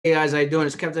Hey guys, how you doing?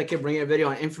 It's Kev. I keep bringing a video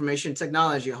on information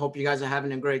technology. I hope you guys are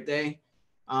having a great day.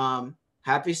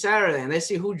 Happy Saturday, and let's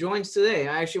see who joins today.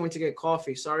 I actually went to get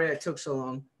coffee. Sorry I took so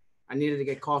long. I needed to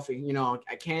get coffee. You know,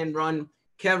 I can't run.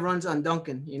 Kev runs on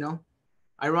Dunkin'. You know,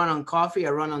 I run on coffee. I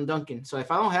run on Dunkin'. So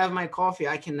if I don't have my coffee,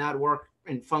 I cannot work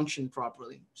and function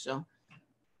properly. So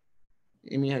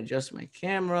let me adjust my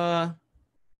camera.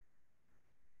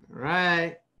 All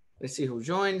right. Let's see who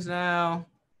joins now.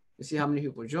 Let's see how many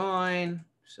people join.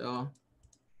 So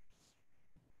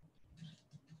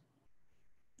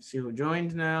see who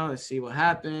joins now. Let's see what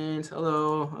happens.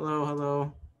 Hello, hello,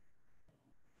 hello.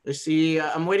 Let's see.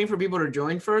 I'm waiting for people to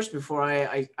join first before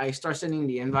I start sending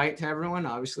the invite to everyone.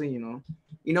 Obviously, you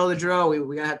know the drill.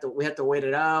 We have to wait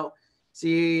it out.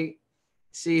 See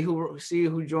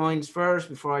who joins first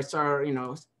before I start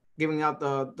giving out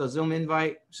the Zoom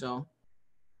invite. So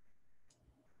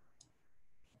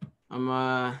I'm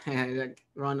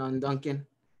run on Duncan.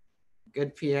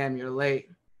 Good PM. You're late.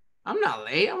 I'm not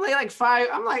late. I'm late like five.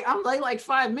 I'm late like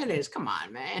 5 minutes. Come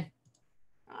on, man.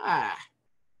 I'm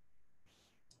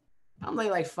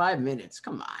late like 5 minutes.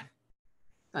 Come on.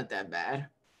 Not that bad.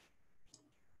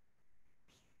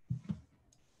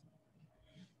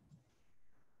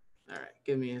 All right.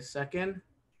 Give me a second.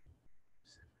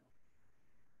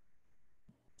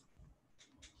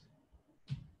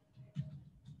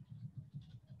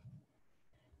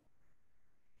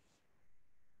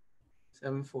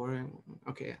 Seven, 4.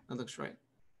 Okay. That looks right.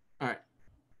 All right.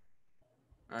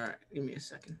 All right. Give me a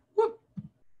second. Whoop.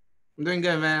 I'm doing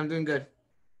good, man. I'm doing good.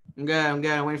 I'm good. I'm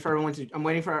good. I'm waiting for everyone to.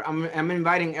 I'm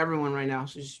inviting everyone right now.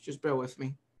 So just bear with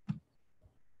me.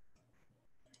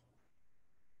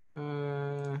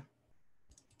 Let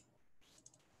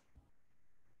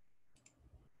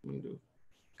me do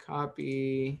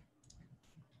copy,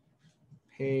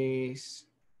 paste,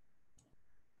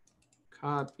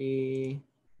 copy,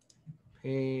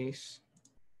 paste,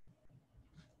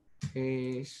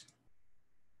 paste,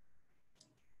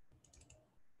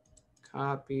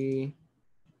 copy.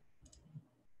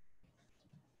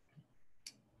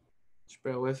 Just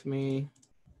bear with me.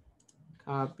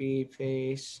 Copy,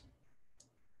 paste.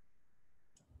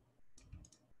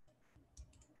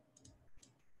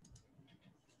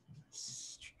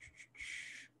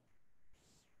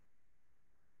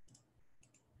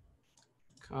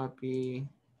 Copy,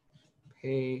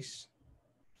 paste,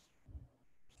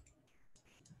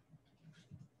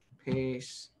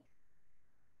 paste.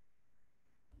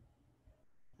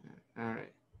 All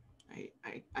right.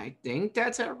 I think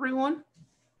that's everyone.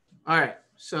 All right.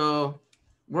 So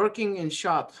working in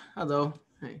shop. Hello.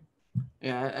 Hey.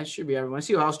 Yeah, that should be everyone. Let's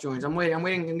see who else joins. I'm waiting.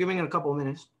 I'm giving it a couple of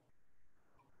minutes.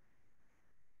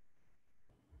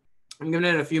 I'm giving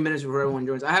it a few minutes before everyone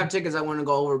joins. I have tickets I want to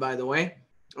go over, by the way.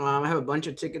 I have a bunch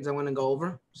of tickets I want to go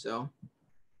over. So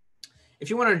if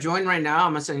you want to join right now,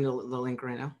 I'm going to send you the link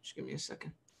right now. Just give me a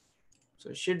second.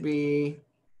 So it should be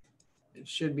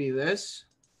this.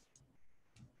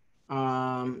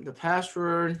 The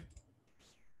password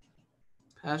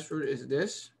is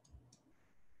this.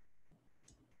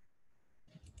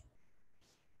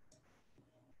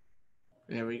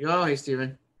 There we go. Hey,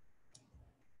 Steven.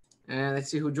 And let's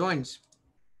see who joins.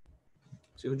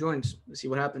 See who joins. Let's see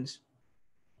what happens.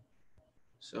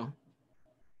 So.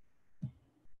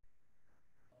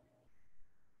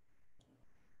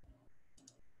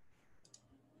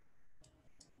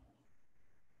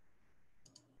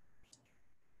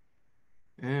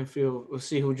 And we'll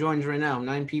see who joins right now.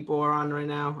 9 people are on right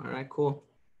now. All right, cool.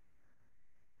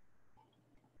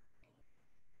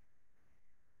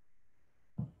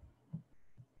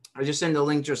 I just sent the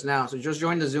link just now. So just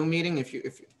join the Zoom meeting if you're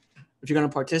gonna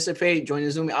participate. Join the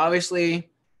Zoom.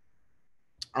 Obviously,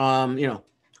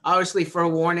 obviously for a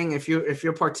warning, if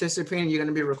you're participating, you're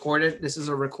gonna be recorded. This is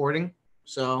a recording,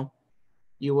 so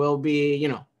you will be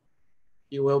a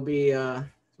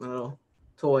little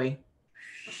toy.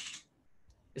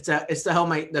 It's to help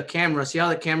the camera. See how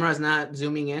the camera is not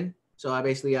zooming in? So I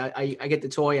basically I get the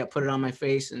toy, I put it on my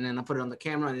face, and then I put it on the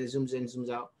camera, and it zooms in, zooms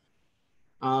out.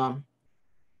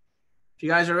 If you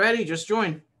guys are ready, just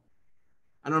join.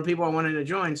 I know people are wanting to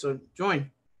join, so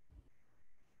join.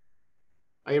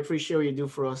 I appreciate what you do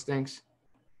for us. Thanks.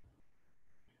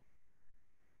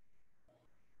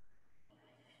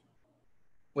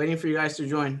 Waiting for you guys to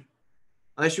join.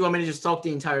 Unless you want me to just talk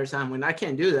the entire time. When I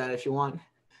can't do that if you want.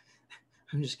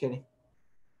 I'm just kidding.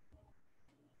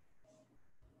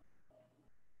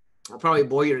 I'll probably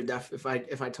bore you to death if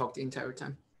I talk the entire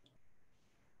time.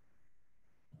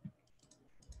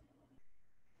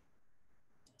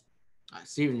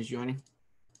 Steven is joining.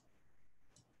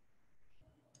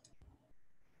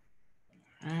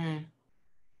 All right.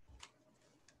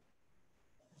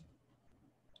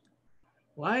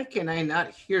 Why can I not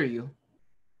hear you?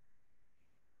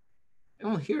 I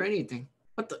don't hear anything.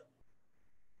 What the?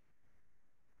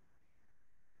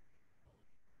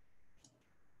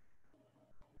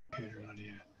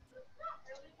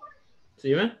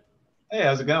 See, man? Hey,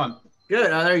 how's it going?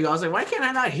 Good. Oh, there you go. I was like, why can't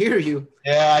I not hear you?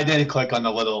 Yeah, I didn't click on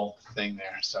the little thing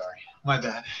there. Sorry. My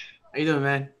bad. How you doing,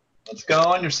 man? What's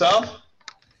going yourself?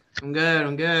 I'm good.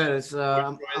 I'm good. It's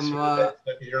I'm Your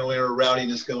earlier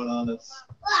rowdiness going on. That's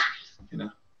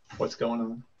what's going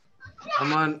on.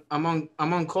 I'm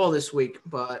on call this week,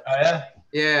 but Oh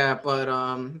yeah. but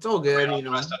it's all good, you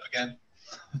know. Messed up again.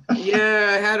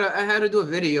 Yeah, I had to do a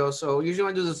video. So usually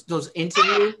when I do those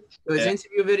interview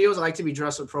videos, I like to be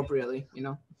dressed appropriately, you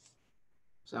know.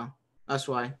 So that's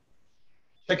why.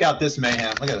 Check out this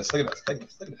mayhem. Look at this. Look at this. Look at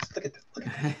this. Look at this. Look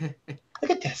at this.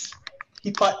 Look at this.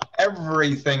 He put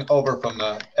everything over from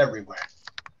everywhere.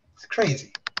 It's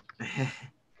crazy.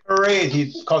 Great.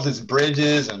 He causes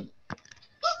bridges and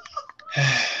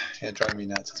yeah, driving me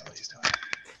nuts is what he's doing.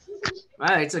 All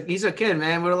right, he's a kid,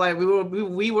 man. We were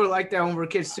like that when we were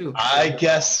kids too. I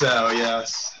guess so.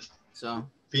 Yes. So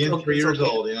being 3 years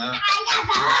old, you know.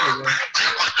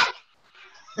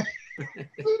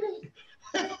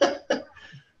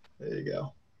 There you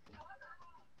go.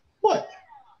 What?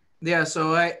 Yeah,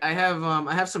 so I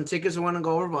have some tickets I want to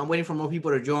go over, but I'm waiting for more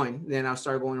people to join. Then I'll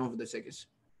start going over the tickets.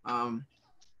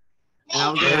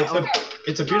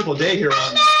 It's a beautiful day here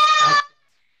on.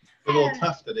 It's a little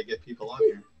tough that they get people on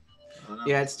here.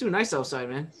 Yeah, it's too nice outside,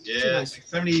 man. Yeah, nice.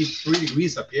 It's like 73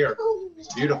 degrees up here.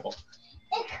 It's beautiful.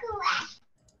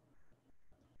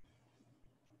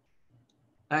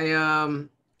 I'm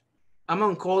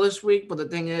on call this week, but the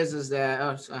thing is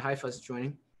that Hi-Fi's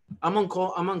joining. I'm on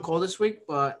call this week,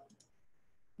 but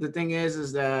the thing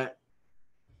is that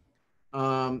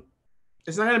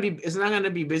it's not gonna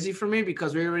be busy for me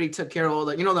because we already took care of all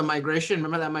the migration.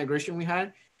 Remember that migration we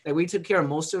had? Like we took care of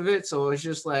most of it, so it's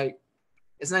just like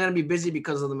it's not gonna be busy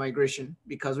because of the migration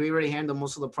because we already handled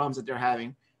most of the problems that they're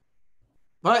having.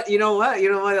 But you know what?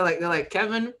 They're like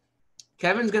Kevin's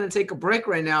gonna take a break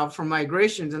right now from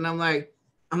migrations, and I'm like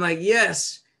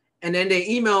yes. And then they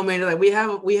email me and they're like, we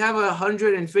have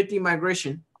 150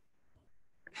 migration.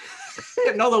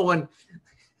 Another one.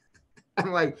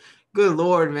 I'm like, good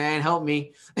Lord, man, help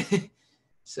me.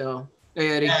 So,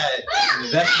 hey, Eddie. Yeah,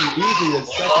 that's usually the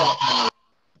second. Oh,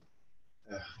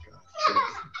 God.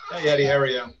 Hey, Eddie, how are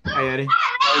you? Hi, Eddie.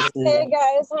 Hey,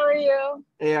 guys, how are you?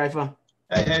 Hey, Ifa.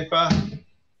 Hey, Ifa.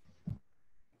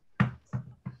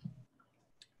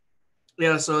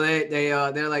 Yeah, so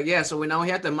they're like, yeah, so we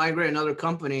have to migrate another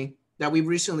company that we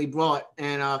recently brought.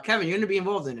 And Kevin, you're going to be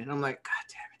involved in it. And I'm like, God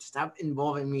damn it, stop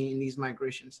involving me in these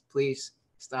migrations. Please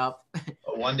stop.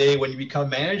 One day when you become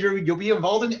manager, you'll be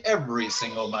involved in every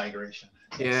single migration.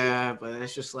 Yeah, but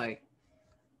it's just like,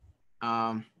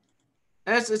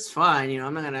 it's fine.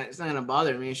 It's not gonna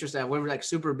bother me. It's just that we're like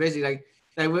super busy. Like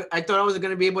I thought I was going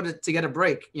to be able to get a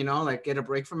break, like get a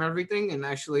break from everything and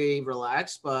actually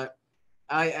relax. But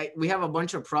we have a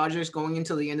bunch of projects going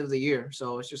into the end of the year.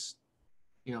 So it's just,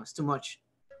 it's too much.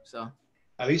 So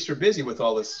at least you're busy with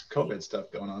all this COVID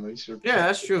stuff going on. At least yeah,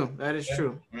 that's true. That is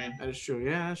true. That is true.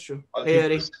 Yeah, that's true. Hey,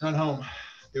 Eddie. Not home,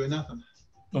 doing nothing.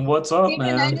 And what's up,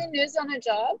 Steven, man? any news on a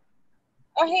job?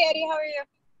 Oh, hey, Eddie, how are you?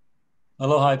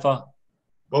 Hello, Haifa.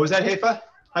 What was that, Haifa?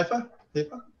 Haifa?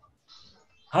 Haifa?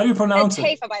 How do you pronounce it?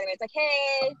 Haifa, by the way. It's like,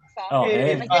 hey. Oh, hey.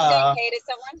 hey. Like you're saying hey to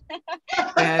someone.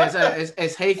 Yeah,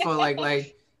 it's Haifa, like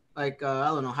I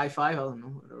don't know, high five. I don't know,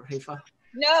 whatever, Haifa.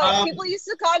 No, people used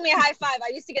to call me a high five.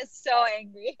 I used to get so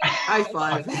angry. High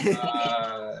five.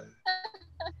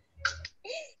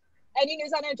 Any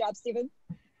news on our job, Steven?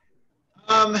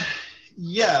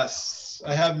 Yes,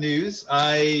 I have news.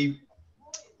 I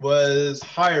was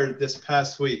hired this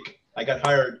past week. I got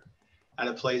hired at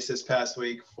a place this past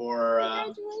week for.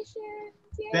 Congratulations!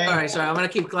 All right, sorry, I'm gonna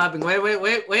keep clapping. Wait. Oh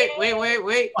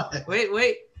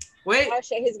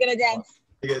shit, he's gonna dance.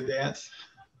 You gonna dance?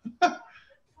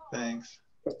 Thanks.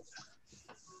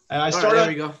 And I started. Right, there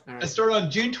we go. Right. I started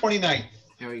on June 29th.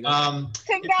 There we go.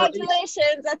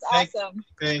 Congratulations! That's awesome.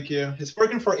 Thank you. It's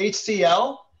working for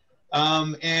HCL,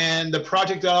 and the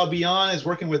project that I'll be on is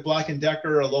working with Black &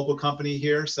 Decker, a local company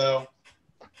here. So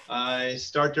I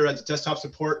start there as a desktop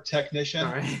support technician,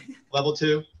 level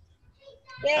 2.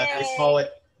 Yay. As they call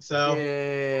it. So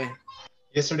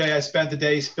yesterday I spent the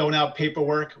day filling out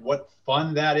paperwork. What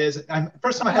fun that is!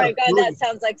 First time I had. Oh my God, that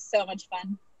sounds like so much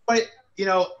fun. But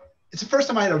it's the first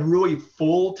time I had a really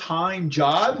full-time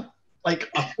job, like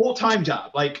a full-time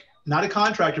job, like not a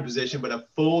contractor position, but a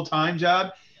full-time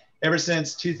job ever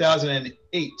since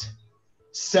 2008.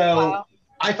 So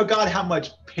I forgot how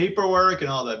much paperwork and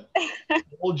all the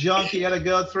old junk you got to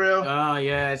go through. Oh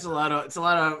yeah, it's a lot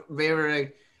of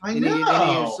very. I They know. need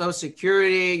your social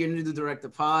security. You need to do direct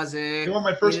deposit. You want my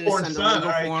You need to firstborn send the son? legal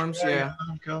All right, forms. yeah,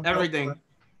 Yeah, everything.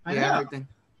 I Yeah, know. everything.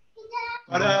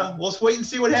 But we'll wait and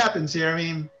see what happens here. I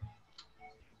mean,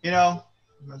 you know,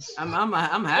 I'm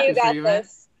happy You for got you, man.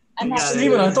 this. I'm happy for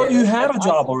Steven, you I thought too. you had a That's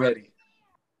job awesome. already.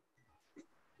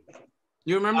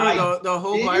 You remember the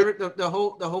whole did? virus the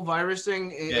whole virus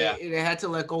thing? Yeah. They had to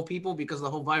let go people because of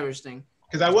the whole virus thing.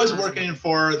 because I was working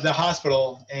for the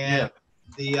hospital, and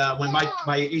Yeah. the when my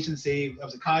agency, I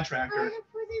was a contractor,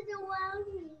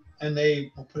 and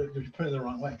they put it the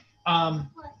wrong way.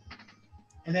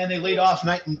 And then they laid off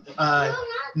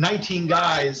 19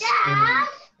 guys in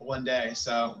one day.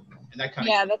 So, and that kind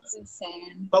of. Yeah, that's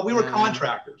insane. But we were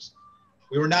contractors.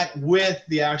 We were not with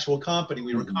the actual company.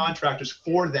 We were contractors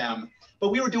for them. But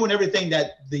we were doing everything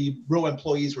that the real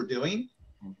employees were doing.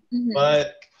 Mhm.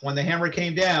 But when the hammer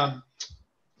came down,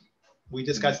 we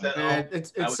just got that.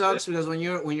 It sucks because when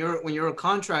you're a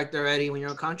contractor, Eddie, when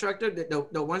you're a contractor,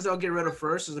 the ones that'll get rid of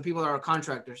first is the people that are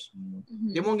contractors.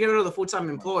 Mhm. They won't get rid of the full-time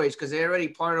employees because they're already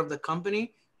part of the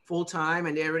company full-time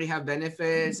and they already have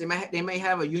benefits. They may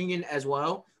have a union as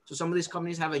well. So some of these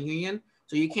companies have a union.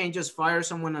 So you can't just fire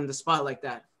someone on the spot like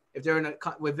that if they're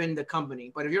within the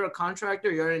company. But if you're a contractor,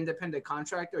 you're an independent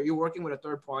contractor, you're working with a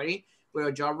third party, with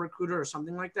a job recruiter or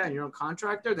something like that, and you're a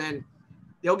contractor, then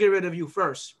they'll get rid of you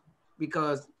first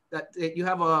because you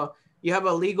have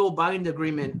a legal bind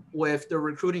agreement with the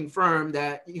recruiting firm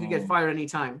that you can get fired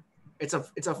anytime. It's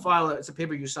a file, it's a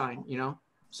paper you sign, you know?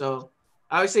 So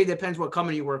I would say it depends what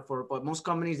company you work for, but most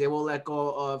companies, they will let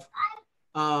go of,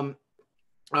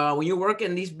 when you work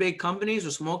in these big companies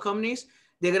or small companies,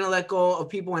 they're going to let go of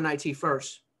people in IT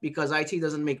first because IT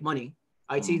doesn't make money.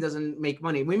 IT doesn't make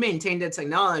money. We maintain the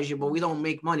technology, but we don't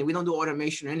make money. We don't do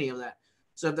automation or any of that.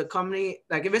 So if the company,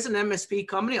 like if it's an MSP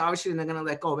company, obviously they're going to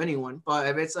let go of anyone. But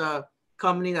if it's a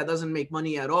company that doesn't make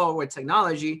money at all with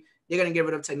technology, they're going to get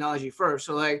rid of technology first.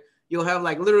 So like you'll have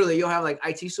like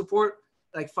IT support,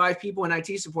 like 5 people in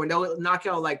IT support. And they'll knock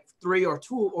out like 3 or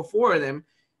 2 or 4 of them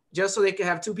just so they can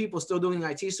have 2 people still doing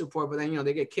IT support. But then,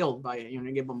 they get killed by it,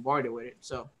 they get bombarded with it.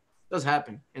 So it does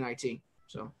happen in IT.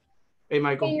 So, hey,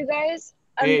 Michael. Hey, you guys.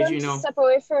 I'm going to step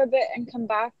away for a bit and come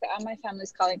back. My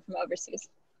family's calling from overseas.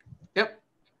 Yep.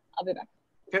 I'll be back.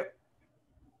 Yep.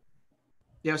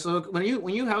 Yeah. So when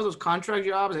you have those contract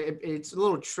jobs, it's a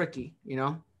little tricky,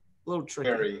 a little tricky.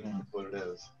 Very, that's what it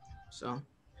is. So,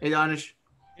 hey, Danish.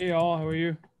 Hey, all. How are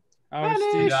you?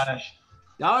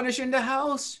 Danish in the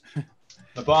house.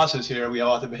 The boss is here. We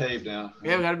all have to behave now.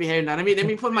 Yeah, we gotta behave now. Let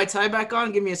me put my tie back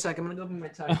on. Give me a second. I'm gonna go put my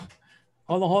tie.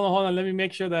 Hold on. Let me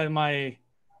make sure that my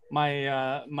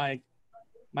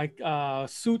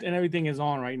suit and everything is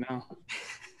on right now.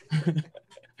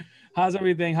 How's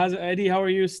everything? How's Eddie? How are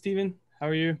you, Steven? How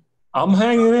are you? I'm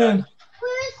hanging in.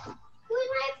 Where's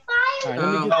my fire?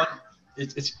 All right,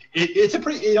 it's a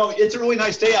pretty, it's a really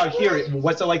nice day out here.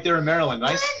 What's it like there in Maryland?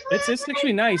 Nice. It's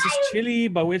actually nice. It's chilly,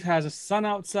 but it has a sun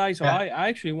outside. So I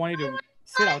actually wanted to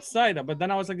sit outside, but then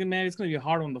I was like, man, it's gonna be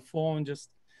hard on the phone. Just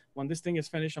when this thing is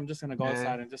finished, I'm just gonna go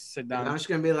outside and just sit down. I'm just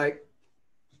gonna be like,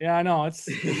 yeah, I know.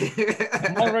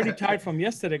 I'm already tired from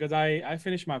yesterday because I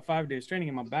finished my 5 days training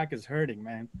and my back is hurting,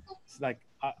 man. It's like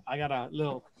I got a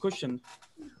little cushion.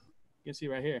 You can see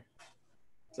right here.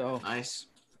 So nice.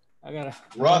 I gotta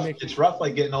rough. It's rough,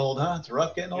 like getting old, huh? It's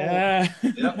rough getting old. Yeah.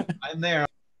 Yep, I'm there.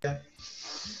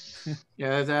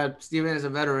 Yeah, Steven is a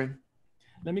veteran.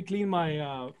 Let me clean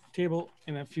my table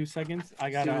in a few seconds. I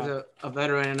got a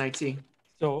veteran in IT.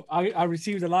 So I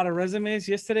received a lot of resumes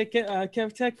yesterday,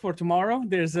 KevTech, for tomorrow.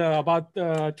 There's about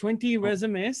 20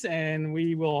 resumes, and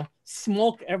we will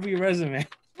smoke every resume.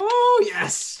 Oh,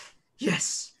 yes.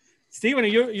 Yes. Steven,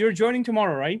 you're joining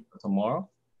tomorrow, right? Tomorrow?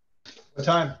 What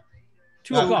time?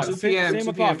 2 o'clock. 2 p.m. Same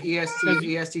 2 p.m. o'clock.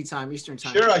 EST time, Eastern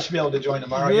time. Sure, I should be able to join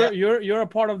tomorrow. You're a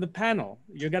part of the panel.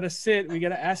 You gotta sit. We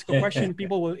gotta ask a question.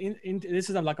 People will.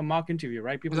 This is like a mock interview,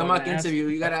 right? It's a mock interview.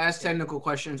 You gotta ask technical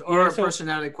questions or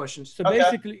personality questions. So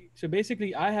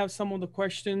basically, I have some of the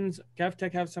questions.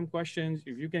 KevTech have some questions.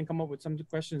 If you can come up with some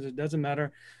questions, it doesn't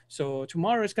matter. So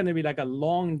tomorrow is gonna be like a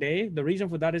long day. The reason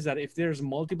for that is that if there's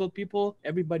multiple people,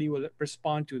 everybody will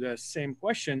respond to the same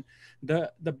question. The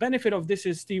benefit of this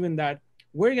is, Steven, that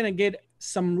we're going to get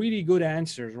some really good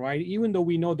answers, right? Even though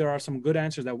we know there are some good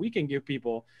answers that we can give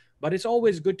people, but it's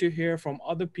always good to hear from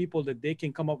other people that they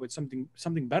can come up with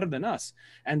something better than us.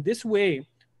 And this way,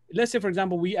 let's say, for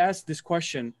example, we ask this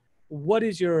question, what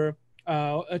is your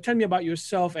tell me about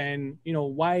yourself, and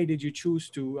why did you choose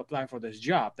to apply for this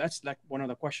job? That's like one of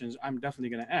the questions I'm definitely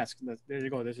going to ask. There you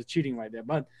go. There's a cheating right there.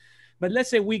 But let's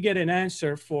say we get an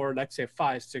answer for, let's say,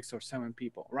 5, 6, or 7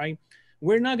 people, right?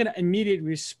 We're not going to immediately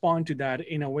respond to that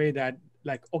in a way that,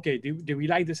 like, okay, do we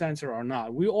like this answer or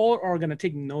not? We all are going to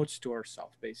take notes to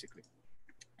ourselves, basically.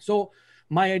 So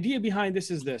my idea behind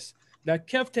this is this, that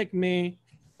KevTech may,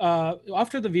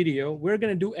 after the video, we're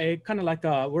going to do a kind of like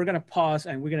we're going to pause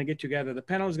and we're going to get together. The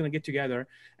panel is going to get together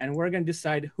and we're going to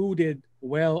decide who did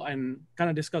well and kind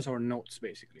of discuss our notes,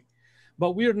 basically.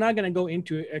 But we're not going to go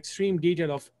into extreme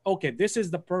detail of, okay, this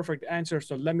is the perfect answer,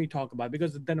 so let me talk about it,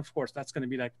 because then, of course, that's going to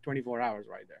be like 24 hours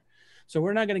right there. So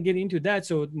we're not going to get into that.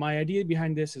 So my idea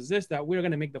behind this is this, that we're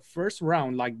going to make the first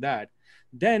round like that.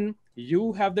 Then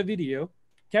you have the video,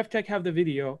 KevTech have the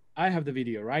video, I have the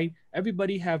video, right?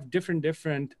 Everybody have different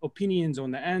opinions on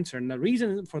the answer. And the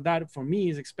reason for that, for me,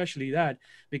 is especially that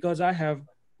because I have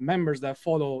members that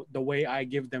follow the way I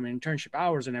give them internship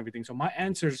hours and everything. So my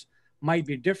answers might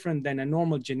be different than a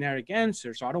normal generic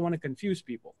answer. So I don't want to confuse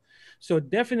people. So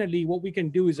definitely what we can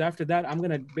do is after that, I'm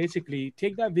going to basically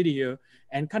take that video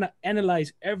and kind of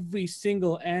analyze every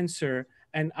single answer.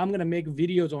 And I'm going to make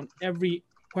videos on every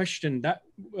question. That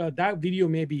video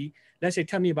may be, let's say,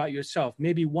 tell me about yourself,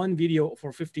 maybe one video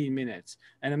for 15 minutes.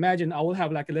 And imagine I will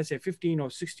have like, let's say 15 or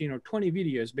 16 or 20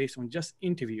 videos based on just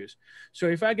interviews. So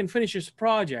if I can finish this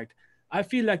project, I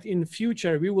feel like in the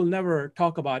future, we will never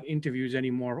talk about interviews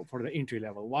anymore for the entry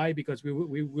level. Why? Because we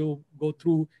will go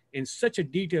through in such a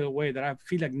detailed way that I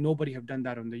feel like nobody have done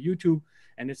that on the YouTube,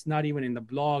 and it's not even in the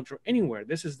blogs or anywhere.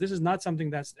 This is not something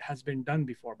that has been done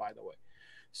before, by the way.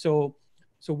 So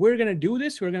we're going to do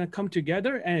this. We're going to come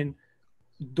together, and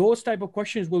those type of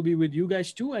questions will be with you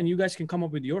guys too. And you guys can come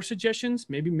up with your suggestions,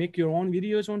 maybe make your own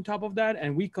videos on top of that.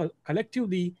 And we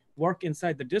collectively work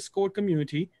inside the Discord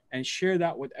community and share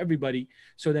that with everybody.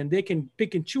 So then they can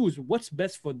pick and choose what's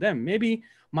best for them. Maybe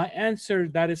my answer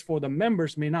that is for the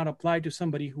members may not apply to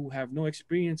somebody who have no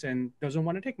experience and doesn't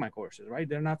want to take my courses, right?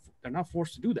 They're not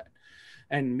forced to do that.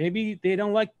 And maybe they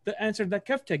don't like the answer that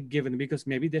KevTech given because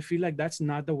maybe they feel like that's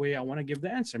not the way I want to give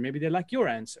the answer. Maybe they like your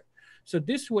answer. So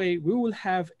this way we will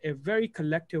have a very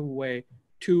collective way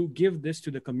to give this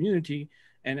to the community.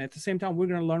 And at the same time, we're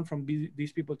going to learn from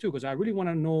these people too, because I really want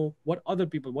to know what other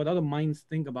people, what other minds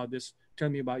think about this. Tell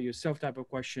me about yourself type of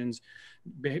questions,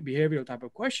 behavioral type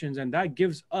of questions. And that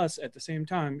gives us at the same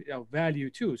time value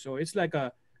too. So it's like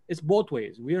it's both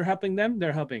ways. We are helping them,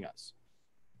 they're helping us.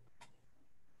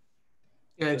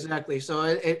 Yeah, exactly. So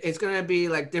it's going to be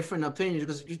like different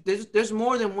opinions because there's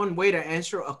more than one way to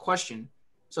answer a question.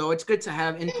 So it's good to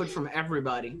have input from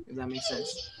everybody, if that makes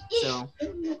sense. So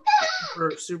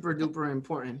super duper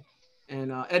important.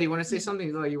 And Eddie, want to say something?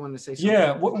 You want to say something?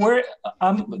 Yeah, where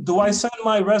do I send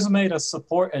my resume to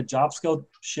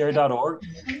support@jobskillshare.org?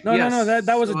 No, yes. No,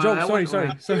 that was a joke. Sorry.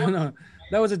 No,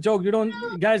 that was a joke.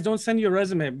 Guys, don't send your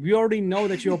resume. We already know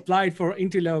that you applied for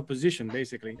entry-level position,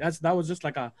 basically. That was just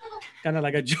like a kind of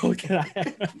like a joke.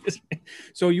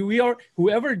 So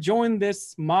whoever joined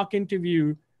this mock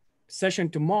interview session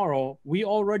tomorrow, we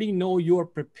already know you're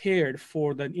prepared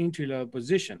for the entry-level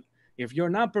position. If you're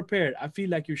not prepared, I feel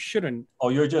like you shouldn't. Oh,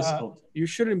 you're just you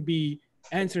shouldn't be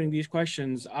answering these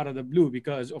questions out of the blue,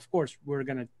 because of course we're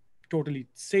gonna totally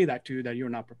say that to you that you're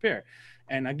not prepared.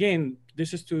 And again,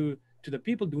 this is to the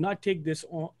people. Do not take this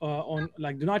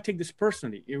do not take this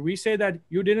personally. If we say that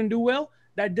you didn't do well,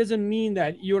 that doesn't mean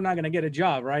that you're not gonna get a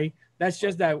job, right? That's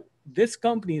just that this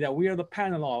company that we are the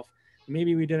panel of,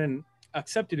 maybe we didn't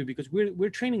accept it because we're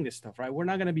training this stuff, right? We're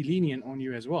not going to be lenient on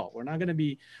you as well. We're not going to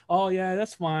be, oh yeah,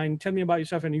 that's fine, tell me about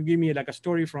yourself, and you give me like a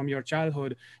story from your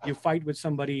childhood, you fight with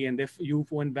somebody and if you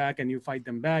went back and you fight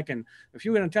them back, and if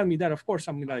you're going to tell me that, of course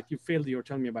something like you failed, you're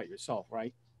telling me about yourself,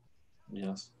 right?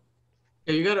 Yes.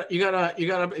 Yeah, you gotta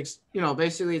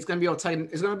basically it's going to be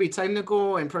it's going to be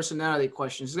technical and personality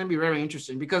questions. It's going to be very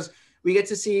interesting because we get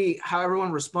to see how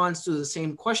everyone responds to the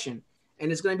same question,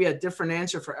 and it's going to be a different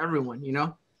answer for everyone,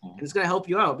 And it's going to help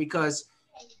you out because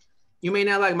you may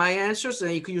not like my answer, so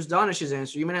then you could use Donish's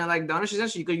answer. You may not like Donish's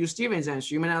answer, you could use Steven's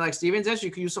answer. You may not like Steven's answer,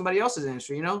 you could use somebody else's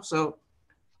answer, So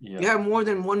you have more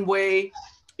than one way.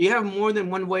 You have more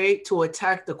than one way to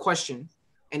attack the question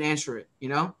and answer it,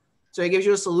 So it gives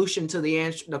you a solution to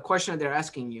the question that they're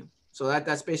asking you. So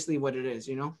that's basically what it is,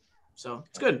 So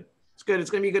it's good. It's good.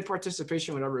 It's going to be good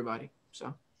participation with everybody.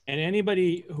 So. And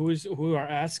anybody who are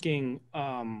asking,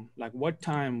 like what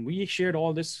time, we shared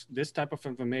all this type of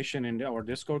information in our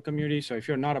Discord community. So if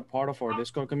you're not a part of our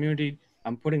Discord community,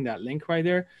 I'm putting that link right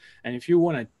there. And if you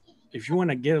want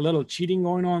to get a little cheating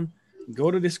going on,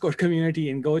 go to Discord community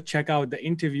and go check out the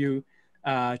interview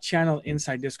channel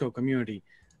inside Discord community.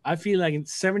 I feel like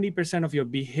 70% of your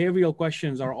behavioral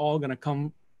questions are all gonna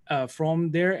come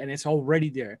from there, and it's already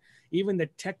there. Even the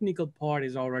technical part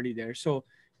is already there. So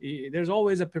there's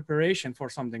always a preparation for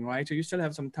something, right? So you still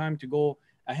have some time to go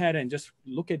ahead and just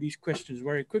look at these questions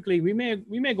very quickly. We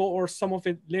may go over some of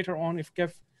it later on if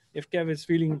Kev is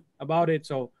feeling about it.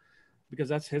 So because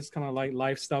that's his kind of like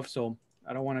life stuff. So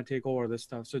I don't want to take over this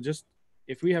stuff. So just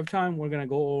if we have time, we're gonna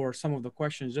go over some of the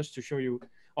questions just to show you,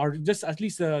 or just at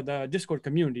least the Discord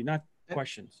community, not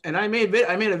questions. And I made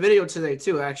a video today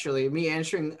too, actually, me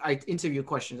answering interview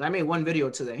questions. I made one video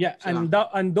today. Yeah, so.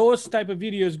 and those type of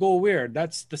videos go where?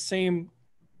 That's the same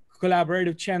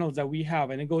collaborative channels that we have,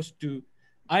 and it goes to,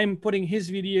 I'm putting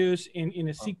his videos in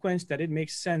a sequence that it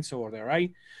makes sense over there,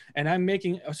 right? And I'm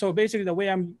making, so basically the way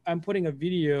I'm putting a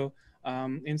video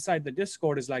inside the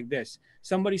Discord is like this.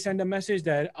 Somebody sent a message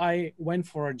that I went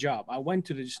for a job. I went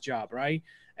to this job, right?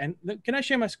 And can I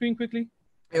share my screen quickly?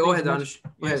 Hey, go ahead, Danish.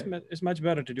 It's much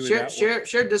better to do it.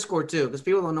 Share Discord too, because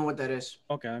people don't know what that is.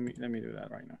 Okay, let me do that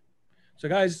right now. So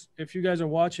guys, if you guys are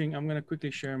watching, I'm gonna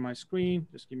quickly share my screen.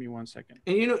 Just give me 1 second.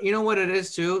 And you know what it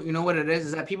is too? You know what it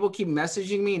is that people keep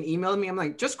messaging me and emailing me. I'm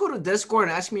like, just go to Discord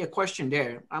and ask me a question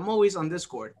there. I'm always on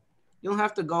Discord. You don't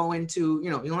have to go into, you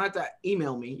don't have to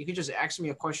email me. You can just ask me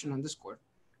a question on Discord,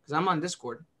 because I'm on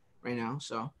Discord right now.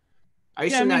 So I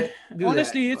used to not do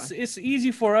honestly, that, it's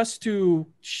easy for us to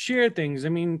share things. I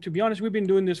mean, to be honest, we've been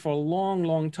doing this for a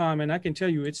long time, and I can tell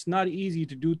you it's not easy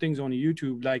to do things on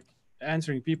YouTube, like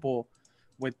answering people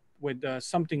with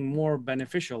something more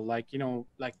beneficial, like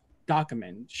like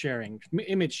document sharing,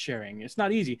 image sharing. It's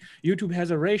not easy. YouTube has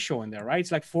a ratio in there, right?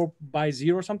 It's like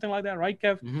 4:0 or something like that, right,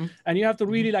 Kev? Mm-hmm. And you have to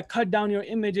really like cut down your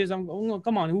images.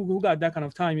 Come on, who got that kind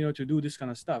of time, to do this kind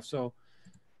of stuff? So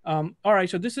all right,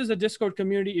 so this is a Discord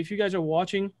community. If you guys are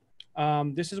watching,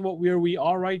 this is where we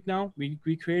are right now.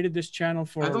 We created this channel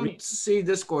for. I don't see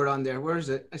Discord on there. Where is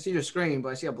it? I see your screen, but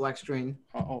I see a black screen.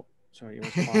 Oh, sorry, it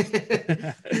was paused.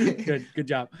 good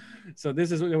job. So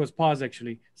it was paused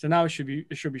actually. So now it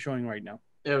should be showing right now.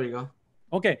 There we go.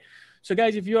 Okay, so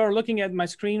guys, if you are looking at my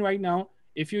screen right now,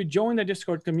 if you join the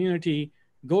Discord community,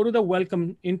 go to the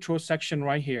welcome intro section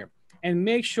right here. And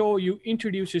make sure you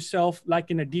introduce yourself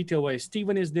like in a detailed way.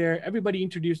 Steven is there. Everybody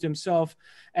introduce themselves.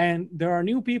 And there are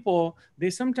new people. They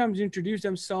sometimes introduce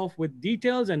themselves with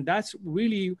details. And that's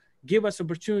really give us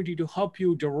opportunity to help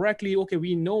you directly. Okay,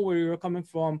 we know where you're coming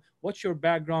from. What's your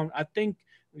background? I think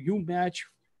you match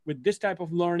with this type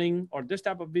of learning or this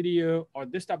type of video or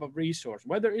this type of resource.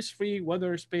 Whether it's free,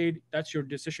 whether it's paid, that's your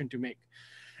decision to make.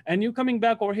 And you coming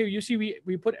back over here, you see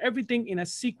we put everything in a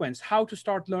sequence. How to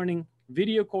start learning,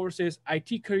 video courses,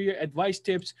 IT career advice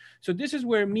tips. So this is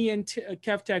where me and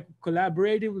KevTech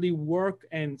collaboratively work,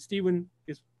 and Steven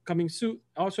is coming soon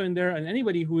also in there, and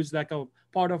anybody who is like a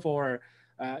part of our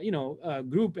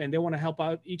group and they want to help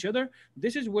out each other.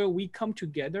 This is where we come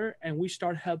together and we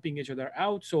start helping each other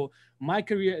out. So my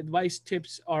career advice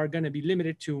tips are going to be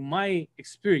limited to my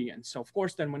experience. So of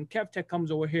course, then when KevTech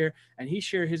comes over here and he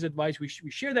shares his advice, we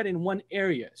share that in one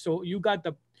area. So you got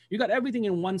everything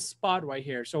in one spot right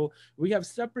here. So we have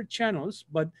separate channels,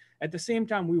 but at the same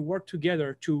time, we work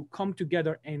together to come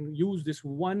together and use this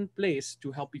one place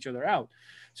to help each other out.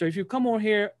 So if you come over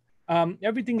here,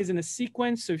 everything is in a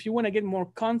sequence. So if you want to get more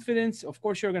confidence, of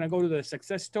course, you're going to go to the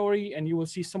success story and you will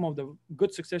see some of the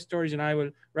good success stories. And I will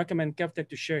recommend KevTech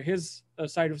to share his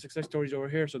side of success stories over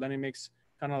here. So then it makes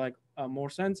kind of like more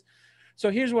sense. So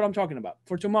here's what I'm talking about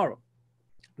for tomorrow.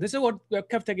 This is what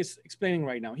KevTech is explaining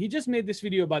right now. He just made this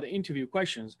video about the interview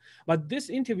questions, but this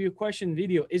interview question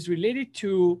video is related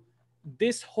to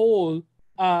this whole,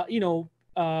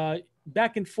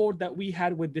 back and forth that we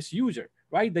had with this user,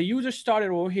 right? The user started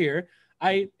over here.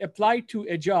 I applied to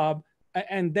a job,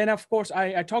 and then of course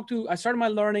I started my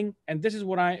learning, and this is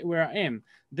where I am.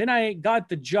 Then I got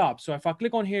the job. So if I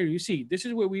click on here, you see this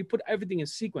is where we put everything in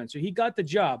sequence. So he got the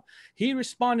job. He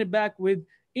responded back with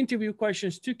interview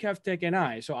questions to KevTech and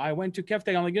I. So I went to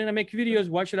KevTech. I'm like, you're gonna make videos.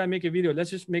 Why should I make a video? Let's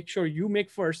just make sure you make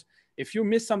first. If you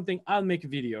miss something, I'll make a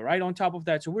video right on top of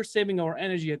that. So we're saving our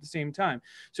energy at the same time.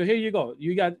 So here you go.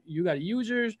 You got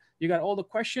users, you got all the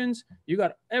questions, you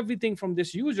got everything from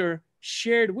this user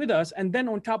shared with us. And then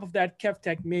on top of that,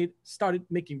 KevTech started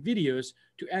making videos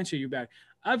to answer you back.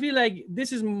 I feel like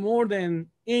this is more than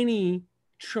any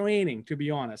training, to be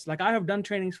honest. Like I have done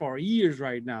trainings for years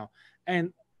right now.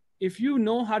 And if you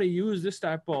know how to use this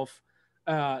type of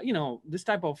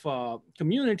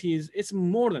communities, it's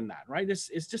more than that, right?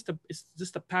 It's just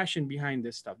a passion behind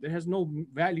this stuff. There has no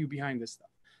value behind this stuff.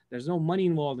 There's no money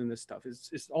involved in this stuff.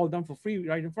 It's all done for free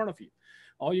right in front of you.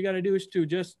 All you got to do is to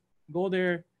just go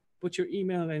there, put your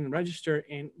email and register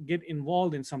and get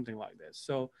involved in something like this.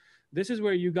 So this is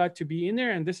where you got to be in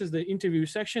there, and this is the interview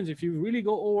sections. If you really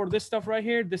go over this stuff right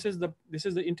here, this is the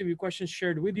interview questions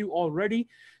shared with you already.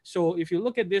 So if you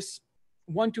look at this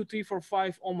 1, 2, 3, 4,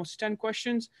 5, almost 10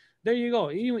 questions, there you go.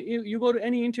 You go to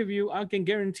any interview, I can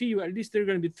guarantee you at least there are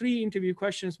going to be 3 interview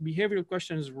questions, behavioral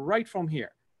questions right from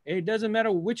here. It doesn't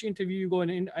matter which interview you go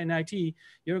in IT,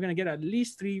 you're going to get at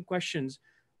least 3 questions.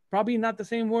 Probably not the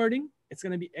same wording. It's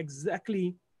going to be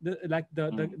exactly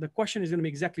the question is going to be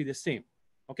exactly the same.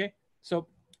 Okay, so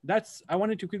I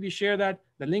wanted to quickly share that.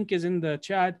 The link is in the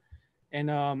chat, and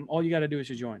all you got to do is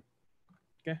to join.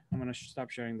 Okay, I'm going to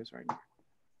stop sharing this right now.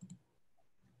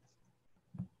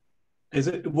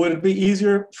 Would it be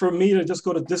easier for me to just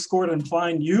go to Discord and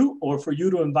find you, or for you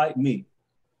to invite me?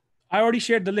 I already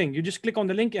shared the link. You just click on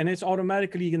the link and it's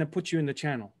automatically going to put you in the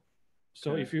channel.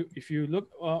 So okay. if you look,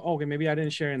 okay, maybe I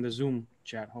didn't share in the Zoom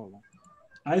chat. Hold on.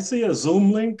 I see a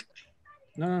Zoom link.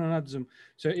 No, not Zoom.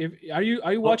 So are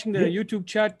you watching the YouTube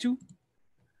chat too?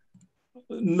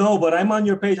 No, but I'm on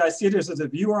your page. I see it. It says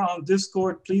if you are on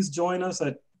Discord, please join us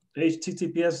at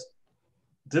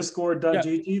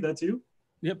https://discord.gg. Yeah. That's you.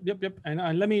 Yep.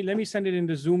 And let me send it in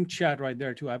the Zoom chat right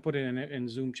there too. I put it in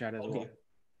Zoom chat as well.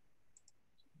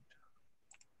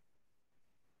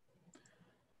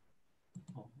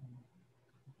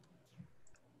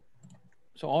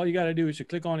 So all you got to do is you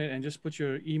click on it and just put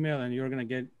your email, and you're gonna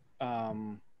get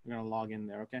you're gonna log in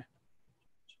there. Okay.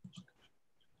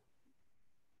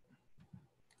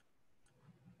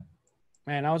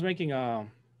 Man, I was making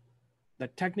the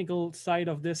technical side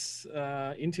of this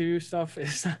interview stuff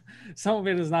is some of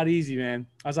it is not easy, man.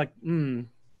 I was like,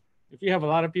 if you have a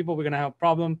lot of people, we're gonna have a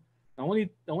problem.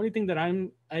 The only thing that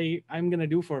I'm gonna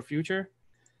do for a future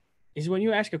is when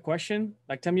you ask a question,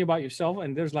 like tell me about yourself,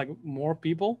 and there's like more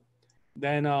people,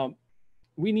 then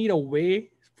we need a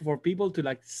way for people to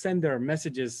like send their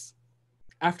messages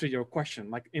after your question,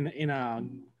 like in a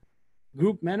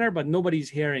group manner, but nobody's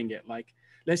hearing it. Like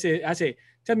let's say I say,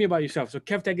 tell me about yourself. So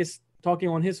KevTech is talking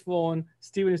on his phone,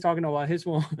 Steven is talking about his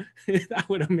phone. That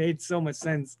would have made so much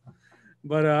sense.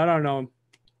 But I don't know.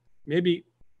 Maybe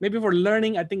for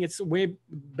learning, I think it's way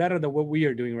better than what we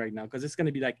are doing right now, because it's going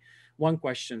to be like 1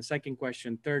 question, 2nd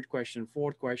question, 3rd question,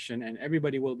 4th question, and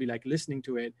everybody will be like listening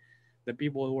to it. The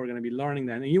people who are going to be learning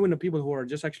that, and even the people who are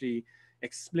just actually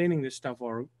explaining this stuff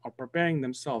or preparing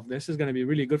themselves, this is going to be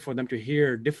really good for them to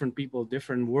hear different people,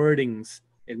 different wordings.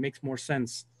 It makes more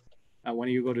sense when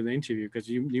you go to the interview, because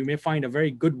you may find a very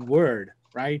good word,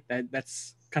 right?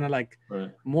 That's kind of like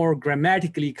more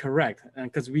grammatically correct.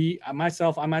 And because I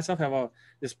myself have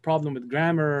this problem with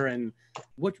grammar and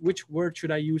which word should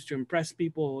I use to impress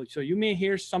people. So you may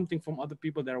hear something from other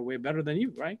people that are way better than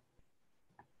you, right?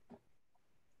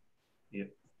 Yeah.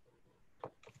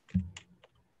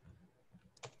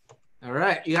 All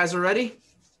right, you guys are ready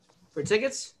for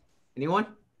tickets? Anyone?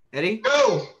 Eddie?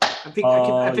 Go. I pick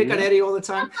on Eddie all the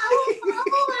time.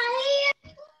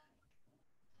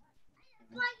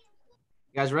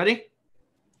 You guys ready?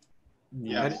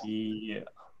 Yeah.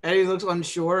 Eddie looks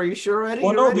unsure. Are you sure, Eddie?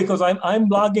 Well, no, ready? Because I'm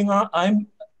logging on.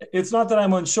 It's not that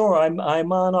I'm unsure. I'm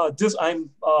on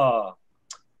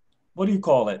what do you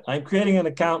call it? I'm creating an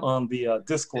account on the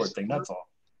Discord thing. That's all.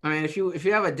 I mean, if you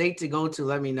have a date to go to,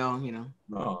 let me know. You know.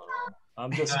 No,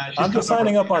 I'm just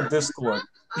signing up on Discord.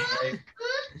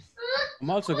 I'm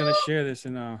also gonna share this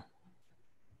in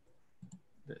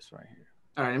this right here.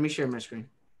 All right, let me share my screen.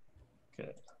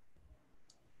 Okay.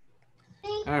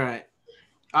 All right.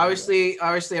 Obviously,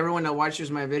 everyone that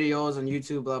watches my videos on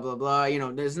YouTube, blah blah blah. You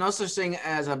know, there's no such thing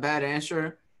as a bad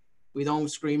answer. We don't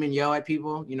scream and yell at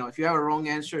people. You know, if you have a wrong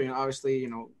answer, you know, obviously,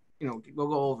 we'll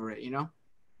go over it. You know,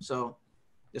 so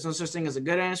there's no such thing as a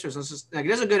good answer. There's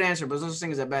a good answer, but there's no such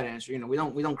thing as a bad answer. You know, we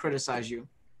don't criticize you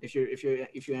if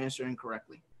you answer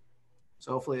incorrectly.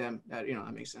 So hopefully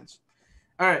that makes sense.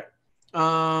 All right.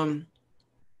 I'll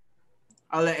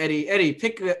let Eddie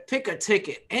pick a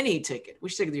ticket, any ticket.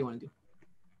 Which ticket do you want to do?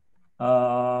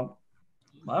 I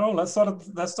don't know. Let's start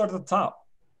at the top.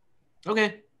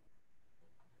 Okay.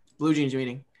 Blue Jeans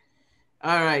meeting.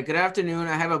 All right. Good afternoon.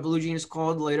 I have a Blue Jeans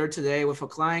call later today with a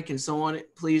client. Can someone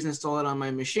please install it on my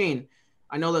machine?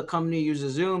 I know the company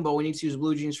uses Zoom, but we need to use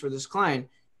Blue Jeans for this client.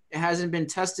 It hasn't been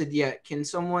tested yet. Can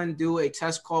someone do a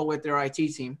test call with their IT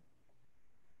team?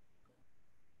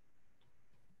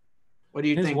 What do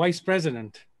you think? His vice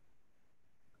president.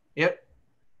 Yep.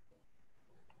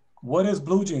 What is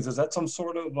Blue Jeans? Is that some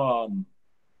sort of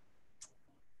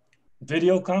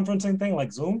video conferencing thing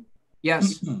like Zoom?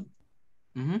 Yes.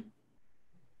 Mm-hmm.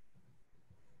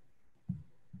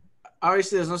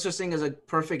 Obviously, there's no such thing as a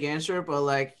perfect answer, but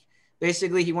like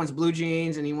basically he wants blue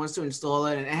jeans and he wants to install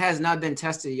it, and it has not been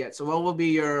tested yet. So what will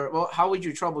be how would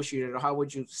you troubleshoot it, or how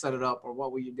would you set it up, or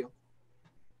what would you do?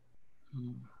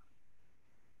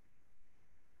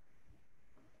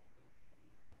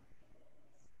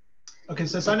 Okay,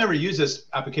 since I never used this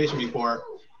application before,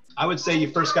 I would say you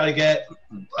first got to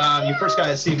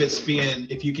see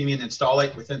if you can even install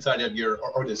it within inside of your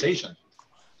organization.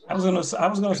 I was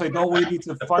gonna say, don't we need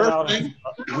to find out?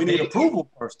 We need approval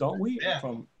first, don't we? Yeah.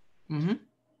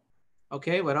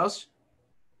 Okay. What else?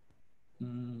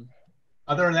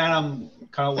 Other than that, I'm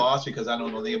kind of lost because I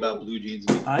don't know anything about blue jeans.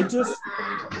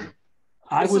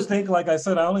 I would think, like I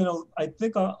said, I only know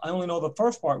the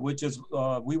first part, which is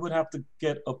we would have to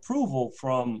get approval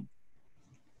from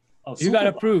you got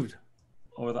approved,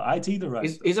 or the IT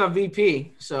director. He's a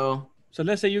VP, so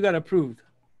let's say you got approved.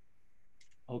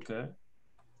 Okay.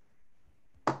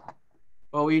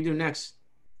 What will you do next?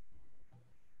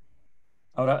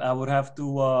 I would have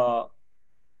to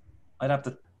I'd have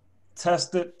to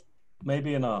test it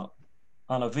maybe on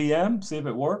a VM, see if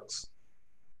it works.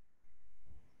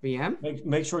 VM?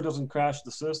 Make sure it doesn't crash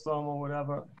the system or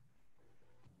whatever.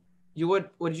 You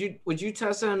would you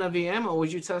test it on a VM, or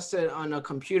would you test it on a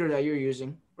computer that you're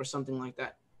using or something like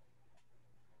that?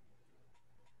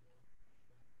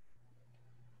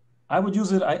 I would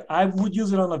use it. I would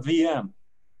use it on a VM,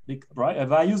 right?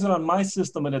 If I use it on my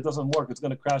system and it doesn't work, it's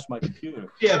going to crash my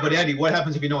computer. Yeah, but Andy, what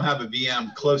happens if you don't have a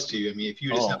VM close to you? I mean, if you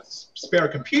just have a spare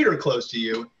computer close to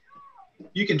you,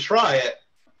 you can try it.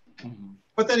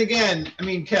 But then again, I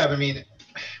mean, Kev,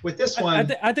 with this one,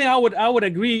 I think I would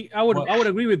agree. I would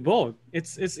agree with both.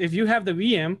 It's if you have the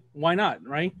VM, why not,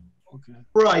 right? Okay.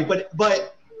 Right,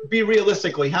 but be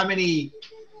realistically, how many,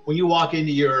 when you walk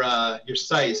into your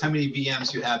sites, how many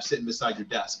VMs you have sitting beside your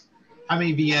desk? How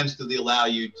many VMs do they allow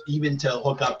you even to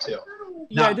hook up to?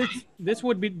 Yeah, this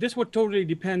would totally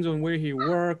depends on where you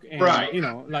work, and right. You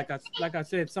know, like I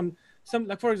said, some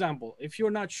like, for example, if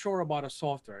you're not sure about a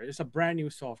software, it's a brand new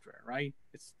software, right?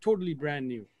 It's totally brand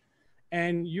new,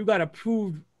 and you got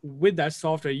approved with that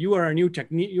software. You are a new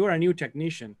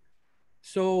technician,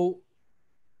 so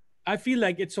I feel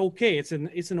like it's okay. It's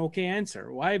an okay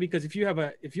answer. Why? Because if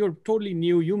you're totally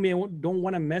new, you don't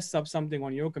want to mess up something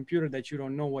on your computer that you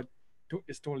don't know what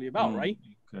it's totally about, right?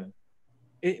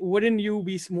 Okay. Wouldn't you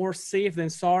be more safe than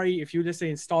sorry if you just say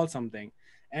install something,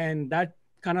 and that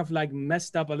kind of like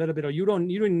messed up a little bit, or you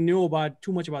didn't know about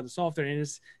too much about the software, and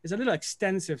it's a little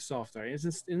extensive software.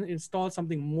 It's install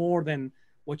something more than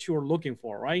what you're looking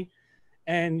for, right?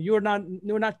 And you're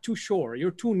not too sure.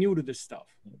 You're too new to this stuff.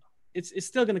 It's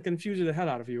still gonna confuse the hell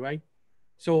out of you, right?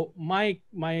 So my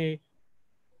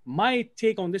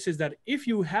take on this is that if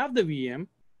you have the VM,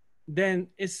 then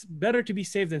it's better to be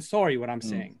safe than sorry, what I'm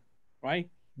saying, right?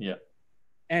 Yeah.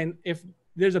 And if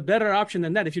there's a better option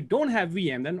than that, if you don't have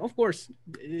VM, then of course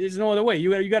there's no other way.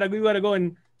 You gotta go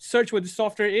and search what the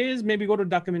software is, maybe go to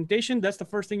documentation. That's the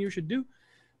first thing you should do.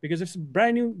 Because if it's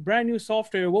brand new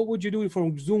software, what would you do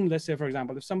for Zoom? Let's say, for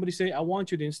example, if somebody say, I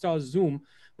want you to install Zoom,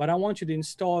 but I want you to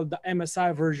install the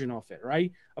MSI version of it,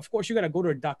 right? Of course, you got to go to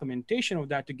a documentation of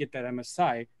that to get that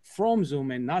MSI from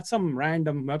Zoom, and not some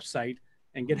random website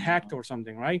and get hacked or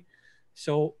something, right?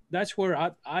 So that's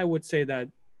where I would say that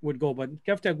would go. But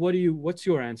KevTech, what's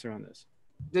your answer on this?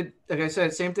 Like I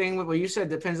said, same thing with what you said,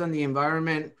 depends on the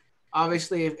environment.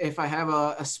 Obviously, if I have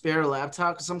a spare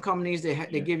laptop, some companies, they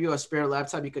give you a spare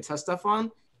laptop you could test stuff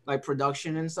on, like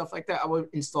production and stuff like that. I would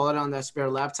install it on that spare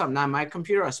laptop, not my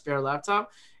computer, a spare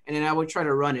laptop. And then I would try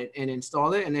to run it and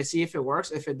install it and then see if it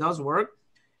works. If it does work,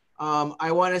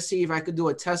 I want to see if I could do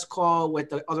a test call with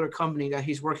the other company that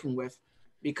he's working with,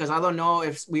 because I don't know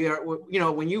if we are, you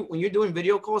know, when you're doing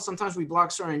video calls, sometimes we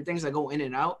block certain things that go in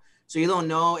and out. So you don't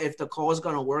know if the call is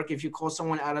going to work if you call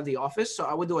someone out of the office. So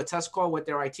I would do a test call with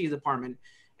their IT department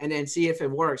and then see if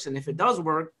it works. And if it does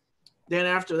work, then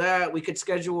after that, we could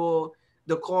schedule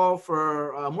the call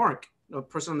for Mark, the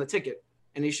person on the ticket,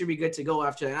 and he should be good to go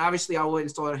after that. And obviously, I would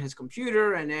install it on his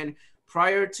computer. And then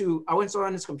I would install it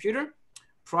on his computer.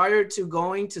 Prior to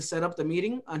going to set up the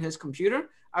meeting on his computer,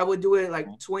 I would do it like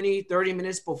 20, 30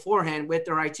 minutes beforehand with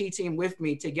their IT team with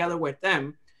me, together with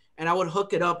them. And I would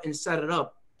hook it up and set it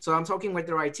up. So I'm talking with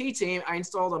their IT team. I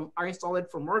installed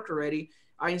it for Mark already.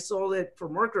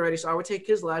 So I would take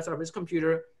his laptop, his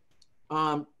computer,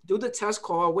 do the test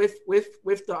call with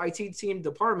the IT team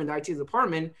department, the IT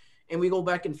department, and we go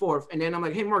back and forth. And then I'm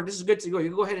like, hey, Mark, this is good to go. You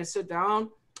can go ahead and sit down.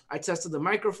 I tested the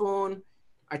microphone.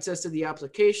 I tested the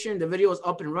application. The video is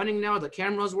up and running now. The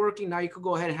camera is working. Now you could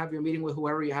go ahead and have your meeting with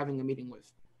whoever you're having a meeting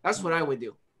with. That's what I would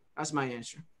do. That's my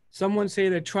answer. Someone say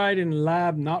they tried in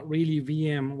lab, not really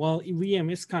VM. Well,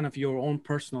 VM is kind of your own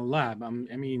personal lab. I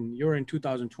mean, you're in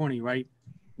 2020, right?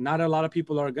 Not a lot of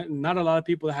people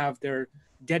have their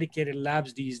dedicated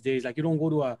labs these days. Like you don't go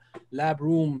to a lab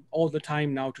room all the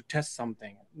time now to test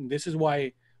something. This is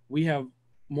why we have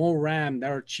more RAM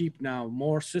that are cheap now,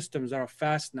 more systems that are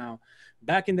fast now.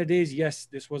 Back in the days, yes,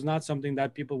 this was not something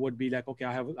that people would be like, okay,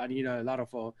 I need a lot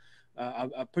of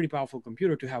a pretty powerful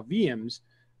computer to have VMs.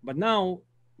 But now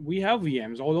we have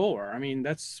VMs all over. I mean,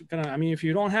 that's kind of, I mean, if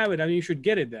you don't have it, I mean, you should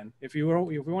get it then. If you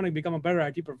want to become a better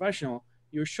IT professional,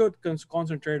 you should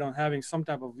concentrate on having some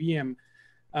type of VM,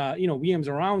 VMs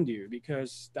around you,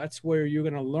 because that's where you're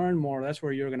going to learn more. That's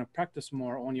where you're going to practice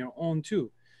more on your own too.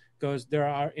 Because there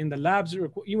are in the labs,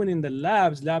 even in the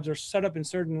labs are set up in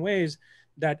certain ways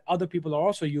that other people are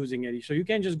also using it. So you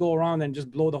can't just go around and just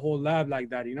blow the whole lab like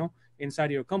that, inside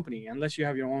of your company, unless you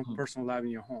have your own personal lab in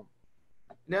your home.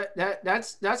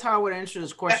 That's how I would answer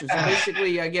this question. So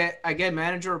basically, I get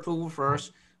manager approval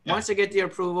first. Once I get the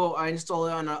approval, I install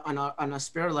it on a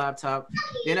spare laptop.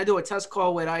 Then I do a test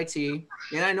call with IT.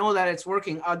 Then I know that it's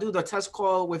working. I'll do the test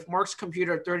call with Mark's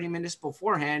computer 30 minutes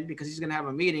beforehand because he's gonna have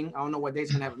a meeting. I don't know what day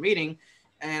he's gonna have a meeting,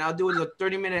 and I'll do the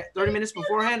 30 minutes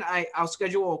beforehand. I'll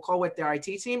schedule a call with their IT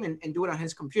team and do it on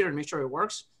his computer to make sure it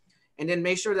works, and then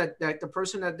make sure that the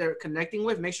person that they're connecting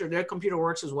with, make sure their computer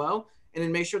works as well. And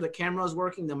then make sure the camera is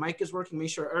working, the mic is working, make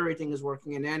sure everything is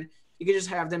working. And then you can just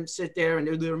have them sit there and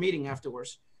do their meeting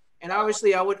afterwards. And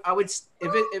obviously I would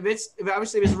if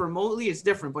it's remotely, it's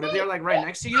different. But if they're like right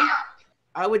next to you,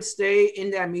 I would stay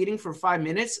in that meeting for 5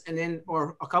 minutes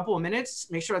or a couple of minutes,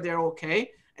 make sure they're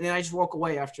okay. And then I just walk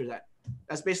away after that.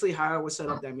 That's basically how I would set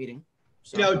up that meeting.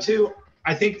 So. Too,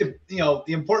 I think the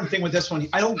important thing with this one,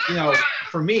 I don't,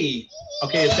 for me,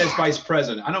 okay, it says vice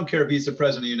president. I don't care if he's the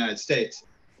president of the United States.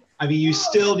 I mean, you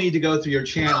still need to go through your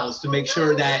channels to make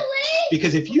sure that,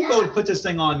 because if you go to put this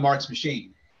thing on Mark's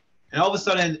machine, and all of a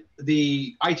sudden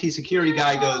the IT security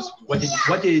guy goes, what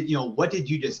did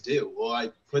you just do? Well,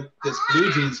 I put this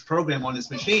BlueJeans program on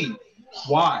this machine.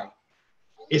 Why?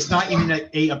 It's not even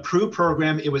a approved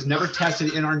program. It was never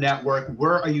tested in our network.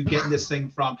 Where are you getting this thing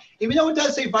from? Even though it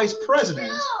does say vice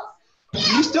president,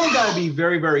 you still got to be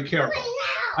very, very careful.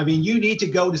 I mean, you need to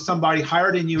go to somebody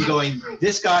higher than you going,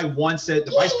 this guy wants it,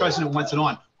 the vice president wants it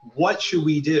on. What should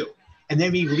we do? And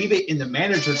then we leave it in the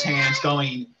manager's hands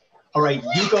going, all right,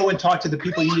 you go and talk to the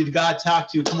people you need to talk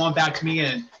to. Come on back to me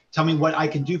and tell me what I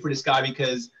can do for this guy,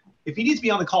 because if he needs to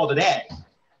be on the call today,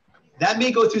 that may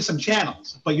go through some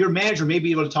channels, but your manager may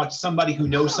be able to talk to somebody who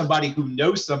knows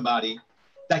somebody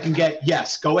that can get,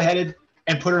 yes, go ahead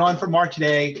and put it on for Mark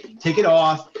today, take it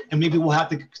off, and maybe we'll have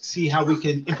to see how we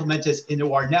can implement this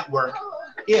into our network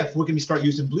if we're going to start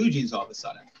using BlueJeans all of a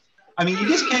sudden. I mean, you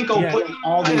just can't go putting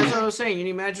all these. That's what I was saying. You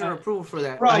need manager approval for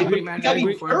that. Right, but you got to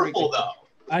be careful, though.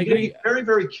 I agree. Be very,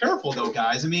 very careful, though,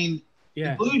 guys. I mean,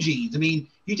 BlueJeans. I mean,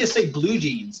 you just say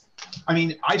BlueJeans. I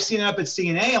mean, I've seen it up at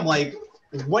CNA. I'm like,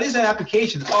 what is that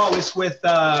application? Oh, it's with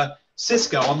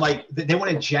Cisco. I'm like, they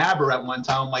wanted Jabber at one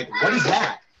time. I'm like, what is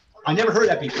that? I never heard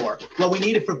that before. Well, we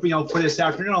need it for this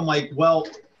afternoon. I'm like, well,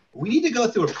 we need to go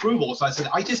through approval. So I said,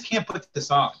 I just can't put this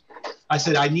on. I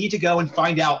said, I need to go and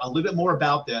find out a little bit more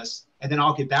about this, and then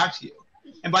I'll get back to you.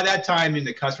 And by that time,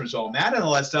 the customer's all mad and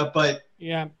all that stuff. But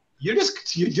yeah, you're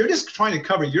just trying to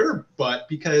cover your butt,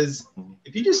 because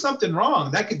if you do something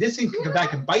wrong, this thing can come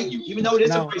back and bite you. Even though it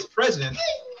is a vice president,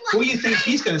 who do you think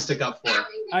he's going to stick up for?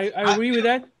 I agree with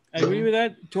that. I agree with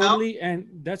that totally, and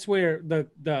that's where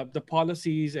the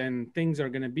policies and things are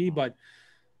going to be. But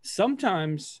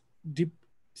sometimes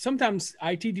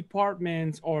IT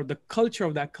departments or the culture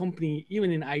of that company,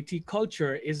 even in IT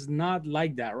culture, is not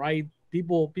like that, right?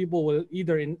 People will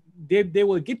either they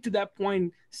will get to that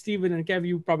point. Stephen and Kev,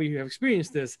 you probably have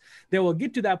experienced this. They will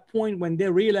get to that point when they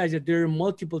realize that there are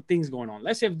multiple things going on.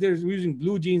 Let's say if they're using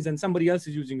BlueJeans and somebody else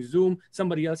is using Zoom,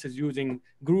 somebody else is using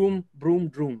Broom,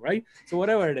 right? So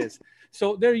whatever it is.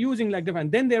 So they're using like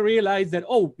different. Then they realize that,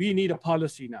 oh, we need a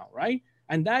policy now, right?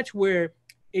 And that's where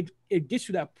it gets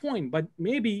to that point. But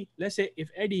maybe, let's say if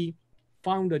Eddie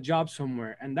found a job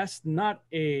somewhere, and that's not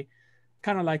a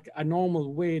kind of like a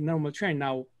normal trend.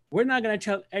 Now, we're not going to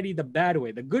tell Eddie the bad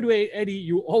way. The good way, Eddie,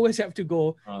 you always have to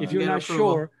go, if you're not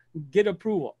sure, get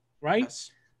approval, right?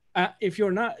 Yes. If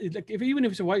you're not, even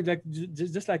if it's a white,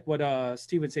 just like what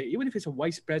Steve would say, even if it's a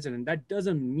vice president, that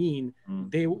doesn't mean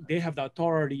they have the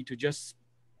authority to just,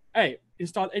 hey,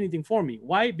 install anything for me.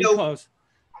 Why? Because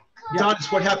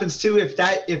That's what happens too if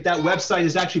that website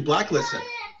is actually blacklisted.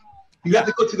 You have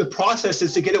to go through the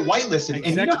processes to get it whitelisted. Exactly.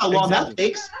 And you know how long that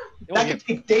takes? That could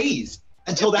take days.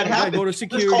 until that happens. Go to Let's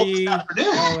call this security,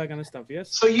 afternoon. all that kind of stuff.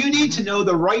 Yes. So you need to know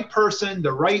the right person,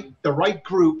 the right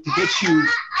group to get you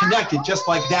connected, just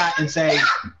like that, and say,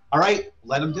 all right,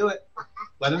 let them do it.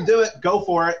 Let them do it. Go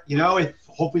for it. You know,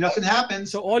 hopefully nothing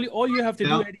happens. So all you have to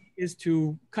do, Eddie, is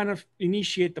to kind of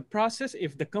initiate the process.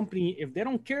 If the company, if they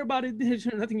don't care about it, there's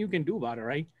nothing you can do about it,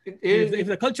 right? If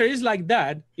the culture is like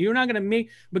that, you're not gonna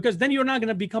because then you're not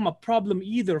gonna become a problem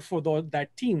either for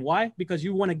that team. Why? Because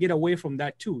you want to get away from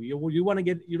that too. You don't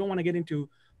want to get into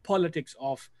politics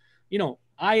of,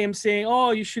 I am saying, oh,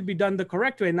 you should be done the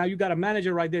correct way. Now you got a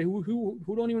manager right there who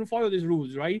don't even follow these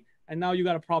rules, right? And now you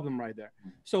got a problem right there.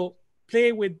 So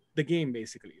play with the game,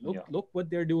 basically. Look what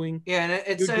they're doing. Yeah, and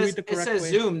it says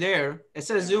Zoom there. It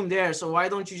says Zoom there. So why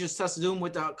don't you just test Zoom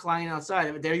with the client outside?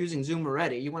 If they're using Zoom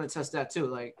already, you want to test that too.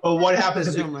 Well, what happens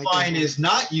if the client is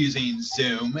not using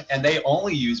Zoom and they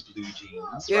only use Blue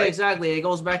Jeans? Yeah, right? Exactly. It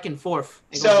goes back and forth.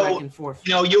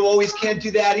 You always can't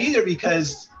do that either,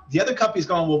 because the other company's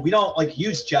going, well, we don't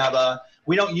use Java.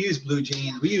 We don't use Blue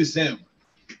Jeans. We use Zoom.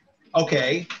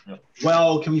 Okay,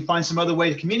 well, can we find some other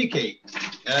way to communicate?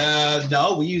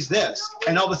 No, we use this.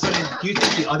 And all of a sudden, do you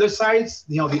think the other side is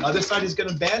going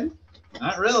to bend?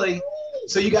 Not really.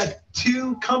 So you got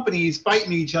two companies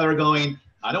fighting each other going,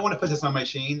 I don't want to put this on my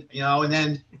machine, and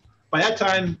then by that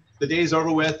time, the day's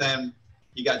over with and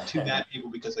you got two mad people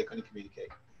because they couldn't communicate.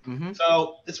 Mm-hmm.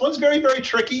 So this one's very, very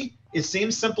tricky. It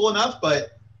seems simple enough,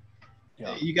 but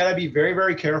you got to be very,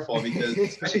 very careful, because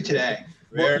especially today.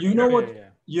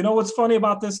 You know what's funny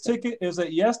about this ticket is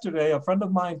that yesterday a friend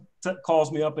of mine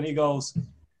calls me up and he goes,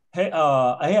 hey,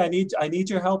 I need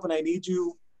your help, and I need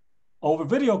you over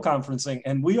video conferencing,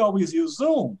 and we always use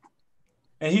Zoom.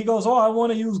 And he goes, oh, I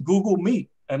want to use Google Meet.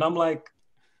 And I'm like,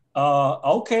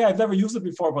 okay, I've never used it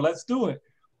before, but let's do it.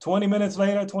 20 minutes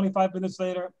later, 25 minutes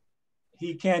later,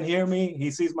 he can't hear me. He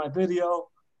sees my video.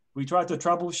 We tried to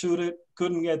troubleshoot it,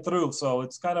 couldn't get through. So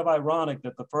it's kind of ironic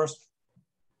that the first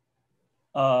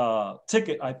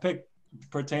ticket I picked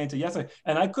pertained to yesterday,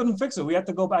 and I couldn't fix it. We had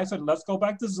to go back. I said, let's go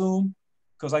back to Zoom,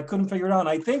 because I couldn't figure it out. And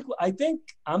I think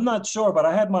I'm not sure, but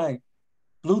I had my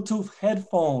Bluetooth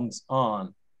headphones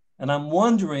on, and I'm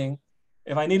wondering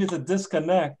if I needed to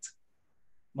disconnect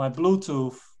my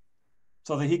Bluetooth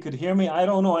so that he could hear me. I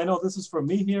don't know. I know this is for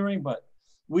me hearing, but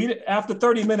after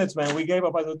 30 minutes, man, we gave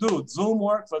up. I said, dude, Zoom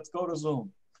works. Let's go to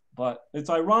Zoom. But it's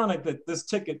ironic that this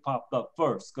ticket popped up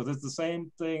first, because it's the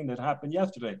same thing that happened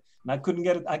yesterday. And I couldn't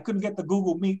get it. I couldn't get the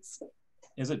Google Meets.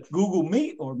 Is it Google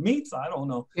Meet or Meets? I don't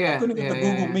know. I couldn't get the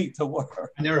Google Meet to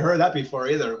work. I never heard that before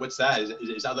either. What's that?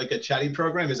 Is that like a chatting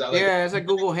program? Is that like it's like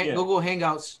Google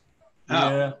Hangouts. Oh.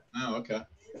 Yeah. Oh, okay.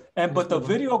 But the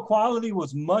video quality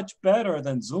was much better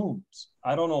than Zoom's.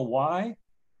 I don't know why,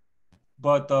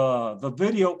 but the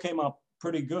video came out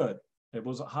pretty good. It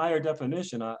was a higher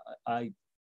definition. I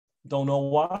don't know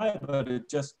why, but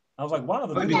I was like, wow.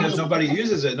 Because nobody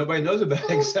uses it. Nobody knows about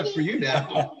it except for you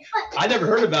now. I never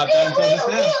heard about that until just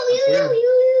now.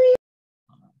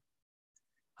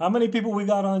 How many people we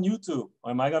got on YouTube?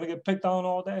 Am I going to get picked on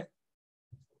all day?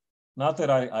 Not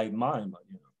that I mind, but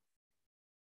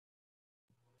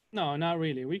No, not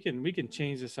really. We can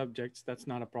change the subjects. That's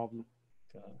not a problem.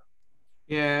 Okay.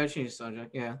 Yeah, change the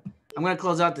subject. Yeah. I'm going to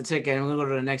close out the ticket and we'll go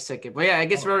to the next ticket. But yeah, it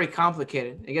gets very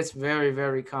complicated. It gets very,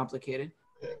 very complicated.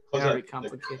 Yeah, very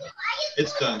complicated.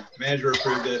 It's done. Manager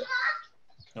approved it.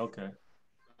 Okay.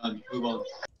 Move on.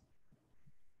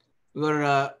 We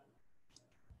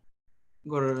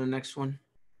go to the next one.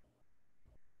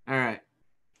 All right.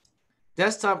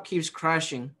 Desktop keeps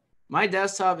crashing. My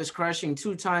desktop is crashing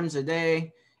 2 times a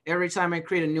day. Every time I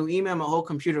create a new email, my whole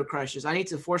computer crashes. I need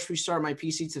to force restart my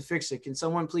PC to fix it. Can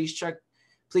someone please check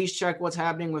what's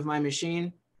happening with my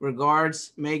machine?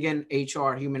 Regards, Megan,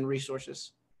 HR, Human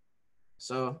Resources.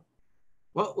 So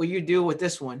what will you do with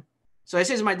this one? So it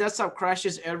says my desktop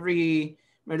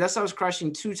is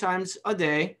crashing 2 times a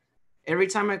day. Every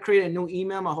time I create a new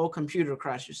email, my whole computer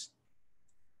crashes.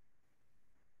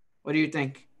 What do you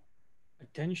think?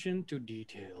 Attention to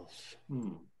details.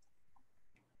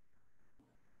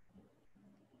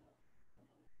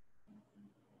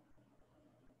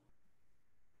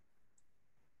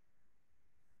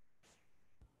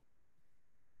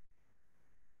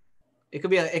 It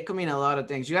could mean a lot of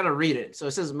things. You got to read it. So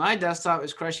it says my desktop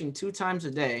is crashing 2 times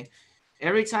a day.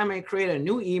 Every time I create a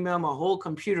new email, my whole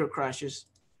computer crashes.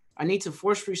 I need to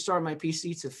force restart my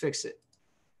PC to fix it.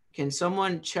 Can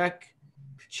someone check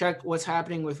what's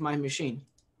happening with my machine?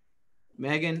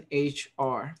 Megan,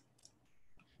 HR.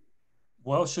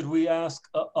 Well, should we ask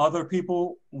other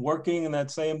people working in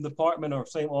that same department or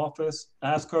same office,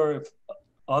 ask her if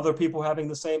other people having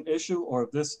the same issue, or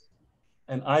if this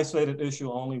an isolated issue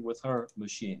only with her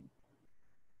machine.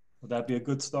 Would that be a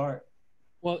good start?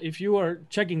 Well, if you are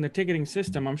checking the ticketing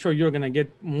system, I'm sure you're going to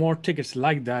get more tickets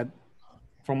like that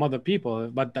from other people.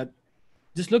 But that,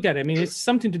 just look at it. I mean, it's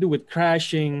something to do with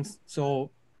crashing.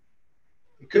 So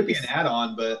it could be an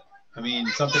add-on, but I mean,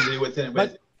 something to do with it.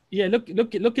 But yeah,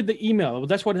 look at the email.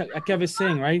 That's what Kev is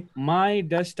saying, right? My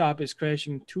desktop is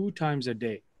crashing 2 times a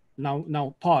day.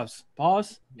 Now pause,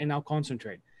 and now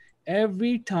concentrate.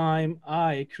 Every time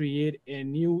I create a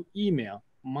new email,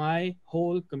 my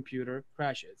whole computer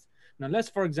crashes. Now let's,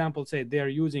 for example, say they're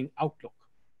using Outlook,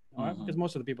 all right? Because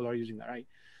most of the people are using that, right?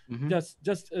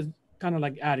 Just kind of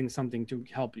like adding something to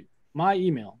help you. My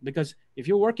email, because if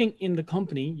you're working in the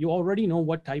company, you already know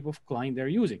what type of client they're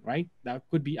using, right? That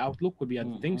could be Outlook, could be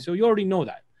other things. So you already know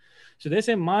that. So they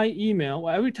say my email,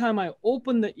 well, every time I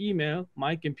open the email,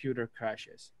 my computer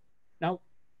crashes. Now,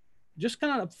 just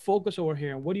kind of focus over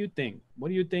here. What do you think? What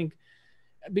do you think?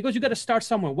 Because you got to start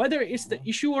somewhere, whether it's the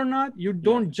issue or not, you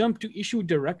don't jump to issue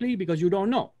directly because you don't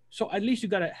know. So at least you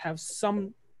got to have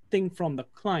something from the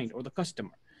client or the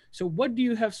customer. So what do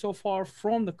you have so far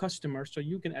from the customer so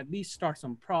you can at least start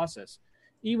some process,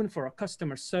 even for a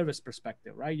customer service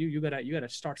perspective, right? You gotta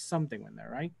start something in there,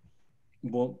 right?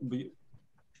 Well,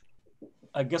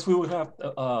 I guess we would have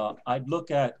to, I'd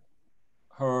look at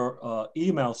her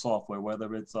email software,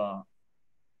 whether it's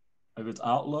if it's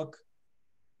Outlook.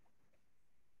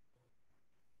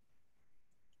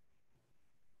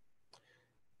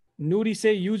 Nudie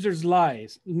say users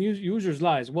lies.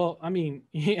 Well, I mean,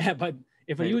 yeah, but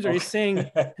if a user is saying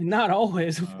not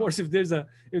always, of course, if there's an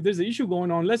issue going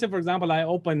on, let's say, for example, I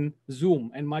open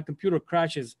Zoom and my computer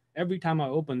crashes every time I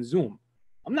open Zoom.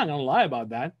 I'm not going to lie about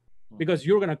that, because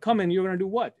you're going to come and you're going to do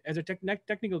what? As a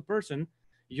technical person,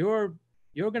 you're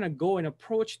going to go and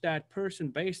approach that person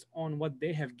based on what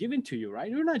they have given to you, right?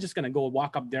 You're not just going to go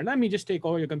walk up there. Let me just take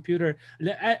over your computer,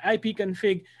 IP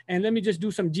config, and let me just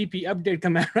do some GP update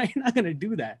command, right? You're not going to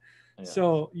do that. Yeah.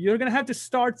 So you're going to have to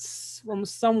start from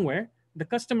somewhere. The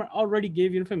customer already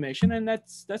gave you information, and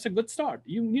that's a good start.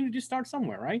 You need to start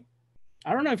somewhere, right?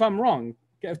 I don't know if I'm wrong.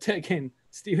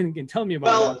 Steven can tell me about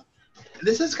that. Well,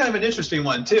 this is kind of an interesting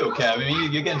one too, Kev. I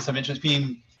mean, you're getting some interest.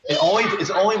 Being it's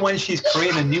only when she's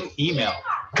creating a new email,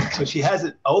 so she has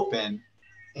it open,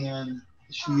 and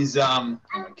she's my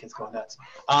kid's going nuts.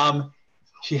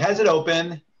 She has it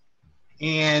open,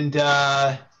 and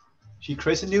she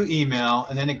creates a new email,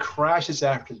 and then it crashes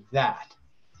after that.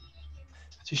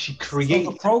 So she creates.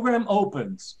 So the program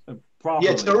opens. Properly.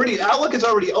 Yeah, it's already Outlook is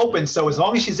already open. So as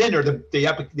long as she's in there,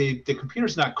 the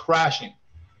computer's not crashing.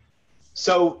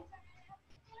 So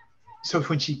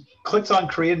when she clicks on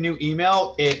create a new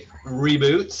email, it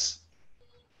reboots.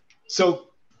 So,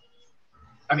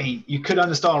 I mean, you could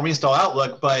uninstall and reinstall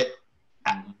Outlook, but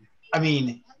I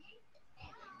mean.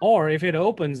 Or if it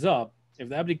opens up, if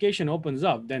the application opens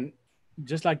up, then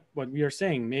just like what we are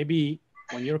saying, maybe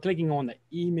when you're clicking on the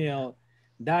email,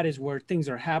 that is where things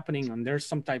are happening, and there's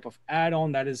some type of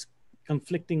add-on that is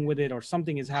conflicting with it, or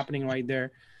something is happening right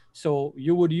there. So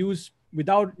you would use,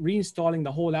 without reinstalling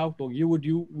the whole Outlook, you would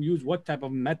use what type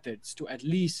of methods to at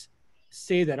least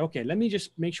say that, okay, let me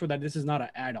just make sure that this is not an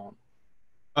add-on.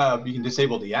 You can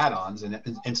disable the add-ons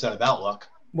instead of Outlook.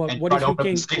 Well, what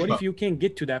if you can't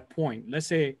get to that point? Let's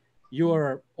say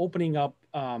you're opening up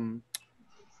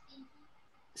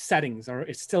settings, or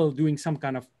it's still doing some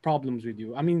kind of problems with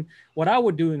you. I mean, what I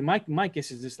would do in my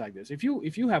case is just like this. If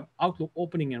you have Outlook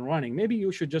opening and running, maybe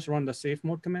you should just run the safe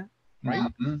mode command, right?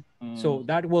 So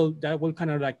that will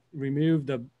kind of like remove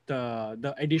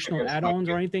the additional add-ons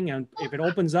or anything. And if it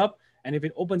opens up, and if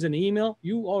it opens an email,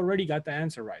 you already got the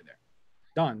answer right there.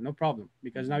 Done, no problem,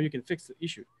 because now you can fix the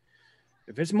issue.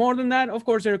 If it's more than that, of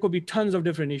course, there could be tons of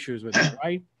different issues with it,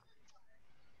 right?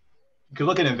 You could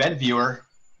look at Event Viewer.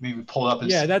 Maybe pull it up.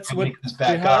 Yeah, that's what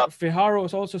Fiharo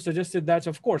has also suggested. That's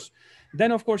of course.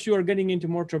 Then of course you are getting into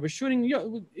more troubleshooting.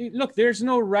 Look, there's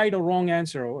no right or wrong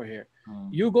answer over here.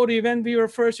 You go to Event Viewer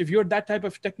first. If you're that type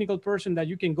of technical person that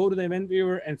you can go to the Event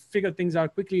Viewer and figure things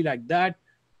out quickly like that,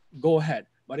 go ahead.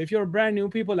 But if you're brand new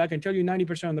people, I can tell you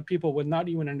 90% of the people would not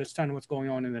even understand what's going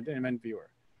on in the Event Viewer.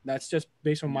 That's just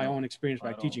based on my own experience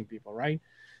by teaching people, right?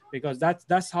 Because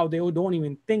that's how they don't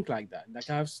even think like that. Like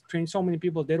I've trained so many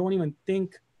people, they don't even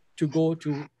think to go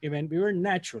to Event Viewer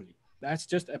naturally. That's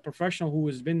just a professional who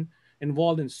has been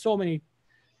involved in so many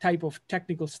type of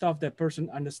technical stuff that person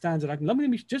understands it. Like, let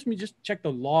me just check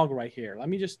the log right here. Let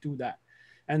me just do that.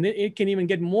 And it can even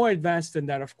get more advanced than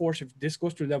that. Of course, if this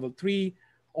goes to level 3,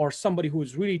 or somebody who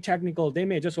is really technical, they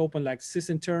may just open like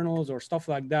sysinternals or stuff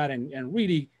like that and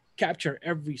really capture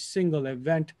every single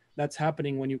event that's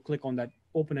happening when you click on that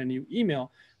open a new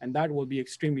email, and that will be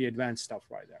extremely advanced stuff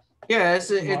right there. Yeah,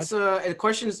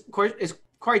 it's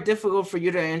quite difficult for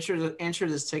you to answer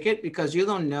this ticket because you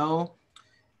don't know.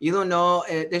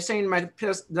 They're saying my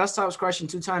desktop's crashing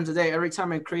 2 times a day. Every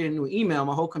time I create a new email,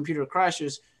 my whole computer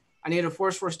crashes. I need to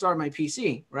force restart my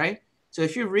PC, right? So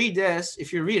if you read this, it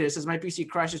says my PC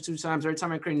crashes 2 times every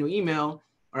time I create a new email,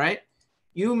 all right?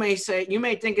 You may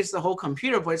think it's the whole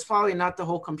computer, but it's probably not the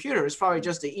whole computer. It's probably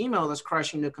just the email that's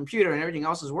crashing the computer and everything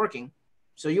else is working.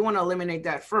 So you want to eliminate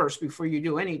that first before you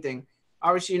do anything.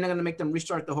 Obviously, you're not going to make them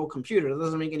restart the whole computer. It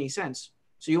doesn't make any sense.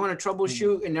 So you want to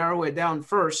troubleshoot and narrow it down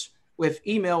first with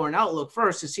email or an Outlook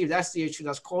first to see if that's the issue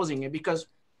that's causing it. Because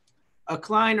a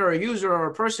client or a user or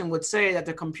a person would say that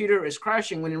the computer is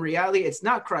crashing when in reality it's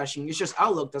not crashing. It's just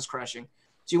Outlook that's crashing.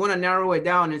 So you want to narrow it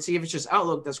down and see if it's just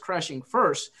Outlook that's crashing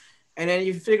first. And then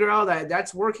you figure out that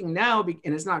that's working now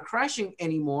and it's not crashing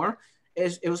anymore.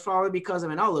 It was probably because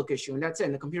of an Outlook issue, and that's it.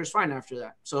 And the computer's fine after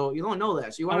that. So you don't know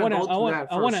that. So you want to go through that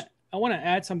first. I want to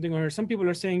add something on here. Some people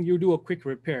are saying you do a quick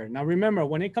repair. Now, remember,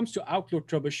 when it comes to Outlook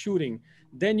troubleshooting,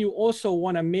 then you also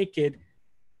want to make it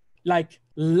like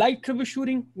light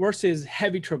troubleshooting versus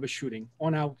heavy troubleshooting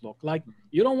on Outlook. Like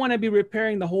you don't want to be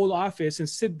repairing the whole office and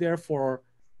sit there for,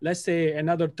 let's say,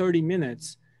 another 30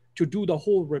 minutes to do the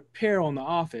whole repair on the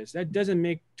office. That doesn't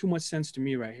make too much sense to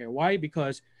me right here. Why?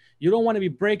 Because you don't want to be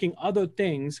breaking other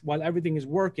things while everything is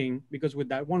working, because with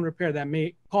that one repair that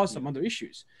may cause some other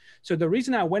issues. So the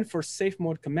reason I went for safe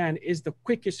mode command is the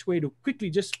quickest way to quickly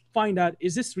just find out,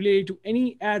 is this related to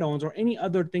any add-ons or any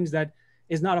other things that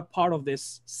is not a part of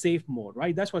this safe mode,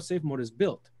 right? That's what safe mode is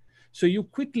built. So you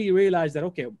quickly realize that,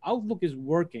 okay, Outlook is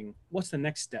working. What's the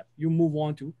next step? You move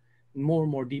on to more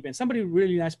and more deep. And somebody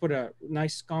really nice put a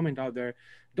nice comment out there.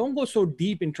 Don't go so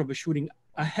deep in troubleshooting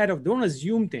don't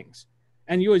assume things.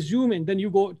 And you assume and then you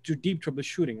go to deep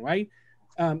troubleshooting, right?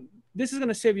 This is going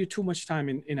to save you too much time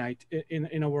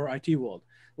in our IT world.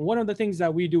 One of the things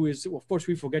that we do is, of course,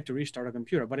 we forget to restart a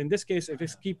computer. But in this case, if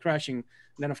it keeps crashing,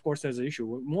 then of course there's an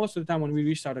issue. Most of the time when we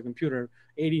restart a computer,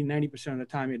 80–90% of the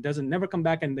time, it doesn't never come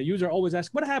back. And the user always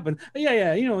asks, what happened?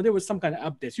 Yeah, there was some kind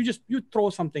of updates. You throw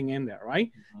something in there, right?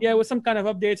 Mm-hmm. Yeah, it was some kind of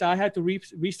updates. I had to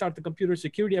restart the computer.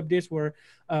 Security updates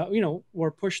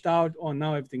were pushed out. Oh,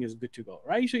 now everything is good to go,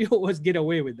 right? So you always get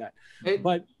away with that.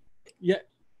 But yeah,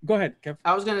 go ahead, Kev.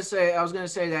 I was gonna say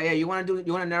that, yeah, you want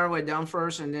to narrow it down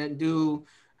first and then do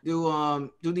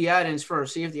the add-ins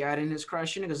first. See if the add-in is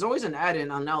crashing. There's always an add-in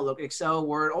on Outlook, Excel,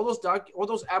 Word, all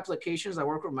those applications that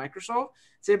work with Microsoft.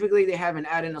 Typically, they have an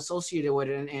add-in associated with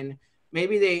it, and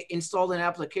maybe they installed an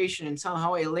application and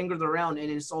somehow it lingered around and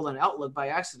installed an Outlook by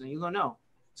accident. You don't know.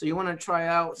 So you want to try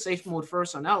out safe mode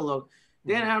first on Outlook.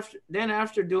 Then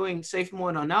after doing safe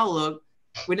mode on Outlook,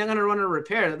 we're not going to run a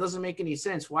repair. That doesn't make any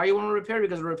sense. Why you want to repair?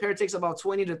 Because a repair takes about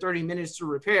 20 to 30 minutes to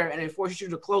repair, and it forces you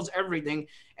to close everything,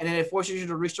 and then it forces you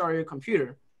to restart your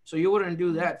computer. So you wouldn't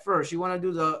do that first. You want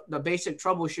to do the basic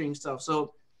troubleshooting stuff.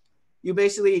 So you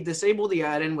basically disable the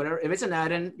add-in, whatever. If it's an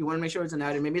add-in, you want to make sure it's an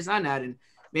add-in. Maybe it's not an add-in.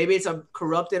 Maybe it's a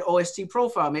corrupted OST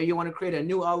profile. Maybe you want to create a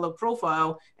new Outlook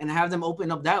profile and have them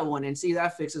open up that one and see if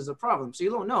that fixes the problem. So you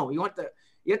don't know. You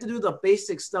have to do the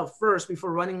basic stuff first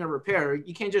before running a repair.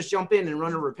 You can't just jump in and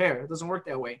run a repair. It doesn't work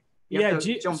that way. So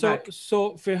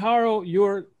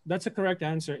Fijaro, that's a correct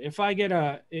answer. If I get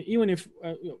I'm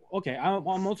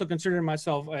also considering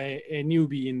myself a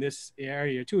newbie in this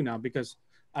area too now, because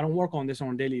I don't work on this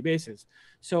on a daily basis.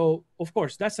 So of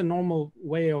course, that's a normal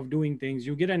way of doing things.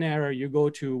 You get an error, you go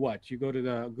to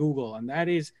the Google, and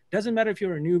doesn't matter if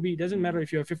you're a newbie, doesn't matter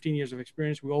if you have 15 years of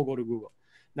experience, we all go to Google.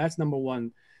 That's number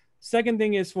one. Second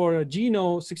thing is for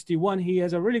Gino61, he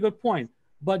has a really good point,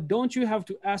 but don't you have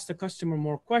to ask the customer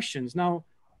more questions? Now,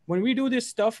 when we do this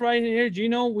stuff right here,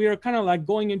 Gino, we are kind of like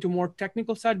going into more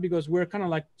technical side because we're kind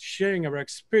of like sharing our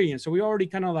experience. So we already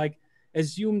kind of like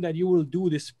assume that you will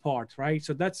do this part, right?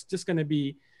 So that's just going to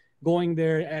be going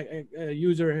there. A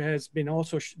user has been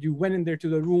also, you went in there to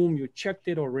the room, you checked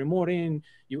it or remote in,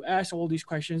 you asked all these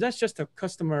questions. That's just a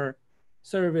customer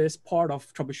service part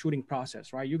of troubleshooting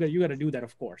process, right? You got to do that,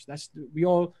 of course. That's we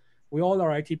all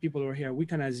are IT people who are here. We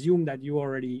can assume that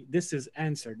this is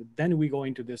answered. Then we go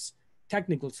into this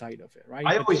technical side of it, right?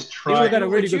 I always try. You got a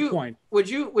really good point.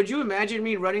 Would you imagine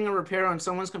me running a repair on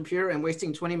someone's computer and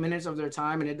wasting 20 minutes of their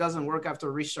time and it doesn't work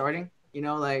after restarting? You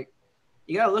got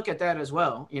to look at that as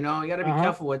well. You got to be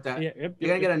careful with that. You're going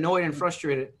to get annoyed and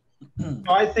frustrated.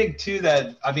 I think too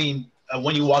that,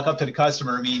 when you walk up to the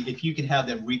customer, if you can have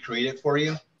them recreate it for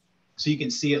you, so you can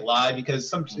see it live,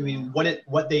 because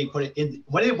what they put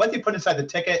inside the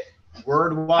ticket,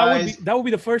 word wise, that would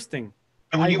be the first thing.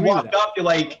 And when you walk up, you're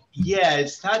like, yeah,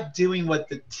 it's not doing what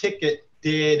the ticket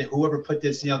did, whoever put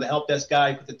this, the help desk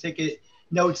guy put the ticket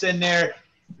notes in there.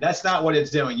 That's not what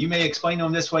it's doing. You may explain to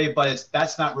them this way, but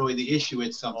that's not really the issue.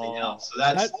 It's something else.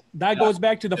 So that goes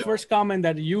back to the first comment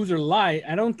that the user lie.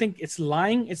 I don't think it's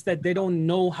lying. It's that they don't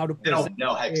know how to explain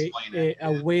it.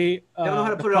 A way. They don't know how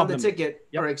to put it on the ticket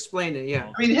or explain it.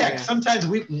 Yeah. I mean, heck, sometimes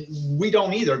we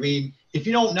don't either. I mean, if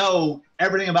you don't know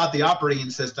everything about the operating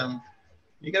system,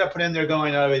 you got to put in there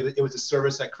going, oh, it was a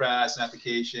service that crashed, an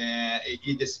application.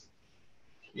 You just,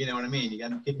 you know what I mean? You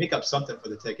can make up something for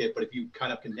the ticket, but if you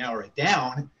kind of can narrow it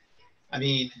down, I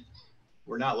mean,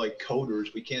 we're not like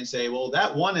coders. We can't say, well,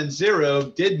 that 1 and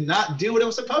 0 did not do what it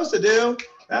was supposed to do.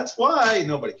 That's why.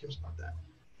 Nobody cares about that.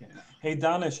 Yeah. Hey,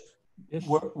 Danish,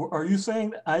 are you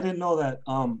saying, I didn't know that,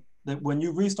 that when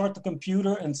you restart the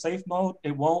computer in safe mode,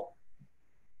 it won't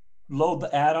load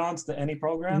the add-ons to any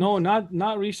program? No,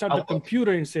 not restart the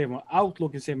computer in safe mode.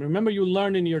 Outlook in safe mode. Remember, you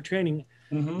learned in your training.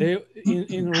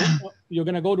 You're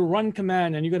gonna go to run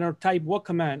command and you're gonna type what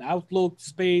command? Outlook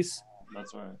space.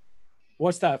 That's right.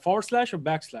 What's that? / or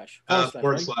backslash?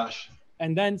 Forward slash.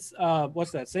 And then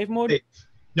what's that? Safe mode? Safe.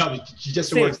 No,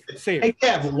 just the word safe. Hey,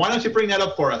 Kev, why don't you bring that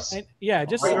up for us? And,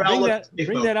 just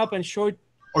bring that up and show it.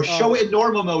 Or show it in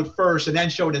normal mode first and then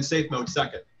show it in safe mode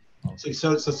second. So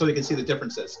you can see the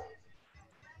differences.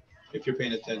 If you're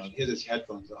paying attention. He has his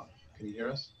headphones on. Can you hear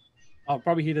us? Oh,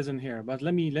 probably he doesn't hear, but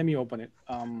let me open it.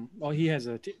 Well, he has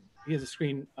a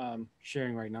screen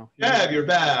sharing right now. Kev, you're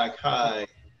back. Hi.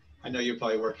 I know you're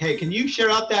probably working. Hey, can you share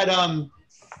out that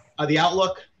the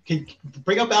Outlook? Can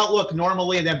bring up Outlook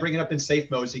normally and then bring it up in safe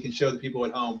mode so you can show the people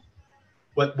at home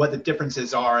what the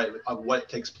differences are of what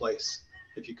takes place,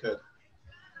 if you could.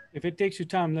 If it takes you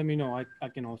time, let me know. I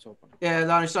can also open it. Yeah,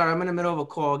 Lonnie, sorry, I'm in the middle of a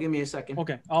call. Give me a second.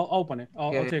 Okay, I'll open it.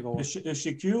 I'll take over. Is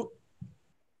she cute?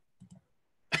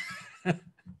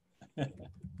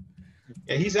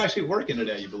 Yeah, he's actually working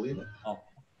today. You believe it? Oh,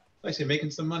 actually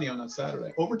making some money on that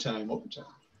Saturday. Overtime.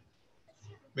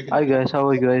 Hi guys, how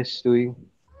are you guys doing?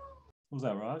 Who's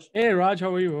that, Raj? Hey Raj,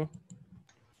 how are you?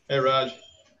 Hey Raj.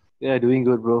 Yeah, doing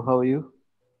good, bro. How are you?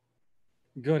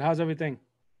 Good. How's everything?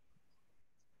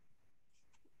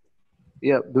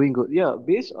 Yeah, doing good. Yeah,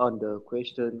 based on the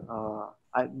question,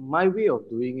 my way of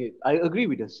doing it, I agree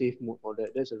with the safe mode for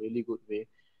that. That's a really good way.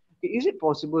 Is it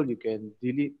possible you can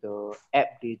delete the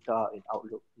app data in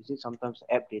Outlook? Is it sometimes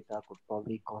app data could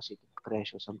probably cause it to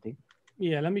crash or something?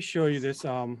 Yeah, let me show you this.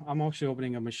 I'm actually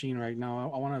opening a machine right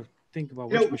now. I want to think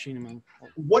about which machine I'm on.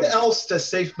 What else does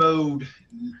safe mode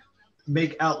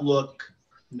make Outlook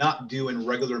not do in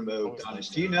regular mode, Danish?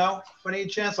 Do you know, by any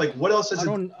chance? Like, what else is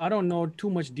I don't know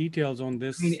too much details on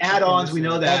this. I mean, add-ons, we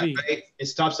know that, right? It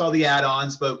stops all the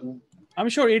add-ons, but I'm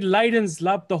sure it lightens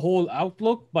up the whole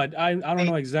Outlook, but I don't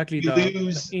know exactly the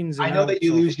ins and outs. I know that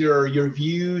you lose your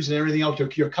views and everything else,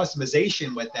 your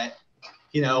customization with that,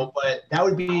 but that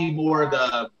would be more of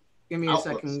the. Give me a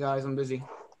second, guys. I'm busy.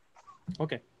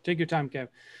 Okay, take your time, Kev.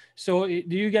 So,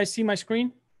 do you guys see my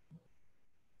screen?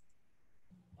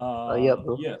 Yeah,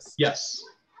 bro. Yes.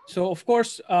 So of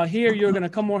course, here you're gonna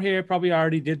come over here. Probably I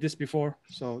already did this before.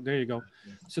 So there you go.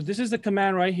 So this is the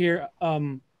command right here.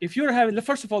 If you're having,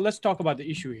 first of all, let's talk about the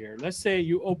issue here. Let's say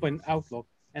you open Outlook,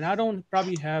 and I don't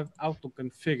probably have Outlook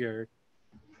configured.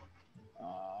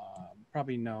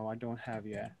 Probably no, I don't have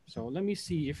yet. So let me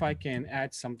see if I can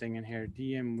add something in here.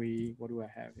 DMV, what do I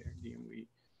have here? DMV.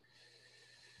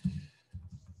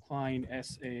 Client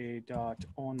SA dot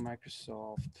on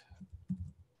Microsoft.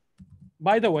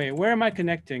 By the way, where am I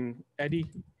connecting, Eddie?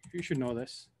 You should know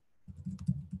this.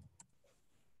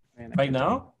 Man, right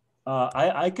now,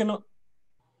 I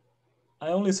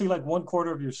only see like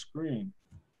 1/4 of your screen.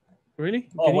 Really?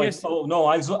 Oh wait! Oh no,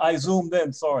 I zoomed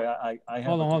in. Sorry, I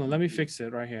hold on. Let me fix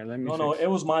it right here. Let me. No, it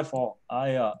was my fault.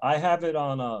 I have it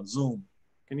on Zoom.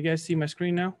 Can you guys see my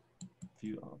screen now?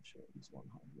 View share is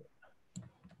 100.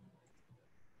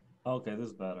 Okay, this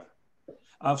is better.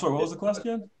 I'm sorry. What was the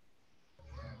question?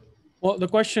 Well, the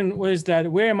question was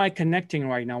that where am I connecting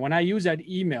right now? When I use that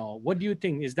email, what do you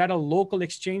think? Is that a local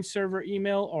Exchange server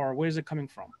email or where is it coming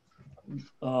from?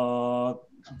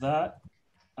 That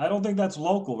I don't think that's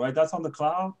local, right? That's on the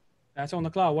cloud. That's on the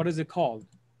cloud. What is it called?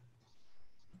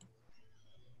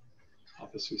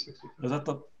 Office 365. Is that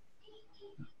the?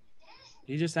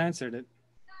 He just answered it.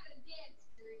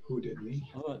 Who did me?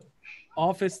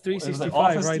 Office 365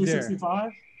 Office right 365?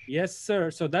 There. Yes,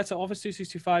 sir. So that's Office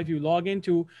 365. You log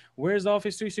into, where's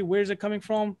Office 365? Where's it coming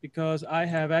from? Because I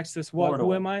have access. What? Portal.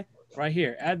 Who am I? Right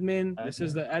here. Admin. This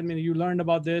is the admin. You learned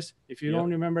about this. If you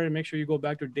don't remember, make sure you go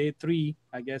back to day 3,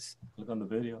 I guess. Look on the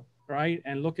video. Right?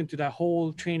 And look into that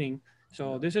whole training.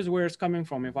 So this is where it's coming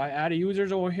from. If I add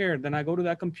users over here, then I go to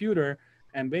that computer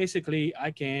And basically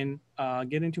I can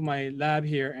get into my lab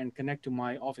here and connect to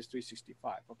my Office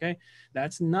 365. Okay,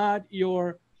 that's not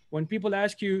your, when people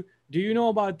ask you, do you know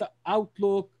about the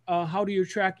Outlook? How do you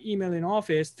track email in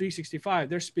Office 365?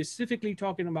 They're specifically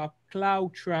talking about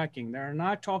cloud tracking. They're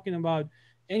not talking about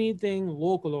anything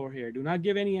local over here. Do not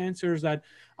give any answers that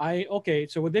okay,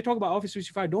 so when they talk about Office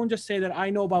 365, don't just say that I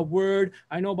know about Word,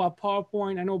 I know about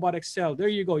PowerPoint, I know about Excel. There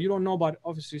you go. You don't know about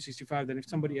Office 365. Then if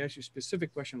somebody asks you a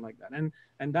specific question like that,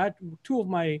 and that two of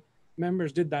my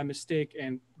members did that mistake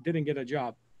and didn't get a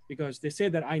job because they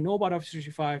said that I know about Office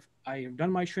 365. I have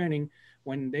done my training.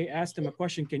 When they asked them a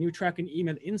question, can you track an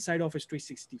email inside Office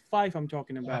 365 I'm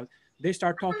talking about, they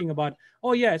start talking about,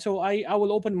 oh yeah, so I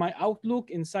will open my Outlook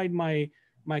inside my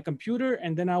computer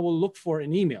and then I will look for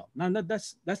an email. Now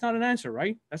that's not an answer,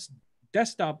 right? That's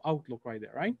desktop Outlook right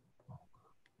there, right?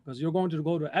 Because you're going to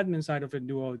go to admin side of it,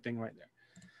 do everything right there.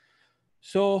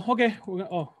 So, okay,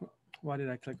 oh, why did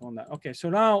I click on that? Okay,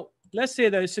 so now let's say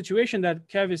the situation that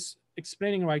Kev is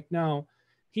explaining right now,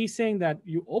 he's saying that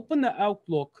you open the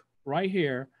Outlook right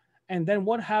here, and then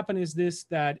what happened is this,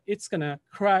 that it's gonna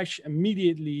crash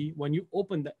immediately when you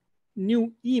open the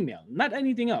new email, not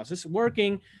anything else. It's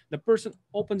working. The person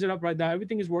opens it up right now.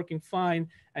 Everything is working fine.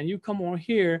 And you come over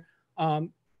here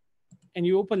and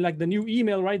you open like the new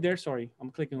email right there. Sorry, I'm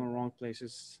clicking on the wrong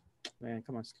places. Man,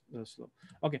 come on, slow.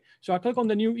 Okay, so I click on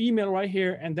the new email right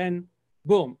here and then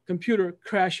boom, computer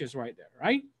crashes right there,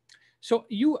 right? So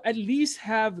you at least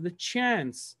have the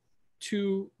chance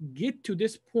to get to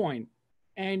this point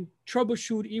and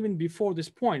troubleshoot even before this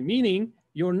point, meaning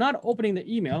you're not opening the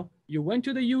email. You went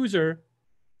to the user,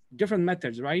 different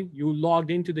methods, right? You logged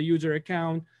into the user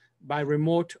account by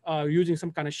remote, using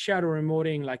some kind of shadow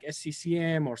remoting like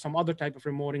SCCM or some other type of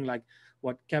remoting like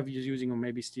what Kev is using, or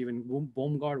maybe Steven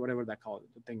Baumgart, whatever that called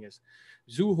the thing is.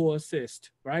 Zoho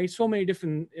Assist, right? So many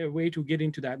different way to get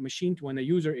into that machine when the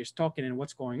user is talking and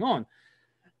what's going on.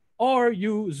 Or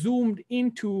you zoomed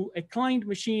into a client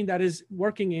machine that is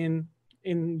working in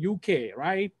UK,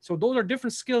 right? So those are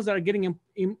different skills that are getting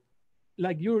in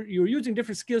like you're using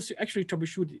different skills to actually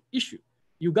troubleshoot the issue.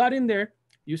 You got in there,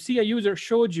 you see a user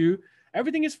showed you,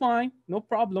 everything is fine, no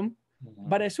problem.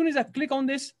 But as soon as I click on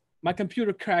this, my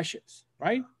computer crashes,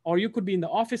 right? Or you could be in the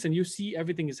office and you see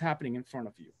everything is happening in front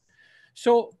of you.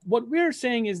 So what we're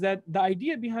saying is that the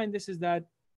idea behind this is that,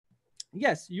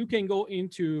 yes, you can go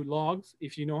into logs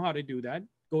if you know how to do that.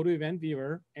 Go to Event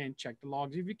Viewer and check the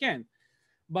logs if you can.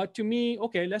 But to me,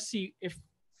 okay, let's see if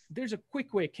there's a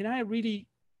quick way. Can I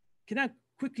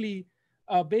quickly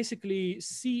basically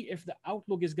see if the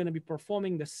Outlook is going to be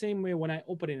performing the same way when I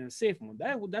open it in a safe mode?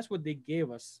 That's what they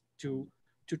gave us to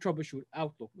troubleshoot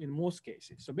Outlook in most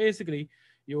cases. So basically,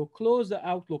 you'll close the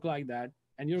Outlook like that,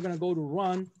 and you're going to go to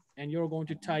run, and you're going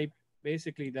to type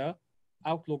basically the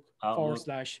Outlook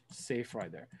 /safe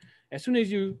right there. As soon as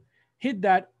you hit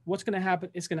that, what's going to happen?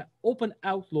 It's going to open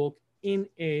Outlook in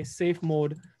a safe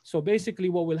mode. So basically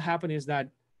what will happen is that,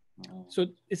 so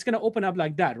it's going to open up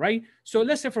like that, right? So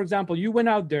let's say, for example, you went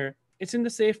out there, it's in the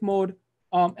safe mode,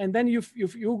 and then you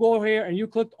go here and you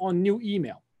clicked on new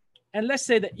email. And let's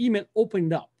say the email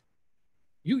opened up.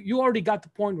 You already got the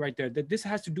point right there that this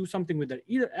has to do something with it,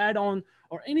 either add-on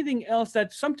or anything else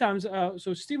that sometimes,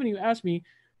 so Stephen, you asked me,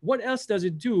 what else does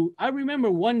it do? I remember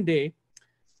one day,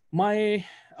 I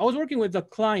was working with a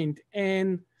client,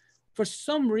 and for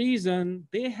some reason,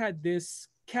 they had this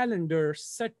calendar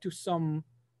set to some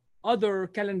other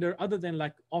calendar other than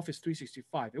like Office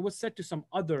 365. It was set to some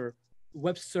other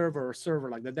web server or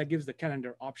server like that gives the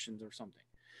calendar options or something.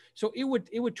 So it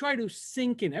would try to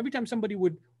sync in. Every time somebody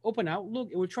would open Outlook,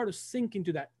 it would try to sync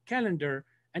into that calendar,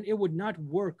 and it would not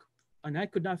work. And I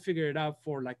could not figure it out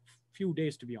for like a few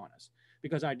days, to be honest,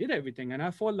 because I did everything. And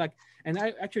I felt like, and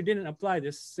I actually didn't apply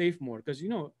this safe mode because, you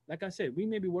know, like I said, we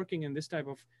may be working in this type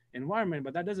of environment,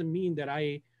 but that doesn't mean that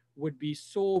I would be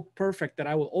so perfect that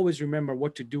I will always remember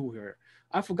what to do here.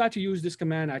 I forgot to use this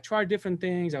command. I tried different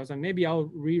things. I was like, maybe I'll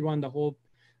rerun the whole,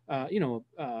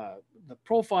 the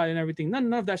profile and everything.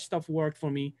 None of that stuff worked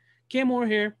for me. Came over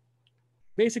here,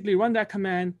 basically run that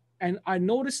command, and I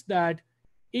noticed that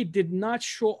it did not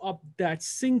show up that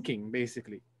syncing,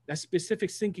 basically, that specific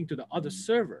syncing to the other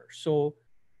server. So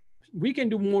we can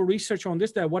do more research on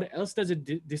this, that what else does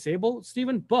it disable,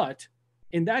 Stephen? But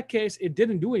in that case, it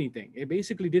didn't do anything. It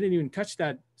basically didn't even touch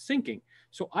that syncing.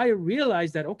 So I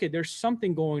realized that, okay, there's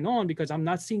something going on because I'm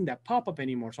not seeing that pop up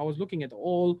anymore. So I was looking at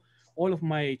all of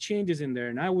my changes in there,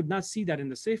 and I would not see that in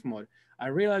the safe mode. I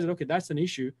realized, okay, that's an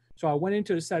issue. So I went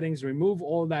into the settings, remove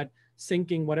all that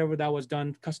syncing, whatever that was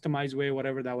done, customized way,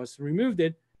 whatever that was, removed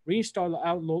it, restart the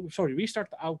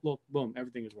Outlook, boom,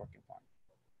 everything is working fine.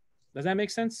 Does that make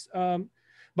sense?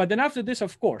 But then after this,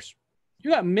 of course, you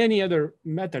got many other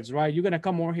methods, right? You're going to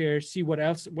come over here, see what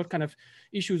else, what kind of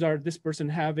issues are this person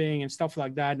having and stuff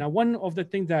like that. Now, one of the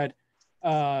things that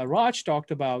Raj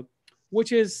talked about,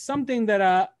 which is something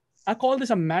that I call this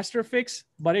a master fix,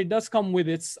 but it does come with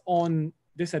its own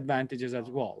disadvantages as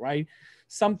well, right?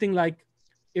 Something like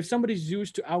if somebody's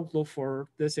used to Outlook for,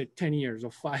 let's say, 10 years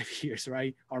or 5 years,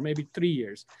 right? Or maybe 3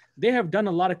 years, they have done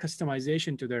a lot of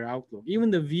customization to their Outlook, even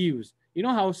the views. You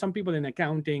know how some people in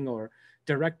accounting or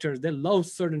directors, they love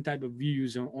certain type of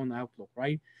views on Outlook,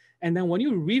 right? And then when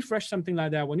you refresh something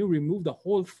like that, when you remove the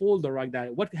whole folder like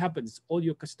that, what happens? All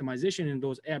your customization in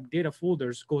those app data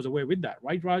folders goes away with that,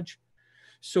 right, Raj?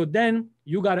 So then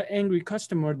you got an angry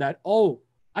customer that, oh,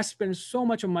 I spent so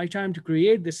much of my time to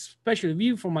create this special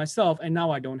view for myself, and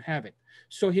now I don't have it.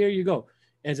 So here you go.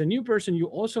 As a new person, you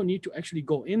also need to actually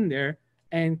go in there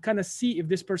and kind of see if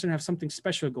this person has something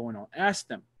special going on. Ask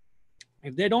them.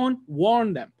 If they don't,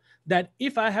 warn them that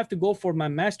if I have to go for my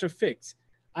master fix,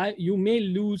 you may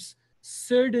lose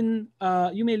certain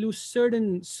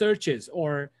searches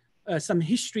or some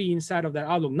history inside of that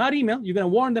Outlook. Not email. You're going to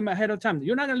warn them ahead of time.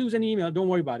 You're not going to lose any email. Don't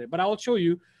worry about it. But I'll show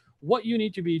you what you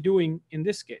need to be doing in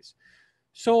this case.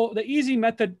 So the easy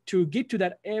method to get to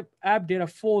that app data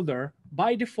folder,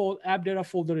 by default, app data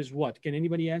folder is what? Can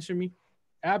anybody answer me?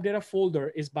 App data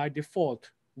folder is by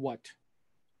default what?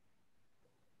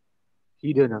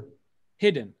 Hidden.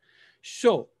 Hidden.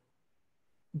 So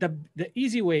the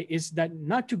easy way is that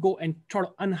not to go and try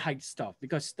to unhide stuff,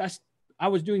 because I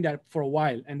was doing that for a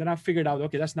while, and then I figured out,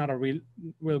 okay, that's not a real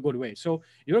good way. So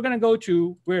you're gonna go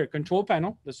to where? Control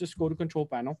panel. Let's just go to control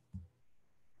panel.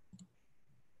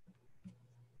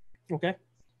 Okay.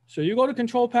 So you go to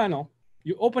control panel,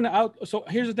 you open it out. So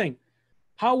here's the thing.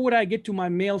 How would I get to my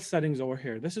mail settings over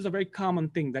here? This is a very common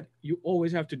thing that you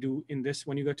always have to do in this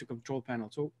when you go to control panel.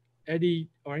 So Eddie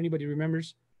or anybody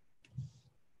remembers?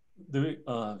 I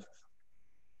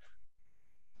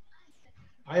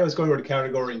always go to a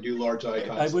category and do large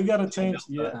icons. We got to change,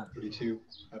 yeah. 32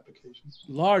 applications.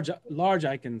 Large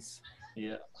icons.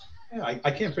 Yeah. Yeah,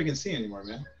 I can't freaking see anymore,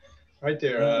 man. Right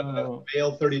there,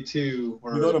 mail 32.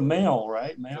 Or, you go to mail,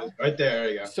 right? Mail. Right there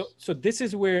you go. So this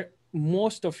is where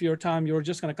most of your time you're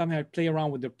just going to come here, play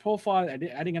around with the profile,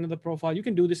 adding another profile. You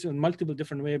can do this in multiple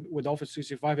different ways with Office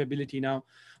 365 ability now,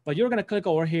 but you're going to click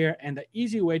over here, and the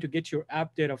easy way to get your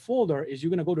app data folder is you're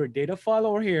going to go to a data file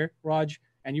over here, Raj,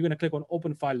 and you're going to click on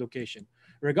open file location.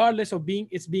 Regardless of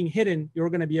it's being hidden, you're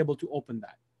going to be able to open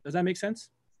that. Does that make sense?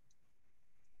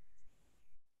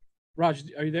 Raj,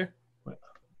 are you there?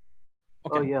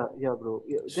 Okay. Oh yeah, bro.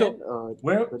 Yeah, so then,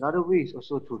 where another way is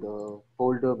also through the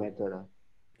folder method.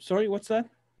 Sorry, what's that?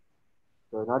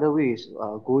 Another way is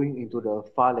going into the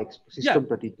file system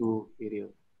 32 area.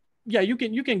 Yeah,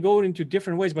 you can go into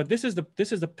different ways, but this is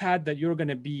the path that you're going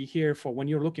to be here for when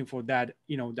you're looking for that,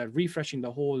 that refreshing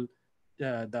the whole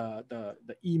the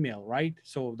email, right?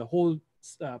 So the whole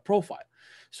profile.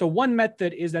 So one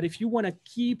method is that if you want to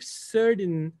keep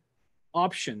certain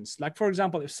options, like for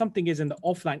example, if something is in the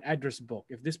offline address book,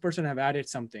 if this person have added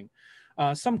something,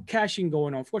 some caching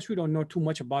going on. Of course, we don't know too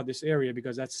much about this area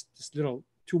because that's just little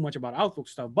too much about Outlook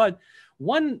stuff. But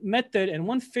one method and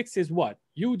one fix is what?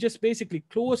 You just basically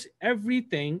close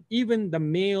everything, even the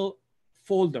mail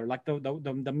folder, like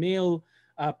the mail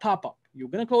pop-up. You're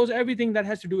going to close everything that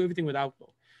has to do everything with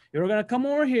Outlook. You're going to come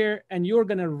over here and you're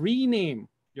going to rename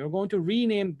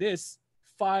this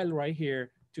file right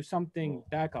here to something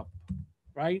backup,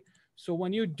 right? So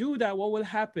when you do that, what will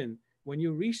happen when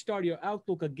you restart your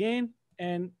Outlook again?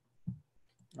 And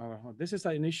this is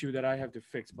an issue that I have to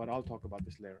fix, but I'll talk about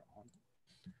this later on.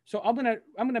 So I'm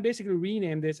gonna basically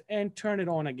rename this and turn it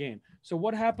on again. So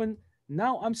what happened?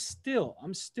 Now I'm still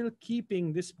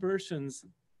keeping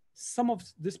some of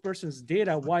this person's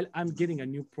data while I'm getting a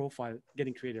new profile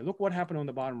getting created. Look what happened on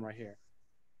the bottom right here.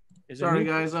 Sorry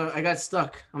guys, I got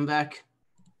stuck. I'm back.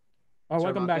 Oh,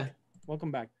 welcome back. That.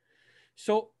 Welcome back.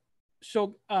 So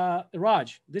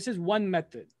Raj, this is one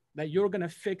method that you're gonna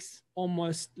fix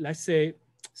almost, let's say,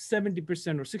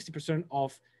 70% or 60%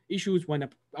 of issues when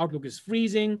Outlook is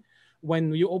freezing.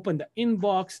 When you open the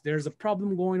inbox, there's a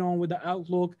problem going on with the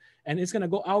Outlook, and it's gonna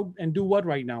go out and do what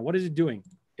right now? What is it doing?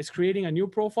 It's creating a new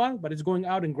profile, but it's going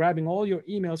out and grabbing all your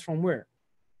emails from where?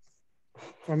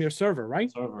 From your server,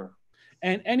 right? Server.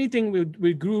 And anything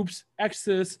with groups,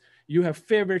 access, you have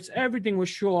favorites, everything will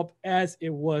show up as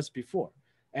it was before.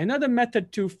 Another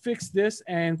method to fix this,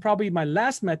 and probably my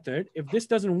last method, if this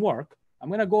doesn't work, I'm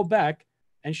gonna go back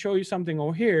and show you something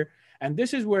over here. And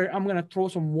this is where I'm gonna throw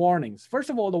some warnings. First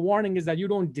of all, the warning is that you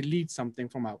don't delete something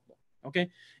from Outlook, okay?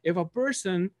 If a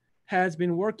person has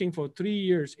been working for 3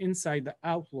 years inside the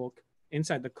Outlook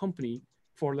inside the company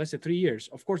for let's say 3 years.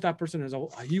 Of course, that person has a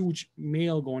huge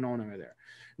mail going on over there.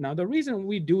 Now, the reason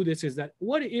we do this is that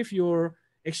what if your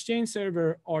Exchange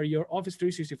server or your Office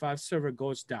 365 server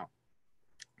goes down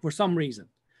for some reason?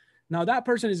 Now, that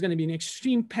person is going to be in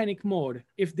extreme panic mode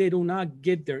if they do not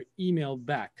get their email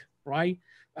back, right?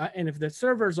 And if the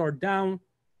servers are down,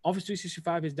 Office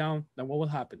 365 is down, then what will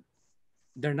happen?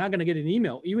 They're not going to get an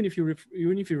email, even if you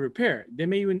repair. It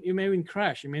may even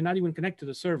crash. It may not even connect to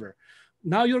the server.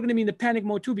 Now you're going to be in the panic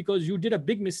mode too because you did a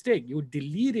big mistake. You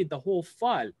deleted the whole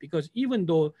file because even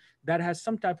though that has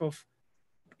some type of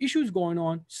issues going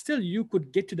on, still you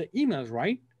could get to the emails,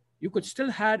 right? You could still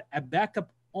have a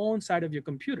backup inside your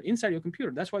computer.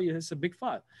 That's why it's a big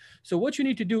file. So what you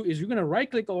need to do is you're going to right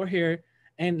click over here.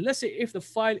 And let's say if the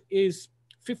file is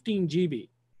 15 GB,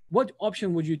 what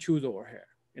option would you choose over here?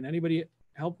 Can anybody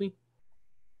help me?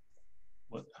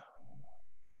 What?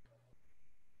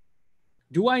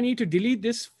 Do I need to delete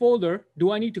this folder?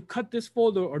 Do I need to cut this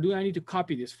folder? Or do I need to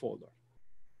copy this folder?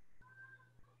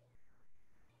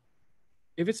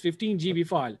 If it's 15 GB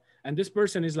file, and this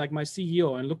person is like my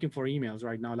CEO and looking for emails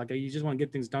right now, like you just want to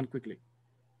get things done quickly.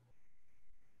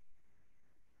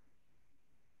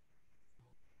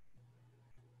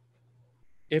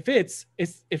 If it's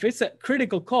a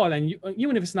critical call, and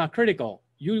even if it's not critical,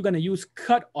 you're going to use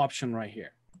cut option right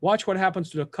here. Watch what happens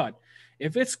to the cut.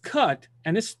 If it's cut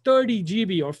and it's 30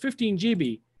 GB or 15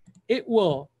 GB, it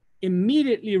will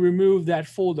immediately remove that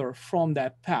folder from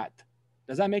that path.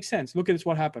 Does that make sense? Look at this,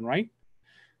 what happened, right?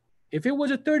 If it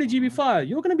was a 30 GB file,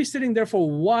 you're going to be sitting there for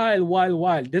a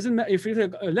while. Doesn't matter if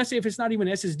it's let's say if it's not even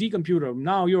an SSD computer,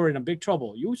 now you're in a big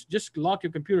trouble. You just lock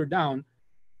your computer down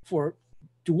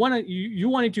you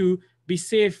wanted to be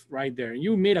safe right there.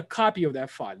 You made a copy of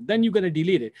that file. Then you're going to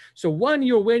delete it. So one,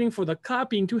 you're waiting for the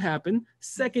copying to happen.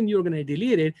 Second, you're going to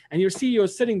delete it. And your CEO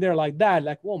is sitting there like that,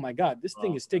 like, oh my God, this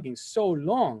thing is taking so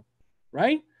long,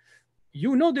 right?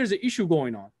 You know there's an issue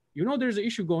going on.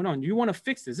 You want to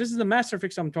fix this. This is the master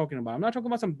fix I'm talking about. I'm not talking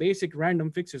about some basic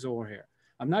random fixes over here.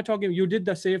 I'm not talking, you did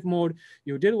the safe mode.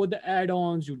 You did it with the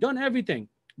add-ons. You've done everything.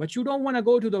 But you don't want to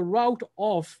go to the route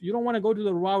of,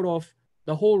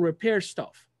 the whole repair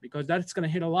stuff, because that's going to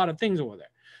hit a lot of things over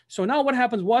there. So now what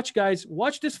happens, watch guys,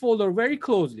 watch this folder very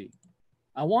closely.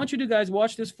 I want you to guys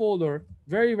watch this folder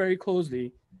very, very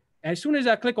closely. As soon as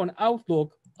I click on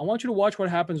Outlook, I want you to watch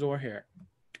what happens over here.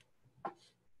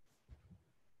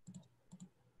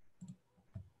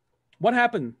 What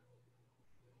happened?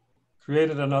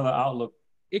 Created another Outlook.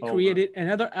 It created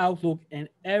another Outlook and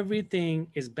everything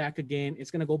is back again. It's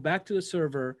going to go back to the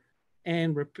server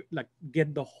and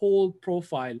get the whole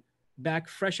profile back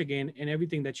fresh again, and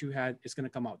everything that you had is going to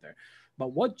come out there. But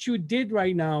what you did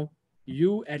right now,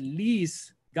 you at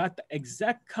least got the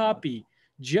exact copy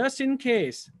just in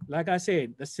case, like I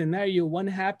said, the scenario one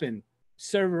happened,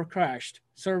 server crashed,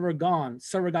 server gone,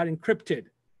 server got encrypted.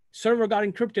 Server got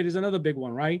encrypted is another big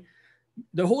one, right?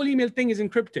 The whole email thing is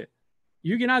encrypted.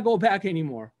 You cannot go back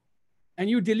anymore. And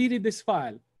you deleted this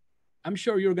file. I'm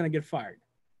sure you're going to get fired.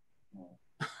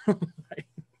 Right?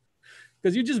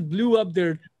 Because you just blew up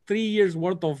their 3 years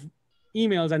worth of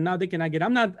emails and now they cannot get,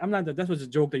 that was a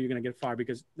joke that you're going to get fired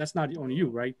because that's not on you,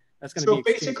 right? That's going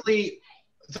to be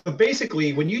So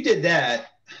basically, when you did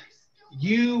that,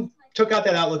 you took out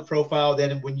that Outlook profile.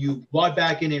 Then when you logged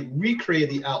back in, it recreated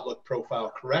the Outlook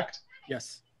profile, correct?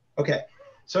 Yes. Okay.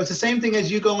 So it's the same thing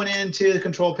as you going into the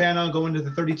control panel, going to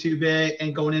the 32-bit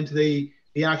and going into the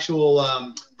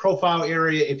actual profile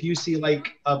area. If you see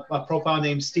like a profile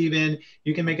named Steven,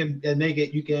 you can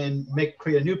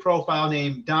create a new profile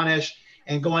named Danish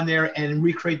and go in there and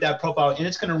recreate that profile. And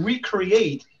it's going to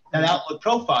recreate that Outlook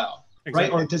profile,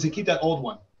 right? Or does it keep that old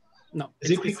one? No.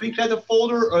 Does it recreate the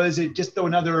folder, or is it just throw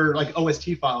another like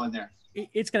OST file in there?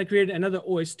 It's going to create another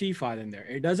OST file in there.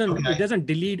 It doesn't. Okay. It doesn't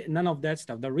delete none of that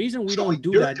stuff. The reason we don't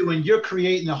do you're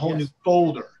creating a whole new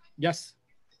folder. Yes.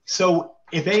 So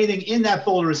if anything in that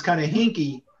folder is kind of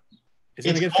hinky,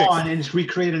 it's gone and it's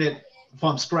recreated it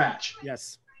from scratch.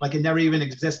 Yes. Like it never even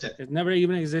existed. It never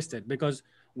even existed, because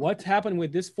what happened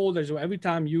with this folder is every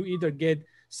time you either get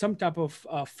some type of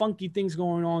funky things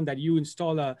going on, that you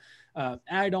install a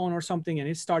add-on or something and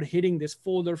it start hitting this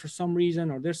folder for some reason,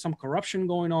 or there's some corruption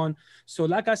going on. So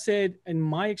like I said, in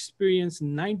my experience,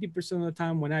 90% of the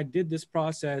time when I did this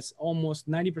process, almost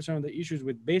 90% of the issues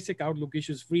with basic Outlook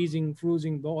issues, freezing,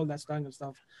 all that kind of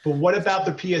stuff. But what about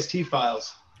the PST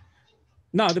files?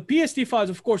 Now the PST files,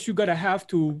 of course, you gotta have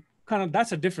to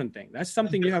that's a different thing. That's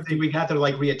something you have to. We have to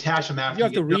like reattach them after. You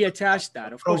have to reattach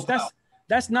that. Of course,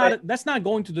 That's not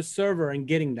going to the server and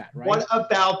getting that, right? What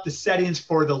about the settings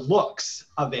for the looks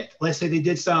of it? Let's say they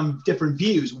did some different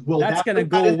views. That's going to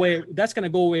go away. That's going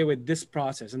to go away with this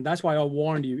process. And that's why I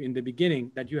warned you in the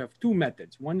beginning that you have two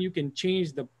methods. One, you can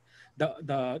change the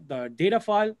data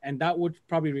file, and that would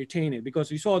probably retain it,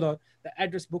 because you saw the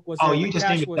address book was there, you just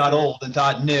named it .old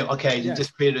and .new. Okay, you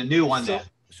just created a new one then.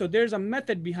 So there's a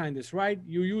method behind this, right?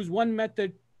 You use one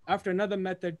method after another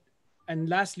method, and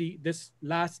lastly, this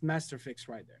last master fix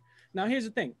right there. Now, here's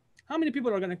the thing. How many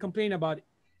people are going to complain about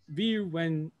View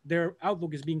when their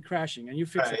Outlook is being crashing and you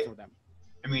fix it for them?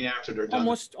 I mean, after they're done.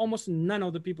 Almost none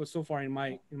of the people so far in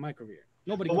my career.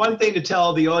 Nobody. But one thing to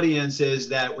tell the audience is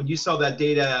that when you saw that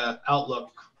data Outlook,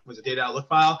 was a data Outlook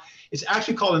file, it's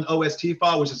actually called an OST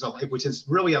file, which is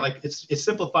really it's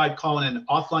simplified calling an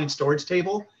offline storage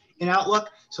table in Outlook.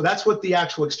 So that's what the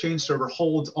actual Exchange server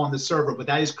holds on the server, but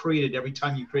that is created every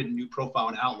time you create a new profile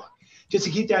in Outlook. Just to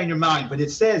keep that in your mind, but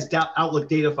it says Outlook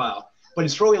data file, but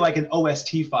it's really like an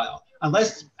OST file,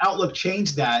 unless Outlook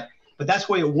changed that, but that's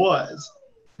the way it was.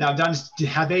 Now, Don,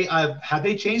 have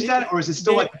they changed that, or is it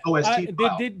still like an OST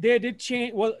file? They did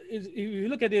change. Well, if you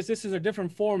look at this is a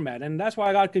different format, and that's why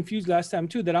I got confused last time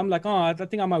too. That I'm like, oh, I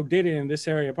think I'm outdated in this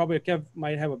area. Probably Kev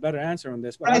might have a better answer on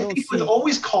this. But I think it was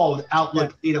always called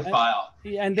Outlook data file.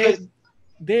 And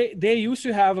they used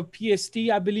to have a PST,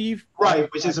 I believe.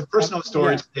 Right, which is a personal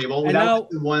storage table. And now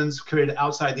the ones created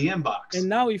outside the inbox. And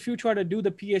now if you try to do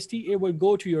the PST, it will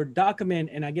go to your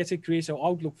document, and I guess it creates an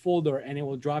Outlook folder, and it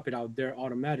will drop it out there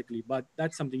automatically. But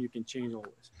that's something you can change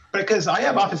always. Because I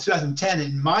have Office 2010,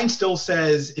 and mine still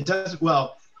says it does.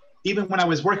 Well, even when I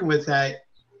was working with that,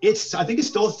 I think it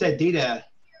still said data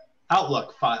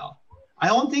Outlook file. I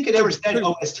don't think it ever said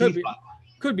OST file.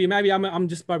 Could be. Maybe I'm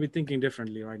just probably thinking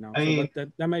differently right now. But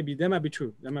that might be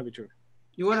true. That might be true.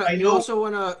 You also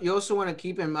wanna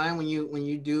keep in mind when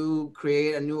you do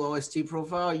create a new OST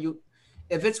profile,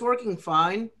 if it's working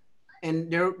fine,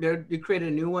 and you create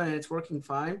a new one and it's working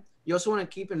fine, you also want to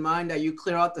keep in mind that you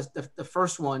clear out the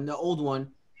first one, the old one,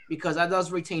 because that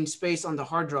does retain space on the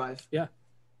hard drive. Yeah.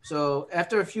 So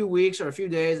after a few weeks or a few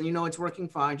days, and it's working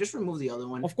fine, just remove the other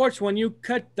one. Of course, when you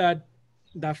cut that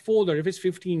folder, if it's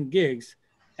 15 gigs.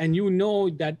 And you know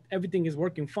that everything is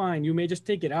working fine, you may just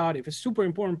take it out. If it's a super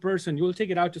important person, you'll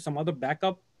take it out to some other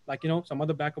backup, some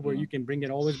other backup where you can bring it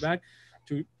always back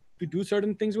to do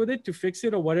certain things with it, to fix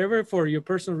it or whatever for your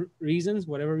personal reasons,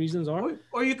 whatever reasons are.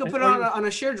 Or you could put it on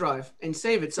a shared drive and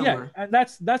save it somewhere. Yeah, and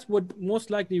that's what most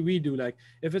likely we do. Like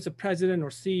if it's a president or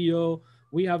CEO,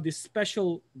 we have these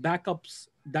special backups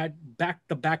that back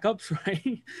the backups, right?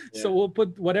 Yeah. So we'll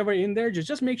put whatever in there.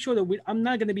 Just make sure that I'm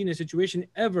not going to be in a situation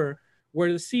ever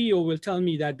where the CEO will tell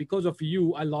me that because of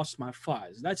you, I lost my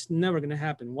files. That's never going to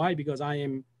happen. Why? Because I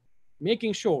am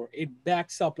making sure it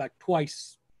backs up like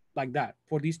twice like that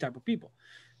for these type of people.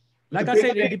 Like I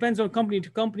said, it depends on company to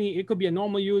company. It could be a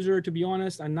normal user, to be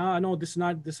honest. And now I know this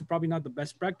is probably not the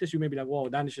best practice. You may be like, whoa,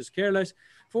 Danish is careless.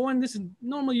 For when this is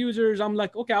normal users, I'm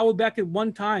like, okay, I will back it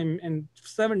one time in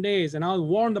 7 days, and I'll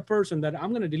warn the person that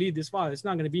I'm going to delete this file. It's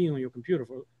not going to be on your computer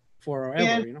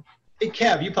forever, Hey,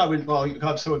 Kev, you probably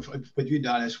with you,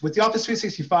 Danish. With the Office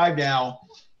 365 now,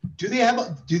 do they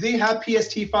have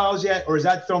PST files yet, or is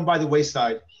that thrown by the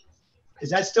wayside? Is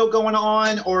that still going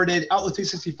on, or did Outlook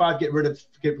 365 get rid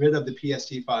of the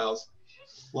PST files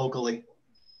locally?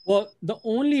 Well, the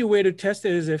only way to test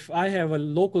it is if I have a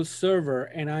local server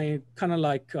and I kind of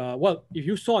like, if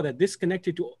you saw that this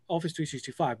connected to Office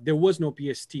 365, there was no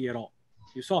PST at all.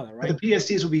 You saw that, right? But the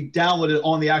PSTs will be downloaded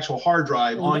on the actual hard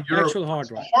drive, on your actual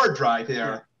hard drive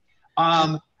there.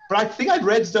 Yeah. But I think I've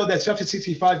read, though, that Office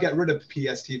 365 got rid of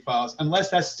PST files, unless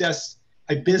that's just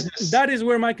a business. That is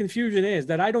where my confusion is,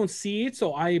 that I don't see it,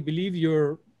 so I believe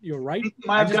you're right.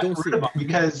 I just don't see it.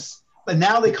 Because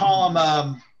now they call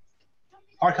them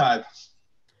archive.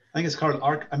 I think it's called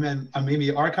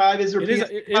maybe archive is there.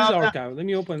 It is archive. Let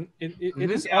me open it. It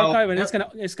is archive, and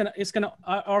it's gonna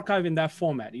archive in that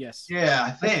format. Yes. Yeah,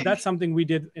 I think that's something we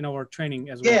did in our training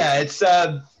as well. Yeah, it's.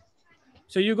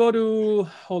 So you go to,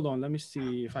 hold on, let me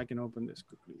see if I can open this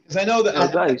quickly. Because I know that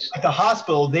at the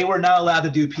hospital they were not allowed to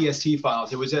do PST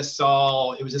files. It was just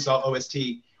all OST,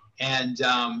 and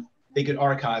they could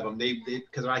archive them.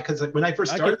 Because when I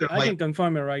first started, I can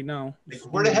confirm it right now. Like,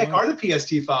 where the heck are the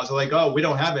PST files? They're like, oh, we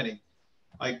don't have any.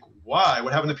 Like, why?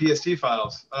 What happened to PST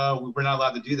files? We're not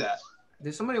allowed to do that.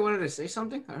 Did somebody wanted to say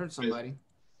something? I heard somebody.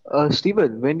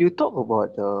 Stephen, when you talk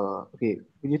about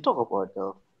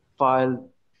the file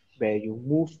where you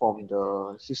move from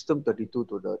the System 32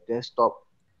 to the desktop,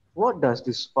 what does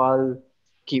this file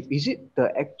keep? Is it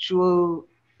the actual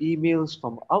emails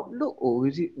from Outlook, or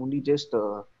is it only just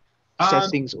the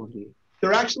settings only?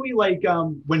 they're actually like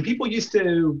when people used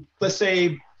to, let's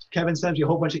say Kevin sends you a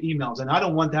whole bunch of emails, and I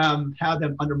don't want them have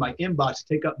them under my inbox to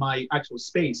take up my actual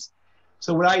space.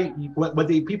 So what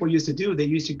the people used to do, they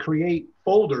used to create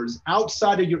folders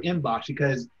outside of your inbox,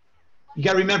 because you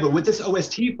got to remember with this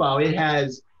OST file, it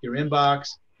has your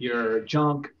inbox, your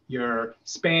junk, your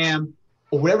spam,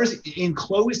 or whatever's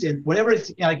enclosed in, whatever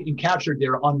is like encaptured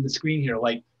there on the screen here.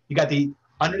 Like you got the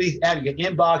underneath ad, you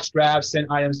got inbox, drafts, sent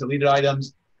items, deleted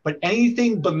items, but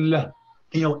anything below,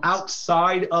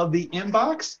 outside of the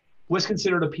inbox was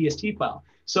considered a PST file.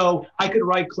 So I could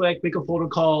right click, make a folder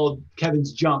called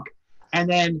Kevin's Junk, and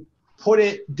then put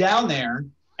it down there,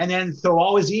 and then throw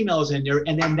all his emails in there,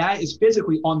 and then that is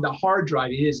physically on the hard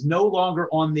drive. It is no longer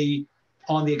on the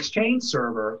Exchange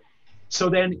server. So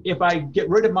then if I get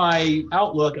rid of my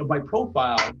Outlook of my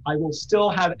profile, I will still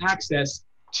have access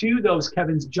to those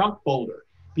Kevin's Junk folder,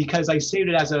 because I saved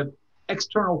it as an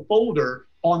external folder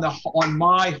on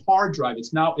my hard drive.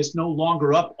 It's no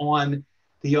longer up on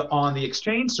the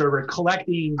Exchange server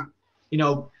collecting,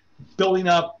 building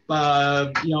up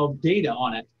data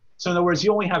on it. So in other words,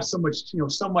 you only have so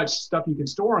much stuff you can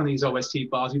store on these OST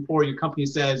files before your company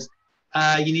says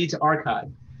you need to archive,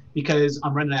 because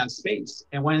I'm running out of space.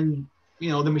 And when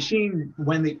the machine,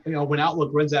 when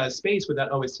Outlook runs out of space with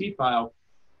that OST file,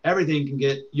 everything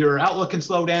can your Outlook can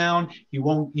slow down.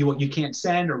 You can't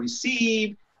send or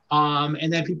receive.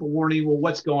 And then people warning, well,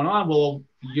 what's going on? Well,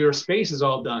 your space is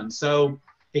all done, so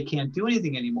it can't do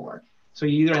anything anymore. So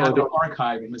you either have to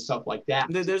archive and stuff like that.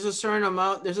 There's a certain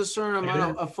amount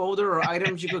of folder or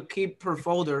items you could keep per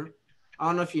folder. I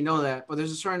don't know if you know that, but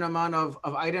there's a certain amount of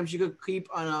items you could keep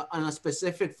on a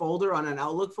specific folder, on an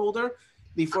Outlook folder,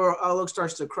 before Outlook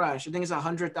starts to crash. I think it's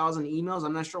 100,000 emails.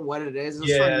 I'm not sure what it is.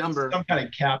 It's a certain number. Some kind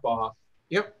of cap off.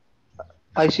 Yep.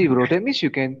 I see, bro. That means you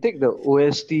can take the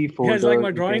OST folder. You guys like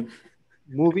my drawing?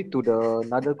 Move it to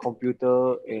another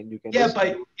computer, and you can. Yeah,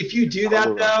 but if you do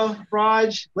that though,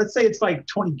 Raj, let's say it's like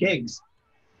 20 gigs.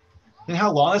 You know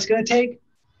how long it's going to take?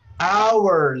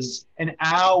 Hours and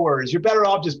hours. You're better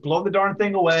off just blow the darn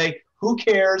thing away. Who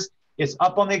cares? It's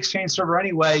up on the Exchange server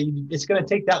anyway. It's going to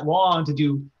take that long to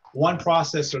do one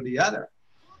process or the other.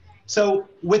 So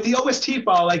with the OST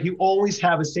file, like, you always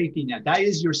have a safety net. That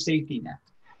is your safety net.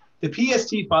 The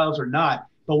PST files are not.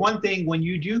 But one thing, when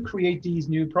you do create these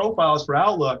new profiles for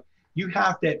Outlook, you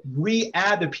have to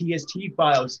re-add the PST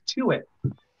files to it.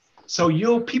 So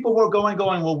people were going,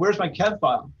 well, where's my Kev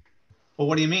file? Well,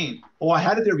 what do you mean? Oh, I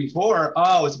had it there before.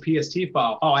 Oh, it's a PST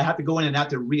file. Oh, I have to go in and have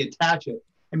to reattach it.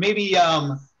 And maybe,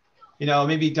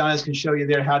 maybe Donis can show you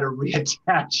there how to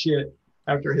reattach it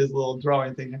after his little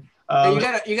drawing thing. You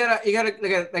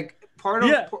gotta like part of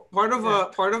the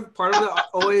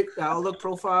Outlook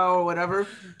profile or whatever.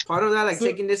 Part of that, like,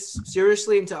 taking this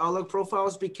seriously into Outlook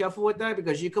profiles. Be careful with that,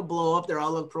 because you could blow up their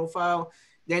Outlook profile.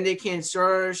 Then they can't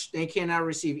search. They cannot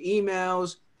receive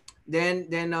emails. Then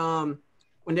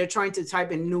when they're trying to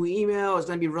type in new email, it's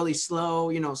gonna be really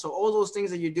slow. So all those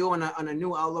things that you do on a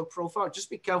new Outlook profile, just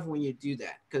be careful when you do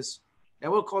that, because that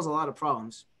will cause a lot of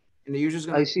problems, and the user's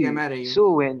gonna get mad at you.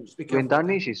 So when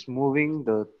Danish is moving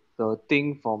the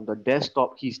thing from the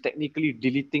desktop, he's technically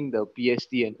deleting the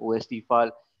PST and OST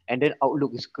file, and then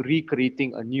Outlook is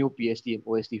recreating a new PST and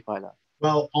OST file.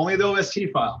 Well, only the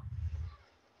OST file.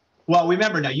 Well,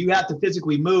 remember now, you have to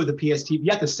physically move the PST.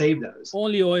 You have to save those.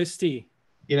 Only OST.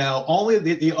 Only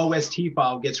the OST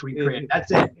file gets recreated.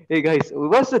 That's it. Hey guys,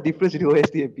 what's the difference between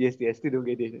OST and PST? I still don't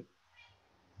get it.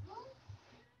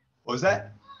 What was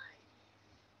that?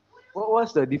 What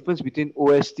was the difference between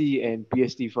OST and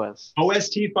PST files?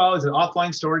 OST file is an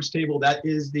offline storage table. That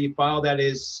is the file that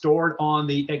is stored on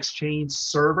the Exchange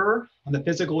server, on the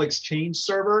physical Exchange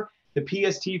server. The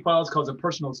PST file is called a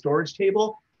personal storage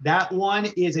table. That one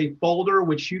is a folder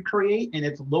which you create, and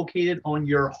it's located on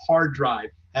your hard drive,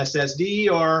 SSD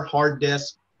or hard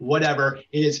disk, whatever.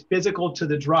 It is physical to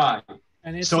the drive.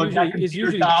 And it's so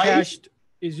usually cached.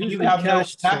 Is usually you have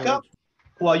cached no backup. storage.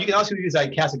 Well, you can also use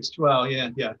that CAS. Well,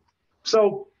 yeah.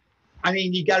 So, I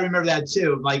mean, you got to remember that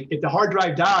too. Like, if the hard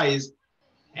drive dies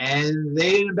and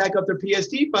they didn't back up their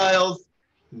PST files,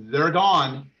 they're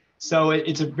gone. So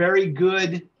it's a very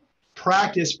good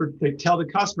practice to tell the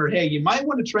customer, hey, you might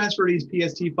want to transfer these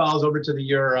PST files over to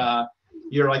your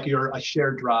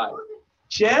shared drive,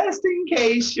 just in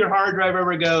case your hard drive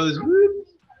ever goes.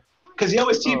 Because the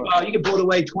OST file, you can blow it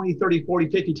away 20, 30, 40,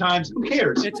 50 times. Who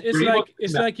cares?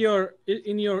 It's like your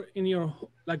in your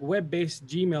like web-based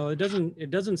Gmail.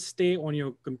 It doesn't stay on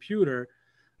your computer,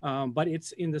 but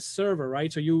it's in the server,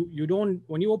 right? So you don't,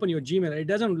 when you open your Gmail, it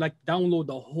doesn't like download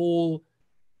the whole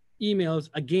emails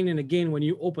again and again when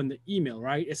you open the email,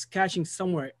 right? It's caching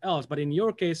somewhere else. But in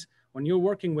your case, when you're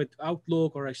working with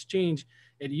Outlook or Exchange,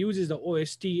 it uses the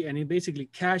OST and it basically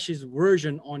caches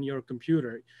version on your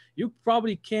computer. You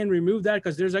probably can remove that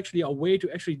because there's actually a way to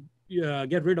actually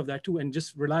get rid of that too and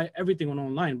just rely everything on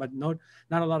online, but not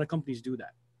a lot of companies do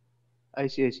that. I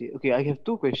see, I see. Okay, I have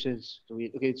two questions to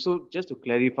it. Okay, so just to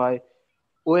clarify,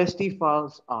 OST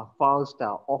files are files that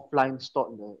are offline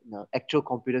stored in the actual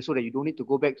computer so that you don't need to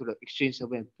go back to the Exchange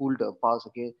server and pull the files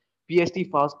again. PST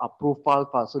files are profile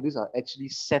files. So these are actually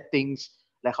settings,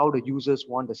 like how the users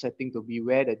want the setting to be,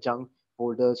 where the junk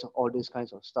folders, all these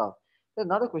kinds of stuff. Then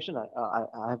another question,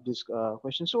 I have this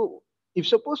question. So if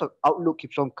suppose Outlook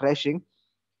keeps on crashing,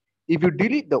 if you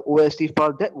delete the OST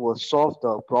file, that will solve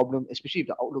the problem, especially if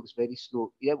the Outlook is very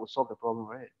slow. That will solve the problem,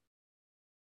 right?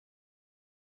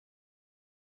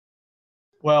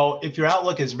 Well, if your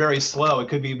Outlook is very slow, it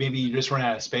could be maybe you just run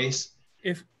out of space.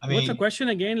 What's the question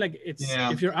again? Like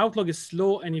if your Outlook is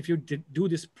slow and if you do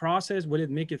this process, will it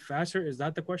make it faster? Is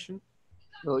that the question?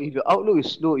 No, if your Outlook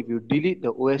is slow, if you delete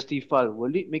the OST file,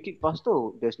 will it make it faster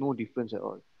or there's no difference at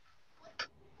all?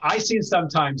 I see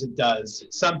sometimes it does.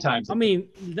 Sometimes. I mean,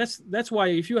 that's why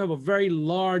if you have a very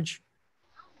large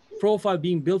profile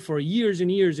being built for years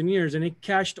and years and years, and it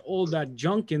cached all that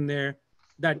junk in there,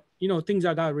 that things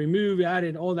that got removed,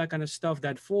 added, all that kind of stuff,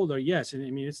 that folder, yes. And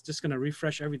I mean, it's just gonna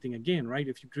refresh everything again, right?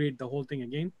 If you create the whole thing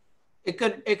again. It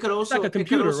could also like a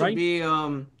computer, right?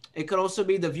 It could also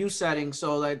be the view settings.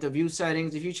 So like the view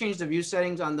settings, if you change the view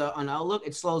settings on Outlook,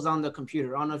 it slows down the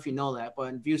computer. I don't know if you know that,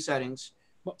 but in view settings.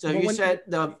 So if you set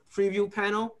the preview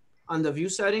panel on the view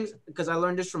settings, because I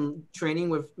learned this from training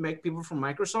with people from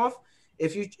Microsoft.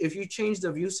 If you change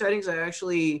the view settings, I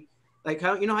actually like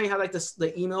how you have like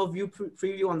the email view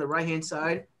preview on the right hand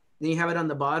side, then you have it on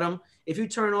the bottom. If you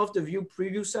turn off the view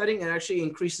preview setting, it actually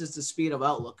increases the speed of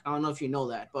Outlook. I don't know if you know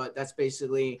that, but that's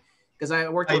basically because I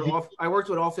worked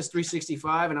with Office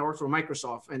 365 and I worked for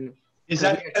Microsoft, and is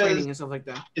that training and stuff like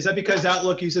that. Is that because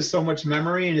Outlook uses so much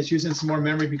memory and it's using some more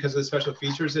memory because of the special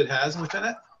features it has within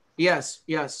it? Yes.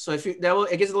 So if it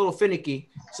gets a little finicky.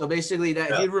 So basically,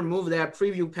 if you remove that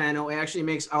preview panel, it actually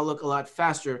makes Outlook a lot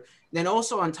faster. Then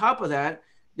also on top of that,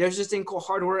 there's this thing called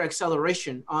hardware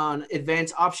acceleration on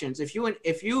advanced options. If you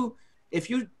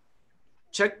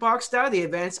checkbox that, the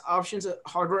advanced options of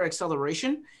hardware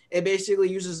acceleration, it basically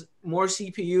uses more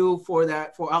CPU for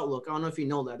Outlook. I don't know if you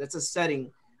know that. That's a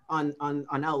setting on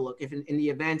Outlook if in the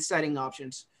advanced setting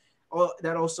options. Oh,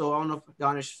 that also, I don't know if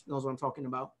Danish knows what I'm talking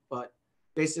about, but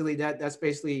basically that's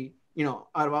basically out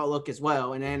of Outlook as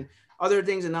well. And then other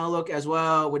things in Outlook as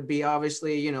well would be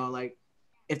obviously like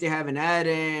if they have an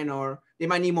add-in or they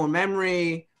might need more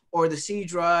memory, or the C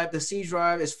drive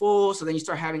is full, so then you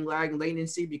start having lag and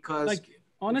latency because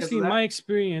honestly, in my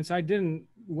experience, I didn't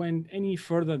went any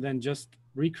further than just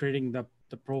recreating the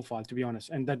profile, to be honest.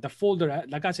 And that the folder,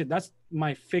 like I said, that's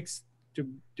my fix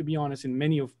to be honest, in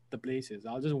many of the places.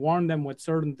 I'll just warn them with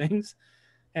certain things.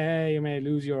 Hey, you may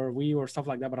lose your Wii or stuff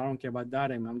like that, but I don't care about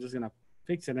that. I'm just gonna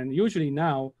fix it. And usually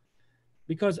now,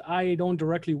 because I don't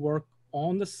directly work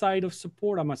on the side of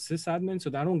support, I'm a sysadmin, so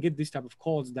I don't get these type of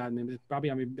calls. That probably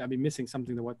I'll be missing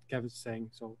something to what Kevin's saying.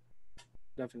 So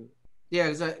definitely. Yeah,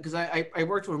 because I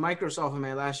worked with Microsoft in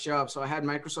my last job, so I had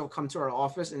Microsoft come to our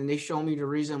office and they show me the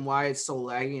reason why it's so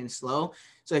laggy and slow.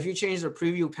 So if you change the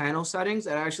preview panel settings,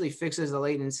 it actually fixes the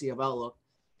latency of Outlook.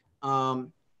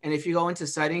 And if you go into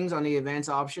settings on the advanced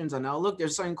options on Outlook,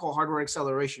 there's something called hardware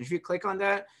acceleration. If you click on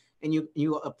that and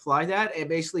you apply that, it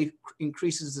basically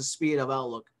increases the speed of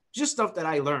Outlook. Just stuff that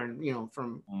I learned,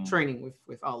 from training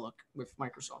with Outlook with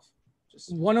Microsoft.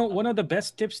 One of the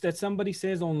best tips that somebody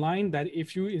says online, that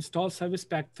if you install Service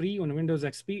Pack 3 on Windows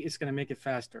XP, it's gonna make it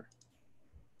faster.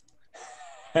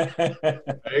 There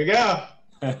you go.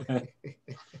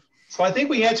 So I think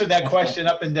we answered that question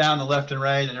up and down, the left and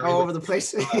right, and all over the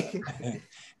place.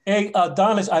 Hey,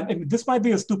 Donish, this might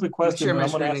be a stupid question, but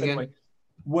I'm gonna ask it.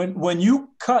 When you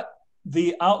cut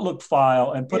the Outlook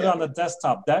file and put it on the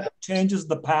desktop, that changes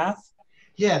the path?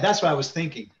 Yeah, that's what I was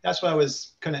thinking. That's what I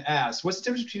was going to ask. What's the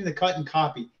difference between the cut and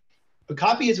copy? The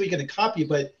copy is where you get a copy,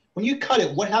 but when you cut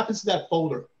it, what happens to that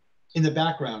folder in the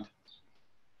background?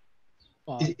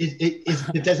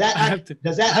 Does that I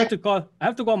have to call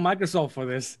Microsoft for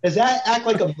this. Does that act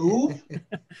like a move?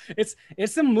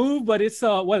 It's a move, but it's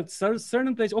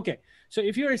certain place. Okay, so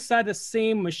if you're inside the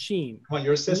same machine,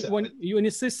 your system, when you in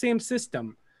the same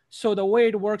system. So the way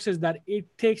it works is that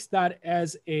it takes that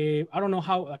as I don't know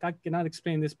how, I cannot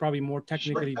explain this probably more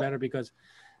technically better, because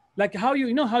like how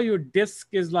how your disk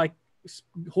is like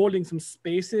holding some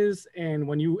spaces, and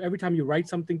when every time you write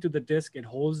something to the disk, it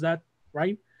holds that,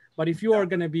 right? But if you are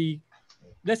going to be,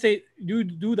 let's say you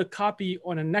do the copy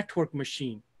on a network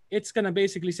machine, it's gonna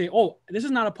basically say, oh, this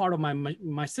is not a part of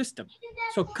my system.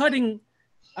 So cutting,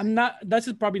 this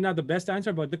is probably not the best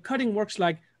answer, but the cutting works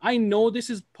like, I know this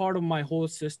is part of my whole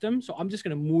system, so I'm just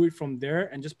gonna move it from there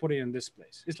and just put it in this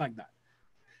place. It's like that.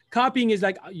 Copying is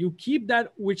like, you keep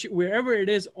that wherever it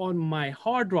is on my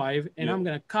hard drive, and I'm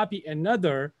gonna copy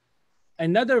another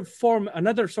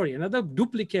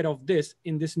duplicate of this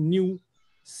in this new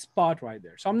spot right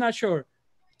there. So I'm not sure.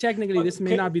 Technically, this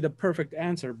may not be the perfect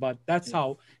answer, but that's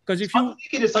how. Because if you, I'm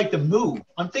thinking it's like the move.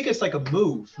 I'm thinking it's like a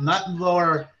move, not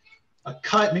more a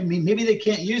cut. Maybe they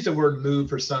can't use the word move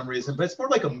for some reason, but it's more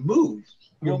like a move.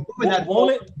 You're moving that.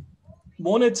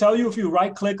 Won't it tell you if you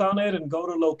right click on it and go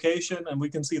to location and we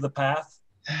can see the path?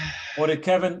 Or did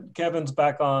Kevin's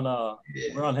back on?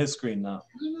 We're on his screen now.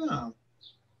 I don't know.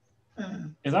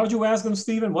 Is that what you were asking,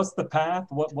 Stephen? What's the path?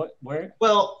 Where?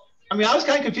 Well, I mean, I was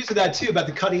kind of confused with that too, about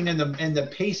the cutting and the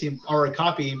pasting or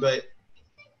copying, but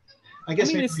I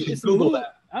guess maybe we should Google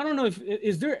that. I don't know if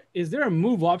is there a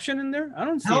move option in there? I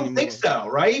don't see. I don't think so,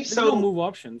 right? There's no move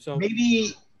option. So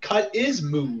maybe cut is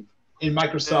move in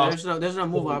Microsoft. There's no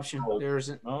move option. There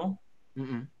isn't. No.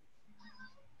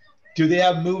 Do they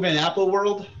have move in Apple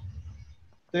World?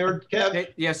 There, Kev?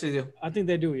 Yes, they do. I think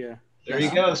they do. Yeah. There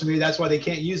you go. So maybe that's why they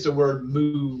can't use the word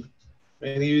move.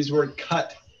 They use the word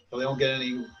cut, so they don't get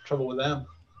any trouble with them.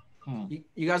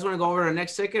 You guys want to go over to the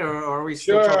next ticket, or are we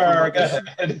still talking about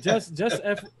this?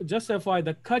 Just FYI,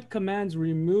 the cut commands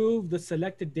remove the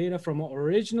selected data from an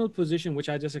original position, which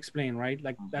I just explained, right?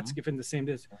 Like that's given the same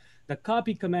this. The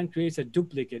copy command creates a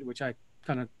duplicate, which I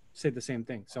kind of said the same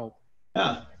thing. So,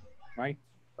 right?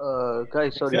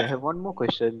 Guys, sorry, I have one more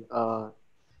question.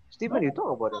 Stephen, you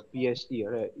talk about a PST,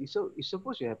 right? So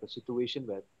suppose you have a situation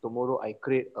where tomorrow I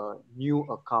create a new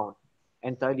account,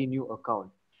 entirely new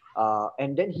account.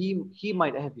 And then he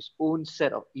might have his own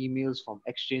set of emails from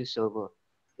Exchange server.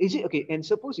 Is it okay? And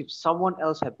suppose if someone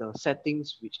else have the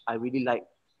settings which I really like,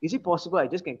 is it possible I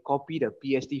just can copy the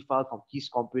PST file from his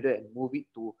computer and move it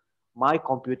to my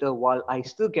computer while I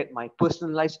still get my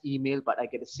personalized email, but I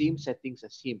get the same settings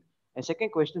as him? And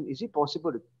second question, is it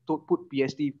possible to put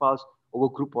PST files over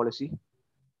group policy?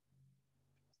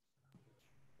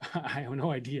 I have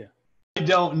no idea. I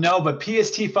don't know, but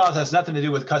PST files has nothing to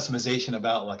do with customization of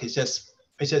Outlook. It's just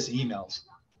emails.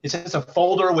 It's just a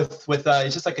folder with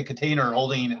it's just like a container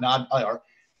holding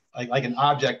like an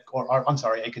object or I'm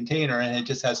sorry, a container, and it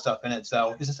just has stuff in it.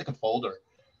 So it's just like a folder.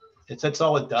 That's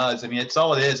all it does. I mean, it's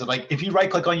all it is. Like if you right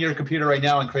click on your computer right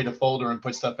now and create a folder and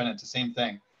put stuff in it, it's the same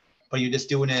thing, but you're just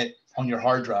doing it on your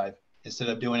hard drive instead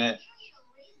of doing it,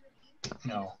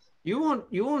 You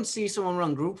won't see someone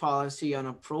run group policy on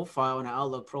a profile, an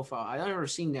Outlook profile. I've never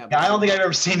seen that. Yeah, I don't think I've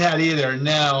ever seen that either.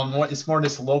 No, it's more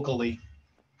just locally.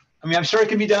 I mean, I'm sure it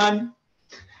can be done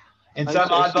in some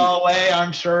oddball way.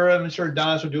 I'm sure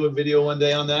Donis will do a video one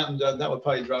day on that, and that would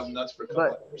probably drive him nuts for a couple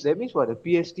hours. That means what?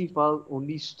 The PST file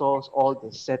only stores all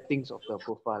the settings of the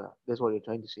profile. That's what you're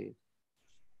trying to say.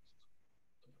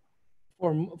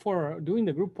 For doing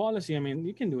the group policy, I mean,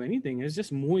 you can do anything. It's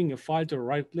just moving a file to the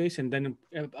right place and then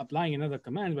applying another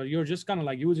command, but you're just kind of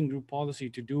like using group policy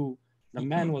to do the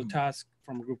manual task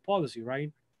from group policy,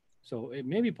 right? So it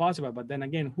may be possible, but then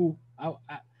again,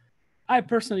 I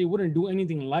personally wouldn't do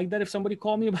anything like that if somebody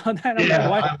called me about that. I'm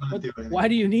like, why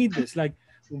do you need this? Like,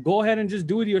 go ahead and just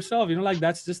do it yourself. Like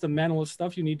that's just the manual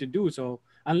stuff you need to do. So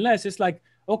unless it's like,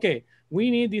 okay, we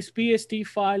need this PST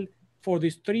file for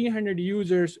these 300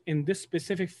 users in this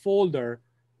specific folder,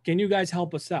 can you guys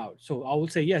help us out? So I will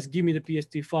say, yes, give me the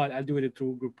PST file. I'll do it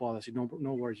through group policy.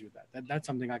 No worries with that. That's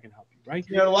something I can help you, right?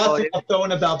 A lot of things I'm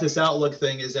throwing about this Outlook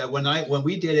thing is that when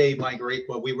we did a migrate,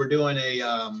 we were doing a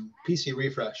PC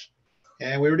refresh,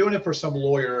 and we were doing it for some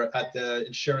lawyer at the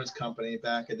insurance company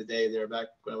back in the day there, back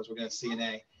when I was working at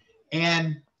CNA.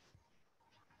 And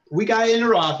we got in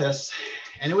her office,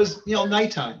 and it was,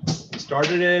 nighttime. We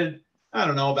started at, I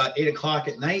don't know, about 8 o'clock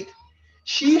at night.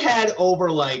 She had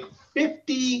over like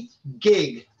 50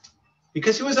 gig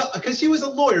because she was a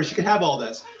lawyer. She could have all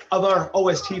this of our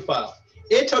OST file.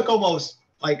 It took almost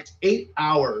like 8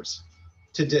 hours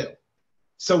to do.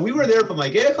 So we were there from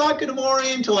like 8 o'clock in the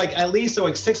morning to like at least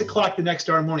 6 o'clock the next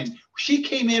morning. She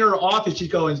came in her office. She's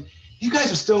going, "You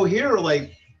guys are still here?" We're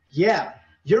like, "Yeah,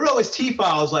 your OST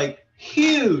file is like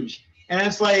huge." And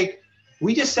it's like,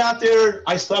 we just sat there.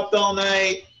 I slept all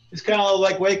night. Just kind of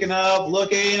like waking up,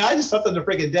 looking. I just slept on the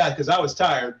freaking desk because I was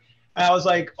tired. And I was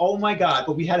like, oh my God,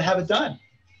 but we had to have it done.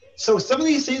 So some of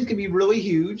these things can be really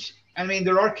huge. I mean,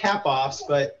 there are cap offs,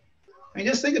 but I mean,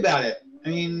 just think about it. I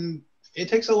mean, it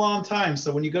takes a long time.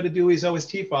 So when you go to do these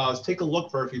OST files, take a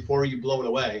look first before you blow it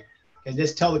away. And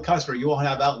just tell the customer you won't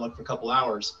have Outlook for a couple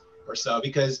hours. or so,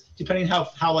 because depending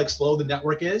how like slow the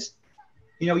network is,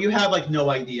 you know, you have like no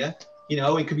idea. You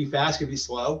know, it could be fast, it could be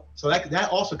slow. So that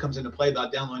also comes into play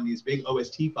about downloading these big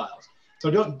OST files. So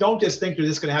don't just think they're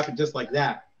just going to happen just like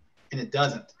that, and it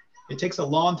doesn't. It takes a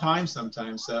long time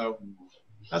sometimes. So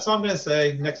that's all I'm going to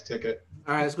say. Next ticket.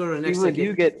 All right, let's go to the next Steven,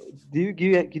 ticket.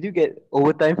 did you get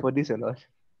overtime for this or not?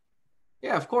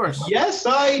 Yeah, of course. Yes,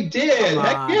 I did. Come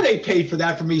Heck on. yeah, they paid for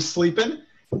that for me sleeping.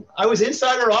 I was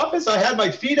inside her office. I had my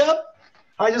feet up.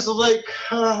 I just was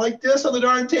like this on the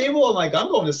darn table. I'm like, I'm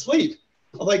going to sleep.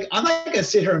 I'm like, I'm not going to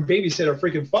sit here and babysit a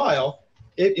freaking file.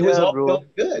 It was all bro.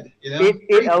 good. You know?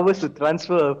 8 hours to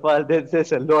transfer a file.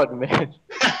 That's a lot, man.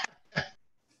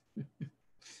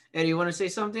 Eddie, you want to say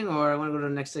something, or I want to go to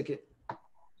the next ticket?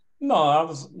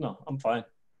 No, I'm fine.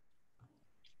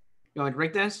 You want to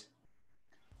breakdance?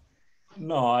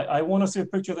 No, I want to see a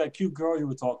picture of that cute girl you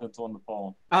were talking to on the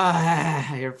phone.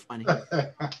 Ah, you're funny.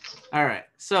 All right.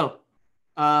 So,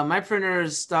 my printer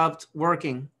has stopped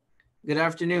working. Good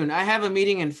afternoon. I have a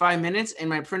meeting in 5 minutes and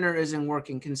my printer isn't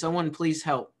working. Can someone please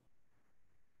help?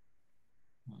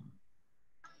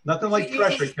 Nothing like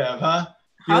pressure, Kev, huh?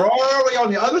 You're already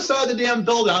on the other side of the damn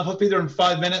building. I'm supposed to be there in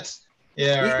 5 minutes.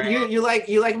 Yeah, right.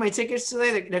 You like my tickets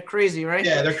today? They're crazy, right?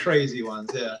 Yeah, they're crazy ones.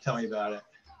 Yeah, tell me about it.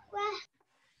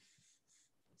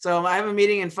 So I have a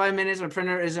meeting in 5 minutes. My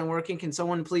printer isn't working. Can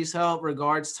someone please help?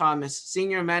 Regards, Thomas,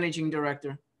 Senior Managing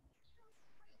Director.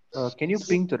 Can you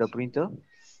ping to the printer?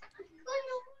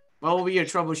 What will be your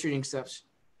troubleshooting steps?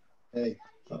 Hey,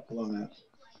 below that.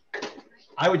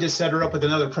 I would just set her up with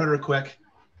another printer quick,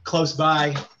 close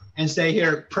by, and say,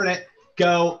 here, print it,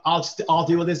 go. I'll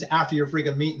deal with this after your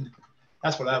freaking meeting.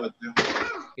 That's what I would do.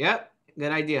 Yep,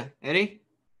 good idea. Eddie?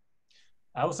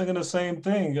 I was thinking the same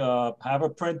thing. Have a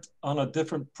print on a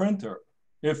different printer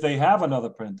if they have another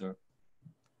printer.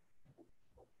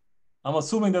 I'm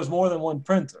assuming there's more than one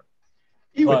printer.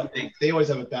 You would think they always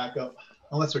have a backup,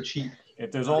 unless they're cheap.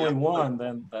 If there's only one,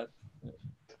 then that.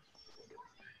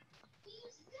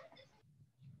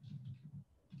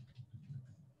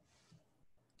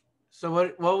 So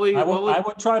what would you? I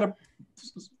would try to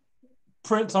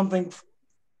print something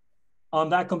on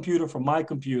that computer from my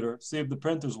computer. See if the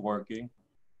printer's working.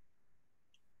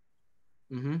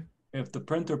 Mm-hmm. If the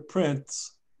printer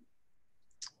prints.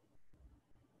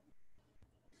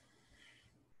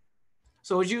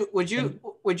 So would you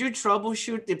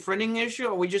troubleshoot the printing issue,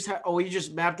 or we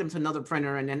just map them to another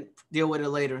printer and then deal with it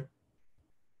later?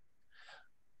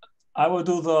 I would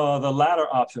do the latter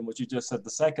option, which you just said, the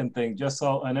second thing, just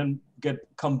so, and then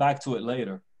come back to it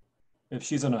later, if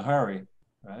she's in a hurry,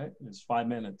 right? It's 5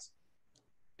 minutes.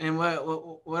 And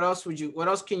what else what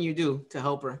else can you do to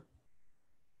help her?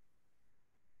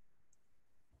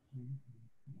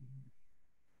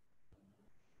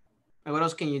 And what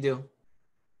else can you do?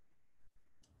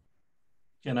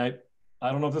 Can I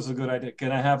don't know if this is a good idea.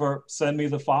 Can I have her send me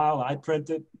the file? I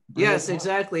print it? Yes,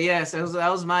 exactly. Yes, that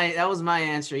was my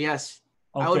answer. Yes.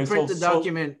 Okay, I would print the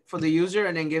document for the user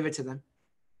and then give it to them.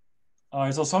 All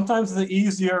right. So sometimes the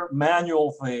easier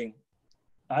manual thing,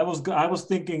 I was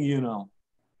thinking, you know,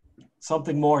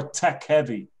 something more tech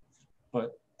heavy,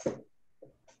 but.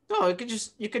 No,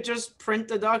 you could just print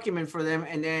the document for them,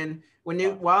 and then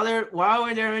while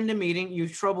they're in the meeting, you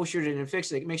troubleshoot it and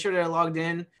fix it. Make sure they're logged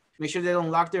in. Make sure they don't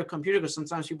lock their computer, because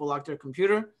sometimes people lock their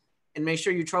computer, and make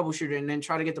sure you troubleshoot it and then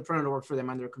try to get the printer to work for them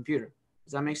on their computer.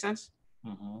 Does that make sense?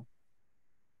 Mm-hmm.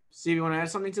 Steve, you want to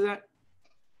add something to that?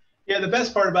 Yeah, the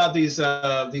best part about these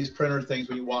printer things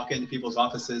when you walk into people's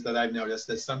offices that I've noticed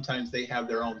that sometimes they have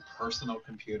their own personal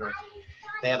computer.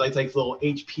 They have like little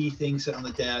HP things sitting on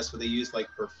the desk where they use like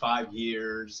for 5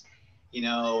 years, you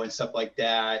know, and stuff like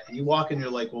that. And you walk in,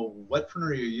 you're like, well, what printer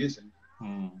are you using?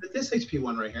 This HP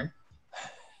one right here.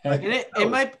 And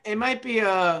it might be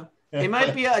a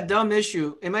dumb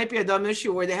issue. It might be a dumb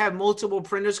issue where they have multiple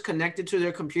printers connected to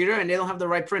their computer and they don't have the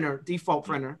right default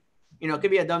printer. You know, it could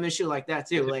be a dumb issue like that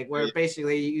too. Like where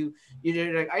basically you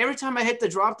like, every time I hit the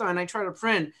drop down and I try to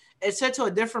print, it's set to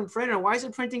a different printer. Why is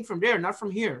it printing from there, not from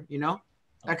here? You know,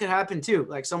 that could happen too.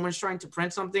 Like someone's trying to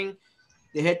print something,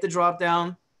 they hit the drop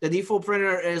down. The default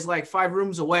printer is like 5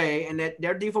 rooms away, and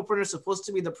their default printer is supposed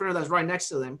to be the printer that's right next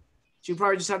to them. So you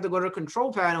probably just have to go to the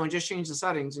control panel and just change the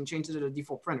settings and change it to the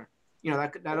default printer. You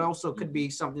know, that also could be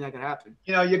something that could happen.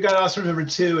 You know, you got to also remember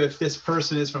too, if this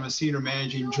person is from a senior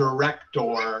managing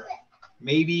director,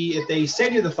 maybe if they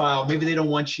send you the file, maybe they don't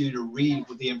want you to read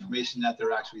with the information that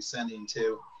they're actually sending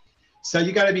to. So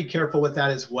you got to be careful with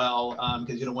that as well,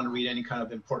 because you don't want to read any kind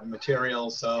of important material,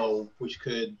 so which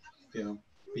could, you know,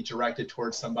 be directed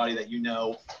towards somebody that you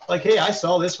know. Like, hey, I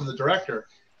saw this from the director.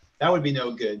 That would be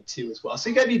no good too as well. So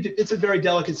you got to be, it's a very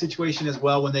delicate situation as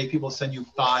well when people send you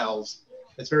files.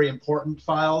 It's very important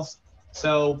files.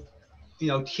 So,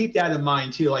 keep that in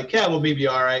mind too. Like, yeah, well, maybe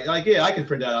all right. Like, yeah, I can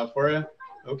print that out for you.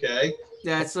 Okay.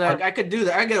 Yeah, it's like I could do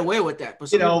that. I get away with that, but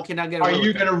some people cannot get away with that. Are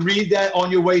you going to read that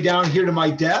on your way down here to my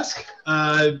desk?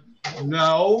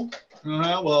 No.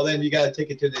 Well, then you got to take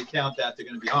it to the account that they're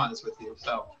going to be honest with you.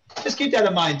 So just keep that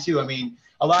in mind too. I mean,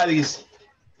 a lot of these,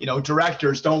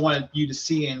 directors don't want you to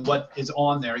see in what is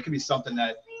on there. It could be something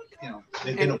that,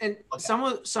 and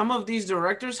some of these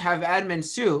directors have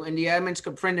admins too, and the admins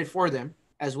could print it for them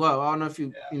as well. I don't know if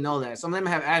you know that. Some of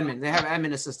them have admin. They have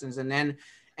admin assistants, and then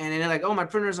they're like, oh, my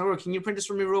printer's not working. Can you print this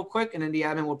for me real quick? And then the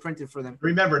admin will print it for them.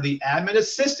 Remember, the admin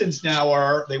assistants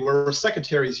now they were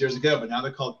secretaries years ago, but now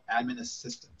they're called admin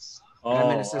assistants. Oh,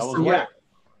 admin assistants. Yeah.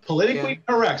 Politically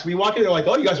correct. So we walk in, they're like,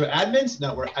 oh, you guys are admins?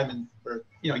 No, we're admin.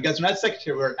 You guys are not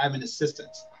secretary, we're admin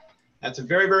assistants. That's a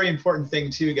very, very important thing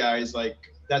too, guys. Like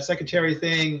that secretary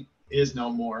thing is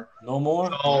no more. No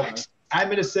more? So,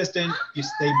 admin assistant,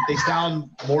 they sound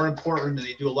more important and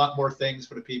they do a lot more things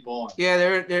for the people.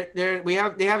 Yeah,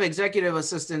 they have executive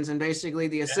assistants, and basically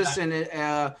the assistant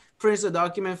prints the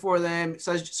document for them,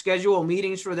 schedule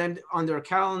meetings for them on their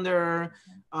calendar.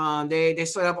 They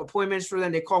set up appointments for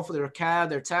them. They call for their cab,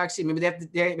 their taxi. Maybe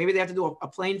they have to do a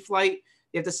plane flight.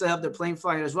 They have to set up their plane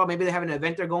flight as well. Maybe they have an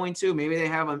event they're going to. Maybe they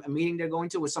have a meeting they're going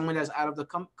to with someone that's out of the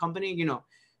company.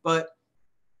 But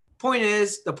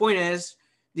the point is,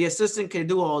 the assistant can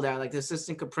do all that. Like the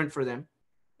assistant could print for them.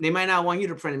 They might not want you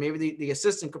to print it. Maybe the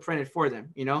assistant could print it for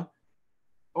them,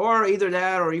 or either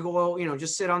that, or you go,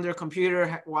 just sit on their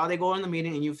computer while they go in the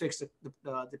meeting and you fix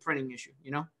the printing issue,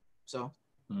 So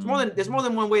there's more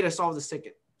than one way to solve this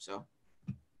ticket. So.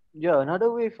 Yeah, another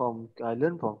way I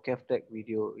learned from Helpdesk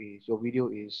video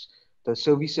is the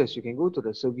services. You can go to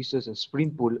the services and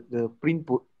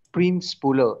print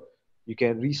spooler. You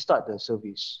can restart the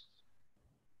service.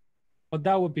 But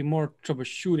that would be more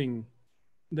troubleshooting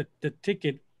the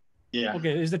ticket. Yeah.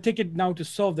 Okay, is the ticket now to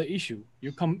solve the issue?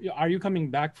 Are you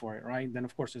coming back for it, right? Then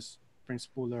of course it's print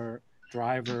spooler,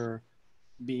 driver,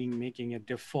 making it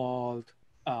default,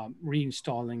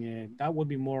 reinstalling it. That would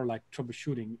be more like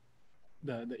troubleshooting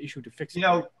the issue to fix it.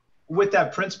 With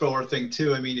that print spooler thing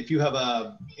too, I mean, if you have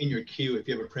in your queue, if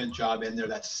you have a print job in there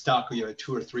that's stuck, or you have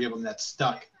 2 or 3 of them that's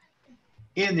stuck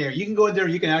in there, you can go in there,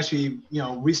 you can actually,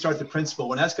 restart the print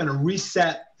spooler, and that's going to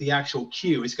reset the actual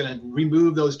queue. It's going to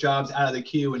remove those jobs out of the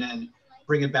queue and then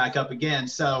bring it back up again.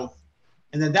 So,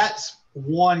 and then that's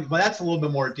one, but that's a little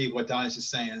bit more deep what Don is just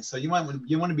saying. So you want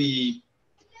to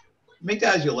make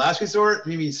that as your last resort,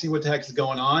 maybe see what the heck is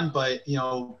going on, but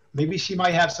maybe she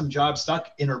might have some jobs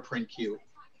stuck in her print queue.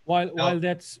 While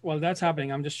that's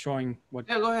happening, I'm just showing what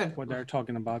go ahead. What they're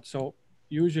talking about. So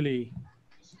usually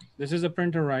this is a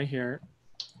printer right here.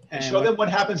 And show them what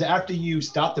happens after you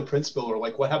stop the print spooler,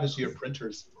 like what happens to your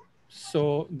printers.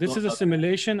 So this is a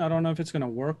simulation. I don't know if it's gonna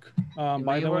work.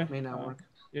 By the way, may not work.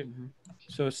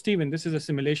 So Steven, this is a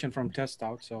simulation from test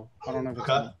out. So I don't know if it's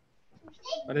gonna,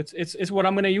 but it's what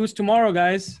I'm gonna use tomorrow,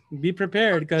 guys. Be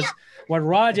prepared, because what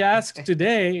Raj asked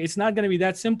today, it's not gonna be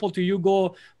that simple to you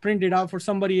go print it out for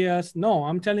somebody else. No,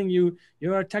 I'm telling you,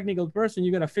 you're a technical person.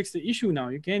 You gotta fix the issue now.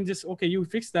 You can't just you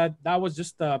fix that. That was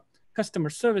just a customer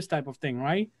service type of thing,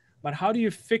 right? But how do you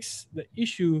fix the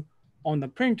issue on the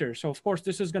printer? So of course,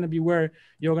 this is going to be where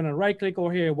you're going to right click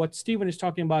over here, what Steven is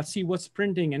talking about, see what's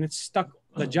printing, and it's stuck.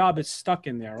 The job is stuck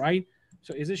in there, right?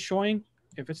 So is it showing?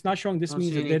 If it's not showing, this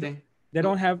means that they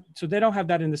don't have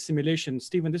that in the simulation.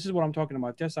 Steven, this is what I'm talking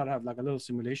about. Test out have like a little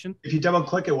simulation. If you double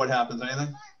click it, what happens?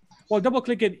 Anything? Well, double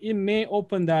click it, it may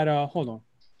open that, hold on.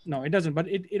 No, it doesn't, but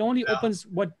it only opens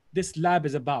what this lab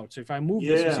is about. So if I move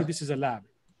this, you see this is a lab.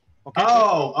 Okay.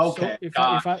 Oh, okay.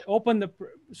 So if I open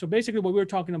so basically what we're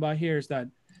talking about here is that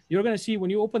you're going to see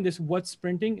when you open this what's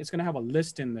printing, it's going to have a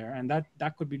list in there, and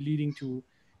that could be leading to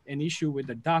an issue with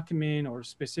the document or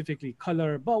specifically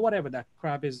color, but whatever that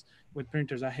crap is with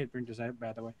printers. I hate printers,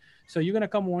 by the way. So you're going to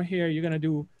come over here, you're going to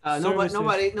do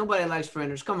nobody likes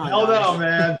printers. Come on. Hell no,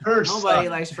 man. Nobody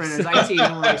likes printers. IT,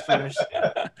 no one likes printers.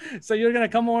 So you're going to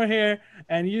come over here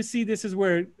and you see this is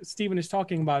where Steven is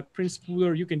talking about print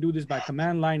spooler. You can do this by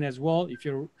command line as well. If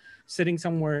you're sitting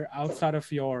somewhere outside of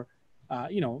your,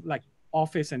 like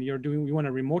office and you want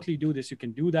to remotely do this, you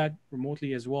can do that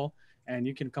remotely as well. And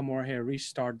you can come over here,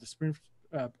 restart the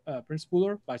print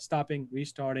spooler by stopping,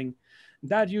 restarting.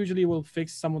 That usually will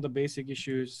fix some of the basic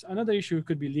issues. Another issue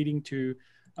could be leading to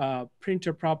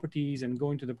printer properties and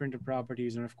going to the printer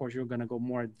properties. And of course, you're going to go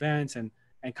more advanced and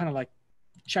kind of like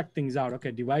check things out.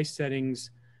 Okay, device settings,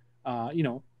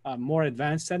 more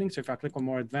advanced settings. So if I click on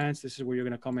more advanced, this is where you're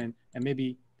going to come in and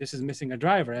maybe this is missing a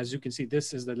driver. As you can see,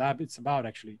 this is the lab it's about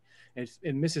actually.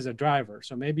 It misses a driver.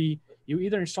 So maybe you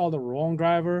either install the wrong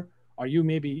driver, or you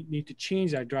maybe need to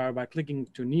change that driver by clicking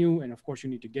to new. And of course you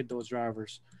need to get those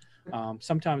drivers.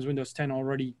 Sometimes Windows 10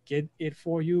 already get it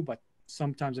for you, but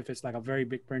sometimes if it's like a very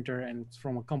big printer and it's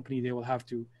from a company, they will have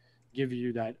to give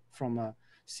you that from a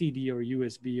CD or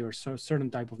USB or certain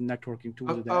type of networking tool.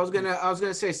 I was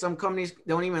gonna say some companies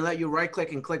don't even let you right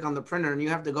click and click on the printer, and you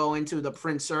have to go into the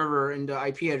print server and the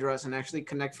IP address and actually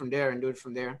connect from there and do it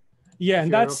from there. Yeah,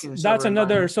 and that's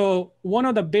another. So one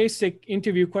of the basic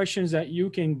interview questions that you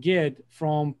can get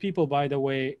from people, by the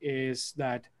way, is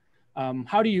that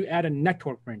how do you add a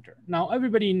network printer? Now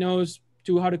everybody knows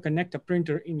how to connect a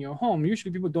printer in your home.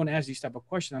 Usually people don't ask these type of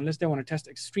questions unless they want to test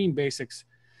extreme basics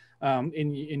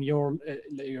in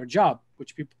your job,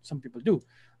 which some people do.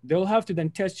 They'll have to then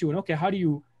test you and okay, how do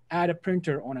you add a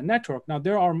printer on a network? Now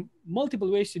there are multiple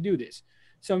ways to do this.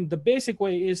 So the basic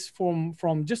way is from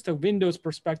just a Windows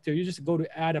perspective, you just go to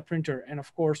add a printer, and of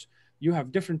course you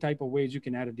have different type of ways. You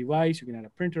can add a device, you can add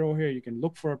a printer over here, you can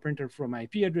look for a printer from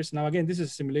IP address. Now again, this is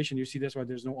a simulation. You see that's why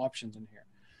there's no options in here.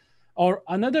 Or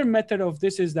another method of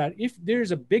this is that if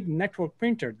there's a big network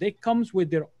printer, they comes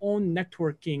with their own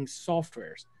networking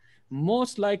softwares.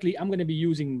 Most likely I'm going to be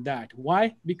using that.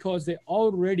 Why? Because they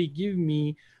already give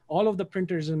me all of the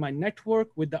printers in my network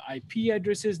with the IP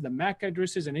addresses, the MAC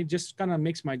addresses, and it just kind of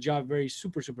makes my job very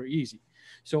super easy.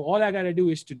 So all I got to do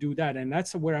is to do that. And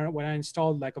that's where when I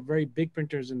installed like a very big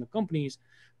printers in the companies,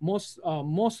 most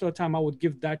of the time I would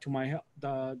give that to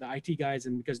the IT guys,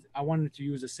 and because I wanted to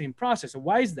use the same process. So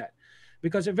why is that?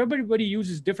 Because if everybody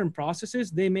uses different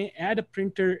processes, they may add a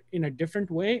printer in a different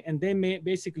way, and they may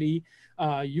basically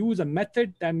use a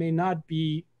method that may not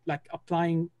be like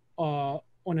applying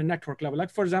on a network level. Like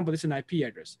for example, this is an IP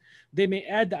address. They may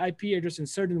add the IP address in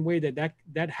a certain way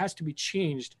that has to be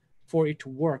changed for it to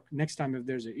work next time if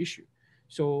there's an issue.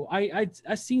 So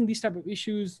I've seen these type of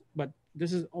issues, but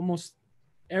this is almost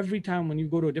every time when you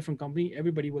go to a different company,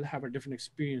 everybody will have a different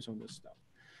experience on this stuff.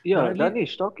 Yeah,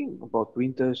 Danish, talking about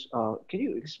printers, can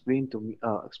you explain to me,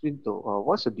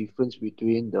 what's the difference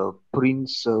between the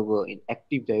print server in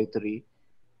Active Directory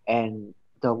and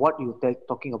what you're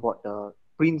talking about, the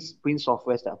print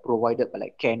softwares that are provided by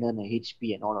like Canon and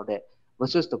HP and all of that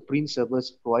versus the print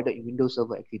servers provided in Windows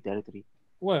Server Active Directory?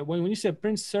 Well, when you say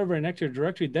print server and Active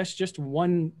Directory, that's just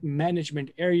one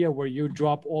management area where you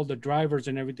drop all the drivers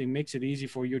and everything. Makes it easy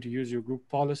for you to use your group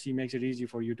policy, makes it easy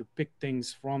for you to pick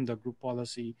things from the group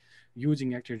policy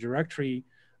using Active Directory.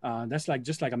 That's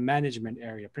just like a management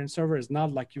area. Print server is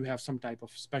not like you have some type of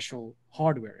special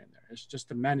hardware in there. It's just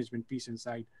a management piece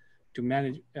inside to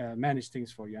manage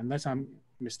things for you. Unless I'm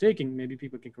mistaken, maybe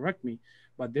people can correct me,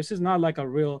 but this is not like a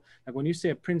real, like when you say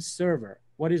a print server,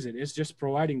 what is it? It's just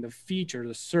providing the feature,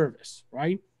 the service,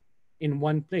 right? In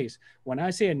one place. When I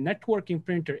say a networking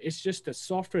printer, it's just a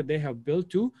software they have built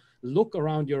to look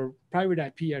around your private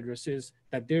IP addresses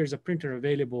that there's a printer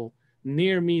available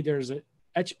near me. There's a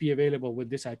HP available with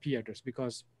this IP address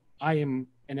because I am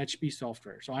an HP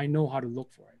software. So I know how to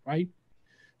look for it, right?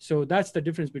 So that's the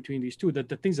difference between these two, the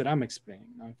things that I'm explaining.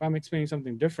 Now, if I'm explaining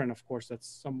something different, of course,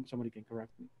 that's somebody can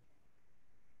correct me.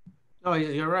 Oh,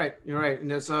 you're right. You're right. And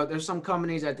there's some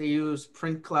companies that they use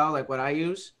Print Cloud, like what I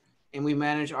use, and we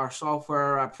manage our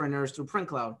software, our printers through Print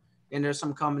Cloud. And there's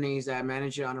some companies that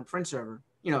manage it on a print server.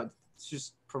 You know, it's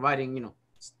just providing,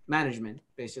 management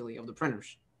basically of the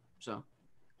printers. So.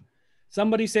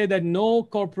 Somebody said that no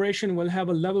corporation will have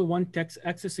a level 1 text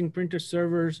accessing printer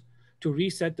servers to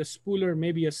reset the spooler,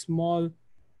 maybe a small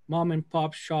mom and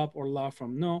pop shop or law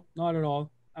firm. No, not at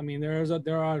all. I mean,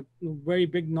 there are very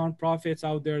big nonprofits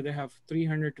out there. They have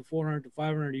 300 to 400 to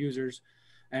 500 users,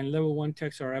 and level 1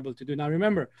 techs are able to do. Now,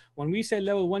 remember, when we say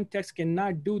level 1 techs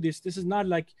cannot do this, this is not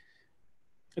like,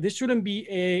 this shouldn't be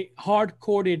a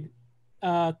hard-coded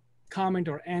comment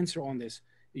or answer on this.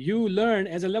 You learn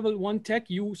as a level 1 tech,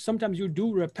 sometimes you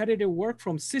do repetitive work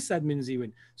from sysadmins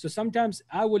even. So sometimes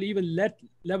I will even let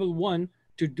level 1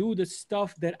 to do the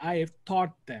stuff that I have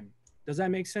taught them. Does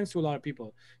that make sense to a lot of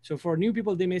people? So for new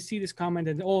people, they may see this comment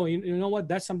and, oh, you know what?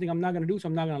 That's something I'm not going to do. So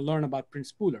I'm not going to learn about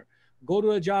print spooler. Go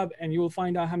to a job and you will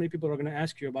find out how many people are going to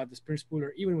ask you about this print spooler,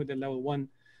 even with the level 1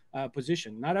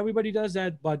 position. Not everybody does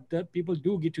that, but people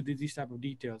do get to these type of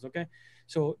details. Okay.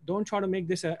 So don't try to make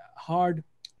this a hard,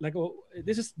 like, oh,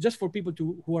 this is just for people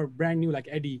who are brand new, like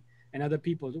Eddie and other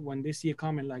people. When they see a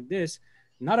comment like this,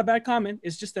 not a bad comment.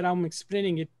 It's just that I'm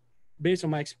explaining it based on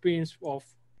my experience of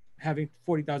having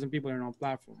 40,000 people in our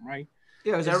platform, right?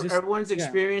 Yeah, everyone's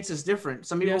experience is different.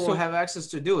 Some people will have access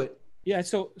to do it. Yeah,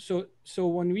 so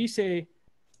when we say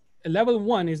a level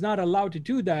 1 is not allowed to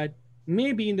do that,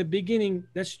 maybe in the beginning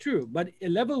that's true, but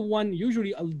at level 1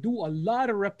 usually I'll do a lot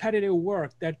of repetitive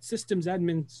work that systems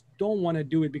admins don't want to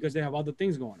do it because they have other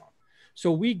things going on.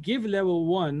 So we give level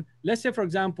 1, let's say for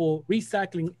example,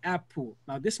 recycling app pool.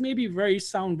 Now this may be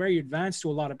sound very advanced to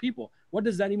a lot of people. What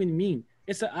does that even mean?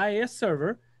 It's an IIS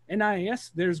server. In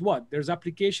IIS, there's what? There's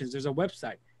applications, there's a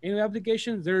website. In the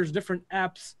applications, there's different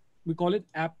apps. We call it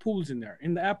app pools in there.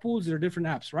 In the app pools, there are different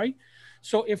apps, right?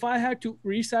 So if I had to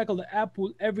recycle the app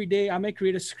pool every day, I may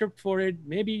create a script for it.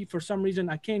 Maybe for some reason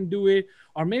I can't do it.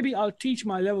 Or maybe I'll teach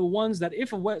my level 1s that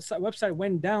if a website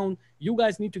went down, you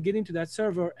guys need to get into that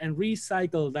server and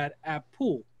recycle that app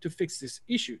pool to fix this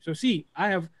issue. So see,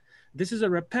 this is a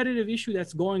repetitive issue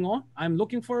that's going on. I'm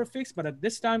looking for a fix, but at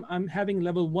this time I'm having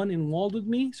level 1 involved with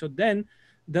me. So then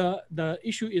the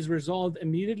issue is resolved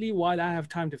immediately while I have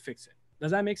time to fix it. Does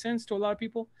that make sense to a lot of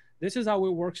people? This is how it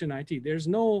works in IT. There's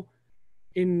no,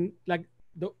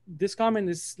 this comment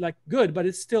is like good, but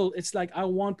it's like, I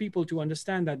want people to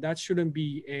understand that shouldn't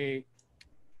be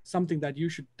something that you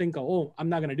should think of, oh, I'm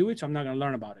not going to do it, so I'm not going to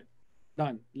learn about it.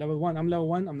 Done. Level 1, I'm level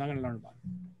 1, I'm not going to learn about it.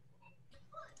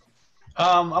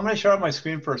 I'm going to share out my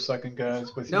screen for a second,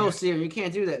 guys. No, Steven, you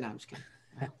can't do that now. I'm just kidding.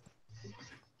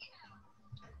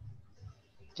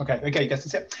 Okay, you guys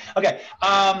can see it. Okay,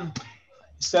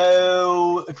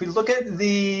 so if we look at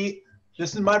this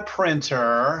is my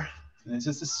printer, and this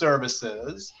is the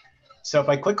services. So if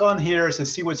I click on here to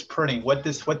see what's printing, what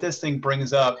this thing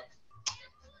brings up,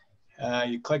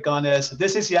 you click on this.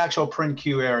 This is the actual print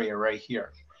queue area right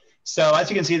here. So as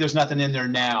you can see, there's nothing in there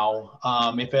now.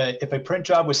 If a print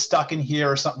job was stuck in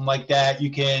here or something like that, you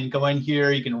can go in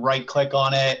here, you can right click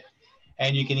on it,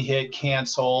 and you can hit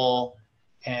cancel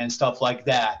and stuff like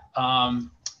that.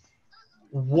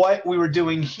 What we were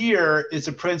doing here is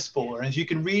a print spooler. And as you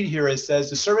can read here, it says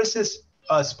the services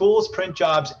spools print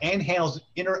jobs and handles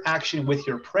interaction with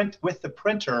the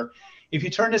printer. If you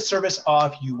turn this service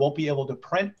off, you won't be able to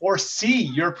print or see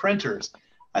your printers.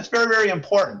 That's very, very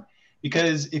important,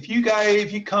 because if you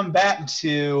come back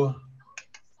to,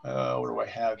 what do I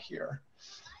have here?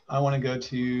 I want to go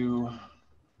to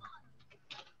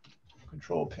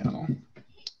control panel.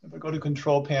 If I go to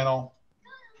control panel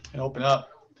and open up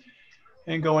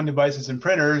and go in devices and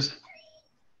printers,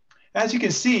 as you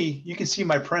can see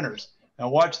my printers. Now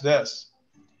watch this.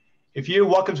 If you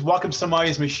welcome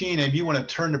somebody's machine and you want to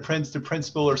turn the print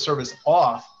spooler service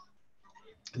off,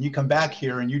 and you come back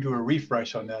here and you do a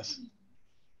refresh on this,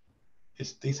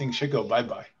 these things should go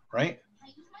bye-bye, right?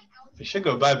 They should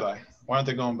go bye-bye. Why aren't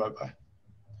they going bye-bye?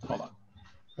 Hold on.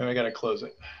 Maybe I got to close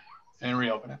it and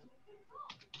reopen it.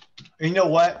 And you know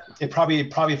what? It probably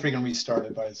freaking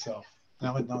restarted by itself.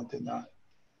 No, it did not.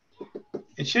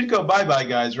 It should go bye-bye,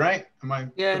 guys, right?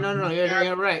 Yeah, no,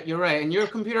 you're right. You're right. And your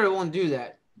computer won't do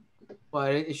that.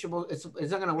 But it's not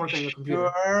going to work on your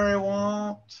computer. Sure it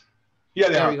won't. Yeah,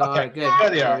 there we go. Okay. All right, good. There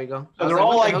they are. We go. So they're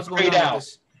all like grayed out.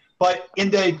 But in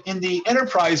the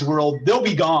enterprise world, they'll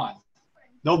be gone.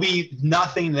 There'll be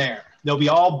nothing there. They'll be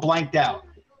all blanked out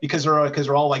because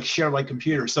they're all like shared like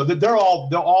computers. So they're all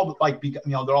like,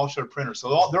 they're all shared printers.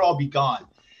 So they'll all be gone.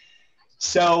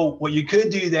 So what you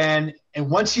could do then, and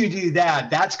once you do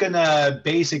that, that's gonna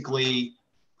basically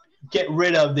get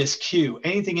rid of this queue.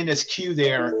 Anything in this queue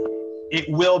there, it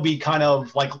will be kind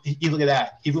of like, you look at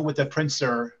that, even with the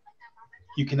printer,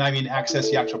 you can not even access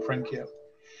the actual print queue.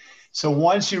 So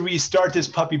once you restart this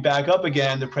puppy back up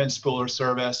again, the print spooler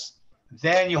service,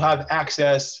 then you'll have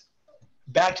access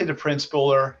back to the print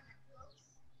spooler,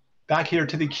 back here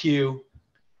to the queue,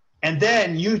 and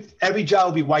then every job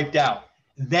will be wiped out.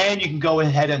 Then you can go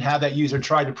ahead and have that user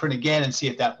try to print again and see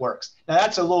if that works. Now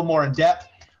that's a little more in depth,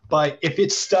 but if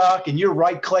it's stuck and you're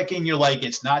right clicking, you're like,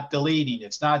 it's not deleting,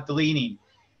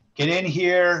 get in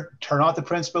here, turn off the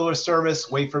print spooler service,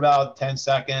 wait for about 10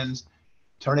 seconds,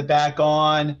 turn it back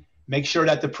on, make sure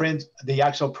that the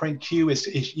actual print queue is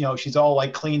she's all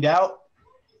like cleaned out,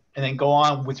 and then go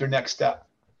on with your next step.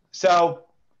 So,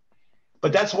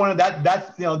 but that's one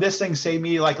of this thing saved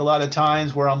me like a lot of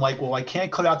times where I'm like, well, I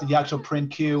can't cut out the actual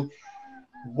print queue.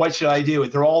 What should I do?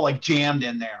 They're all like jammed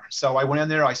in there. So I went in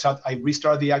there, I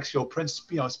restarted the actual print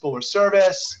spooler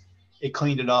service. It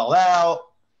cleaned it all out,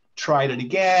 tried it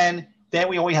again. Then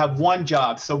we only have one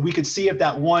job. So we could see if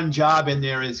that one job in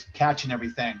there is catching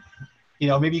everything.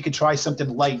 Maybe you could try something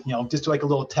light, just like a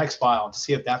little text file to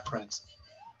see if that prints.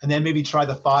 And then maybe try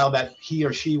the file that he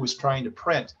or she was trying to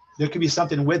print. There could be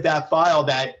something with that file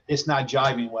that it's not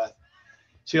jiving with.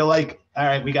 So you're like, all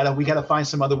right, we gotta find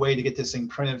some other way to get this thing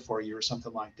printed for you or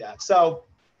something like that. So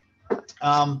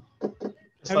have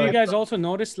you guys also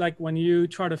noticed, like, when you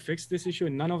try to fix this issue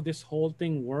and none of this whole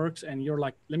thing works and you're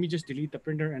like, let me just delete the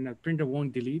printer, and the printer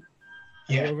won't delete?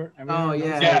 Yeah. Oh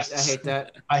yeah. Yes. I hate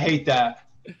that. I hate that.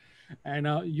 And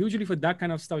usually for that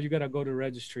kind of stuff, you gotta go to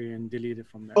registry and delete it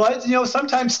from there. But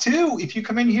sometimes too, if you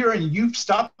come in here and you've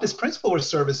stopped this principal or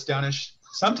service down,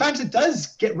 sometimes it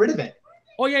does get rid of it.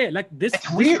 Oh yeah, like this. It's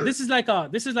weird. This is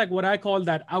like what I call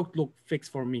that Outlook fix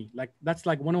for me. Like that's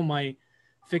like one of my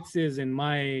fixes in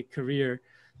my career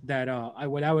that I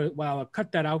will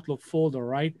cut that Outlook folder,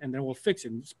 right, and then we'll fix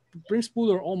it. Print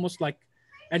spooler almost like,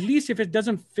 at least if it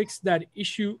doesn't fix that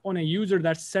issue on a user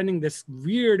that's sending this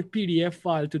weird PDF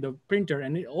file to the printer,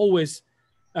 and it always,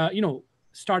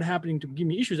 start happening to give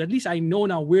me issues. At least I know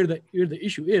now where the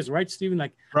issue is, right, Stephen?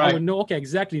 Like I would know, okay,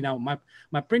 exactly now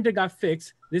my printer got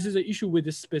fixed. This is an issue with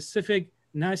this specific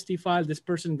nasty file. This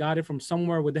person got it from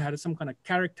somewhere where they had some kind of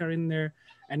character in there,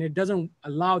 and it doesn't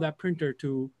allow that printer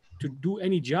to do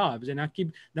any jobs. And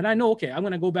then I know, okay, I'm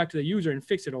gonna go back to the user and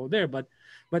fix it over there. But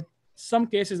some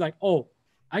cases like, oh,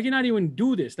 I cannot even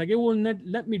do this. Like it will not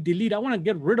let me delete. I want to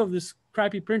get rid of this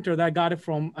crappy printer that I got it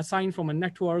assigned from a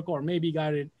network, or maybe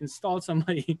got it installed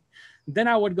somebody. Then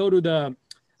I would go to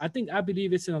I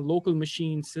believe it's in a local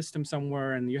machine system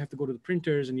somewhere, and you have to go to the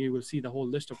printers, and you will see the whole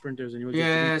list of printers, and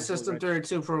you'll System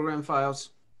 32 program files.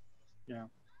 Yeah.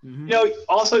 Mm-hmm.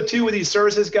 Also too with these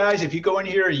services, guys, if you go in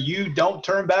here and you don't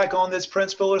turn back on this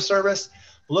print spooler service,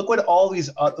 look what all these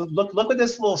look what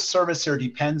this little service here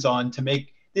depends on to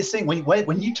make this thing.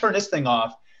 When you turn this thing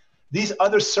off, these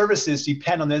other services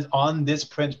depend on this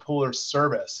print spooler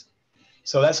service.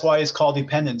 So that's why it's called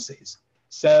dependencies.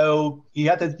 So you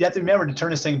have to remember to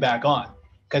turn this thing back on,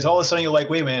 because all of a sudden you're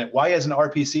like, wait a minute, why isn't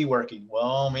RPC working?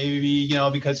 Well, maybe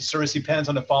because the service depends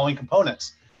on the following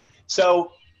components.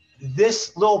 So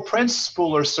this little print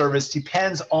spooler service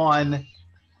depends on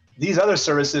these other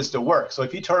services to work. So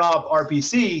if you turn off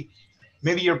RPC,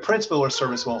 maybe your print spooler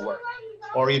service won't work,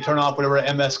 or you turn off whatever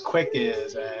MS Quick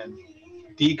is and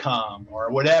DCOM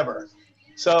or whatever.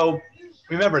 So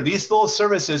remember, these little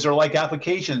services are like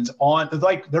applications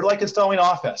they're like installing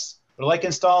Office. They're like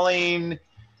installing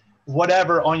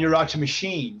whatever on your actual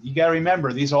machine. You got to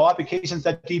remember, these are all applications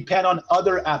that depend on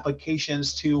other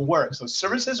applications to work. So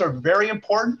services are very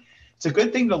important. It's a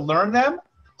good thing to learn them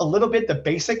a little bit, the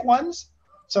basic ones.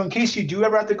 So in case you do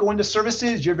ever have to go into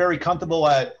services, you're very comfortable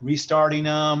at restarting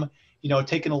them,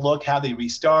 taking a look how they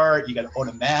restart. You got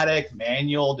automatic,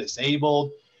 manual,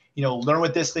 disabled. Learn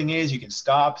what this thing is. You can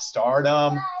stop, start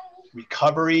them,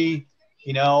 recovery,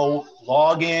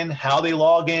 log in, how they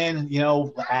log in,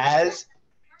 as.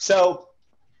 So,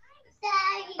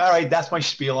 all right, that's my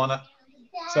spiel on it.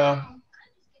 So,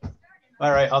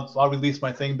 all right, I'll release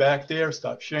my thing back there.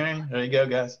 Stop sharing. There you go,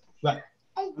 guys. Bye.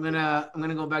 I'm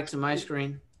gonna go back to my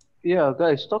screen. Yeah,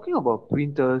 guys, talking about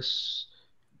printers,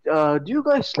 do you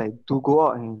guys do go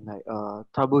out and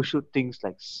troubleshoot things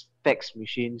like fax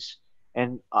machines?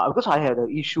 And because I had an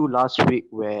issue last week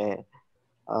where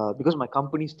because my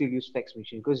company still use fax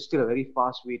machine, because it's still a very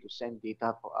fast way to send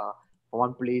data from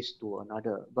one place to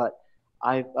another. But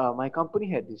my company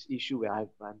had this issue where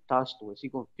I'm tasked to actually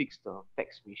go and fix the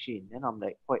fax machine, and I'm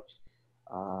quite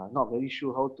not very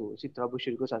sure how to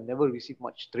troubleshoot, because I've never received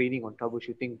much training on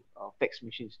troubleshooting fax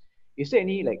machines. Is there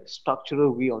any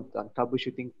structural way on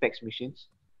troubleshooting fax machines?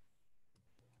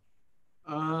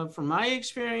 From my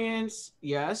experience,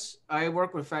 yes. I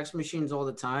work with fax machines all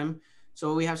the time.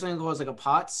 So we have something called a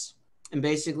POTS, and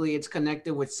basically it's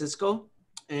connected with Cisco,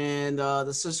 and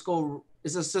the Cisco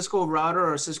is a Cisco router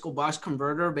or a Cisco box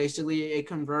converter. Basically, it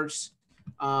converts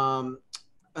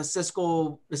the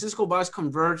Cisco box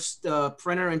converts the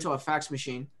printer into a fax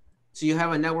machine. So you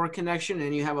have a network connection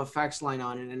and you have a fax line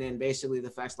on it, and then basically the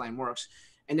fax line works.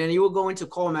 And then you will go into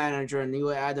Call Manager and you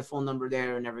will add the phone number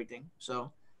there and everything.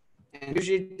 So, and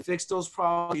usually to fix those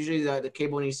problems, usually the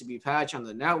cable needs to be patched on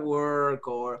the network,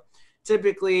 or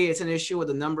typically it's an issue where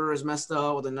the number is messed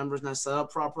up or the number is not set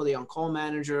up properly on Call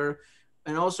Manager.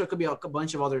 And also it could be a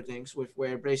bunch of other things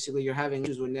where basically you're having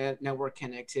issues with network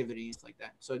connectivity and stuff like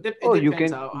that. So it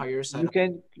depends how you're set up.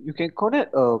 You can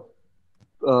connect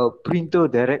a printer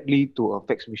directly to a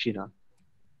fax machine.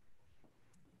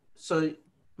 So,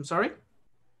 I'm sorry?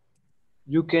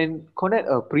 You can connect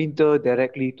a printer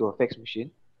directly to a fax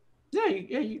machine.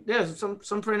 Yeah.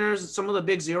 Some printers, some of the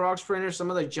big Xerox printers,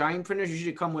 some of the giant printers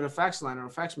usually come with a fax line or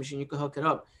a fax machine. You can hook it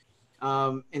up.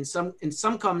 In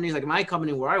some companies, like my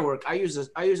company where I work, I use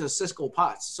a Cisco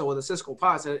POTS. So with a Cisco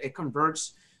POTS, it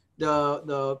converts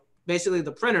basically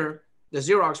the printer, the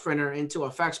Xerox printer, into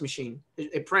a fax machine.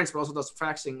 It prints, but also does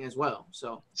faxing as well.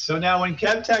 So now when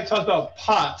KevTech talks about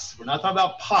POTS, we're not talking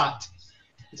about POT.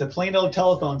 It's a plain old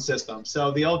telephone system. So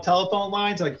the old telephone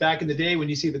lines, like back in the day when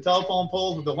you see the telephone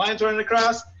poles with the lines running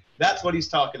across, that's what he's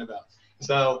talking about.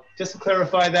 So just to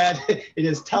clarify that, it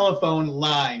is telephone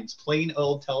lines. Plain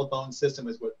old telephone system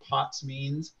is what POTS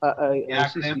means. I see,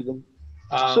 Acronym. Stephen.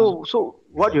 So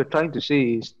what you're trying to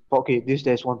say is, okay,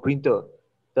 there's one printer.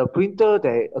 The printer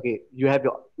that, okay, you have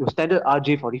your standard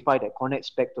RJ45 that connects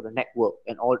back to the network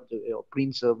and all the your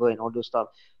print server and all those stuff.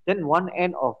 Then one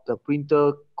end of the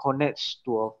printer connects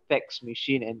to a fax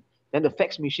machine, and then the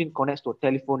fax machine connects to a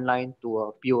telephone line to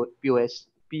a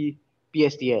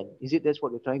PSTN. Is it that's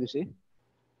what you're trying to say?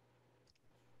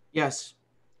 Yes,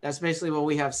 that's basically what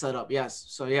we have set up. Yes,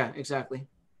 so yeah, exactly.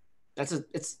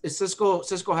 It's Cisco.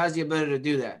 Cisco has the ability to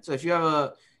do that. So if you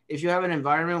have an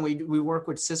environment, we work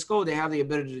with Cisco, they have the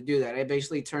ability to do that. It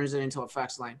basically turns it into a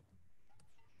fax line.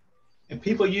 And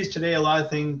people use today a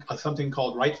lot of something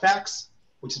called WriteFax,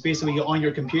 which is basically on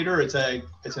your computer. It's a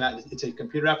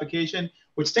computer application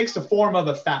which takes the form of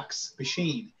a fax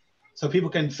machine. So people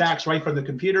can fax right from the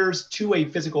computers to a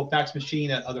physical fax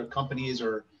machine at other companies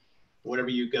or whatever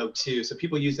you go to. So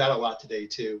people use that a lot today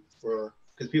too,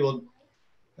 because people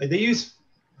they use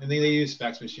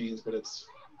fax machines, but it's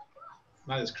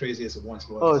not as crazy as it once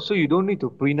was. Oh, so you don't need to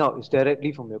print out; it's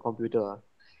directly from your computer.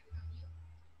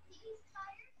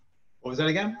 What was that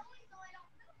again?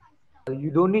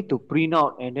 You don't need to print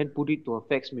out and then put it to a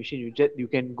fax machine. You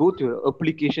can go to your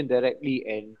application directly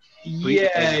and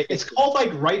yeah, it's called like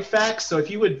WriteFax. So if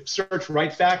you would search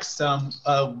WriteFax,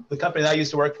 the company that I used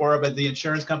to work for, but the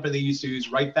insurance company, they used to use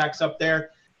WriteFax up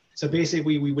there. So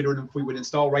basically, we would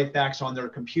install WriteFax on their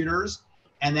computers,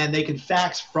 and then they can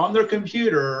fax from their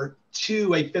computer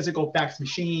to a physical fax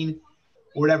machine,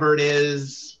 whatever it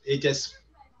is. It just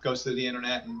goes through the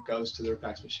internet and goes to their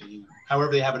fax machine.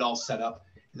 However, they have it all set up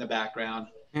in the background.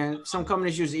 And some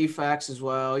companies use eFax as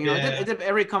well. You know,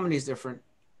 every company is different.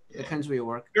 It depends where you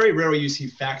work. Very rarely you see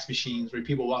fax machines where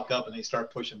people walk up and they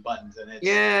start pushing buttons, and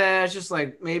it's just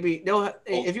like maybe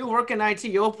if you work in IT,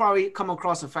 you'll probably come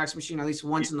across a fax machine at least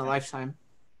once in a lifetime.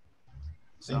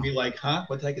 So you'd be like, huh?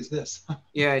 What the heck is this?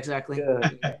 Yeah, exactly.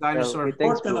 Yeah. Dinosaur. I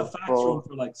worked in a fax room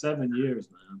for like 7 years,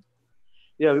 man.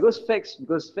 Yeah, because fax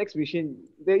machine,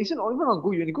 there isn't even on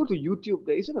Google. When you go to YouTube,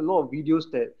 there isn't a lot of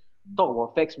videos that talk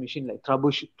about fax machine, like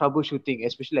troubleshooting,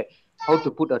 especially like how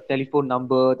to put a telephone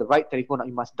number, the right telephone.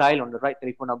 You must dial on the right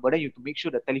telephone number. Then you have to make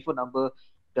sure the telephone number,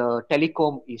 the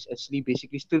telecom is actually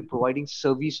basically still providing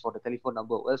service for the telephone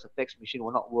number, or else the fax machine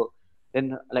will not work.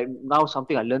 Then like now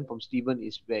something I learned from Steven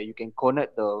is where you can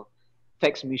connect the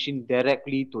fax machine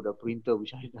directly to the printer,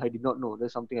 which I did not know.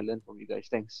 That's something I learned from you guys.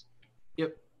 Thanks.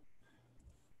 Yep.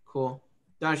 Cool.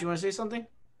 Dash, you want to say something?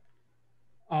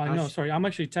 No, sorry. I'm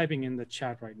actually typing in the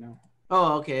chat right now.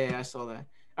 Oh, okay. Yeah, I saw that.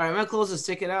 All right, I'm going to close this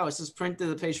ticket out. It says print to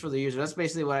the page for the user. That's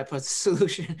basically what I put the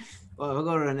solution. Well, we'll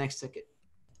go to the next ticket.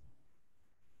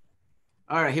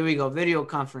 All right, here we go. Video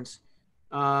conference.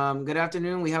 Good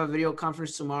afternoon. We have a video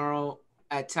conference tomorrow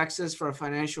at Texas for a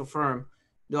financial firm.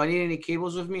 Do I need any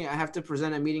cables with me? I have to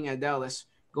present a meeting at Dallas.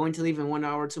 Going to leave in 1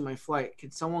 hour to my flight.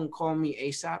 Can someone call me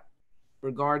ASAP?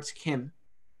 Regards, Kim.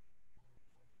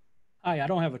 Hi, I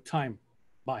don't have a time.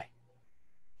 Bye.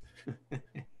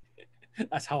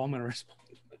 That's how I'm going to respond.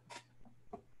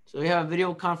 So we have a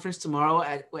video conference tomorrow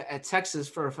at Texas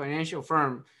for a financial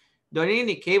firm. Do I need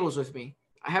any cables with me?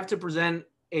 I have to present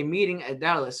a meeting at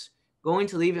Dallas. Going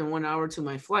to leave in 1 hour to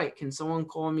my flight. Can someone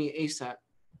call me ASAP?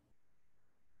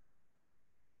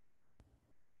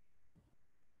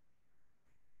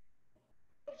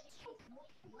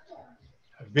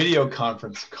 A video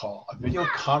conference call. A video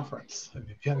conference.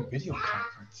 If you have a video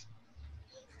conference.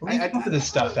 Where do you do this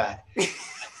stuff at?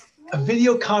 A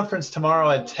video conference tomorrow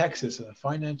at Texas in a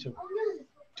financial.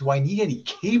 Do I need any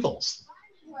cables?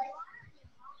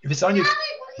 If it's on your,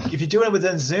 if you're doing it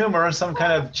within Zoom or on some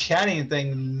kind of chatting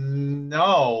thing,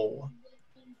 no.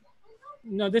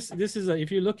 No, this is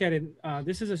if you look at it,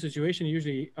 this is a situation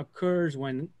usually occurs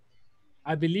when,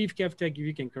 I believe, KevTech, if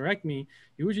you can correct me,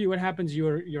 usually what happens,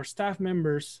 your staff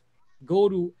members go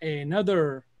to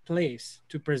another place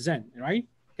to present, right?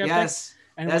 KevTech? Yes.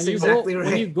 And that's when exactly right.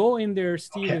 When you go in there,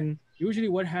 Steven, usually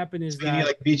what happens is that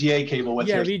like VGA cable.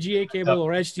 VGA cable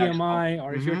or HDMI,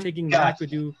 or if you're taking back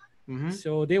with you.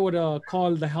 So they would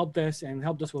call the help desk, and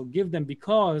help desk will give them,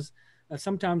 because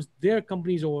sometimes their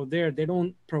companies over there, they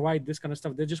don't provide this kind of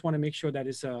stuff. They just want to make sure that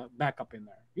it's a backup in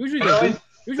there. Usually they do.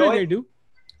 Usually they do.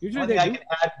 Usually they do. I can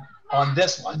add on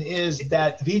this one is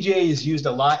that VGA is used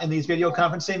a lot in these video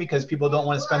conferencing because people don't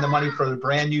want to spend the money for the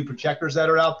brand new projectors that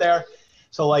are out there.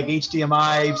 So like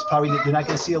HDMI, probably you're not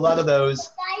going to see a lot of those.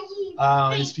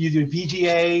 It's either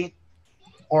VGA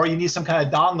or you need some kind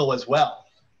of dongle as well.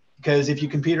 Because if your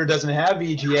computer doesn't have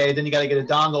VGA, then you got to get a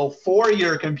dongle for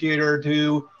your computer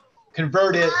to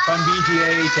convert it from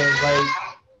VGA to, like,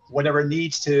 whatever it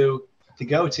needs to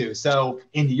go to. So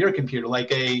into your computer,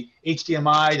 like a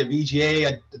HDMI to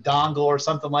VGA, a dongle or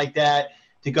something like that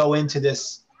to go into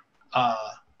this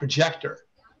projector.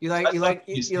 You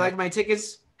like my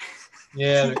tickets?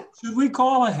 Yeah. Should we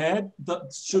call ahead?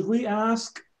 Should we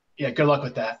ask? Yeah, good luck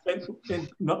with that.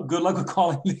 No, good luck with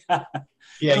calling that.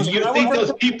 Yeah, you think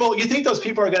those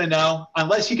people are going to know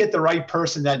unless you get the right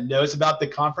person that knows about the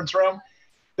conference room?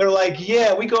 They're like,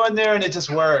 yeah, we go in there and it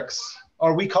just works.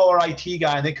 Or we call our IT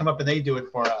guy and they come up and they do it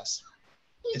for us.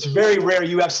 It's very rare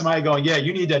you have somebody going, yeah,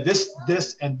 you need this,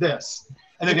 and this.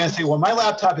 And they're going to say, well, my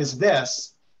laptop is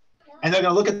this. And they're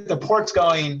going to look at the ports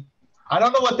going, I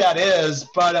don't know what that is,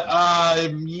 but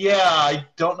yeah, I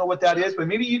don't know what that is, but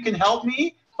maybe you can help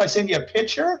me if I send you a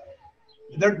picture.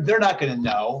 They're not going to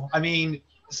know. I mean,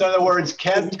 so in other words,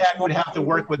 Tech would have to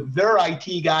work with their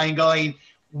IT guy and going,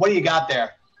 what do you got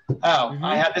there? Oh,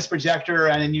 I have this projector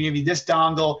and then you give me this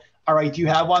dongle. All right, do you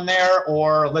have one there?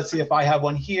 Or let's see if I have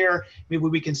one here. Maybe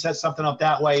we can set something up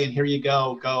that way. And here you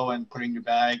go. Go and put it in your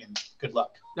bag and good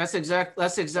luck. That's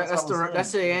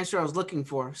the answer I was looking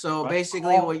for. So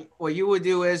basically what you would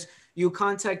do is you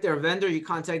contact their vendor, you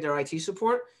contact their IT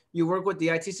support, you work with the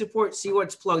IT support, see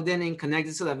what's plugged in and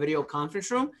connected to that video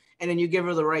conference room, and then you give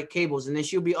her the right cables, and then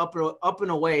she'll be up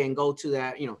and away and go to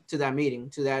that, to that meeting,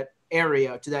 to that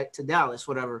area, to Dallas,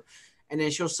 whatever. And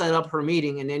then she'll set up her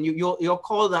meeting, and then you'll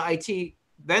call the IT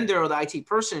vendor or the IT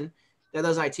person that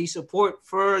does IT support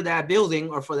for that building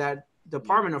or for that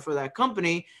department or for that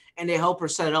company, and they help her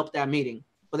set up that meeting.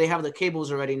 But they have the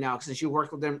cables already now since you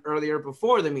worked with them earlier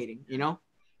before the meeting,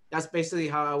 That's basically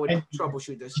how I would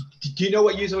troubleshoot this. Do you know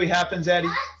what usually happens, Eddie?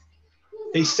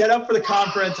 They set up for the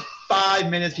conference 5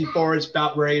 minutes before it's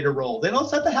about ready to roll. They don't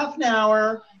set the half an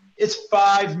hour. It's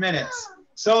 5 minutes.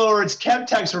 So it's Kev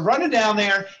Techs are running down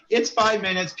there. It's 5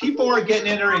 minutes. People are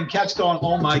getting in there and Kev's going,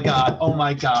 oh my God, oh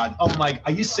my God, oh my,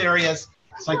 are you serious?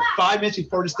 It's like 5 minutes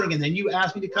before this thing. And then you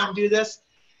ask me to come do this.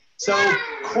 So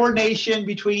coordination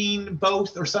between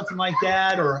both or something like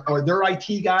that, or their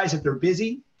IT guys, if they're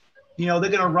busy, they're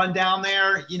going to run down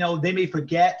there, they may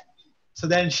forget. So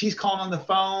then she's calling on the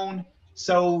phone.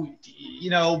 So,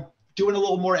 doing a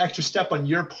little more extra step on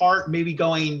your part, maybe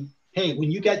going, hey,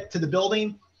 when you get to the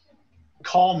building,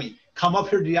 call me, come up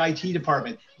here to the IT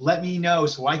department, let me know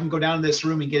so I can go down to this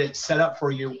room and get it set up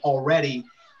for you already.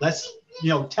 Let's,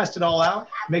 test it all out,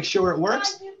 make sure it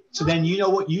works. So then you know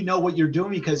what you're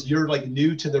doing because you're like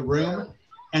new to the room,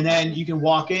 and then you can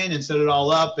walk in and set it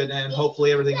all up, and then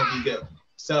hopefully everything will be good.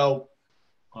 So,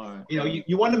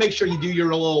 you want to make sure you do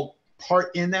your little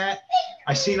part in that.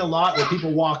 I've seen a lot where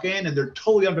people walk in and they're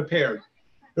totally unprepared.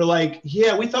 They're like,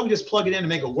 yeah, we thought we just plug it in and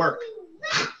make it work.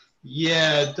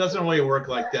 Yeah, it doesn't really work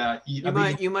like that.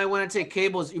 You might want to take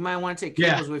cables. You might want to take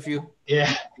cables with you.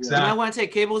 Yeah, exactly. You might want to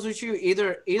take cables with you.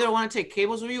 Either want to take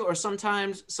cables with you, or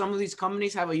sometimes some of these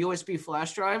companies have a USB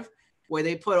flash drive where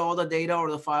they put all the data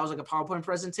or the files like a PowerPoint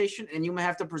presentation, and you might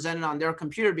have to present it on their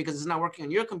computer because it's not working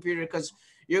on your computer because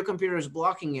your computer is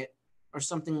blocking it or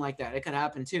something like that. It could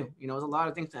happen too. There's a lot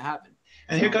of things that happen.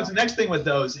 And here comes the next thing with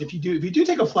those. If you do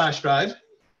take a flash drive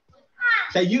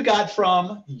that you got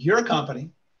from your company,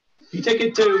 you take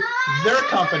it to their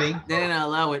company. They're going to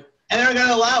allow it. And they're going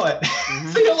to allow it.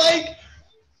 So you're like,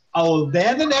 oh,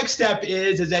 then the next step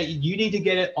is that you need to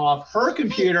get it off her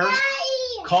computer,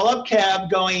 call up Cab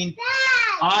going,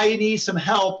 I need some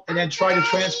help, and then try to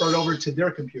transfer it over to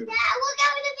their computer.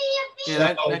 Yeah,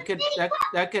 that could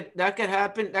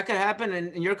happen. That could happen,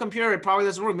 and your computer, it probably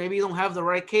doesn't work. Maybe you don't have the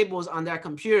right cables on that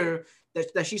computer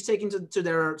that she's taking to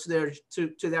their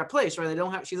place,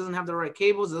 right? She doesn't have the right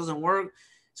cables. It doesn't work.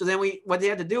 So then what they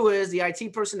had to do is the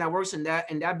IT person that works in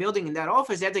that building, in that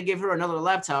office, they had to give her another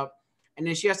laptop, and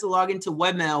then she has to log into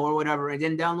webmail or whatever, and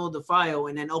then download the file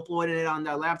and then upload it on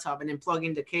that laptop and then plug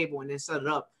in the cable and then set it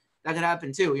up. That could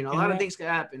happen too. A lot of things could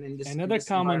happen in this. Another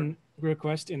common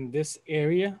request in this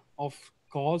area of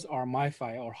calls are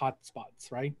MiFi or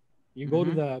hotspots, right? You go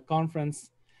to the conference,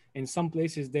 in some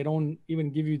places they don't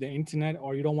even give you the internet,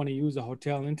 or you don't want to use the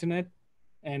hotel internet.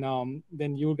 And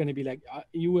then you're going to be like,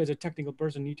 you as a technical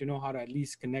person need to know how to at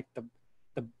least connect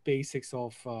the basics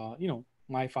of,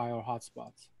 MiFi or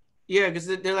hotspots. Yeah, because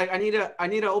they're like, I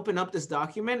need to open up this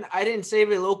document. I didn't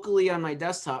save it locally on my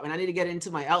desktop, and I need to get it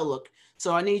into my Outlook.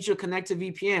 So I need you to connect to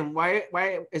VPN.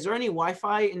 Why is there any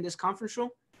Wi-Fi in this conference room?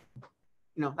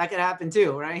 That could happen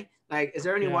too, right? Like, is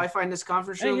there any Wi-Fi in this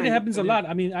conference room? It happens a lot.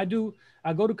 I mean, I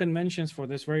go to conventions for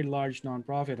this very large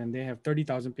nonprofit, and they have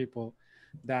 30,000 people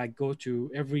that go to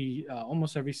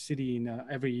almost every city in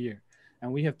every year,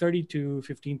 and we have 30 to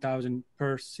 15,000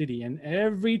 per city. And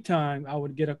every time I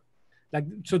would get Like,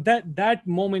 so that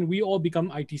moment we all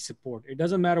become IT support. It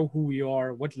doesn't matter who we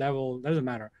are, what level, doesn't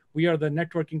matter. We are the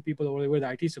networking people, or we're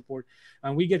the IT support,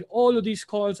 and we get all of these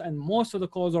calls, and most of the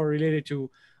calls are related to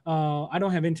I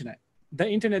don't have internet. The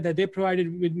internet that they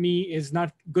provided with me is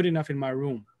not good enough in my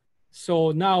room.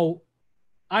 So now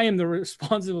I am the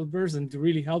responsible person to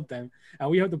really help them, and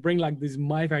we have to bring like these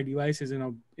MiFi devices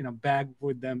in a bag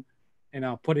with them, and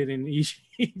I'll put it in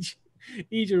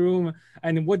each room.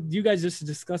 And what you guys just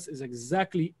discussed is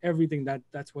exactly everything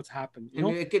that's what's happened. You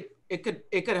know, it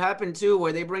could happen too,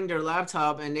 where they bring their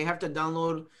laptop and they have to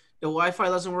download. The Wi-Fi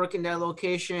doesn't work in that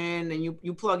location, and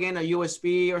you plug in a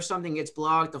USB or something, it's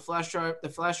blocked. The flash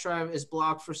drive is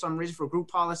blocked for some reason, for group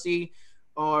policy,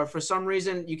 or for some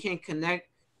reason you can't connect.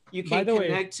 You can't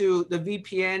connect to the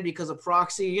VPN because of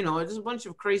proxy. You know, there's a bunch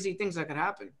of crazy things that could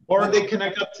happen. Or they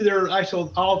connect up to their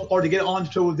actual, or to get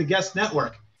onto the guest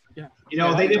network. Yeah. You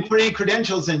know, they didn't put any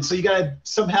credentials in, so you got to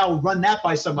somehow run that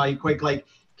by somebody quick. Like,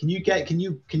 can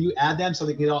you add them so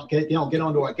they can get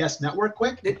onto our guest network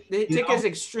quick? The ticket is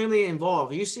extremely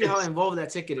involved. You see how involved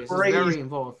that ticket is. It's very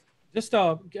involved.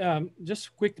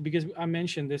 Just quick, because I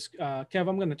mentioned this, Kev,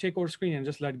 I'm going to take over screen and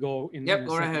just let go.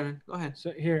 Go ahead. Go ahead.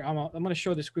 So here, I'm going to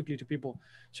show this quickly to people.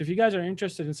 So if you guys are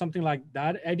interested in something like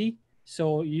that, Eddie,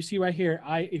 so you see right here,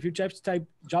 if you type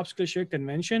job skill share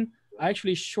convention, I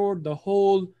actually showed the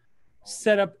whole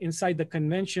setup inside the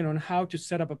convention on how to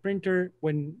set up a printer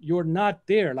when you're not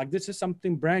there. Like, this is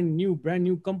something brand new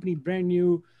company, brand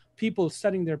new people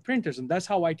setting their printers, and that's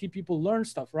how IT people learn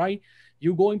stuff, right?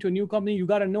 You go into a new company, you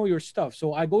got to know your stuff.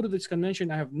 So I go to this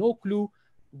convention, I have no clue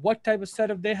what type of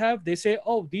setup they have. They say,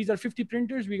 oh, these are 50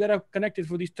 printers, we got to connect it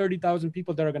for these 30,000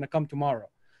 people that are going to come tomorrow,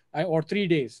 or 3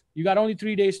 days. You got only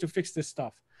 3 days to fix this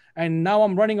stuff. And now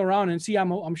I'm running around and see,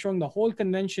 I'm showing the whole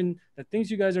convention, the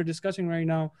things you guys are discussing right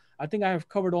now. I think I have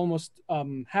covered almost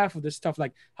half of this stuff,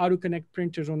 like how to connect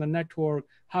printers on the network,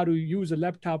 how to use a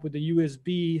laptop with the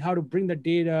USB, how to bring the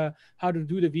data, how to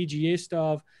do the VGA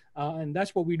stuff. And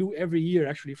that's what we do every year,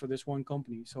 actually, for this one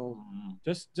company. So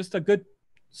just a good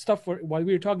stuff for while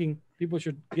we were talking, people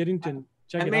should get into and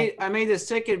check it out. I made this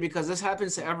ticket because this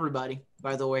happens to everybody,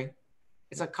 by the way.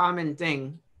 It's a common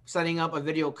thing, setting up a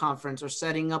video conference or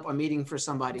setting up a meeting for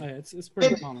somebody. It's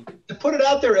pretty common. To put it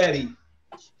out there, Eddie,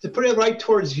 to put it right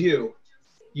towards you,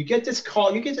 you get this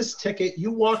call, you get this ticket,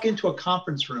 you walk into a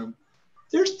conference room,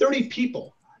 there's 30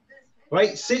 people,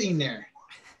 right, sitting there.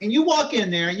 And you walk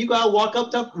in there, and you gotta walk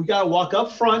up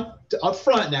front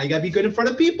now. You gotta be good in front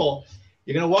of people.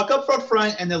 You're gonna walk up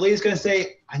front, and the lady's gonna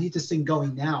say, I need this thing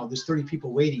going now. There's 30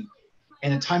 people waiting,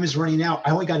 and the time is running out.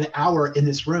 I only got an hour in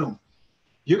this room.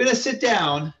 You're gonna sit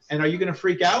down, and are you gonna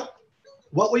freak out?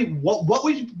 What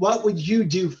would you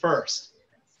do first?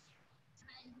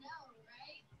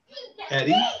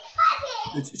 Eddie?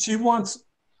 She wants.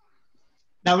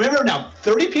 Now remember,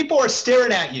 30 people are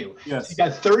staring at you. Yes. You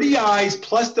got 30 eyes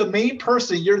plus the main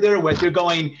person you're there with. You're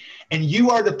going, and you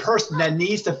are the person that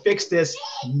needs to fix this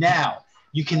now.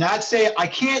 You cannot say, I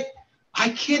can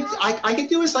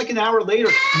do this like an hour later.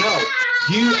 No,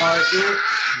 you are it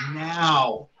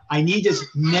now. I need this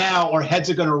now, or heads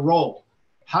are gonna roll.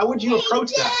 How would you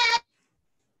approach that?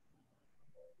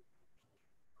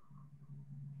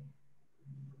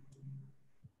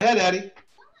 Go ahead, Eddie.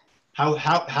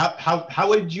 How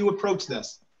would you approach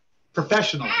this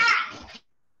professionally?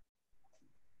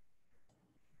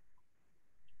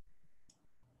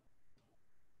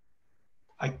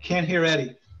 I can't hear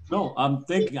Eddie. No, I'm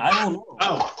thinking. I don't know.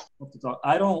 Oh,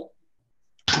 I don't.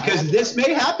 Because this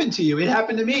may happen to you. It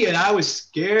happened to me, and I was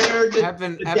scared to death.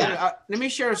 Let me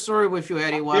share a story with you,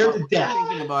 Eddie. While I'm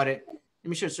thinking about it, let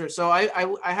me share a story. So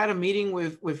I had a meeting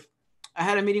with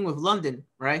London,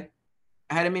 right?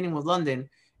 I had a meeting with London,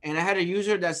 and I had a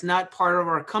user that's not part of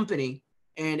our company,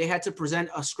 and they had to present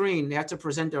a screen. They had to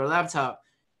present their laptop.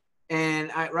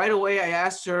 And right away, I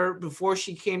asked her, before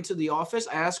she came to the office,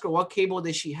 I asked her what cable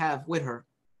did she have with her,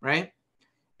 right?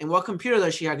 And what computer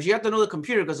does she have? Because you have to know the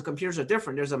computer, because the computers are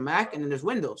different. There's a Mac and then there's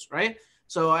Windows, right?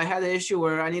 So I had the issue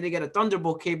where I need to get a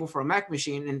Thunderbolt cable for a Mac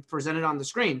machine and present it on the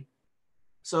screen.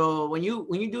 So when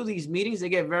you do these meetings, they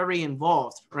get very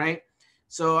involved, right?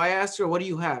 So I asked her, what do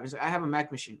you have? She's like, I have a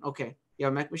Mac machine. Okay, you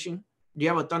have a Mac machine? Do you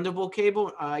have a Thunderbolt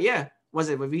cable? Yeah. Was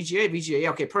it with VGA? VGA,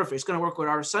 yeah, okay, perfect. It's gonna work with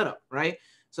our setup, right?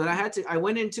 So I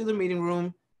went into the meeting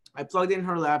room. I plugged in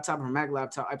her laptop, her Mac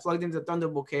laptop. I plugged in the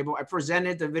Thunderbolt cable. I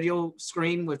presented the video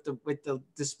screen with the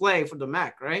display for the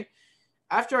Mac, right?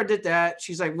 After I did that,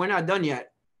 she's like, we're not done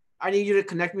yet. I need you to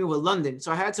connect me with London.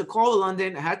 So I had to call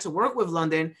London. I had to work with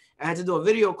London. I had to do a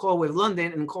video call with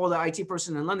London and call the IT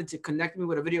person in London to connect me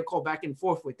with a video call back and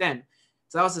forth with them.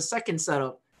 So that was the second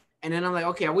setup. And then I'm like,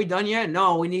 okay, are we done yet?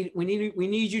 No, we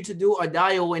need you to do a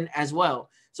dial in as well.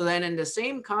 So then in the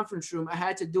same conference room, I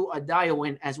had to do a dial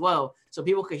in as well, so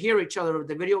people could hear each other with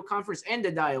the video conference and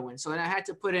the dial in. So then I had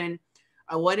to put in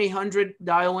a 1-800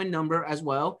 dial in number as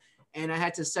well. And I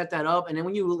had to set that up. And then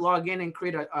when you log in and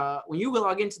create when you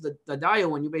log into the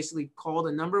dial in, you basically call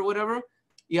the number or whatever,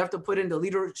 you have to put in the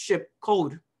leadership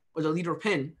code or the leader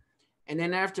pin. And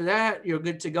then after that, you're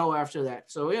good to go after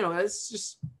that. So, you know, it's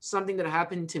just something that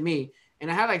happened to me. And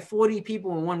I had like 40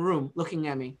 people in one room looking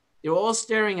at me. They were all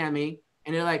staring at me.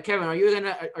 And they're like, Kevin, are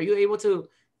you able to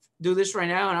do this right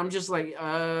now? And I'm just like,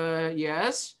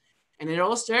 yes. And they're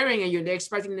all staring at you. They're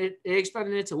expecting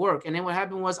it to work. And then what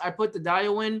happened was I put the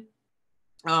dial in,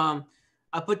 I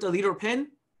put the leader pin,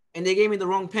 and they gave me the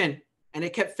wrong pin, and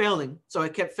it kept failing. So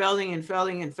it kept failing and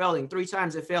failing and failing. 3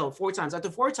 times it failed, 4 times.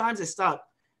 After 4 times it stopped.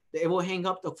 It will hang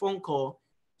up the phone call.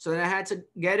 So then I had to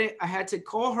get it. I had to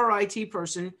call her IT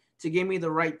person to give me the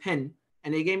right pin,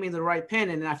 and they gave me the right pin,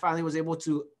 and then I finally was able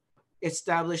to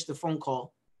establish the phone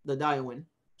call, the dial-in.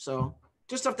 So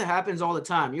just stuff that happens all the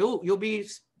time. You'll be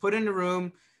put in the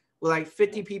room with like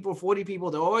 50 people, 40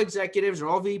 people. They're all executives, they're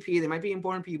all VP. They might be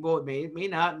important people. It may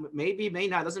not, maybe, may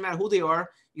not. Doesn't matter who they are.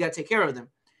 You got to take care of them.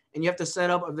 And you have to set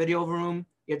up a video room.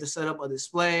 You have to set up a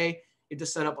display. You have to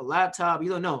set up a laptop. You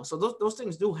don't know. So those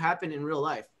things do happen in real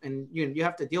life, and you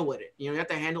have to deal with it. You have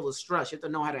to handle the stress. You have to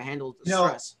know how to handle the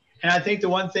stress. And I think the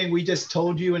one thing we just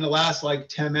told you in the last like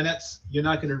 10 minutes, you're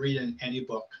not going to read in any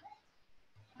book.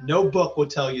 No book will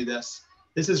tell you this.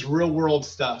 This is real world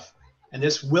stuff. And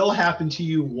this will happen to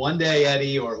you one day,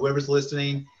 Eddie, or whoever's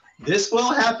listening. This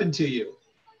will happen to you.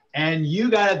 And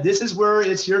this is where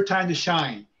it's your time to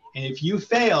shine. And if you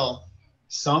fail,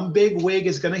 some big wig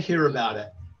is going to hear about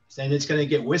it. And it's going to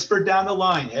get whispered down the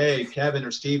line. Hey, Kevin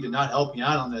or Steve did not help me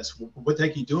out on this. What the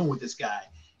heck are you doing with this guy?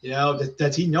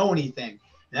 Does he know anything?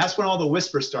 And that's when all the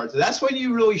whisper starts. That's when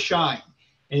you really shine.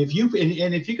 And if you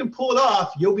can pull it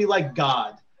off, you'll be like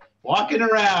God, walking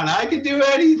around. I can do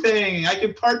anything. I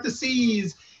can part the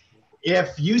seas. If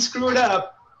you screw it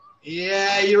up,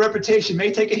 yeah, your reputation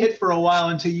may take a hit for a while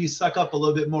until you suck up a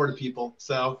little bit more to people.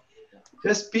 So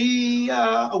just be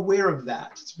aware of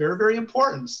that. It's very, very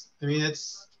important. I mean,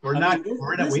 we're not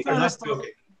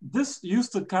joking. This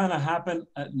used to kind of happen.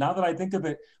 Now that I think of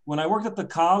it, when I worked at the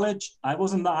college, I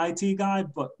wasn't the IT guy,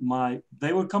 but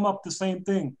they would come up the same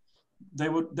thing. They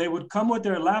would come with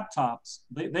their laptops.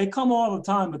 They come all the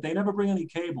time, but they never bring any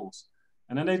cables.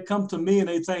 And then they'd come to me and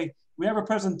they'd say, we have a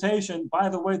presentation. By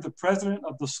the way, the president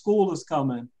of the school is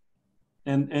coming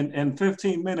in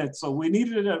 15 minutes. So we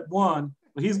needed it at 1,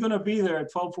 but he's going to be there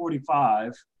at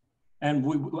 12:45.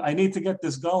 And I need to get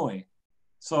this going.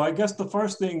 So I guess the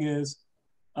first thing is,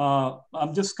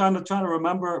 I'm just kind of trying to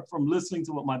remember from listening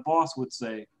to what my boss would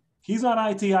say. He's not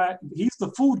IT, he's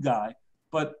the food guy,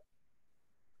 but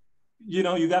you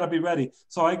got to be ready.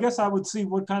 So I guess I would see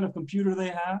what kind of computer they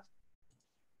have,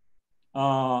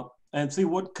 and see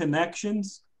what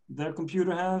connections their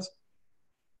computer has,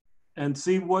 and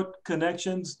see what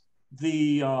connections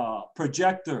the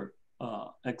projector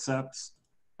accepts,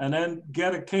 and then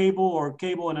get a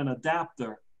cable and an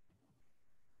adapter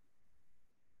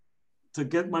to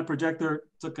get my projector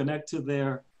to connect to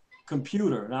their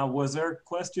computer. Now, was there a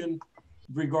question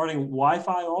regarding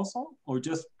Wi-Fi also, or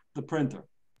just the printer?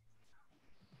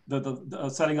 The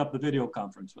setting up the video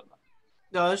conference with them?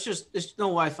 No, there's no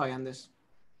Wi-Fi on this.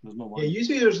 There's no Wi-Fi. Yeah,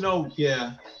 usually there's no,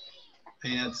 I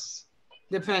mean, it's...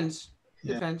 Depends.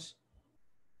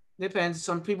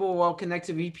 Some people will connect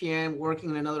to VPN working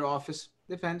in another office.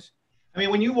 Depends. I mean,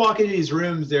 when you walk into these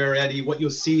rooms there, Eddie, what you'll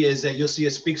see is that you'll see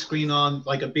a big screen on,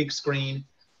 like a big screen,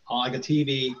 like a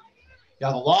TV. You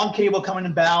have a long cable coming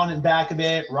in bound and back of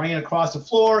it, running across the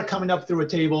floor, coming up through a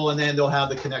table, and then they'll have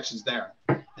the connections there.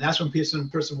 And that's when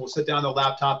person will sit down their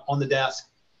laptop on the desk,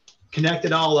 connect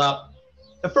it all up.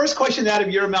 The first question out of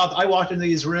your mouth, I walked into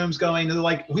these rooms going, they're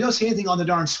like, we don't see anything on the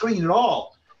darn screen at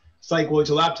all. It's like, well, it's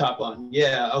a laptop on.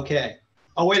 Yeah, okay.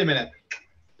 Oh, wait a minute.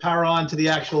 Power on to the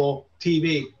actual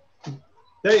TV.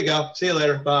 There you go. See you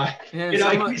later. Bye. Yeah,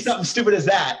 it could be something stupid as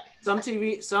that. Some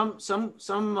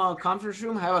conference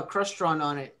room have a Crestron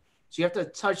on it, so you have to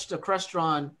touch the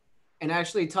Crestron and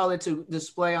actually tell it to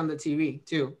display on the TV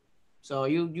too. So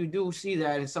you do see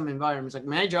that in some environments. Like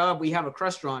my job, we have a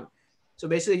Crestron. So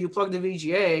basically, you plug the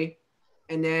VGA,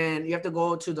 and then you have to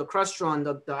go to the Crestron,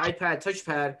 the iPad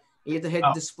touchpad. And you have to hit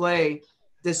display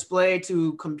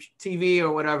to TV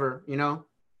or whatever.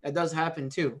 That does happen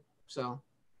too. So.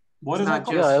 What is that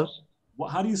called?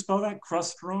 How do you spell that?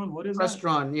 Crestron? What is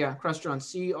Crestron, yeah, Crestron.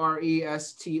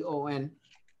 Creston.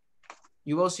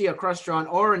 You will see a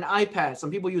Crestron or an iPad.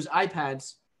 Some people use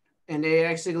iPads and they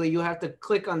actually, you have to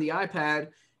click on the iPad,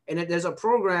 and there's a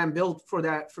program built for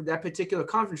that particular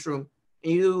conference room,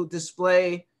 and you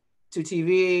display to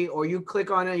TV, or you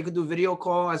click on it. You could do video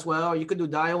call as well. You could do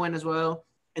dial in as well.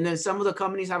 And then some of the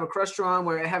companies have a Crestron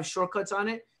where it have shortcuts on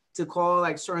it to call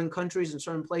like certain countries and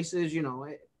certain places.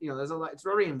 There's a lot. It's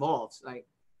very involved. Like,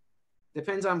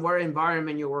 depends on where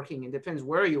environment you're working in. Depends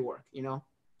where you work.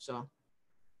 So.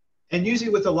 And usually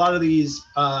with a lot of these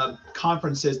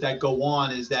conferences that go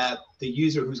on is that the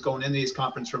user who's going into these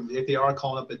conference rooms, if they are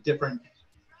calling up a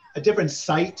different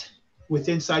site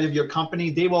inside of your company,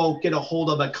 they will get a hold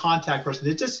of a contact person.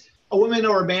 It's just a woman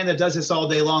or a man that does this all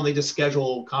day long. They just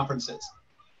schedule conferences.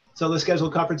 So the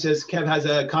scheduled conferences, Kev has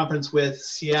a conference with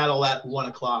Seattle at 1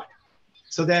 o'clock.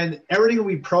 So then everything will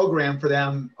be programmed for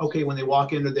them. Okay, when they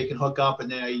walk in, they can hook up, and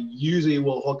they usually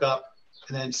will hook up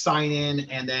and then sign in,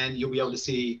 and then you'll be able to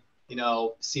see,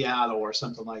 Seattle or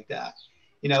something like that.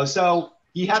 So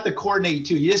you have to coordinate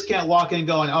too. You just can't walk in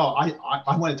going, oh,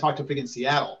 I want to talk to freaking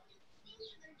Seattle.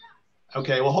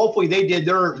 Okay, well, hopefully they did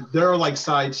their like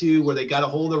side too, where they got a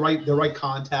hold of the right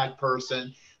contact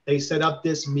person. They set up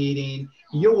this meeting.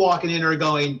 You're walking in there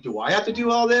going, do I have to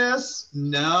do all this?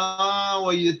 No,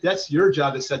 well, that's your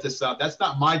job to set this up. That's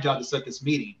not my job to set this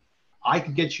meeting. I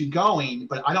could get you going,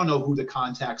 but I don't know who the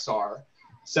contacts are.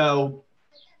 So,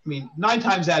 9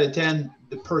 times out of 10,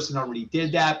 the person already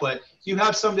did that, but you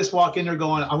have some just walk in there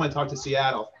going, I want to talk to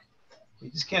Seattle. You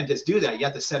just can't just do that. You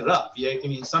have to set it up.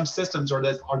 Some systems are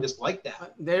just like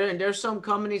that. There's some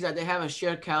companies that they have a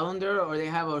shared calendar, or they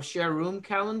have a share room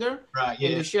calendar. Right. Yeah.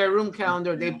 In the share room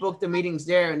calendar, they book the meetings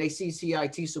there, and they see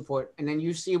IT support, and then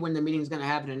you see when the meeting is going to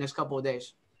happen in the next couple of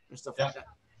days and stuff like that.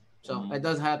 So that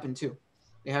does happen too.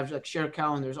 They have like shared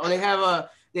calendars, or they have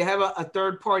a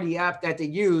third party app that they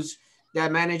use that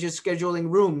manages scheduling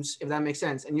rooms, if that makes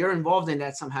sense. And you're involved in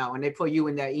that somehow, and they put you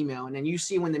in that email, and then you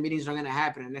see when the meetings are going to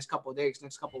happen in the next couple of days,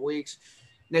 next couple of weeks,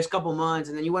 next couple of months.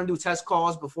 And then you want to do test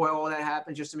calls before all that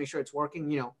happens, just to make sure it's working,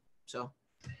 so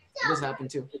it does happen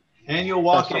too. And you'll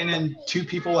walk in and 2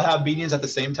 people will have meetings at the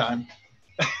same time.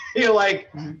 You're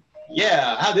like,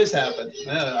 yeah, how'd this happen?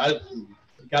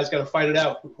 You guys got to fight it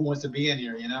out. Who wants to be in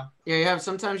here, Yeah,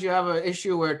 sometimes you have an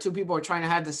issue where 2 people are trying to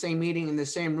have the same meeting in the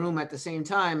same room at the same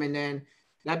time, and then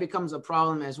that becomes a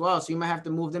problem as well. So you might have to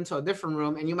move them to a different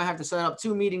room, and you might have to set up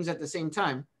 2 meetings at the same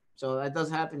time. So that does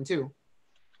happen too.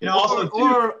 Also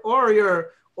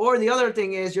or the other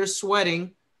thing is you're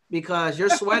sweating because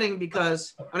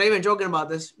I'm not even joking about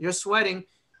this. You're sweating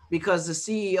because the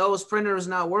CEO's printer is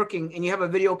not working, and you have a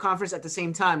video conference at the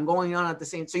same time going on at the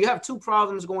same. So you have 2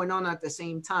 problems going on at the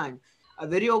same time, a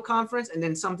video conference and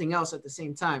then something else at the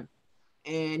same time.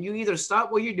 And you either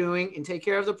stop what you're doing and take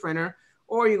care of the printer,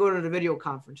 or you go to the video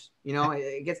conference.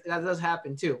 That does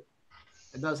happen too.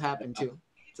 It does happen too.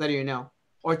 So that you know.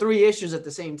 Or 3 issues at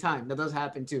the same time. That does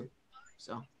happen too.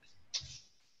 So.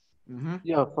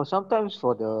 Yeah, sometimes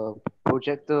for the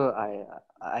projector,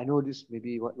 I know this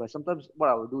maybe but sometimes what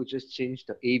I would do is just change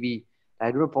the AV.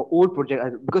 I don't know, for old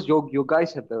project, because your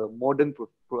guys have the modern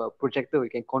projector we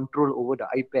can control over the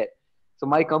iPad. So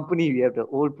my company, we have the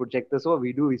old projector. So what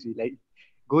we do is we like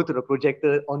go to the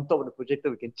projector. On top of the projector,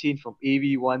 we can change from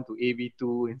AV1 to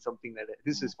AV2 and something like that.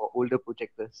 This is for older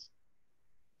projectors.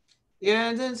 Yeah,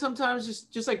 and then sometimes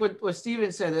just like what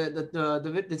Steven said, the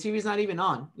TV is not even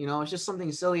on. It's just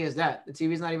something silly as that. The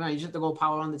TV is not even on. You just have to go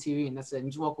power on the TV, and that's it. And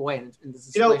you just walk away, and the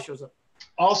display shows up.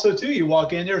 Also, too, you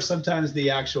walk in there, sometimes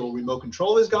the actual remote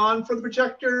control is gone for the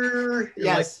projector. You're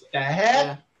yes. Like, the heck?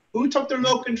 Yeah. Who took the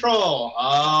remote control?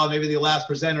 Oh, maybe the last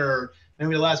presenter,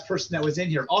 maybe the last person that was in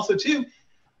here. Also, too,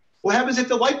 what happens if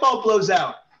the light bulb blows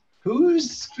out?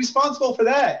 Who's responsible for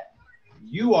that?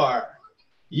 You are.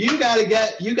 You got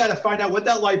to find out what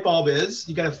that light bulb is.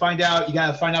 You got to find out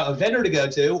a vendor to go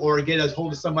to, or get a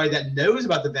hold of somebody that knows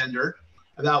about the vendor,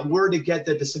 about where to get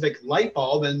the specific light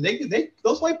bulb. And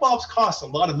those light bulbs cost a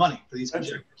lot of money for these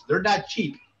projectors. They're not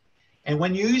cheap. And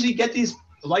when you usually get these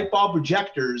light bulb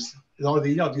projectors, or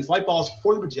these light bulbs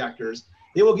for the projectors,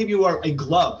 they will give you a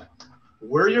glove.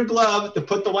 Wear your glove to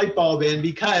put the light bulb in,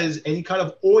 because any kind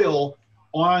of oil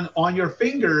on your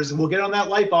fingers will get on that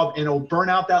light bulb, and it'll burn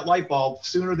out that light bulb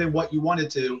sooner than what you wanted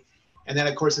to. And then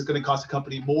of course it's going to cost the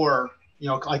company more,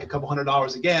 like a couple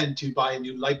 $100 again to buy a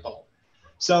new light bulb.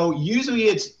 So usually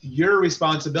it's your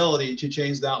responsibility to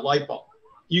change that light bulb.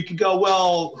 You could go,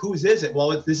 well, whose is it?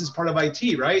 Well, this is part of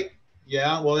IT, right?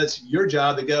 Yeah, well, it's your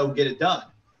job to go get it done.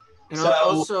 And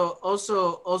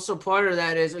also part of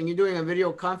that is when you're doing a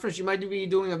video conference, you might be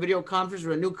doing a video conference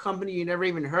with a new company you never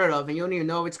even heard of, and you don't even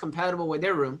know if it's compatible with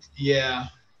their room. Yeah.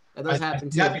 That does happen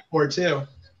too. That before too.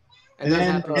 And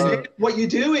then what you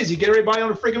do is you get everybody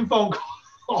on a freaking phone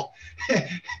all.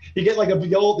 You get like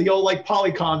the old like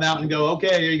Polycom out and go,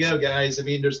 okay, here you go, guys. I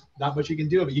mean, there's not much you can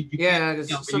do, but you Yeah, can't,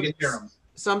 but you can hear them.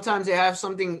 Sometimes they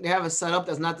have a setup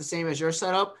that's not the same as your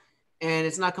setup, and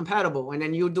it's not compatible. And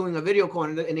then you're doing a video call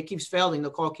and it keeps failing. The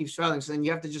call keeps failing. So then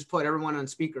you have to just put everyone on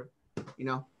speaker, you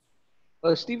know.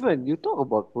 Stephen, you talk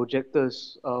about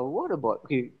projectors. What about,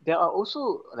 okay, there are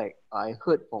also, like, I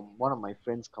heard from one of my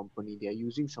friends' company, they are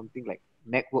using something like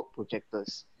network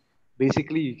projectors.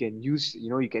 Basically, you can use,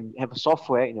 you can have a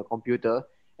software in your computer,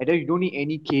 and then you don't need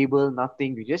any cable,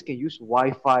 nothing. You just can use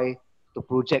Wi-Fi to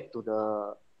project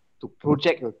to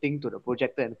project your thing to the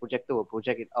projector, and the projector will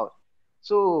project it out.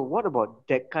 So what about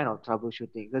that kind of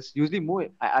troubleshooting? That's usually more,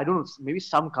 I don't know, maybe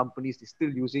some companies, they're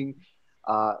still using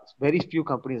very few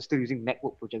companies are still using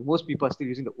network projectors. Most people are still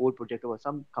using the old projector, but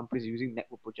some companies are using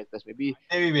network projectors. Maybe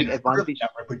big advantage.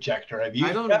 Network projector. Have you?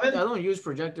 I don't use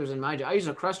projectors in my job. I use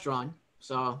a Crestron,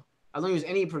 so I don't use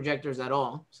any projectors at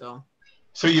all. So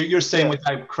you're saying with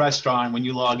like Crestron, when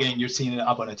you log in, you're seeing it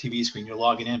up on a TV screen. You're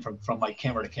logging in from like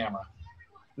camera to camera.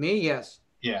 Me, yes.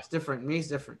 Yeah. It's different. Me, it's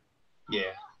different.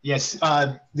 Yeah. Yes.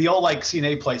 The old like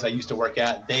CNA place I used to work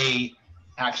at, they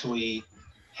actually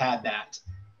had that.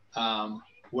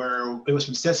 Where it was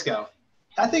from Cisco.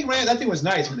 That thing was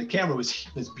nice when the camera was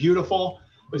beautiful,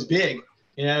 was big.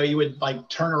 You would like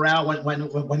turn around when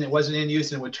it wasn't in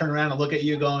use, and it would turn around and look at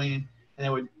you going, and it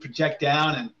would project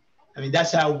down. And I mean,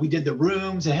 that's how we did the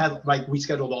rooms. It had like, we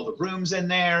scheduled all the rooms in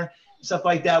there, stuff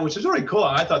like that, which was really cool.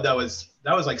 I thought that was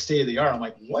like state of the art. I'm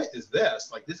like, what is this?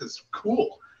 Like, this is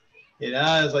cool.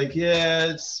 I was like, yeah,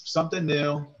 it's something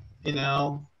new,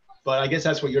 but I guess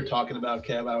that's what you're talking about,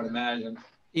 Kev, I would imagine.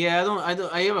 Yeah,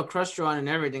 I have a Crestron and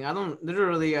everything. I use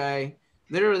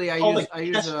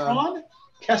Crestron?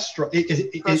 Crestron.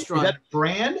 Is that a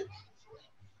brand?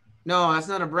 No, that's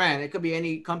not a brand. It could be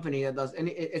any company that does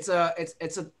any. It's a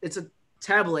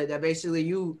tablet that basically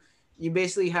you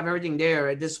basically have everything there.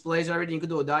 It displays everything. You could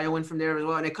do a dial in from there as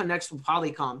well, and it connects with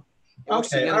Polycom.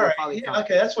 Okay, all right. Yeah,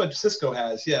 okay, that's what Cisco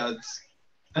has. Yeah,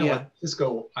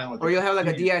 Cisco. Or you'll have like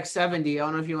a DX70. I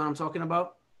don't know if you know what I'm talking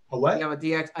about. A what? You have a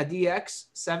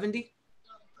DX70.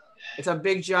 It's a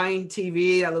big giant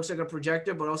TV that looks like a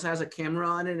projector, but also has a camera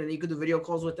on it, and you could do video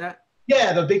calls with that.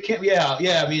 Yeah, the big camera.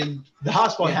 Yeah. I mean, the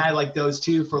hospital had like those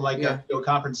too for like video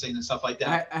conferencing and stuff like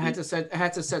that. I had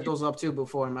to set those up too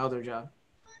before in my other job.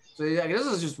 So I guess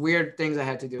this is just weird things I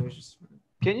had to do.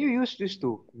 Can you use this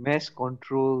to mass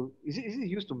control? Is it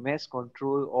used to mass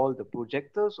control all the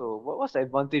projectors, or what's the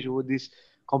advantage over this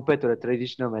compared to the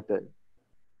traditional method?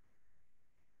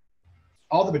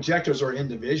 All the projectors are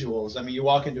individuals. I mean, you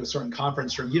walk into a certain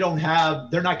conference room,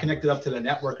 they're not connected up to the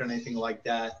network or anything like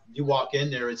that. You walk in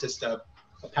there, it's just a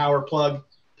power plug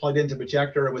plugged into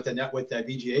projector with a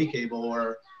VGA cable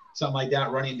or something like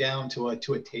that running down to a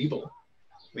table.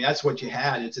 I mean, that's what you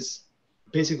had. It's just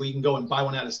basically you can go and buy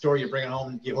one at a store, you bring it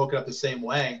home, you hook it up the same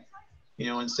way,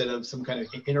 instead of some kind of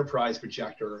enterprise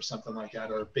projector or something like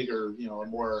that, or a bigger, a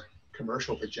more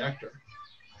commercial projector.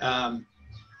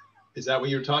 Is that what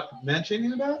you're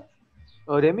mentioning about?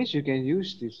 Oh, that means you can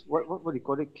use this. What do you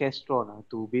call it? Crestron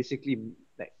to basically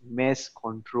like mass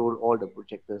control all the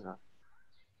projectors.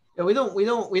 Yeah, we don't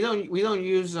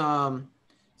use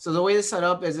so the way it's set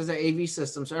up is there's an AV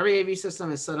system. So every AV system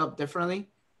is set up differently.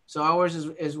 So ours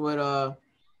is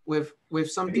with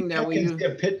something that we use. Do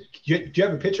you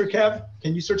have a picture, Kev?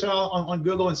 Can you search it on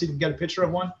Google and see if you can get a picture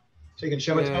of one so you can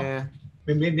show it to them?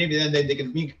 Maybe then they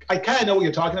can. I kind of know what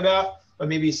you're talking about. But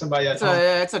maybe somebody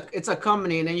it's a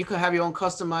company, and then you could have your own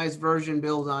customized version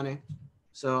built on it.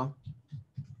 So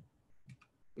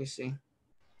you see.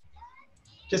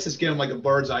 Just to give them like a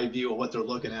bird's eye view of what they're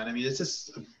looking at. I mean, it's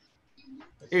just.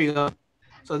 Here you go.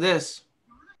 So this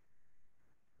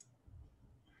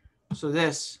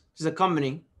is a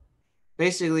company.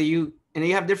 Basically, you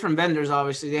have different vendors.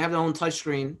 Obviously, they have their own touch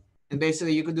screen, and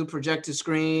basically you could do projected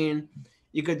screen,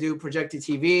 you could do projected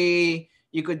TV.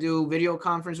 You could do video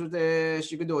conference with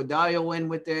this. You could do a dial in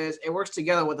with this. It works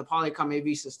together with the Polycom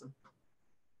AV system.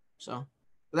 So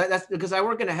that's because I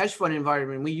work in a hedge fund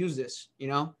environment. We use this,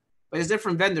 but it's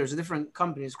different vendors, different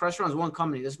companies. Crestron is one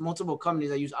company. There's multiple companies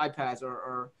that use iPads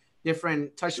or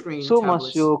different touchscreen So tablets.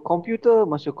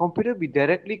 must your computer be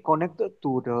directly connected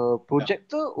to the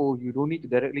projector, or you don't need to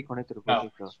directly connect to the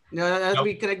projector? No, that has to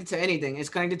be connected to anything. It's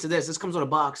connected to this. This comes with a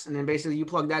box, and then basically you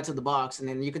plug that to the box, and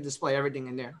then you can display everything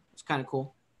in there. It's kind of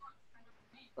cool.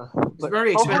 It's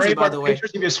very expensive, by the way.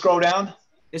 Pictures, if you scroll down.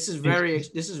 This is very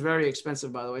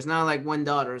expensive, by the way. It's not like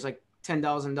 $1. It's like $10,000,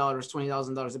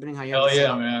 $20,000, depending how you have. Oh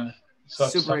yeah, man.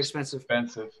 Super expensive.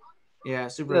 Yeah,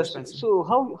 super expensive. So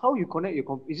how you connect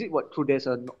your is it through there's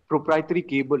a proprietary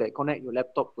cable that connect your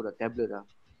laptop to the tablet?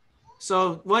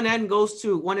 So one end goes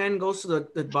to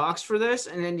the box for this,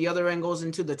 and then the other end goes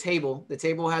into the table. The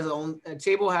table has a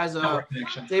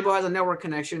network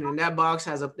connection, and that box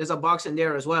there's a box in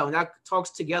there as well, and that talks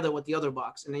together with the other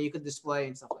box, and then you could display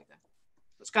and stuff like that.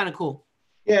 It's kind of cool.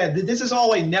 Yeah, this is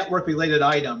all a network related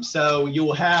item. So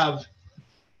your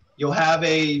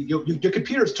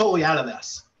computer is totally out of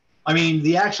this. I mean,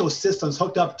 the actual system's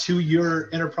hooked up to your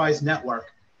enterprise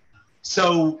network,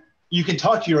 so you can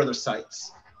talk to your other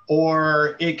sites.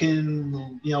 Or it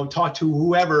can, talk to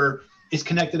whoever is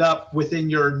connected up within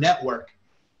your network.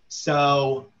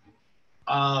 So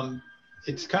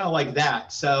it's kind of like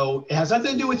that. So it has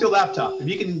nothing to do with your laptop. If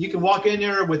you can walk in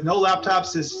there with no laptops,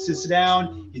 sit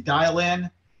down, you dial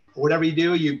in, or whatever you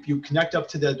do, you connect up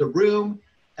to the room,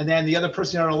 and then the other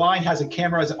person on the line has a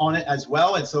camera on it as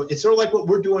well. And so it's sort of like what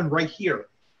we're doing right here,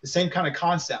 the same kind of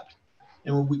concept.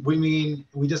 And we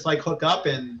just like hook up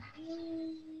and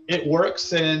it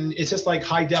works, and it's just like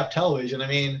high def television. I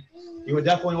mean, you would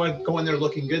definitely want to go in there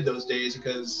looking good those days,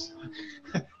 because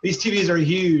these TVs are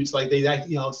huge. Like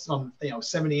some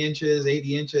 70 inches,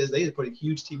 80 inches. They just put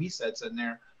huge TV sets in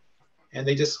there, and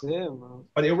they just. Yeah,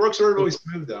 but it works really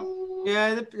smooth though.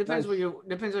 Yeah, it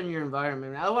depends on your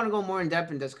environment. I want to go more in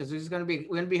depth in this because we're gonna be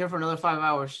here for another 5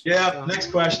 hours. Yeah. So. Next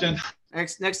question.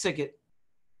 Next ticket.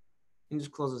 You can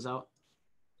just close this out.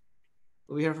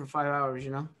 We'll be here for 5 hours.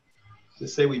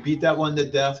 Just say we beat that one to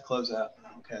death, close out.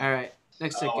 Okay. All right.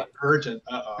 Next ticket. Urgent.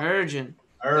 Urgent.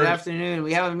 Good afternoon.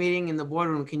 We have a meeting in the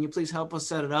boardroom. Can you please help us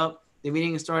set it up? The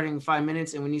meeting is starting in 5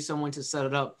 minutes, and we need someone to set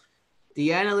it up.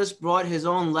 The analyst brought his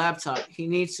own laptop. He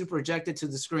needs to project it to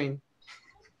the screen.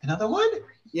 Another one?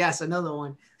 Yes, another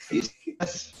one.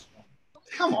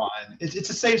 Come on. It's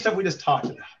the same stuff we just talked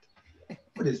about.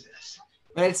 What is this?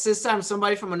 But it's this time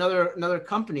somebody from another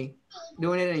company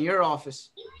doing it in your office.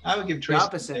 I would give Tracy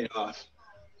the day off.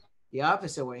 The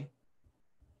opposite way.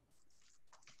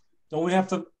 Don't we have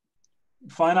to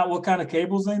find out what kind of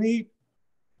cables they need?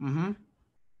 Mm-hmm.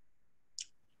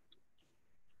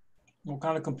 What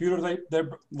kind of computer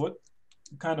what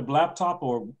kind of laptop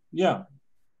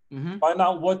Mm-hmm. Find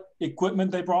out what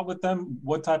equipment they brought with them,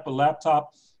 what type of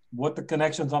laptop, what the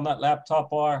connections on that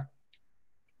laptop are.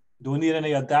 Do we need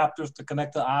any adapters to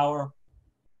connect to our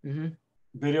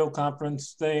video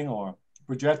conference thing or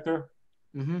projector?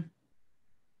 Mm-hmm.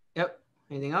 Yep.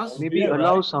 Anything else? Maybe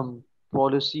allow some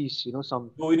policies,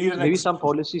 some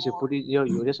policies you put it here,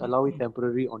 you just allow it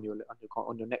temporary on your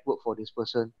network for this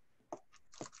person.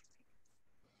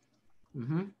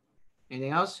 Mm-hmm.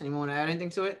 Anything else? Anyone want to add anything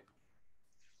to it?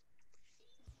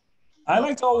 I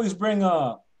like to always bring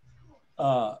an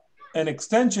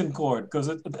extension cord, because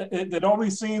it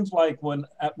always seems like when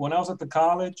I was at the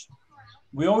college,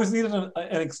 we always needed an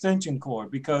extension cord,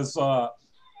 because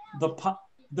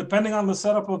depending on the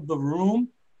setup of the room,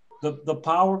 the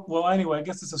power. Well, anyway, I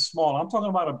guess this is small. I'm talking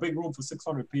about a big room for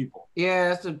 600 people.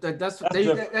 Yeah, that's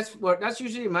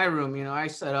usually my room. I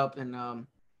set up and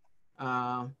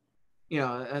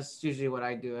that's usually what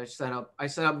I do. I set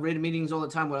up meetings all the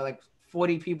time with like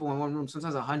 40 people in one room,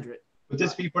 sometimes 100. Would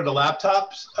this be for the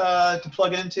laptops to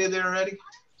plug into there already?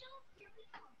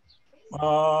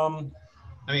 I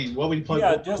mean, what would you plug?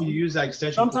 Yeah, just you use that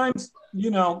extension. Sometimes,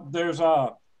 there's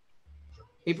a.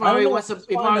 He probably wants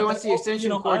the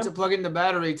extension cord to plug in the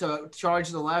battery to charge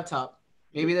the laptop.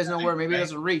 Maybe there's nowhere. Maybe it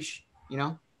doesn't reach.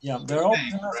 Yeah, they're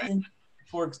always asking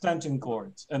for extension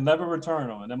cords and never return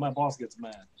them, and then my boss gets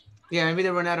mad. Yeah, maybe they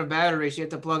run out of batteries. You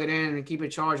have to plug it in and keep it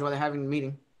charged while they're having a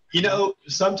meeting.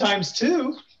 Sometimes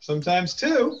too.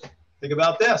 Think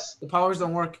about this. The powers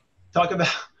don't work. Talk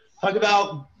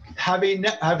about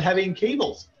having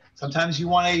cables. Sometimes you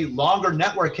want a longer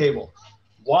network cable.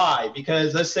 Why?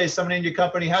 Because let's say someone in your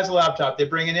company has a laptop, they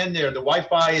bring it in there, the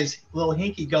Wi-Fi is a little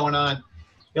hinky going on.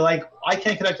 You're like, I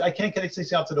can't connect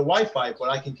this out to the Wi-Fi, but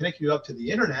I can connect you up to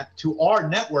the internet, to our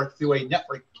network through a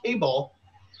network cable.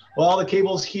 Well, all the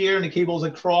cables here and the cables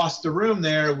across the room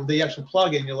there, the actual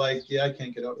plug-in, you're like, yeah, I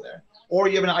can't get over there. Or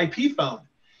you have an IP phone.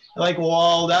 You're like,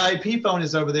 well, that IP phone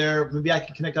is over there. Maybe I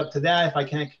can connect up to that if I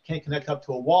can't connect up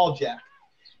to a wall jack.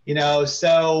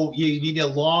 So you need a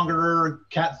longer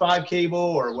Cat5 cable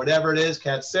or whatever it is,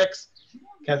 Cat6,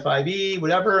 Cat5e,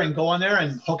 whatever, and go on there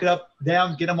and hook it up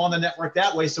down, get them on the network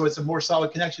that way, so it's a more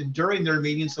solid connection during their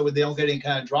meeting, so they don't get any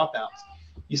kind of dropouts.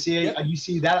 You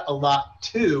see that a lot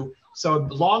too. So a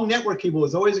long network cable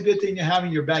is always a good thing to have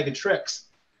in your bag of tricks.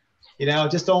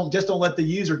 Just don't let the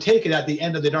user take it at the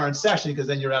end of the darn session, because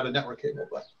then you're out of network cable.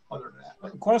 But other than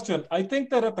that, question: I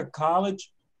think that at the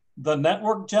college, the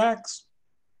network jacks,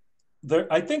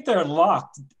 I think they're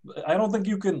locked. I don't think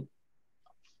you can.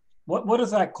 What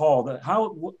is that called?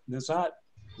 How is that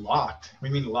Locked? What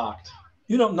do you mean locked?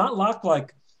 You know, not locked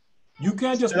like you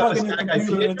can't just plug in your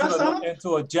computer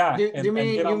into a jack and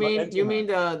get on the internet. You mean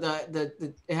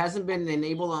the it hasn't been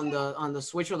enabled on the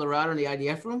switch or the router in the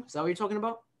IDF room? Is that what you're talking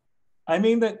about? I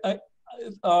mean that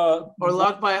or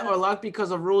locked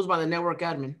because of rules by the network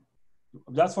admin.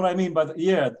 That's what I mean by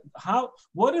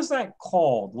what is that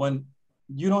called when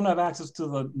you don't have access to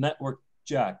the network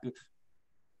jack?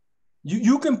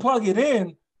 You can plug it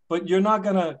in, but you're not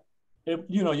gonna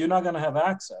have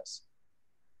access.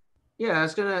 Yeah,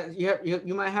 it's gonna.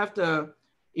 You might have to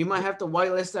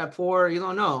whitelist that port. You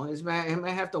don't know. It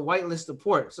might have to whitelist the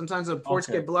port. Sometimes the ports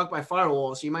get blocked by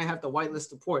firewalls, so you might have to whitelist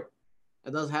the port.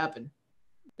 That does happen.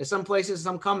 There's some places,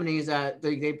 some companies that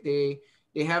they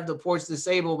have the ports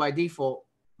disabled by default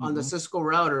on the Cisco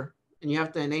router, and you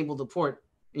have to enable the port,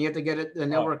 and you have to get the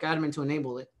network admin to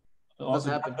enable it. Does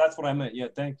happen. That's what I meant. Yeah,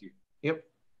 thank you. Yep.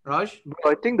 Raj?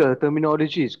 I think the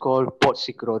terminology is called port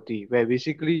security, where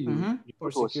basically you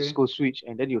put a Cisco switch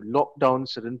and then you lock down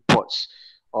certain ports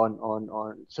on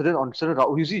certain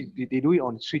route. Usually they do it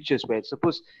on switches where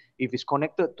suppose if it's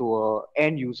connected to a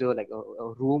end user like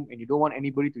a room and you don't want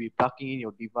anybody to be plugging in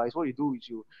your device, what you do is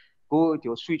you go to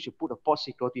your switch, you put a port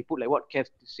security, put like what Kev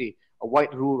say, a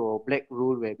white rule or a black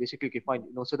rule where basically you can find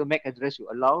certain MAC address you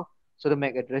allow, certain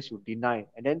MAC address you deny,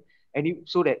 and then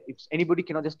so that if anybody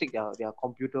cannot just take their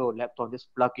computer or laptop, just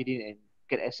plug it in and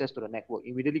get access to the network,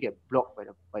 immediately get blocked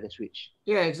by the switch.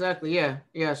 Yeah, exactly. Yeah.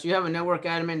 So you have a network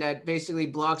admin that basically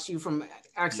blocks you from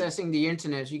accessing the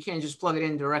internet. So you can't just plug it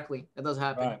in directly. That does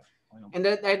happen. Right. And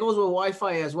that goes with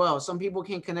Wi-Fi as well. Some people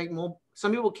can't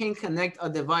connect a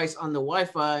device on the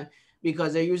Wi-Fi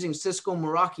because they're using Cisco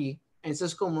Meraki, and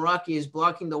Cisco Meraki is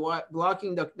blocking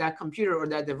that computer or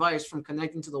that device from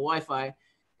connecting to the Wi-Fi.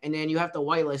 And then you have to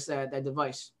whitelist that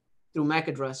device through MAC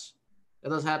address. That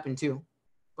does happen too.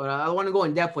 But I don't want to go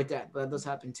in depth with that, but that does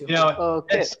happen too. Go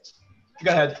ahead.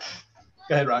 Go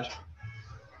ahead, Raj.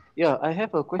 Yeah, I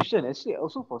have a question. Actually,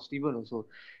 also for Steven also.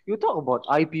 You talk about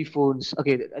IP phones.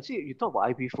 Okay, actually, you talk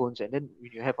about IP phones, and then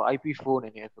when you have an IP phone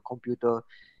and you have a computer,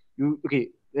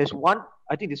 there's one.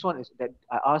 I think this one is that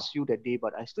I asked you that day,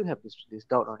 but I still have this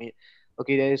doubt on it.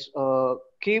 Okay, there's a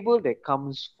cable that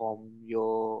comes from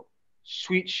your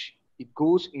switch. It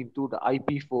goes into the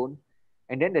IP phone.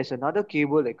 And then there's another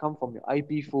cable that comes from your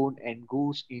IP phone and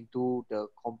goes into the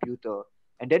computer.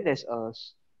 And then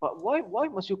but why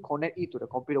must you connect it to the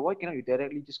computer? Why cannot you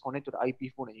directly just connect to the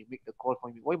IP phone and you make the call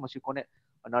for me? Why must you connect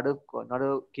another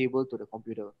cable to the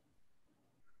computer?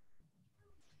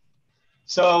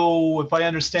 So if I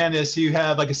understand this, you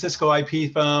have like a Cisco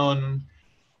IP phone,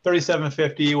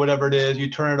 3750, whatever it is. You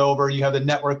turn it over. You have the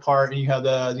network part, and you have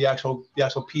the actual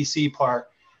PC part.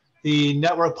 The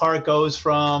network part goes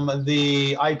from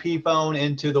the IP phone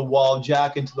into the wall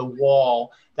jack into the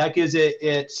wall. That gives it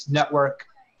its network.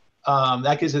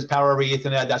 That gives it power over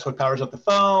Ethernet. That's what powers up the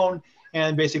phone.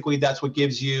 And basically that's what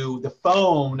gives you the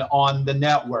phone on the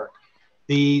network.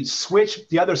 The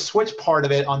other switch part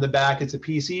of it on the back is the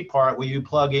PC part where you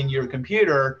plug in your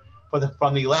computer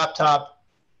from the laptop,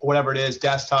 whatever it is,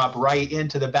 desktop, right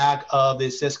into the back of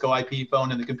the Cisco IP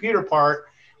phone and the computer part,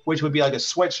 which would be like a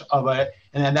switch of it,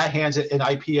 and then that hands it an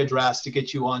IP address to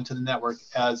get you onto the network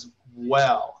as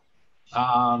well.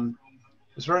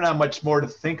 There's really not much more to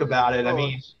think about it. I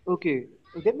mean, okay,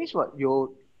 that means what? Your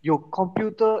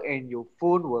computer and your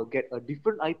phone will get a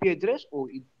different IP address, or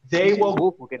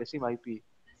both will get the same IP?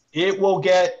 It will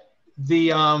get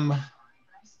the I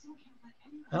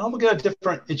don't get a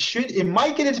different. It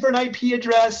might get a different IP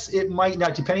address. It might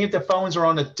not, depending if the phones are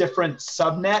on a different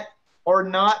subnet or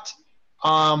not.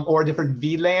 Or a different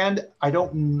VLAN. I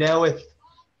don't know if,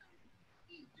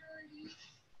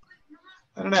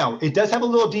 I don't know. It does have a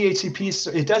little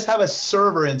DHCP. It does have a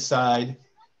server inside,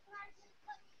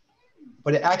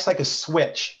 but it acts like a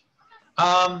switch.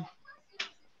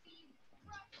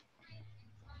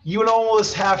 You would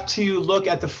almost have to look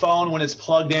at the phone when it's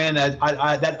plugged in at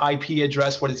that IP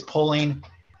address, what it's pulling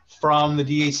from the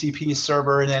DHCP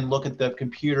server, and then look at the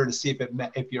computer to see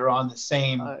if you're on the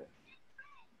same.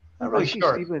 Not really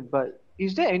sure. Steven, but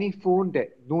is there any phone that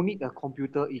no need a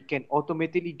computer? It can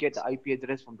automatically get the IP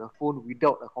address from the phone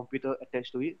without a computer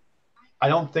attached to it? I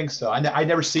don't think so. I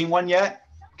never seen one yet.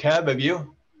 Kev, have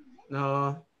you?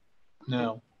 No.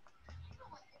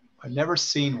 I've never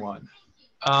seen one.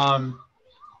 I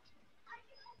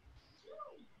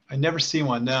never seen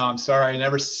one. No, I'm sorry. I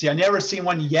never seen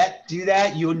one yet do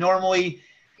that. You would normally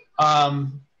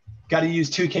got to use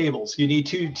two cables. You need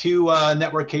two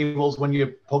network cables when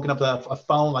you're hooking up a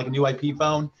phone, like a new IP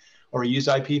phone or a used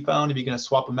IP phone. If you're going to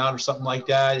swap them out or something like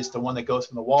that, it's the one that goes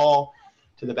from the wall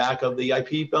to the back of the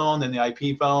IP phone, then the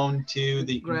IP phone to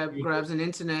the grabs an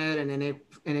internet, and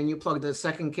then you plug the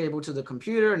second cable to the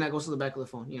computer, and that goes to the back of the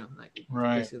phone. You know, like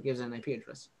basically gives an IP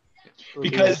address. Okay,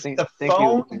 because thank the you.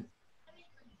 phone,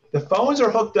 the phones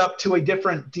are hooked up to a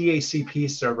different DHCP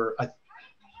server.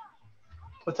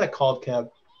 What's that called, Kev?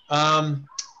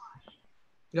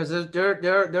 Because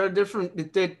they're different.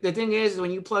 The thing is,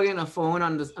 when you plug in a phone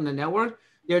on the network,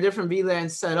 there are different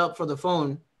VLANs set up for the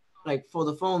phone, like for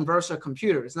the phone versus a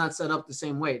computer. It's not set up the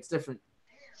same way. It's different.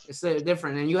 It's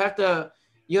different, and you have to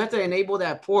enable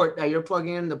that port that you're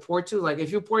plugging in the port to. Like if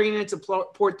you're plugging into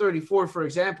port 34, for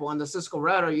example, on the Cisco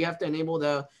router, you have to enable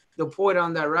the port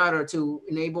on that router to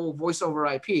enable voice over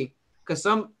IP. Because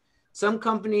some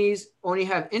companies only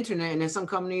have internet, and then some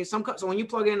companies, so when you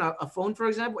plug in a phone, for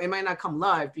example, it might not come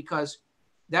live because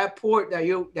that port that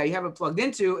you have it plugged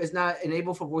into is not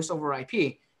enabled for voice over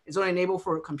IP. It's only enabled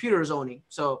for computers only.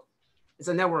 So it's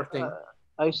a network thing.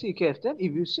 I see, Kev. Then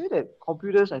if you say that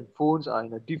computers and phones are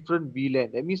in a different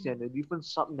VLAN, that means they're in a different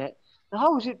subnet. Now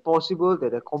how is it possible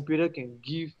that a computer can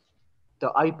give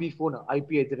the IP phone an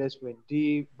IP address when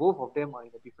both of them are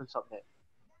in a different subnet?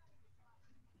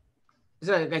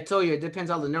 So like I told you, it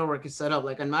depends how the network is set up.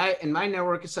 Like in my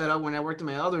network is set up when I worked in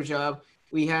my other job,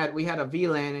 we had a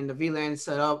VLAN, and the VLAN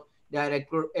set up that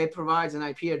it provides an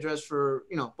IP address for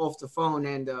both the phone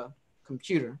and the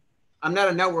computer. I'm not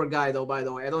a network guy though, by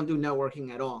the way. I don't do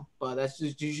networking at all. But that's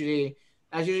usually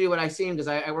what I see because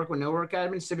I work with network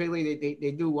admins. Typically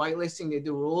they do whitelisting, they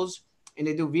do rules, and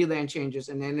they do VLAN changes.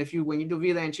 And then when you do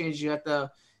VLAN changes, you have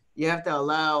to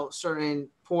allow certain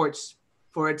ports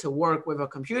for it to work with a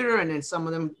computer, and then some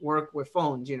of them work with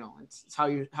phones. It's how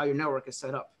your network is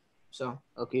set up. So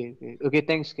okay.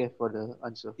 Thanks, Kev, for the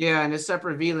answer. Yeah, and there's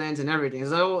separate VLANs and everything.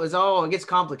 It gets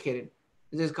complicated.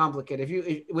 It is complicated.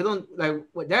 If we don't like,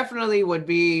 what definitely would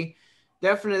we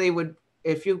have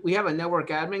a network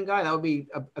admin guy, that would be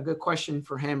a good question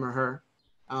for him or her.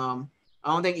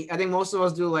 I think most of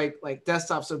us do like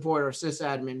desktop support or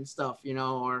sysadmin stuff,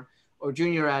 or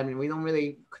junior admin. We don't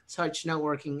really touch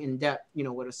networking in depth,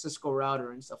 with a Cisco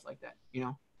router and stuff like that,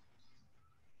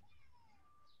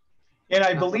 And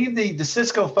I believe the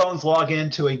Cisco phones log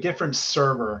into a different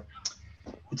server.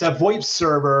 It's a VoIP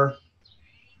server,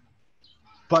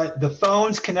 but the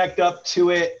phones connect up to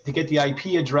it to get the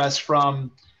IP address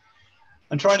from.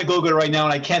 I'm trying to Google it right now,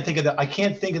 and I can't think of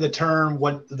the term,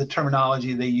 what the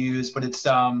terminology they use, but it's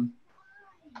to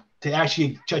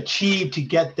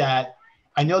get that.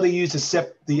 I know they use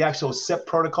the actual SIP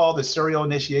protocol, the serial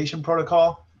initiation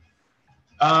protocol.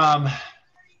 I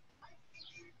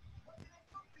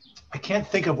can't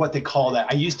think of what they call that.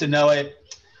 I used to know it.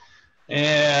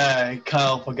 Yeah, I kind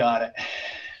of forgot it.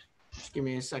 Just give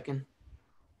me a second.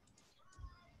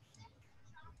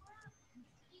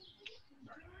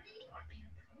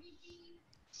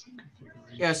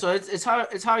 Yeah, so it's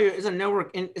a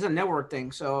network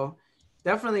thing. So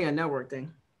definitely a network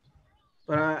thing.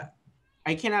 But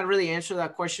I cannot really answer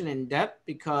that question in depth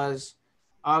because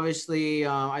obviously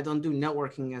I don't do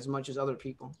networking as much as other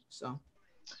people. So.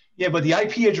 Yeah, but the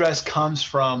IP address comes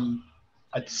from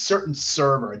a certain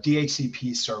server, a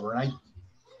DHCP server. And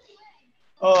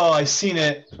I've seen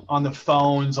it on the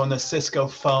phones, on the Cisco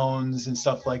phones and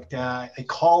stuff like that. They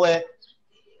call it,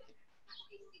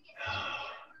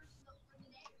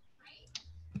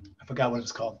 I forgot what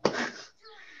it's called.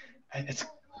 It's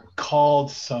called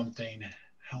something,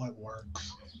 how it works.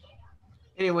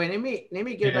 Anyway, let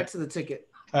me get back to the ticket.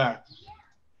 All right.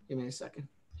 Give me a second.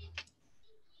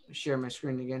 Share my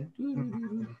screen again.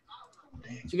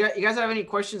 So you guys have any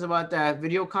questions about that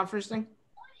video conference thing?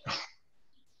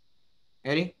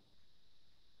 Eddie?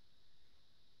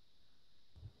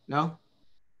 No?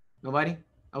 Nobody?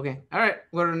 Okay. All right.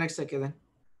 We'll go to the next ticket then.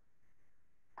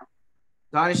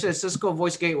 Donnie says Cisco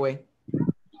Voice Gateway.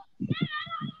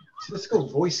 Cisco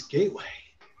Voice Gateway.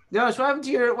 No, what happened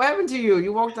to you?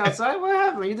 You walked outside? What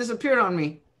happened? You disappeared on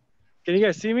me. Can you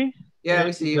guys see me? Yeah,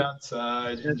 we see you.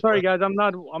 Outside. Yeah, sorry guys, I'm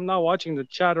not watching the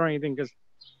chat or anything because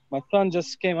my son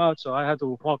just came out, so I had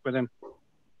to walk with him.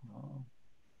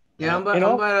 Yeah, I'm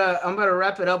about to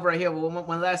wrap it up right here.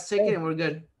 One last ticket and we're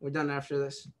good. We're done after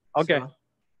this. Okay. So,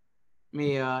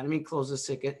 let me close this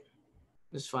ticket.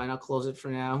 It's fine. I'll close it for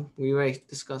now. We already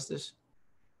discussed this.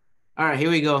 All right, here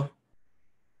we go.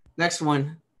 Next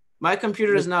one. My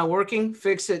computer is not working.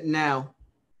 Fix it now.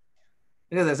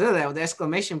 Look at that with the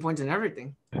exclamation points and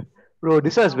everything. Bro,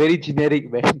 this was very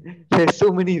generic, man. There's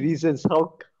so many reasons.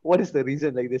 What is the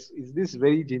reason like this? Is this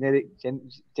very generic?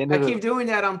 General? I keep doing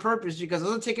that on purpose because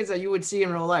those are tickets that you would see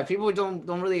in real life. People don't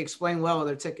really explain well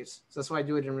their tickets. So that's why I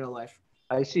do it in real life.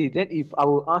 I see. Then if I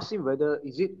will ask him whether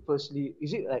is it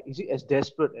as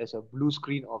desperate as a blue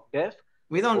screen of death?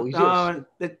 We don't.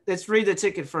 Let's read the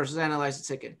ticket first. Let's analyze the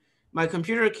ticket. My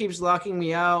computer keeps locking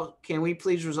me out. Can we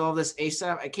please resolve this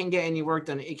ASAP? I can't get any work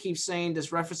done. It keeps saying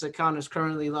this reference account is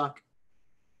currently locked.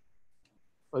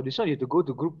 Oh, this one you have to go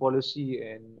to group policy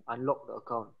and unlock the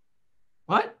account.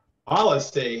 What?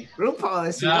 Policy. Group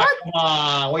policy. Nah, What? Come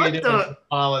on. What are you doing?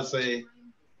 Policy.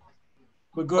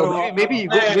 Maybe you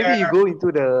go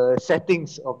into the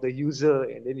settings of the user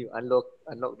and then you unlock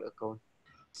the account.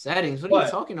 Settings? What are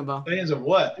you talking about? Settings of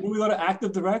what? Can we go to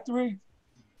Active Directory?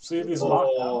 See if he's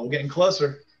locked out. Oh, getting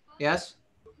closer. Yes.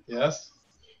 Yes.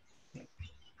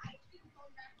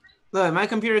 Look, my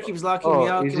computer keeps locking me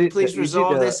out. Can we please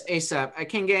resolve this ASAP? I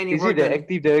can't get any work done. Is it the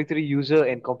Active Directory user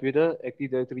and computer?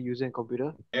 Active Directory user and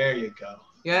computer? There you go.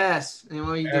 Yes. And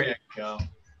what you there do? You go.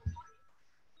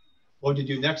 What would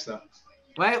you do next, though?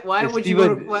 Why would you go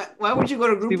to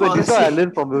group Steven, policy? this is what I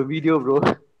learned from your video, bro.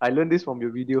 I learned this from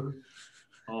your video.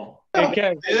 Oh. Hey,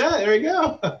 Kev. Yeah, there you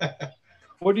go.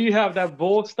 What do you have? That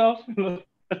bold stuff?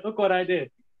 Look what I did.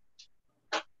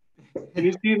 Can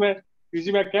you see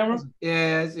my camera?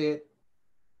 Yeah, I see it.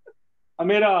 I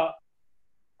made a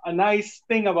nice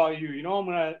thing about you. You know,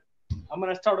 I'm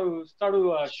gonna start to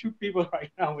shoot people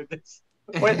right now with this.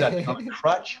 What is that? A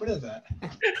crutch? What is that?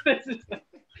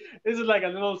 This is like a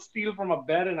little steel from a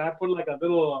bed, and I put like a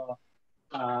little.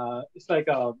 It's like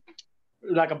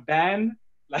a band.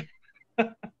 Like, oh,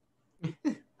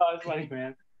 it's funny,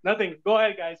 man. Nothing. Go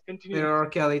ahead, guys. Continue. Or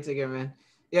Kelly together, man.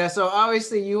 Yeah. So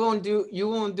obviously you won't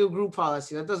do group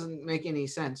policy. That doesn't make any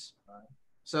sense.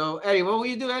 So Eddie, what will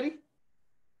you do, Eddie?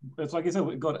 It's like I said,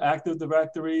 we go to Active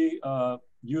Directory,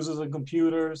 users and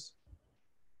computers.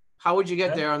 How would you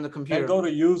get there on the computer? Then go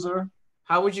to user.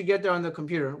 How would you get there on the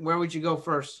computer? Where would you go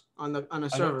first on a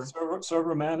server?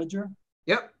 Server manager.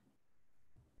 Yep.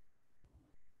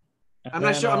 And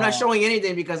I'm not showing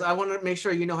anything because I want to make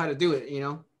sure you know how to do it. You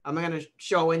know, I'm not gonna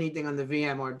show anything on the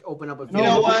VM or open up a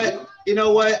VM. You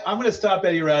know what? I'm gonna stop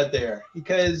Eddie right there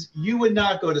because you would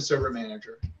not go to server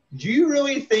manager. Do you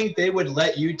really think they would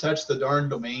let you touch the darn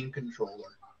domain controller?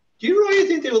 Do you really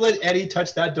think they would let Eddie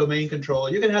touch that domain controller?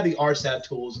 You're gonna have the RSAT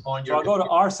tools on your. So I'll go to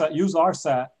RSAT. Use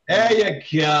RSAT. There you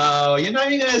go. You're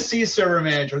not even gonna see server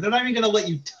manager. They're not even gonna let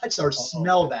you touch or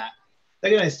smell that.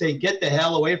 They're gonna say, "Get the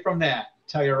hell away from that."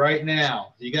 Tell you right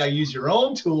now, you gotta use your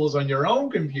own tools on your own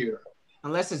computer.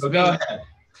 Unless it's so me. Go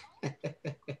ahead.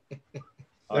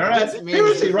 All right,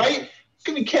 seriously, right?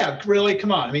 I mean, Kev, really?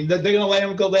 Come on. I mean, they're gonna let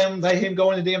him go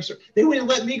into damn server. They wouldn't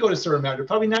let me go to server manager.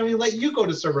 Probably not even let you go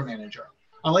to server manager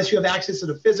unless you have access to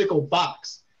the physical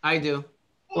box. I do.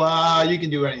 Well, you can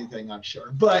do anything, I'm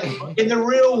sure. But in the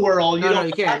real world, you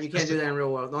can't. You can't do that in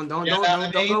real world. Don't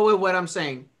go with what I'm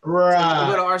saying. Right. So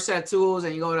you go to RSAT tools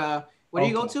and you go to do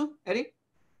you go to, Eddie?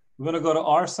 We're gonna go to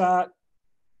RSAT,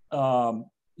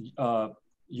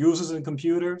 users and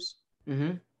computers.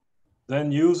 Mm-hmm.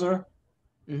 Then user.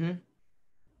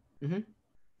 Mm-hmm. Mm-hmm.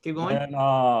 Keep going.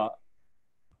 And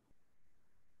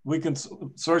we can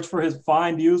search for his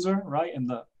find user, right? In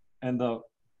the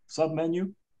sub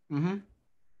menu. Mm-hmm.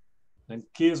 Then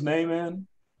key his name in.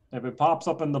 If it pops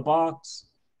up in the box,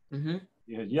 mm-hmm.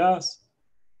 you hit yes.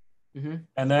 Mm-hmm.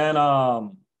 And then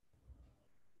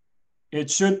it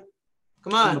should.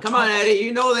 Come on, Eddie.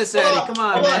 You know this, Eddie. Come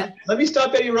on, man. Let me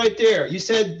stop Eddie right there. You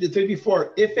said the thing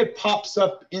before, if it pops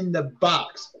up in the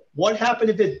box, what happened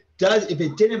if it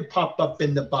didn't pop up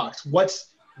in the box? What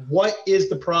is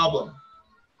the problem?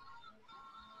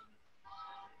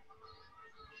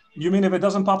 You mean if it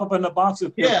doesn't pop up in the box?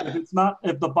 If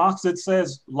the box that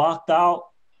says locked out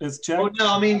is checked? Oh,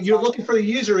 no, I mean, you're looking for the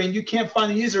user and you can't find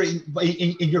the user in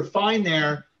your find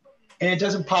there and it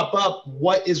doesn't pop up.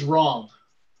 What is wrong?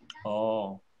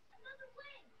 Oh.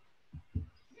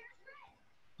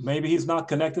 Maybe he's not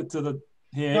connected to the.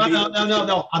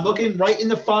 No. I'm looking right in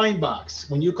the find box.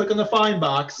 When you click on the find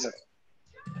box,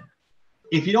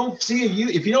 if you don't see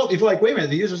if you're like, wait a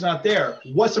minute, the user's not there,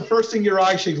 what's the first thing your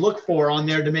eye should look for on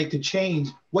there to make the change?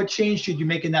 What change should you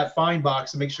make in that find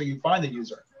box to make sure you find the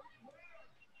user?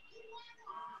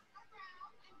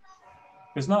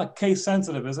 It's not case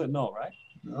sensitive, is it? No, right?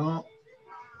 No.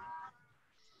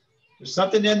 There's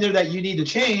something in there that you need to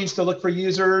change to look for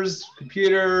users,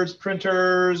 computers,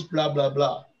 printers, blah, blah,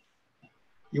 blah.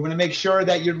 You want to make sure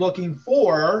that you're looking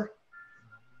for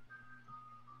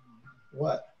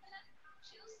what?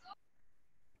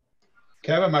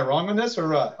 Kevin, am I wrong on this or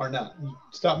not?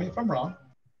 Stop me if I'm wrong.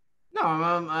 No,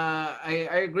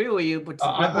 I agree with you, but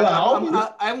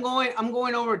I'm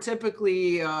going over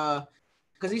typically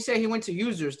because he said he went to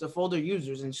users, the folder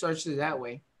users, and searched it that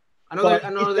way. I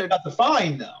know they're got the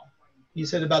find though. You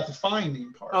said about the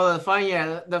finding part. Oh, the find,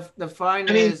 yeah, the find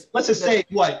I mean, is. let's just say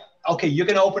what? Okay, you're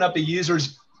going to open up the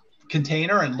user's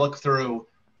container and look through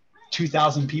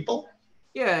 2,000 people.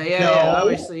 Yeah,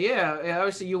 obviously,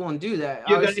 obviously you won't do that.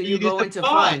 You're Obviously, you use go the into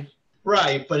find. find.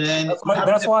 Right, but then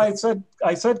that's why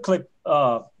I said click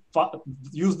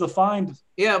use the find.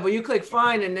 Yeah, but you click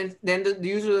find and then the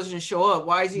user doesn't show up.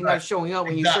 Why is he not showing up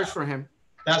when you search for him?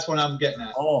 That's what I'm getting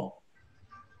at. Oh.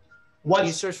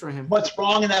 You search for him. What's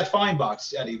wrong in that find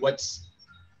box, Eddie?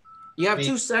 You have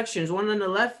two sections, one on the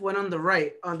left, one on the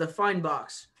right, on the find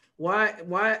box. Why,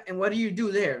 and what do you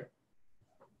do there?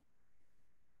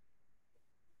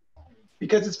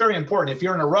 Because it's very important. If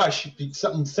you're in a rush,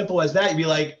 something simple as that, you'd be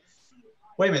like,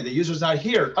 wait a minute, the user's not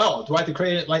here. Oh, do I have to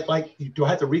create it do I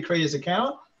have to recreate his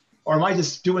account? Or am I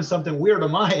just doing something weird on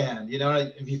my end? You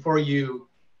know, before you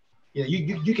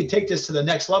can take this to the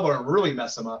next level and really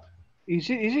mess them up. Is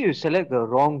it you select the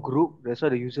wrong group? That's why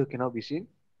the user cannot be seen?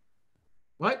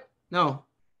 What? No.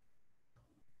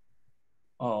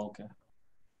 Oh, okay.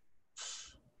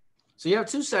 So you have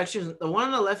two sections. The one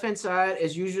on the left-hand side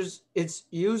is users. It's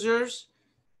users,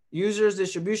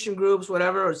 distribution groups,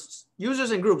 whatever. It's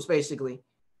users and groups, basically.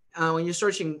 When you're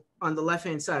searching on the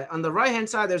left-hand side. On the right-hand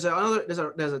side, there's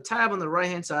a tab on the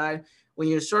right-hand side when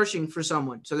you're searching for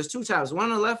someone. So there's two tabs,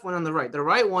 one on the left, one on the right. The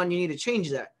right one, you need to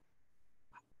change that.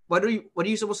 What are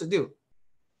you supposed to do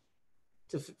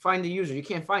to find the user? You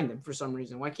can't find them for some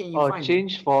reason. Why can't you find them?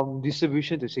 Change from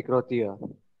distribution to security.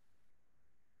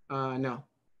 No.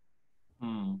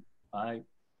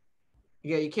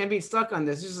 Yeah, you can't be stuck on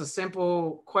this. This is a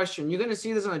simple question. You're gonna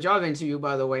see this on a job interview,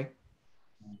 by the way.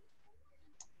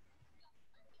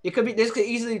 This could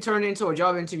easily turn into a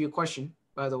job interview question,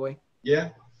 by the way. Yeah,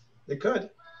 it could.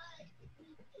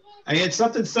 I mean, it's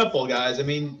something simple, guys. I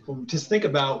mean, just think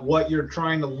about what you're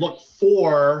trying to look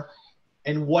for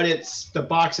and what the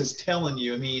box is telling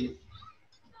you. I mean,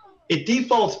 it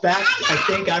defaults back, I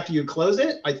think, after you close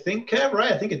it. I think, Kev,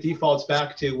 right? I think it defaults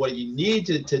back to what you need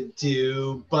to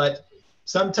do, but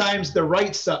sometimes the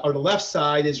right side or the left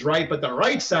side is right, but the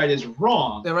right side is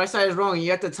wrong. The right side is wrong, and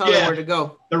you have to tell it where to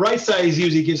go. The right side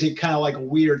usually gives you kind of like a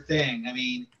weird thing. I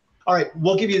mean, all right,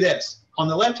 we'll give you this. On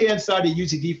the left-hand side, it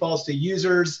usually defaults to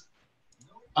users,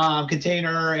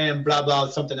 container, and blah, blah,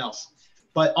 something else.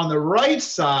 But on the right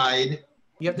side,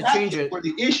 you have to change it. Where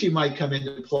the issue might come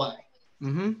into play.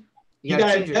 Mm-hmm. You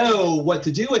got to know what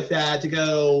to do with that to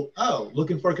go, oh,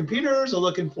 looking for computers or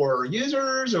looking for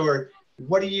users, or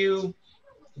where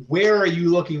are you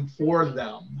looking for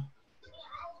them?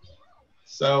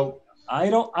 So I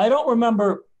don't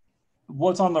remember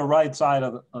what's on the right side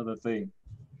of the thing,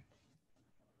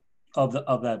 of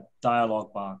that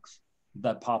dialog box,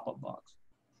 that pop-up box.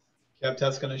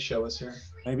 Helpdesk going to show us here.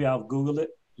 Maybe I'll Google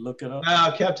it, look it up. No,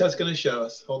 Helpdesk going to show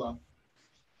us. Hold on.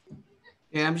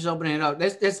 Yeah, I'm just opening it up.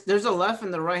 There's a left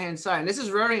and the right-hand side. And this is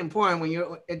very important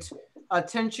it's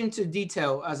attention to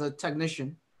detail as a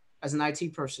technician, as an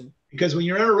IT person. Because when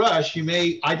you're in a rush,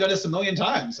 I've done this a million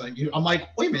times. I'm like,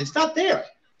 wait a minute, it's not there.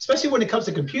 Especially when it comes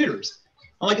to computers.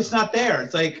 I'm like, it's not there.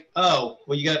 It's like, oh,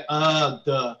 well, you got,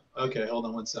 duh. Okay, hold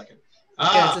on one second.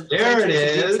 There it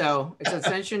is. It's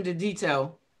attention to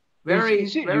detail. Very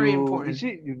important. Is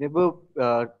it you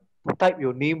never type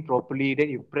your name properly, then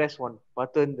you press one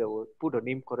button that will put the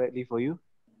name correctly for you?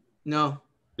 No.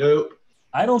 Nope.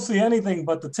 I don't see anything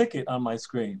but the ticket on my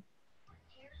screen.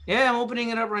 Yeah, I'm opening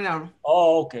it up right now.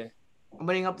 Oh, okay. I'm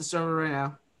opening up the server right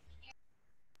now.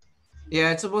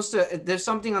 Yeah, it's supposed to. There's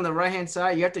something on the right-hand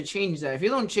side. You have to change that. If you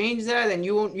don't change that, then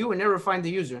you will never find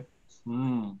the user.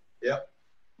 Yep.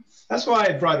 That's why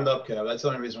I brought it up, Kev. That's the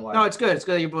only reason why. No, it's good. It's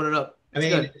good that you brought it up.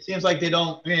 It seems like they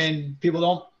don't. I mean, people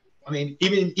don't. I mean,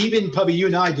 even probably you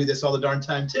and I do this all the darn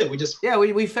time too.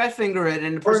 We fat finger it,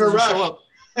 and the person doesn't show up.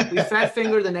 We fat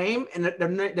finger the name and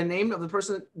the name of the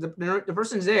person. The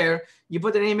person's there. You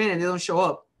put the name in, and they don't show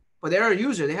up. But they're a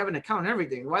user. They have an account and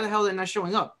everything. Why the hell are they not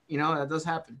showing up? You know, that does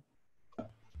happen.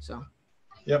 So.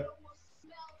 Yep.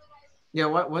 Yeah.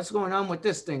 What's going on with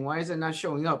this thing? Why is it not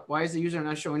showing up? Why is the user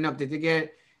not showing up? Did they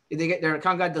get their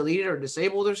account got deleted or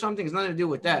disabled or something? It's nothing to do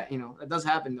with that. You know, that does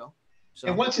happen though. So.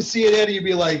 And once you see it, Eddie, you'd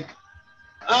be like,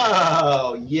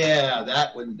 oh yeah,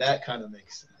 that kind of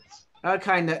makes sense. That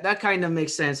kind of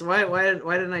makes sense. Why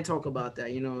didn't I talk about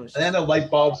that? You know. And then the light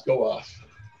bulbs go off.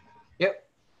 Yep.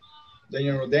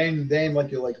 Then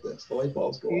like you like this. The light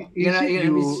bulbs go off. You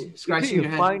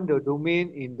find the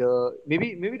domain in the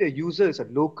maybe the user is a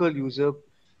local user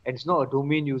and it's not a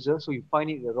domain user, so you find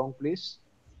it in the wrong place.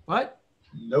 What?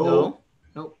 No.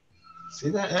 Nope. See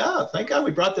that? Yeah. Thank God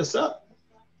we brought this up.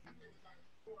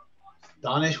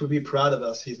 Danish would be proud of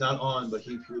us. He's not on, but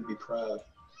he would be proud.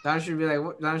 Don should be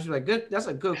like, Don should be like, good. That's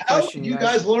a good How question. did you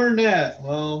guys learn that?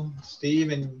 Well,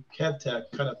 Steve and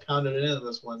KevTech kind of pounded it into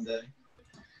this one day.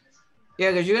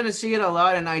 Yeah, because you're gonna see it a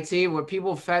lot in IT where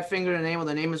people fat finger the name or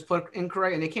the name is put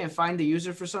incorrect and they can't find the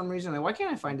user for some reason. Like, why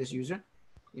can't I find this user?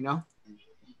 You know.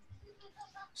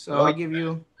 So Well,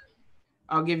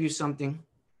 I'll give you something.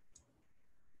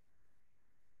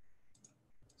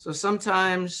 So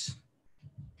sometimes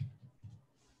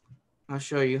I'll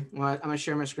show you. Well, I'm gonna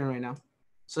share my screen right now.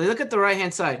 So look at the right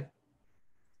hand side.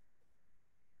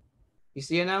 You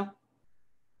see it now?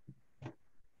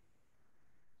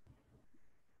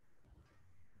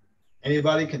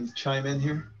 Anybody can chime in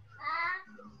here.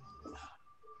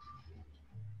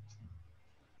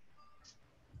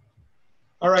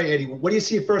 All right, Eddie, what do you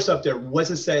see first up there? What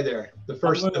does it say there? The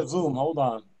first. I'm going to zoom. Hold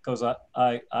on, because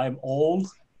I'm old,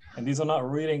 and these are not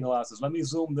reading glasses. Let me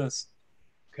zoom this.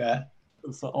 Okay.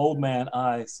 It's the old man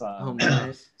eyesight. Oh my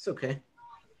eyes. It's okay.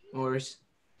 No worries.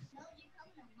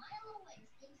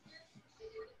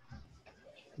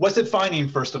 What's it finding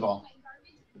first of all?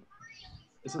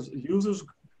 It says users,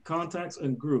 contacts,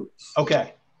 and groups.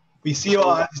 Okay. We see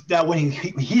that when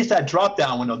he hits that drop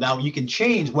down window, now you can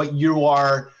change what you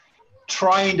are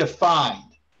trying to find.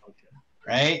 Okay.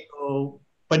 Right? So,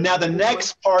 but now the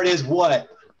next part is what?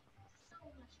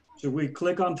 Should we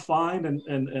click on find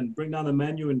and bring down the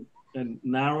menu and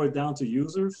narrow it down to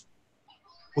users?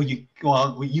 Well, you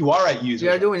are at users.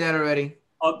 You're doing that already.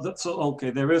 So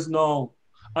okay, there is no.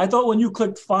 I thought when you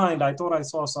clicked find, I thought I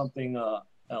saw something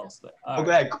else there.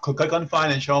 Go ahead, click on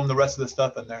find and show them the rest of the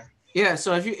stuff in there. Yeah,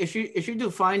 so if you do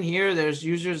find here, there's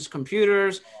users,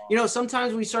 computers. You know,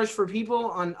 sometimes we search for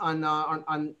people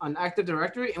on Active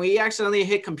Directory and we accidentally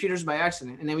hit computers by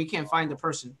accident, and then we can't find the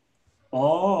person.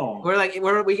 Oh.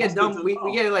 We get dumb. We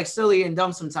get like silly and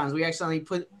dumb sometimes. We accidentally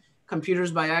put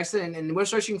computers by accident, and we're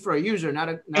searching for a user, not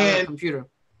a computer.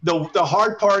 The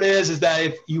hard part is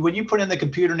that when you put in the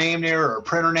computer name there or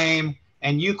printer name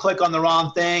and you click on the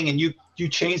wrong thing and you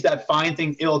change that find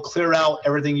thing, it'll clear out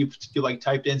everything you like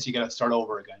typed in, so you got to start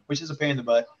over again, which is a pain in the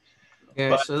butt. Yeah,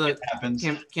 but so look, it happens.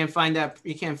 Can't find that.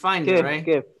 You can't find it, right?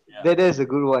 Kev, that's a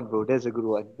good one, bro. That's a good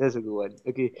one.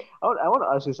 Okay, I want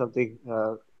to ask you something.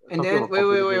 And then wait.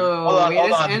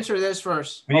 Let's answer this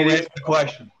first. We need to answer the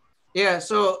question. Yeah,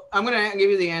 so I'm gonna give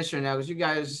you the answer now because you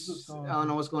guys, I don't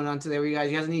know what's going on today. You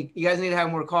guys need to have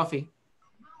more coffee.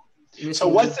 So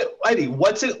what's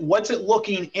it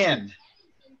looking in?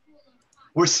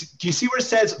 Do you see where it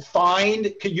says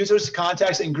find users,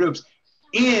 contacts, and groups?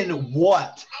 In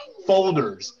what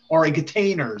folders or in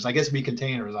containers? I guess it'd be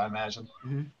containers, I imagine.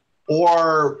 Mm-hmm.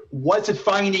 Or what's it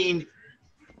finding?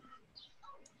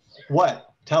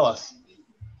 What? Tell us.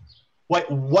 What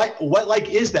like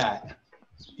is that?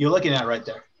 You're looking at right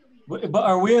there. But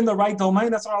are we in the right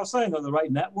domain? That's what I was saying. On the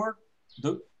right network?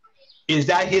 Is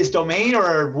that his domain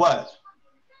or what?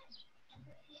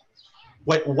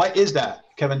 What is that?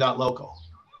 Kevin.local.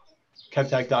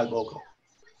 KevTech.local.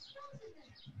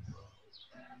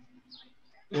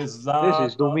 Is that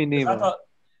this is domain name? Is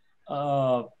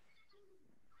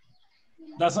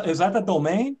that the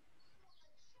domain?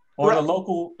 Or the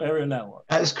local area network?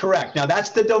 That is correct. Now that's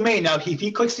the domain. Now if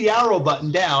he clicks the arrow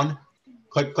button down,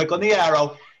 click on the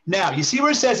arrow. Now you see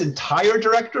where it says entire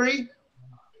directory?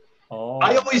 Oh.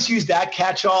 I always use that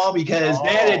catch-all because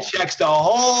then it checks the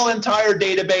whole entire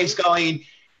database going,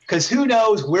 because who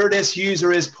knows where this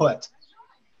user is put.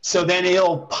 So then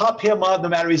it'll pop him up no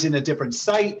matter if he's in a different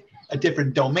site, a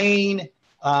different domain.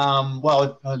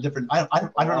 A different, I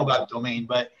don't know about domain,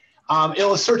 but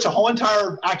it'll search the whole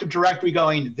entire Active Directory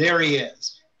going, there he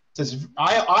is. So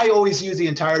I always use the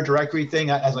entire directory thing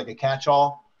as like a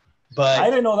catch-all. But I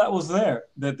didn't know that was there.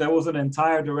 That there was an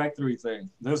entire directory thing.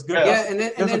 There's good. Yeah, and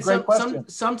then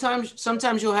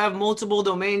sometimes you'll have multiple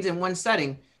domains in one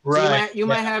setting. Right. So you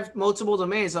might have multiple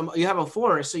domains. You have a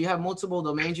forest, so you have multiple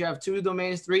domains. You have 2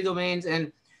 domains, 3 domains,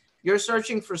 and you're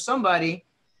searching for somebody,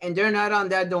 and they're not on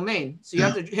that domain. So you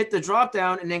have to hit the drop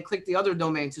down and then click the other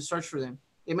domain to search for them.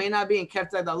 They may not be in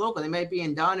KevTech.local. They might be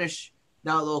in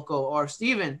Danish.local or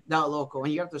Steven.local,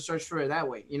 and you have to search for it that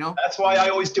way, you know? That's why I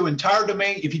always do entire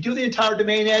domain. If you do the entire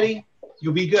domain, Eddie,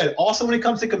 you'll be good. Also, when it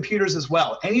comes to computers as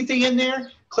well, anything in there,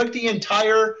 click the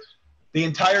entire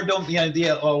domain,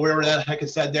 wherever the heck it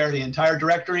said there, the entire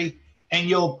directory, and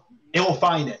it will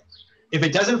find it. If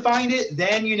it doesn't find it,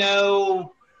 then you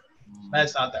know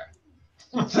that's not there.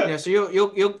 Yeah, so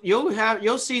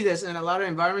you'll see this in a lot of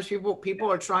environments.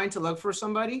 People are trying to look for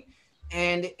somebody,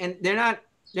 and they're not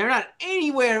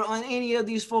anywhere on any of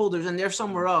these folders, and they're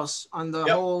somewhere else on the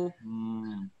whole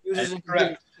users and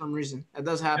computers for some reason. That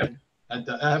does happen.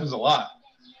 That happens a lot,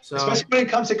 so, especially when it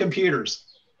comes to computers.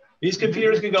 These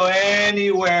computers can go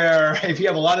anywhere. If you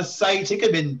have a lot of sites, it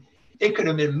could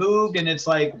have been moved, and it's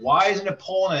like, why isn't it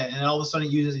pulling it? And all of a sudden,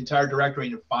 it uses the entire directory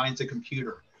and it finds a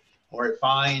computer, or it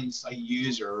finds a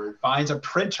user, or it finds a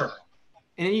printer.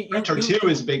 And printer too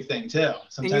is a big thing too.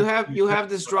 Sometimes and you have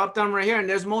this drop down right here, and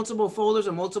there's multiple folders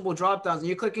and multiple drop downs, and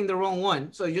you're clicking the wrong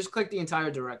one. So you just click the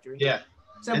entire directory. Yeah.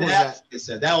 Simple as that. It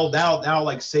said that'll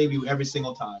like save you every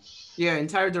single time. Yeah,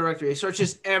 entire directory. It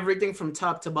searches everything from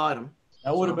top to bottom.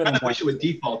 That would have been. I wish it would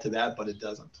default to that, but it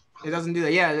doesn't. It doesn't do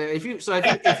that. Yeah. If you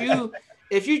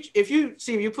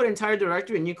put entire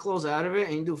directory and you close out of it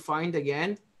and you do find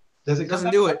again, it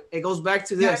doesn't do it. It goes back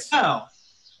to this. Yeah, no.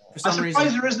 For some reason.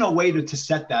 There is no way to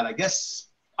set that. I guess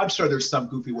I'm sure there's some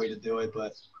goofy way to do it,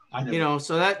 but I never.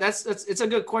 So that's it's a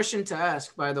good question to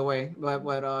ask, by the way. But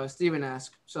what Steven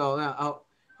asked. So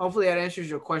hopefully that answers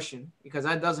your question, because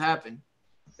that does happen.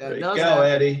 There you go,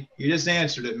 Eddie. You just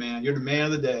answered it, man. You're the man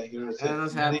of the day. That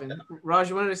does happen. Raj,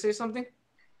 you wanted to say something?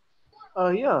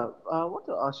 Yeah. I want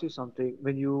to ask you something.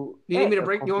 When you need me to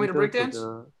break? You want me to break dance?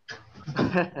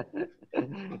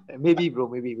 Maybe, bro.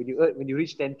 Maybe when you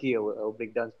reach 10K, I'll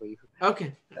break dance for you.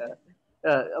 Okay.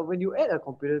 When you add a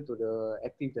computer to the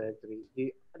Active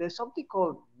Directory, there's something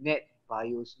called net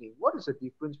BIOS name. What is the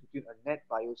difference between a net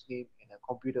BIOS name and a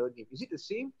computer name? Is it the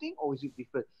same thing or is it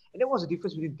different? And then what's the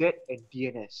difference between that and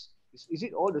DNS? Is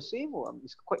it all the same, or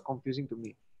it's quite confusing to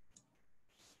me?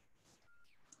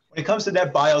 When it comes to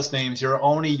net BIOS names,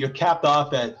 you're capped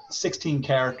off at 16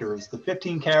 characters. The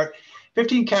 15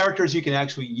 characters you can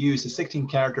actually use. The 16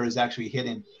 character is actually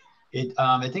hidden.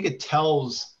 I think it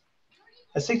tells,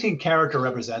 a 16 character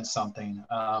represents something.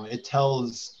 It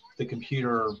tells the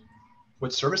computer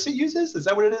what service it uses. Is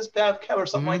that what it is, Kev, or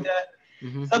something like that?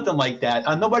 Something like that.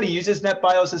 Nobody uses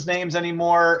NetBIOS names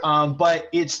anymore, but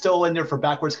it's still in there for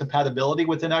backwards compatibility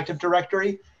within Active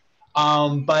Directory.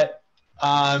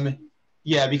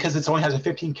 Yeah, because it only has a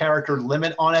 15 character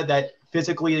limit on it, that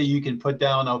physically you can put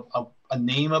down a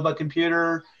name of a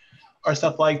computer or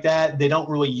stuff like that. They don't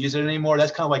really use it anymore.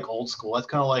 That's kind of like old school. That's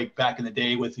kind of like back in the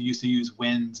day with they used to use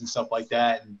Wins and stuff like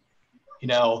that. And,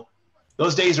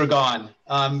 those days are gone.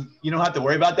 You don't have to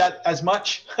worry about that as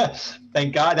much.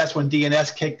 Thank God. That's when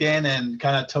DNS kicked in and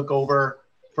kind of took over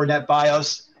for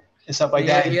NetBIOS and stuff like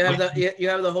that. You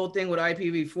have the whole thing with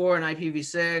IPv4 and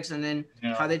IPv6, and then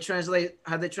how they translate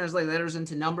letters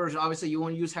into numbers. Obviously, you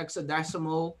won't use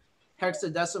hexadecimal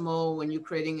when you're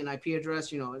creating an IP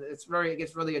address. It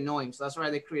gets really annoying. So that's why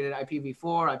they created IPv4,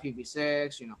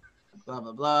 IPv6. Blah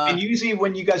blah blah. And usually,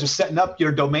 when you guys are setting up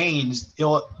your domains,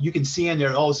 you can see in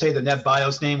there, say the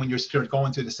NetBIOS name when you're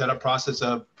going through the setup process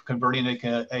of converting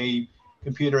a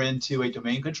computer into a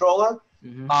domain controller.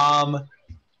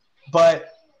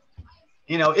 But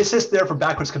it's just there for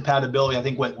backwards compatibility. I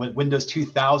think with Windows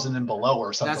 2000 and below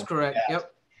or something. That's correct. Like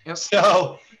that. Yep.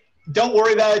 So don't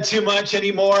worry about it too much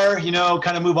anymore.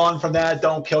 Kind of move on from that.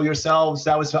 Don't kill yourselves.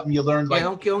 That was something you learned.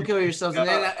 Don't kill yourselves. And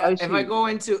then if I go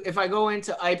into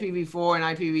IPv4 and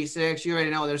IPv6, you already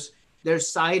know there's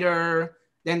CIDR,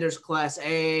 then there's Class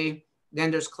A, then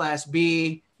there's Class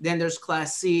B, then there's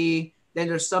Class C, then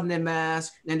there's subnet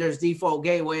mask, then there's default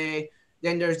gateway,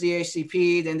 then there's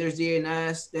DHCP, then there's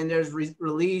DNS, then there's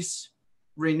release,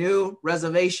 renew,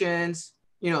 reservations.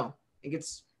 It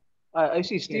gets. I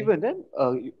see, Steven. Then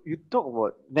you talk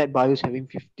about NetBIOS having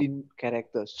 15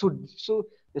 characters. So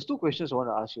there's two questions I want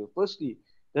to ask you. Firstly,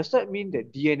 does that mean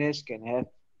that DNS can have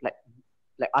like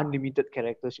unlimited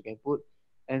characters you can put?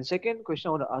 And second question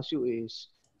I want to ask you is,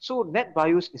 so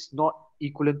NetBIOS is not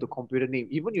equivalent to computer name.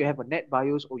 Even you have a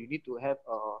NetBIOS or you need to have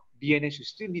a DNS, you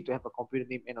still need to have a computer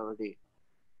name end of the day.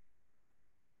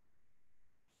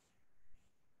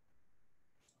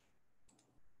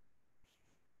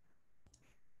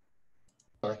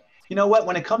 You know what?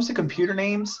 When it comes to computer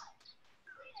names,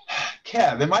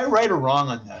 Kev, am I right or wrong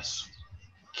on this?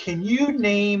 Can you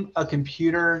name a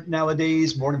computer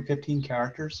nowadays more than 15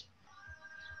 characters?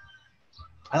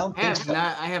 I don't think so.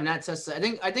 I have not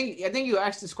tested. I think you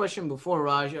asked this question before,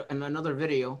 Raj, in another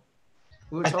video.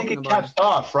 I think it caps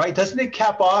off, right? Doesn't it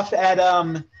cap off at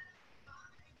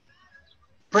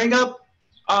bring up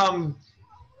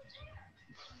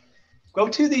go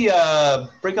to the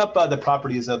bring up the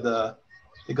properties of the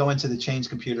go into the change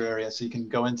computer area, so you can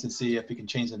go in to see if you can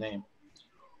change the name.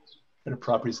 Go to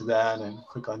properties of that and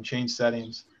click on change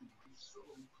settings.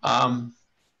 It's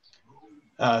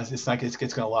going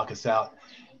to lock us out.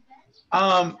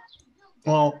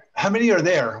 Well, how many are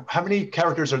there? How many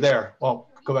characters are there? Well,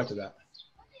 go back to that.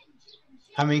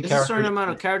 How many characters? There's a certain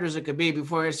amount of characters it could be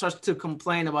before it starts to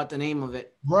complain about the name of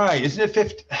it. Right. Isn't it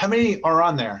 50? How many are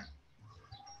on there?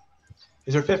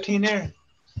 Is there 15 there?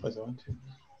 What's that, 1, 2,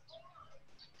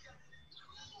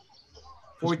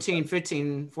 14,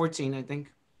 15, 14, I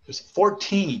think. There's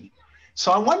 14.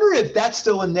 So I wonder if that's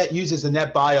still in net uses the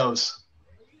net BIOS.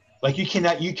 Like you can't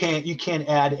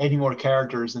add any more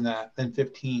characters than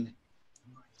 15.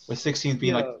 With 16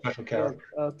 being like a special character.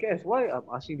 Kev, why I'm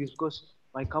asking this because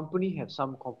my company have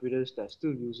some computers that are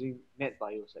still using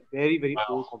NetBIOS, like very, very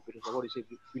old computers. Like what you say,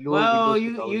 below Well,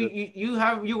 Windows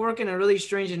 2000. you work in a really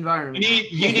strange environment.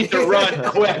 You need to run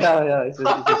quick. Yeah, it's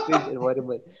a strange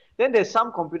environment. Then there's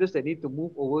some computers that need to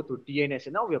move over to DNS,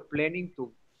 and now we are planning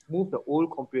to move the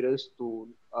old computers to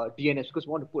DNS because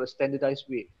we want to put a standardized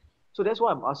way. So that's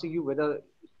why I'm asking you whether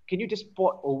can you just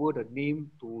port over the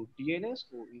name to DNS,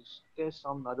 or is there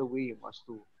some other way you must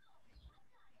do?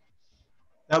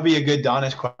 That would be a good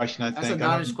Donish question, I think. That's a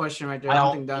Donish question right there. I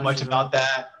don't know much about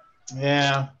that.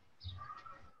 Yeah.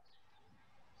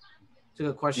 It's a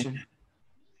good question.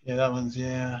 Yeah, that one's,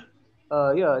 yeah.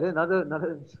 Then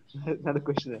another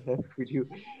question I have with you.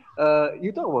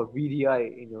 You talk about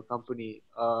VDI in your company.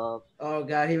 Oh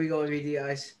God, here we go with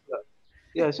VDIs.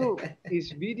 Yeah, so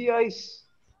is VDIs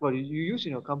what you use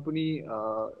in your company?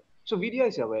 So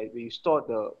VDIs are where you store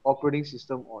the operating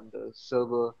system on the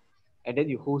server, and then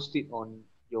you host it on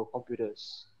your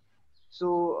computers.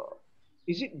 So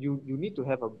is it you need to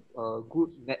have a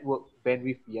good network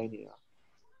bandwidth behind it?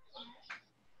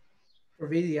 For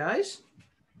VDIs?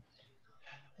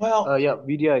 Well, yeah,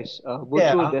 VDIs,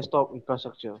 virtual desktop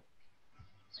infrastructure.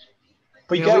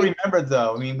 But you got to remember,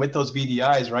 though, I mean, with those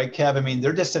VDIs, right, Kev? I mean,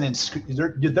 they're just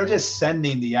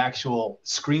sending the actual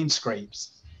screen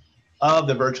scrapes of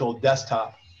the virtual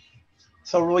desktop.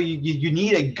 So really, you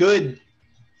need a good,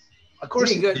 of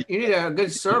course, you need a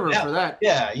good server for that.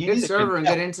 Yeah, you need server and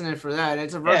good internet for that.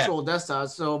 It's a virtual desktop,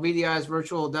 so VDI is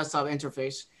virtual desktop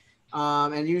interface.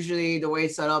 And usually the way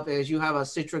it's set up is you have a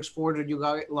Citrix port that you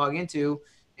log into,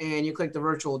 and you click the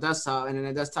virtual desktop, and then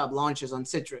the desktop launches on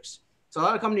Citrix. So a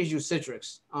lot of companies use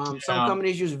Citrix. Some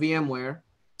companies use VMware.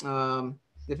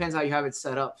 Depends how you have it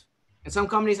set up. And some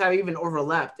companies have even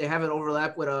overlapped. They have it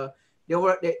overlap with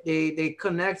they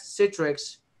connect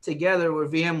Citrix together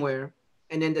with VMware,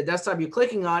 and then the desktop you're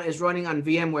clicking on is running on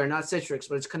VMware, not Citrix,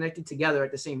 but it's connected together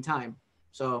at the same time.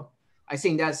 So I've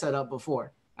seen that set up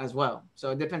before as well. So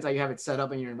it depends how you have it set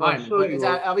up in your environment.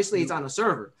 But obviously it's on a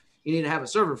server. You need to have a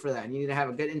server for that. You need to have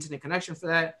a good internet connection for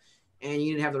that. And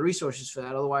you need to have the resources for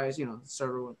that. Otherwise, the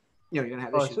server, you're going to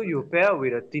have issues. So you pair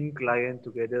with a thin client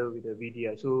together with a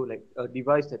VDI. So like a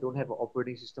device that don't have an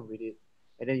operating system with it,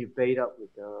 and then you pair it up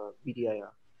with the VDI.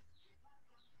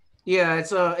 Yeah,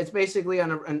 it's basically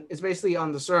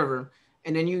on the server,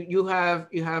 and then you have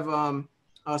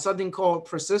something called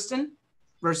persistent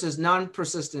versus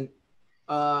non-persistent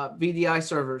VDI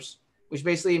servers, which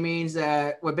basically means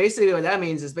that what that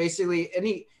means is basically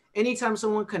anytime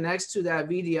someone connects to that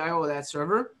VDI or that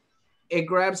server, it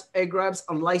grabs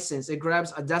a license, it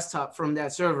grabs a desktop from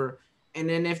that server, and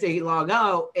then if they log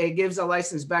out, it gives a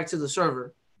license back to the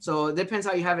server. So it depends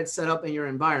how you have it set up in your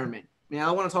environment. I mean, I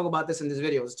don't want to talk about this in this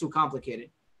video. It's too complicated.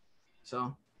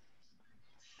 So,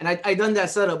 and I done that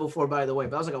setup before, by the way,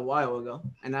 but that was like a while ago.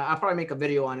 And I'll probably make a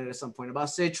video on it at some point about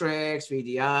Citrix,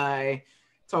 VDI,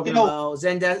 talking about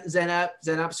Zen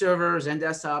app servers, Zen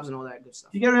desktops, and all that good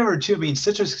stuff. You got to remember too. I mean,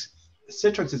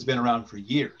 Citrix has been around for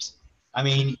years. I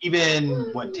mean,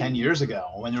 even 10 years ago,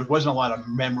 when there wasn't a lot of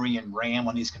memory and RAM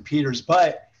on these computers,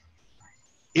 but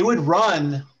it would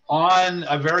run on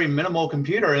a very minimal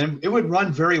computer, and it would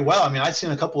run very well. I mean, I've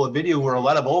seen a couple of videos where a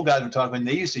lot of old guys were talking,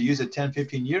 they used to use it 10,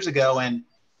 15 years ago, and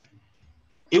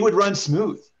it would run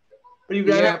smooth. But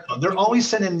they're always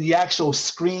sending the actual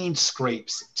screen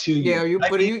scrapes to you. Yeah,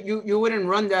 you wouldn't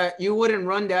run that. You wouldn't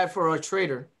run that for a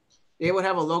trader. They would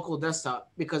have a local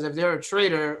desktop, because if they're a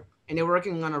trader and they're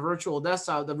working on a virtual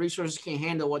desktop, the resources can't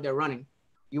handle what they're running.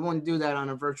 You won't do that on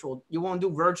a virtual. You won't do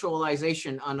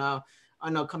virtualization on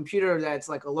a computer that's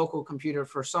like a local computer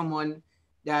for someone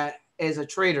that is a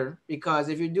trader, because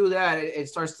if you do that, it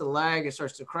starts to lag, it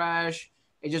starts to crash,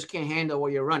 it just can't handle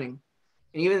what you're running.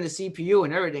 And even the CPU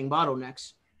and everything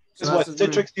bottlenecks. So what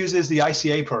Citrix uses the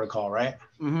ICA protocol, right?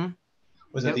 Mm-hmm.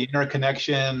 Was it the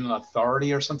Interconnection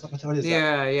Authority or something? What is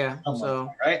that? Yeah.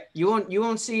 So right, you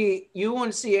won't see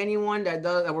anyone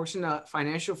that works in a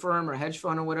financial firm or hedge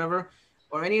fund or whatever,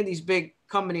 or any of these big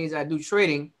companies that do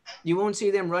trading. You won't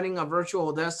see them running a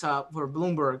virtual desktop for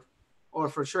Bloomberg or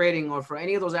for trading or for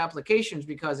any of those applications,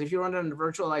 because if you run it under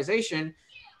virtualization,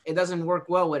 it doesn't work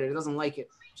well with it. It doesn't like it.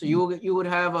 So you would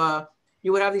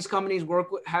have these companies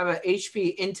have a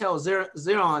HP Intel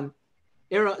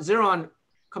Xeron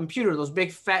computer, those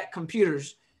big fat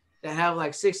computers that have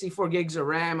like 64 gigs of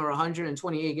RAM or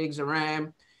 128 gigs of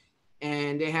RAM,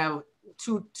 and they have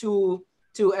two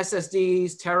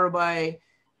SSDs, terabyte,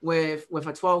 with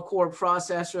a 12 core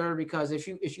processor, because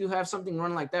if you have something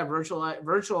run like that,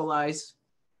 virtualized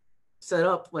set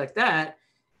up like that,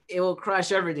 it will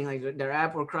crash everything. Like their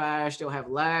app will crash. They'll have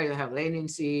lag. They'll have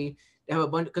latency. They have a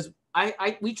bunch, because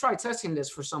we tried testing this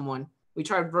for someone. We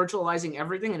tried virtualizing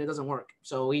everything and it doesn't work.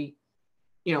 So we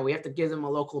have to give them a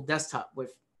local desktop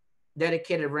with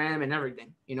dedicated RAM and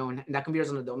everything, and that computer's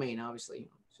on the domain, obviously.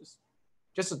 It's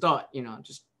just a thought,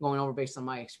 just going over based on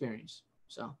my experience.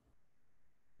 So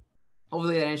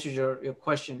hopefully that answers your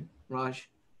question, Raj.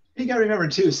 You got to remember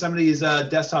too, some of these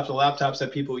desktops or laptops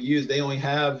that people use, they only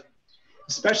have,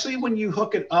 especially when you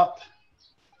hook it up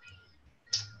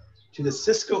to the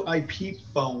Cisco IP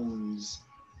phones.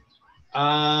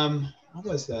 What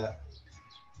was that?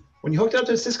 When you hooked up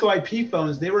to the Cisco IP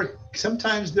phones,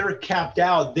 sometimes they're capped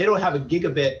out. They don't have a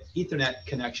gigabit Ethernet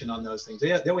connection on those things.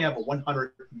 They only have a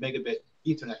 100 megabit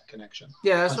Ethernet connection.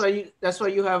 Yeah, that's why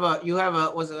you have how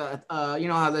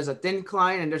there's a thin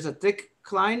client and there's a thick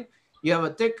client. You have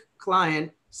a thick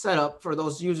client set up for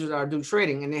those users that are doing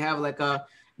trading, and they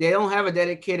don't have a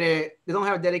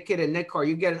dedicated NIC card.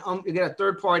 You get a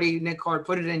third party NIC card,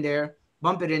 put it in there,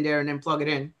 bump it in there, and then plug it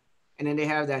in, and then they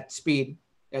have that speed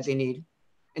that they need.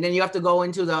 And then you have to go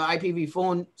into the IPv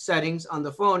phone settings on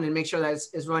the phone and make sure that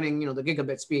it's running, the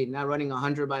gigabit speed, not running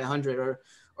 100 by 100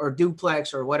 or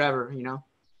duplex or whatever,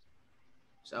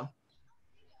 So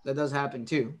that does happen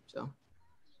too. So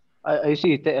I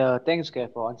see. Thanks,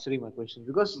 Kev, for answering my question.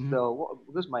 Because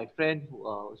because my friend who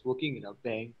was working in a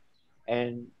bank,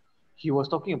 and he was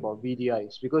talking about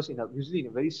VDIs, because usually in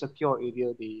a very secure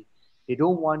area, they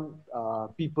don't want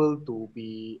people to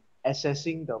be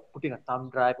assessing putting a thumb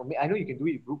drive. I know you can do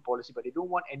it in group policy, but they don't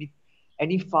want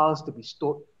any files to be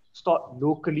stored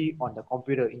locally on the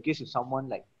computer in case if someone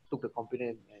like took the computer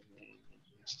and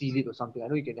steal it or something. I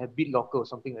know you can have BitLocker or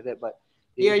something like that, but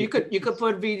you could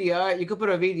put VDI, you could put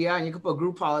a VDI and you could put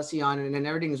group policy on it, and then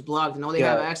everything is blocked, and all they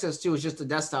have access to is just the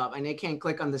desktop, and they can't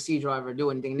click on the C drive or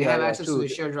do anything. They have access to the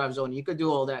shared drive zone. You could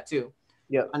do all that too.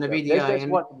 Yeah, on the VDI. That's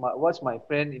what's my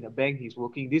friend in a bank, he's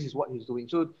working. This is what he's doing.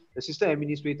 So the system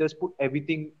administrators put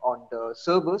everything on the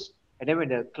servers, and then when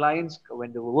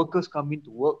the workers come in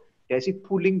to work, they're actually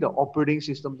pulling the operating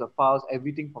systems, the files,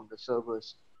 everything from the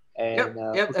servers. And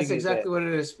that's exactly what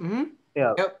it is. Mm-hmm.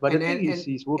 Yeah, but and the thing is,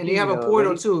 he's working. And you have a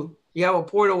portal too. You have a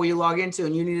portal where you log into,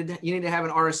 and you need to have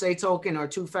an RSA token or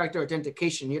two-factor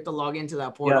authentication. You have to log into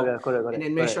that portal, correct, and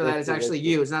then make sure that it's actually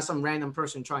you. It's not some random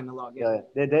person trying to log in.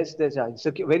 Yeah, that's very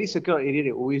secure area.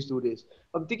 They always do this.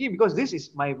 I'm thinking, because this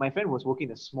is my friend was working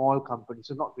in a small company,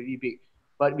 so not very big.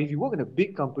 But if you work in a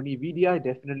big company, VDI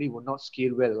definitely will not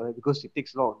scale well, right? Because it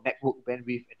takes a lot of network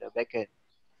bandwidth in the back end.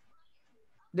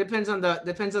 Depends on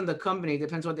the company.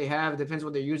 Depends what they have. Depends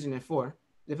what they're using it for.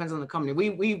 Depends on the company. We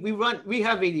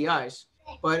have VDIs,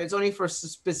 but it's only for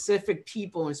specific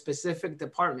people in specific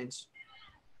departments.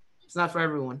 It's not for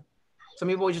everyone. Some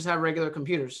people just have regular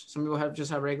computers. Some people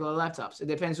just have regular laptops. It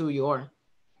depends who you are.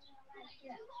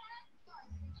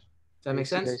 Does that make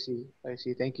sense? I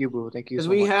see. Thank you, bro. Thank you.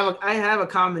 Because I have a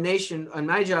combination on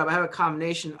my job. I have a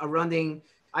combination of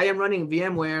I am running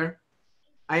VMware,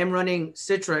 I am running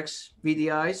Citrix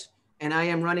VDIs, and I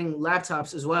am running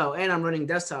laptops as well, and I'm running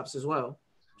desktops as well.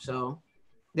 So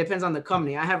depends on the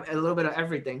company. I have a little bit of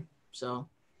everything. So,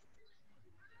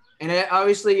 and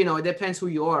obviously, it depends who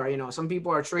you are. Some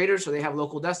people are traders, so they have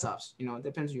local desktops. It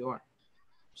depends who you are.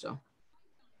 So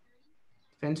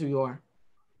depends who you are.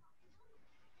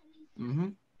 Mm-hmm.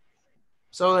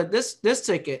 So like this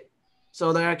ticket,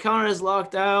 so their account is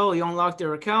locked out. You unlock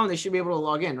their account, they should be able to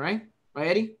log in, right? Right,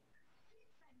 Eddie?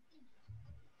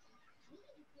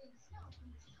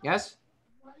 Yes?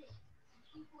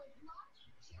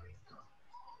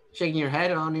 Shaking your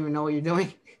head. I don't even know what you're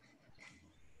doing.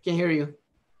 Can't hear you.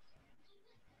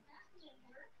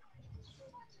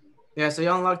 Yeah, so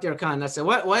you unlock their account. That's it.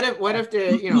 What if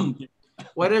they,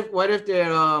 what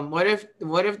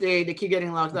if they keep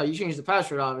getting locked out? You change the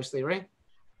password, obviously, right?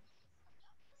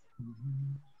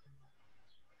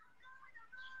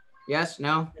 Yes,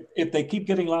 no? If they keep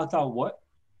getting locked out, what?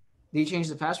 Do you change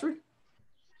the password?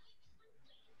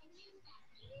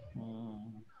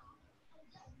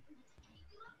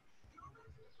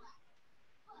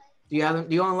 Do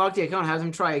you unlock the account, have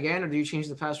them try again, or do you change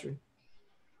the password?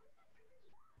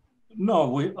 No,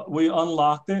 we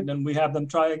unlocked it and we have them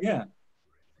try again.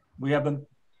 We have them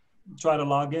try to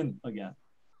log in again.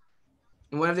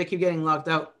 And what if they keep getting locked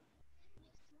out?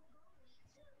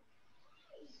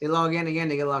 They log in again,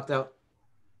 they get locked out.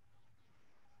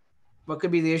 What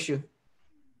could be the issue?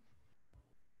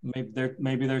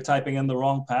 Maybe they're typing in the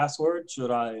wrong password.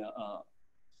 Should I?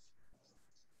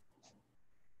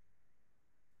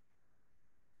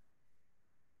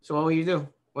 So what will you do?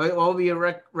 What will be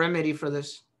your remedy for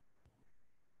this?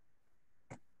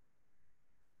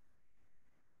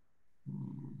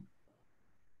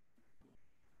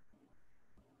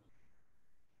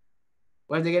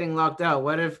 What if they're getting locked out?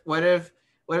 What if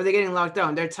they're getting locked out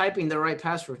and they're typing the right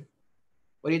password?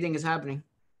 What do you think is happening?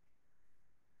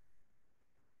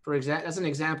 That's an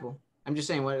example. I'm just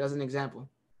saying that's an example.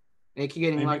 They keep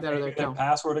getting locked out of their account.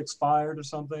 Password expired or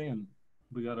something, and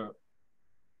we gotta.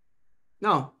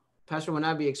 No, password will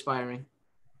not be expiring.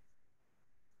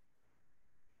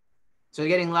 So they're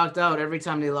getting locked out every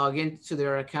time they log into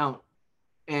their account,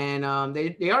 and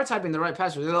they are typing the right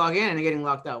password. They log in and they're getting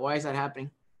locked out. Why is that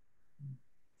happening?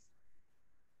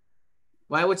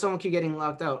 Why would someone keep getting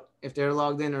locked out if they're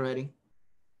logged in already?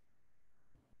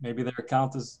 Maybe their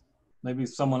account is. Maybe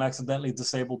someone accidentally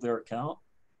disabled their account.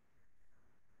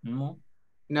 No,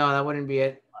 that wouldn't be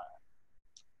it.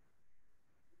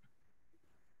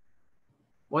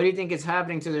 What do you think is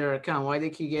happening to their account? Why they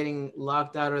keep getting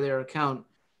locked out of their account?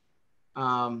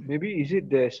 Maybe is it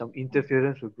there's some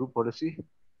interference with group policy?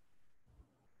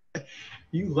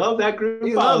 You love that group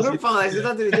policy. Love group policy. There's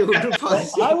nothing to do with group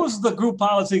policy. Well, I was the group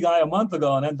policy guy a month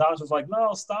ago, and then Don was like,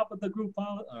 "No, stop with the group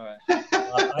policy." All right,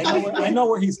 I know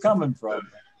where he's coming from.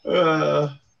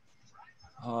 So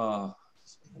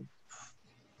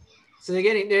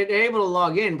they're able to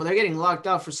log in, but they're getting locked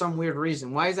out for some weird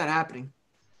reason. Why is that happening?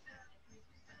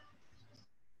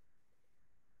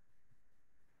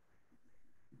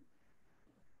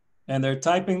 And they're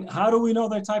typing. How do we know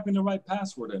they're typing the right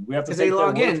password in? We have to. Because they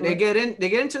log in. They get in. They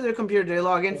get into their computer. They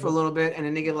log in for a little bit, and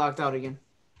then they get locked out again.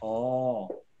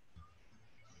 Oh.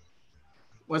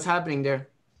 What's happening there?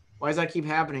 Why does that keep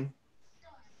happening?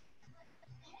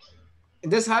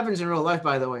 And this happens in real life,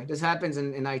 by the way. This happens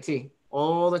in IT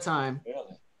all the time.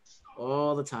 Really?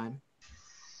 All the time.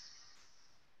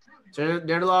 So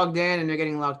they're logged in and they're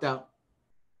getting locked out.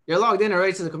 They're logged in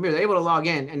already to the computer. They're able to log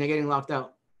in and they're getting locked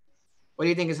out. What do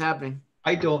you think is happening?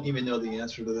 I don't even know the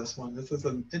answer to this one. This is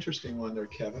an interesting one there,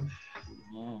 Kevin.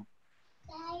 Oh.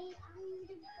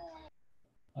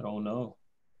 I don't know.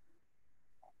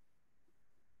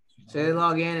 So they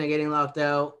log in and they're getting locked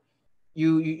out.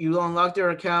 You unlock their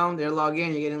account, they log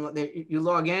in, you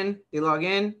log in, they log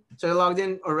in. So they're logged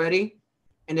in already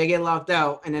and they get locked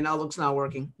out and then Outlook's not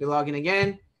working. They log in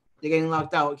again, they're getting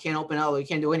locked out. You can't open Outlook, you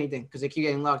can't do anything because they keep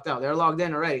getting locked out. They're logged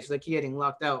in already, so they keep getting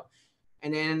locked out.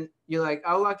 And then you're like,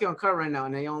 I'll lock your account right now.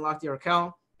 And then you unlock your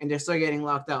account and they're still getting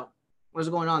locked out. What's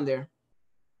going on there?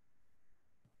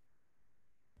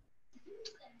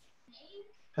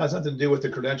 Has nothing to do with the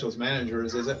credentials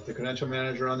managers, is it? The credential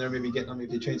manager on there maybe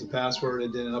they change the password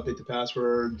and didn't update the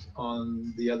password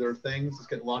on the other things. It's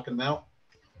getting locking them out.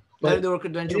 But they were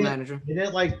credential manager. They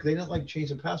didn't like change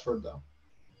the password though.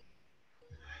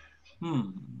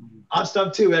 I'm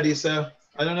stumped too, Eddie. So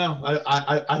I don't know.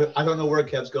 I don't know where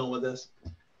Kev's going with this.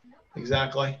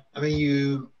 Exactly. I mean,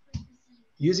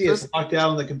 usually it's locked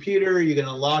out on the computer. You're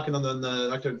gonna lock it on the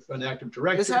Active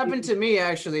Directory. This happened to me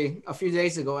actually a few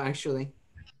days ago. Actually.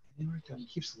 It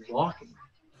keeps locking.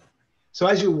 So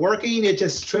as you're working, it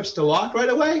just trips to lock right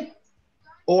away?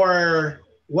 Or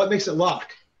what makes it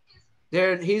lock?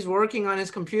 He's working on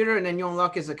his computer and then you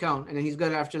unlock his account and then he's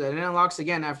good after that. And then it unlocks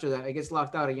again after that. It gets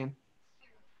locked out again.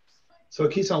 So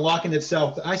it keeps unlocking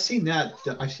itself. I've seen that,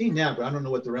 but I don't know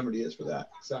what the remedy is for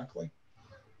that exactly.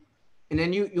 And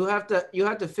then you have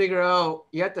to figure out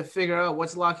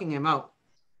what's locking him out.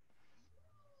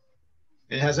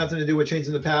 It has nothing to do with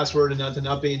changing the password and nothing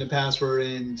updating the password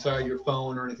inside your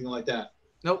phone or anything like that.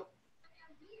 Nope.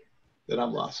 Then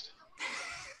I'm lost.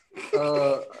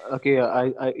 Okay.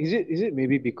 Is it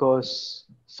maybe because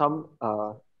some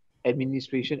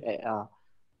administration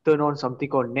turn on something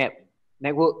called NAP,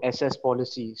 Network Access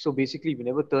Policy. So basically, we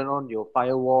never turn on your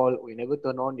firewall. We never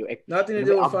turn on your nothing to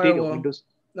do with firewall.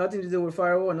 Nothing to do with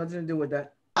firewall. Nothing to do with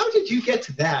that. How did you get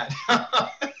to that?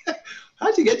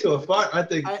 How'd you get to a fire?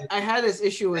 I had this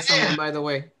issue with someone, by the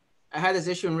way. I had this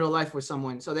issue in real life with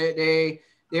someone. So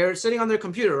they're sitting on their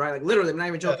computer, right? Like literally, I'm not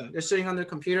even joking. They're sitting on their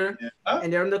computer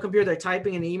and they're on the computer. They're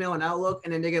typing an email and Outlook,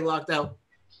 and then they get locked out.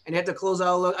 And they have to close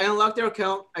Outlook. I unlock their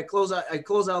account. I close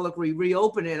Outlook. We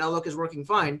reopen it, and Outlook is working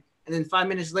fine. And then 5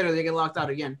 minutes later, they get locked out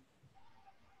again.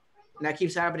 And that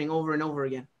keeps happening over and over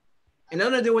again. And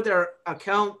nothing to do with their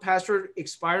account password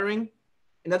expiring.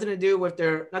 And nothing to do with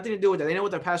that. They know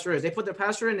what their password is. They put their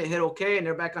password in, they hit OK, and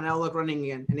they're back on Outlook running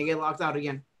again, and they get locked out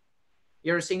again.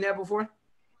 You ever seen that before?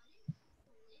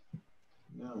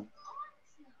 No.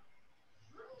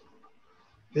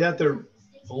 They have to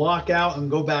lock out and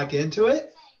go back into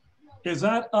it? Is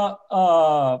that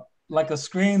like a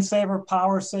screensaver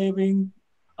power saving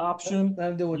option?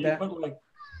 Nothing to do with that.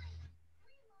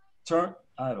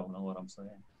 I don't know what I'm saying.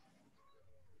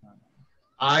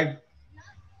 I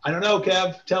don't know,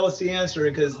 Kev. Tell us the answer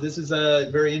because this is a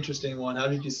very interesting one. How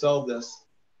did you solve this?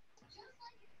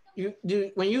 You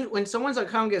do when someone's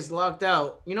account gets locked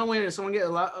out. You know when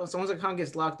someone's account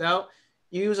gets locked out,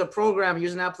 you use a program,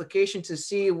 use an application to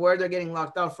see where they're getting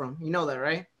locked out from. You know that,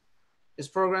 right? There's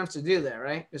programs to do that,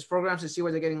 right? There's programs to see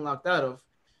where they're getting locked out of.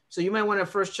 So you might want to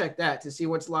first check that to see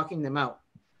what's locking them out.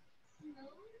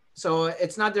 So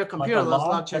it's not their computer Like that's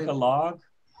locked. Check a log.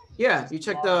 Yeah, you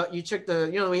check the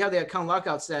we have the account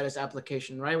lockout status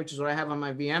application, right? Which is what I have on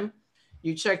my VM.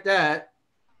 You check that.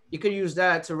 You could use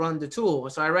that to run the tool.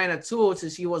 So I ran a tool to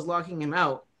see what's locking him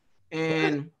out,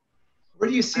 and where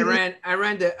do you see? I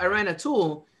ran a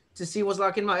tool to see what's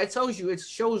locking him out. It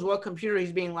shows what computer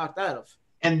he's being locked out of.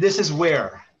 And this is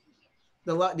where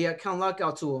the account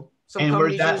lockout tool.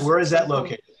 Where is that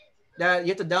located? That you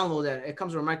have to download that. It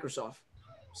comes from Microsoft.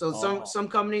 So some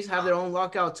companies have their own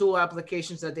lockout tool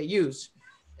applications that they use,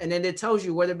 and then it tells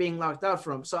you where they're being locked out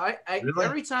from. So Really?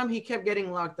 Every time he kept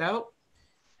getting locked out,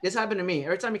 this happened to me.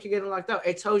 Every time he kept getting locked out,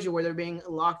 it tells you where they're being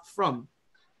locked from.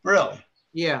 Really?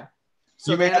 Yeah.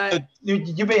 So you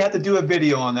may have to do a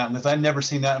video on that because I've never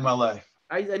seen that in my life.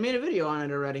 I made a video on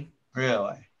it already.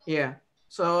 Really? Yeah.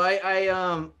 So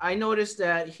I noticed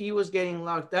that he was getting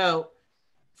locked out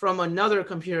from another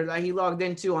computer that he logged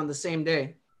into on the same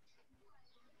day.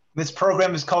 This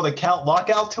program is called Account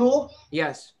Lockout Tool?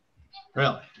 Yes.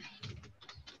 Really?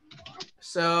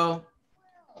 So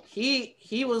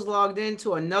he was logged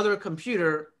into another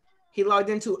computer he logged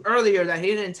into earlier that he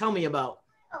didn't tell me about.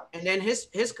 And then his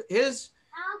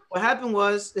what happened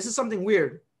was, this is something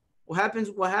weird. What happened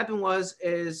was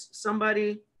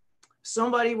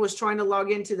somebody was trying to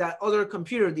log into that other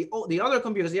computer, the other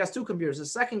computers. He has two computers. The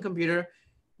second computer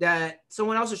that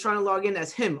someone else was trying to log in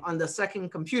as him on the second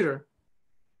computer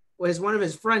was one of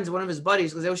his friends, one of his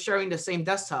buddies, because they were sharing the same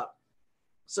desktop.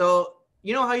 So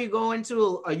you know how you go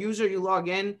into a user, you log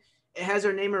in, it has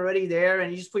their name already there,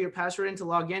 and you just put your password in to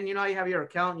log in. You know how you have your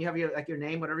account, you have your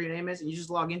name, whatever your name is, and you just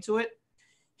log into it.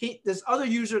 This other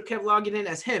user kept logging in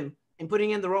as him and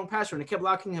putting in the wrong password, and it kept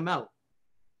locking him out.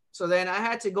 So then I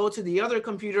had to go to the other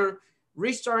computer,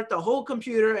 restart the whole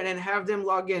computer, and then have them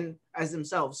log in as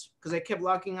themselves because they kept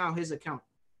locking out his account.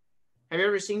 Have you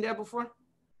ever seen that before?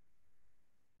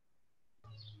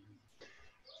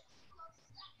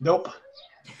 Nope.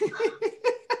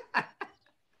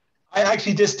 I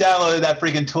actually just downloaded that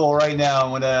freaking tool right now.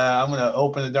 I'm gonna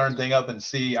open the darn thing up and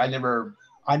see. I never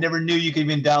knew you could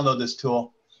even download this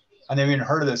tool. I never even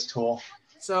heard of this tool.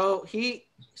 So he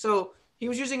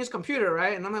was using his computer,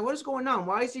 right? And I'm like, what is going on?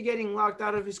 Why is he getting locked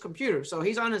out of his computer? So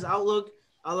he's on his Outlook.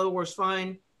 Outlook works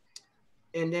fine.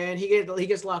 And then he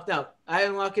gets locked out. I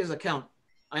unlock his account.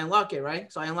 I unlock it,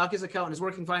 right? So I unlock his account and it's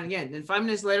working fine again. Then 5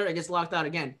 minutes later, it gets locked out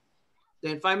again.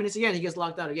 Then 5 minutes again, he gets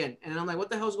locked out again. And I'm like, what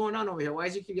the hell's going on over here? Why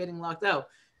is he keep getting locked out?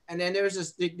 And then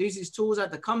there's these tools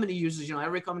that the company uses. You know,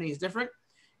 every company is different.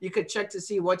 You could check to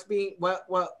see what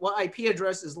IP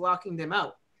address is locking them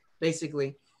out,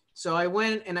 basically. So I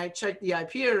went and I checked the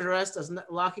IP address that's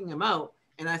locking him out,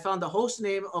 and I found the host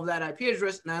name of that IP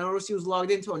address, and I noticed he was logged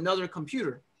into another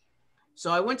computer. So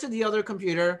I went to the other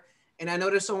computer, and I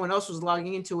noticed someone else was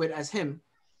logging into it as him,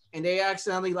 and they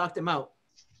accidentally locked him out,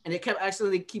 and they kept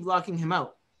accidentally keep locking him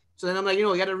out. So then I'm like,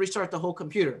 we got to restart the whole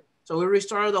computer. So we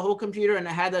restarted the whole computer, and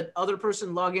I had that other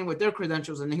person log in with their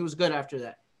credentials, and he was good after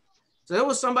that. So there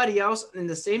was somebody else in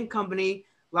the same company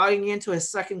logging into his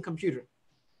second computer,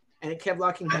 and it kept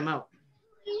locking him out.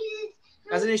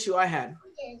 That's an issue I had.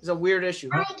 It's a weird issue.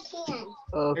 I can't.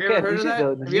 Have you ever heard of that?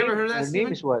 Have you ever heard of that, The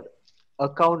name is what?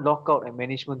 Account lockout and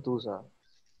management tools.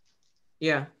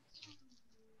 Yeah.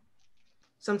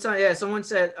 Sometimes, yeah. Someone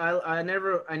said I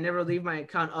never leave my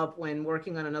account up when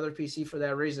working on another PC for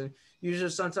that reason.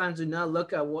 Users sometimes do not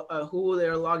look at who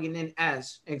they're logging in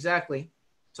as. Exactly.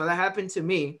 So that happened to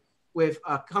me with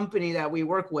a company that we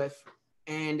work with,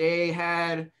 and they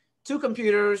had 2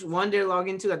 computers. One they log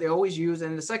into that they always use,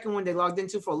 and the second one they logged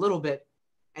into for a little bit,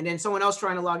 and then someone else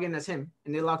trying to log in as him,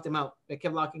 and they locked him out. They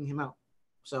kept locking him out.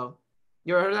 So,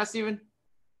 you ever heard of that, Steven?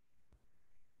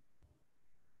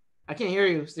 I can't hear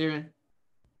you, Steven.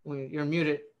 You're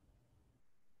muted.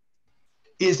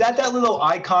 Is that little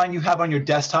icon you have on your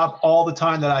desktop all the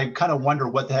time that I kind of wonder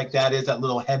what the heck that is, that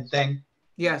little head thing?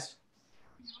 Yes.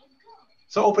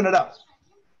 So open it up.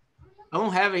 I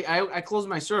won't have it. I closed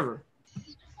my server.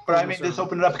 But I mean, just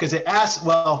open it up because it asks,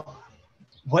 well,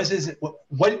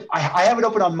 what I have it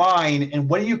open on mine, and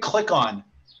what do you click on?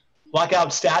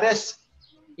 Lockout status?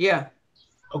 Yeah.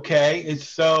 Okay,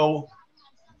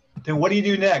 then what do you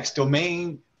do next?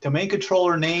 Domain Domain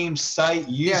controller name, site,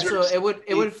 users. Yeah, so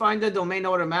it would find the domain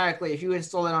automatically if you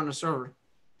install it on the server.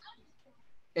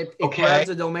 It grabs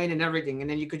the domain and everything, and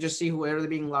then you could just see whoever they're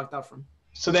being locked out from.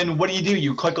 So then, what do?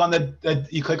 You click on the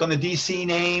DC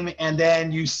name, and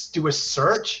then you do a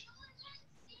search.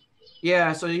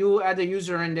 Yeah, so you add the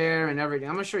user in there and everything.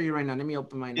 I'm gonna show you right now. Let me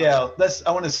open mine. Yeah,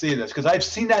 I want to see this because I've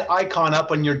seen that icon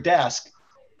up on your desk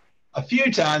a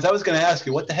few times. I was going to ask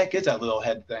you, what the heck is that little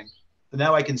head thing? But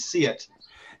now I can see it.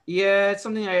 Yeah, it's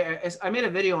something I made a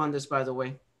video on this, by the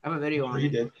way. I have a video on it. You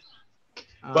did.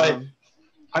 But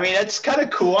I mean, it's kind of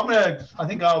cool. I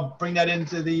think I'll bring that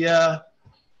into the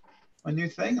my new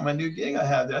thing, my new gig I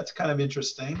have. That's kind of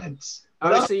interesting. It's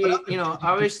obviously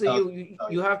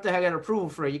you have to get approval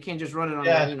for it. You can't just run it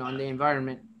on on the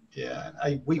environment. Yeah,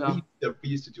 we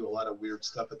used to do a lot of weird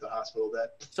stuff at the hospital.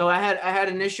 So I had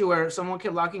an issue where someone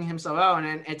kept locking himself out, and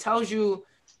then it tells you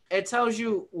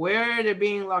where they're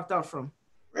being locked out from.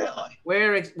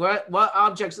 Really? What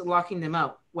objects are locking them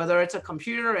out? Whether it's a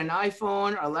computer, an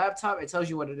iPhone, a laptop, it tells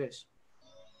you what it is.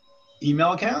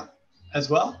 Email account as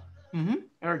well? Mm-hmm.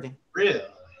 Everything. Really?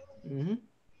 Mm-hmm.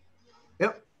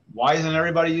 Yep. Why isn't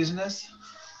everybody using this?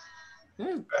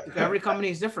 Yeah, every company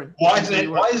is different. Why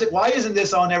isn't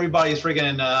this on everybody's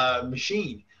friggin'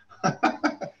 machine?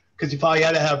 Because you probably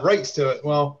had to have rights to it.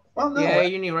 Well, no. Yeah,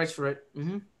 you need rights for it.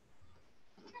 Mm-hmm.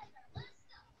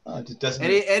 It just doesn't.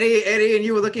 Eddie, and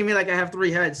you were looking at me like I have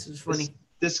 3 heads. It's funny.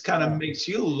 This kind of makes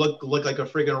you look like a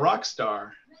friggin' rock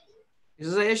star. This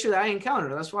is an issue that I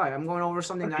encountered. That's why I'm going over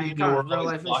something that I encountered. Where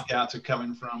all these lockouts are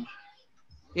coming from.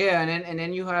 Yeah, and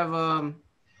then you have What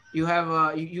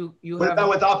about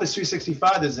with Office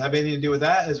 365? Does it have anything to do with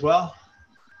that as well?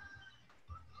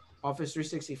 Office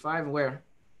 365, where?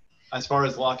 As far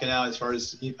as locking out, as far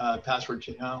as password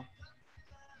change, no.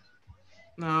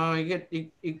 No, you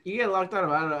get locked out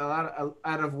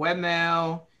of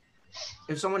webmail.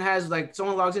 If someone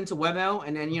logs into webmail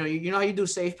and then you know how you do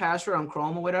save password on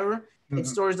Chrome or whatever, it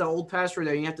stores the old password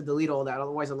there. You have to delete all that,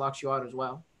 otherwise it locks you out as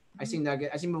well. I seen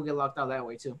people get locked out that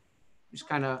way too. It's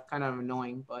kind of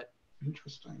annoying, but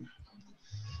interesting.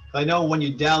 I know when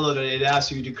you download it, it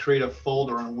asks you to create a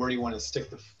folder on where you want to stick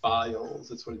the files.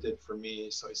 That's what it did for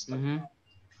me. So I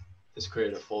just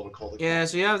created a folder called.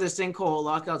 So you have this thing called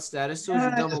lockout status. So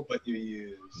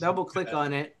you double click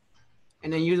on it,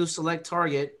 and then you do select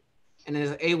target, and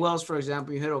there's AWells, for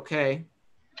example. You hit OK,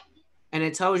 and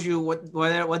it tells you what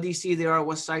DC they are,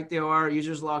 what site they are,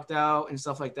 users locked out, and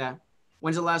stuff like that.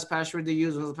 When's the last password they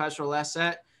used? When's the password last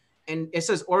set? And it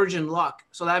says origin lock.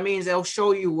 So that means they'll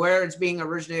show you where it's being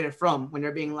originated from when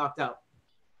they're being locked out.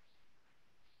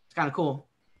 It's kind of cool.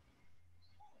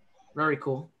 Very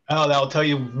cool. Oh, that'll tell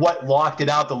you what locked it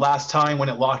out the last time when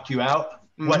it locked you out.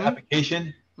 What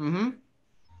application?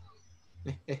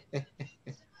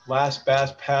 Last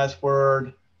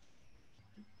password.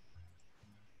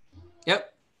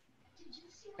 Yep.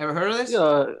 Ever heard of this? Yeah.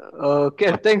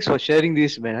 Kev, thanks for sharing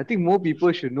this, man. I think more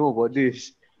people should know about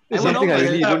this. It's something I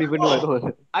really don't even know at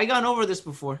all. I gone over this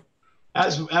before.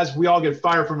 As we all get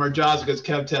fired from our jobs because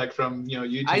KevTech from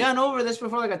YouTube. I gone over this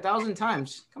before like 1,000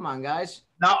 times. Come on, guys.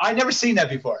 No, I never seen that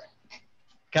before.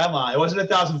 Come on, it wasn't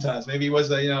 1,000 times. Maybe it was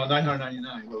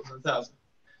 999. It was 1,000.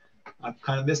 I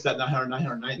kind of missed that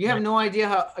 999. You have no idea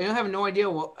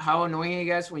how annoying it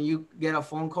gets when you get a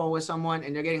phone call with someone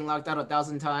and they're getting locked out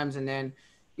 1,000 times and then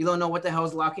you don't know what the hell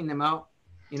is locking them out,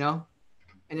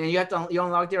 And then you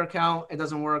unlock their account, it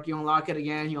doesn't work. You unlock it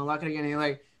again, and you're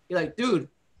like, dude,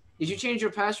 did you change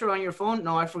your password on your phone?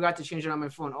 No, I forgot to change it on my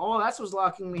phone. Oh, that's what's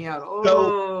locking me out.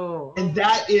 Oh. And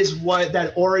that is what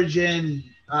that origin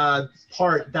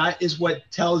part, that is what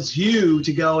tells you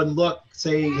to go and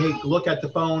say, hey, look at the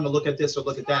phone, or look at this, or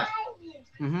look at that.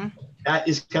 That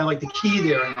is kind of like the key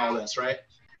there in all this, right?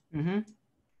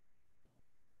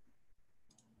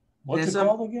 What's it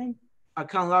called again?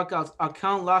 Account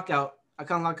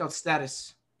lockout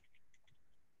status.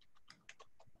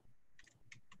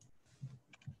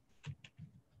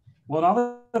 Well,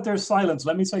 now that there's silence,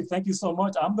 let me say thank you so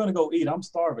much. I'm going to go eat. I'm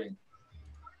starving.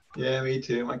 Yeah, me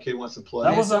too. My kid wants to play.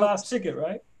 That was the last ticket,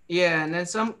 right? Yeah, and then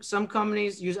some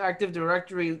companies use Active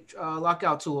Directory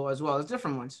lockout tool as well. There's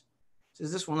different ones. So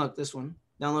this one, look, this one.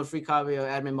 Download free copy of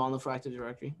admin download for Active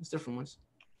Directory. It's different ones.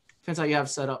 Depends how you have it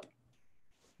set up.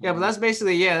 Yeah, but that's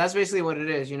basically what it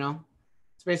is,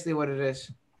 It's basically what it is.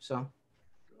 So.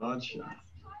 Gotcha.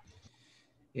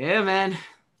 Yeah, man.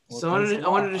 Well, so I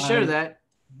wanted to share that.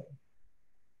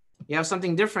 You have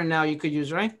something different now you could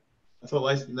use, right? That's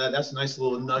a nice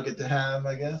little nugget to have,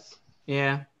 I guess.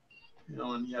 Yeah.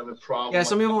 When you have a problem. Yeah,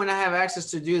 some people would not have access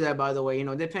to do that, by the way.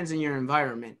 It depends on your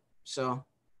environment. So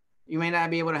You may not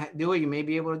be able to do it. You may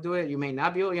be able to do it. You may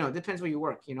not be able. You know, it depends where you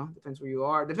work. You know, depends where you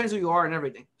are. Depends who you are and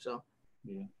everything. So,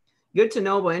 Yeah. Good to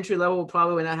know. But entry level will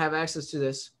probably not have access to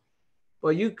this.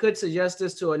 But you could suggest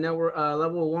this to a network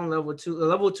level 1, level 2,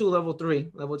 level 2, level 3,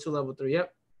 level 2, level 3.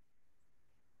 Yep.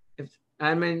 If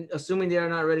I mean, assuming they are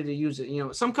not ready to use it, you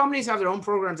know, some companies have their own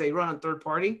programs they run on third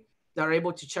party that are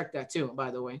able to check that too.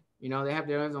 By the way, you know, they have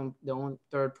their own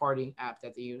third party app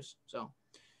that they use. So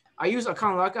I use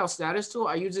account lockout status tool.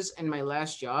 I use this in my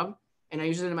last job, and I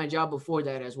use it in my job before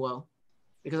that as well,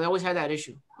 because I always had that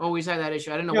issue. Always had that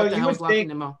issue. I didn't know what the hell's locking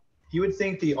them out. You would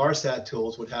think the RSAT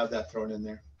tools would have that thrown in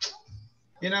there.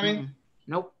 You know what I mean?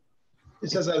 Nope.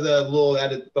 It just has a little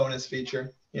added bonus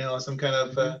feature, you know, some kind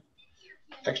of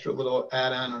extra little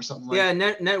add-on or something like that.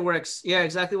 Yeah, Networks. Yeah,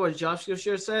 exactly what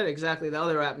JavaScript said. Exactly. The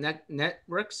other app,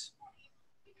 Networks.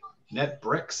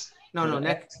 NetBricks? No,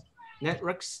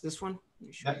 Networks. This one.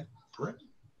 NetBrick.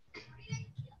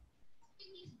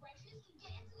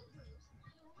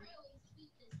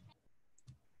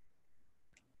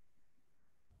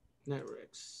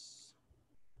 Networks.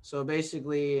 So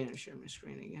basically, I'll share my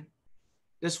screen again.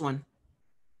 This one.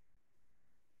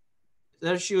 It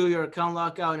lets you your account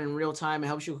lockout in real time. It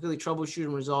helps you quickly troubleshoot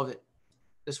and resolve it.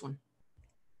 This one.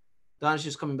 Don's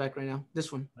just coming back right now.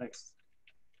 This one. Next.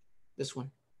 This one.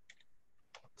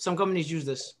 Some companies use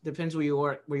this. Depends where you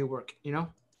work, you know?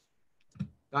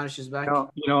 Donish is back.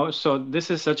 You know, so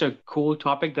this is such a cool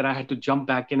topic that I had to jump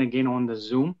back in again on the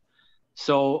Zoom.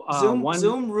 So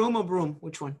Zoom, room, or broom?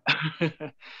 Which one?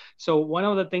 So one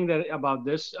of the things that about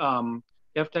this,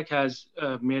 Helpdesk has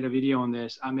made a video on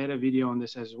this. I made a video on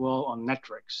this as well on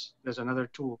Netrix. There's another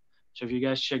tool. So if you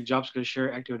guys check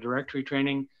JavaScript Active Directory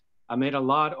training, I made a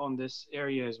lot on this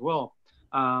area as well.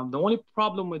 The only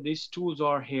problem with these tools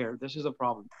are here. This is a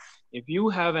problem. If you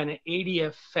have an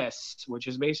ADFS, which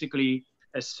is basically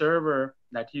a server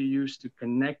that you use to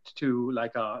connect to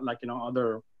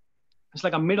other, it's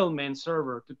like a middleman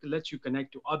server to let you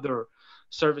connect to other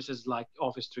services like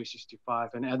Office 365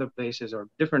 and other places or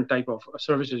different type of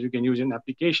services you can use in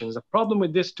applications. The problem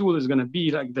with this tool is going to be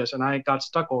like this, and I got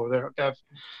stuck over there, Kev,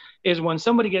 is when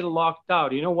somebody gets locked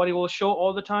out, you know what it will show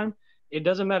all the time? It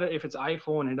doesn't matter if it's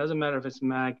iPhone, it doesn't matter if it's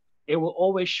Mac, it will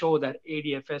always show that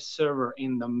ADFS server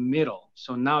in the middle.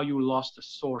 So now you lost the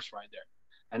source right there.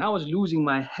 And I was losing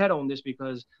my head on this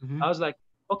because I was like,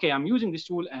 okay, I'm using this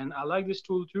tool and I like this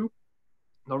tool too.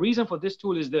 The reason for this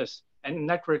tool is this, and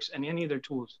Netrix and any other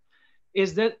tools,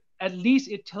 is that at least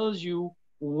it tells you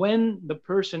when the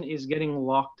person is getting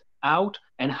locked out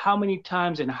and how many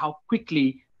times and how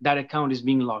quickly that account is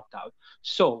being locked out.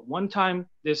 So one time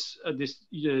the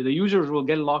users will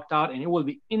get locked out and it will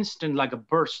be instant, like a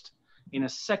burst. In a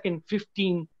second,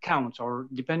 15 counts, or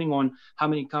depending on how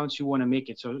many counts you want to make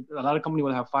it. So a lot of companies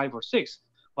will have 5 or 6,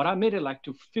 but I made it like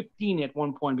to 15 at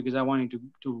one point because I wanted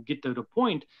to get to the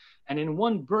point. And in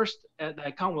one burst, the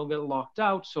account will get locked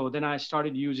out. So then I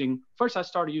started using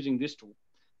this tool.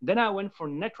 Then I went for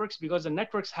Netrix because the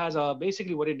Netrix has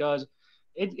basically what it does,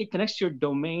 it connects to your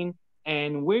domain.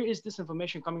 And where is this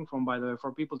information coming from, by the way,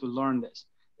 for people to learn this?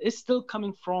 It's still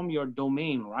coming from your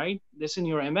domain, right? This in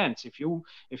your events. If you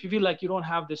feel like you don't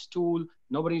have this tool,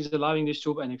 nobody's allowing this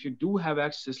tool, and if you do have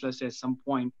access, let's say at some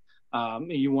point,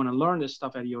 you want to learn this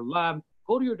stuff at your lab,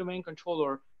 go to your domain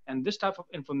controller, and this type of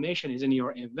information is in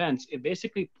your events. It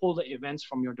basically pulls the events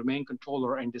from your domain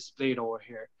controller and display it over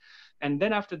here. And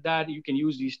then after that, you can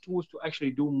use these tools to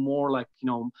actually do more like,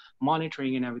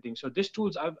 monitoring and everything. So this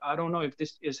tools, I don't know if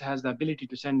this has the ability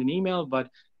to send an email, but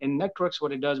in Netrix,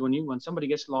 what it does when somebody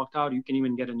gets locked out, you can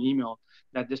even get an email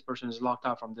that this person is locked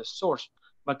out from this source.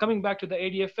 But coming back to the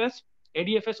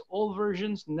ADFS, all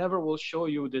versions never will show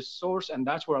you this source. And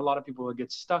that's where a lot of people will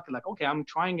get stuck. Like, okay, I'm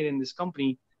trying it in this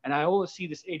company and I always see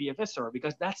this ADFS server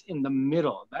because that's in the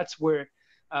middle. That's where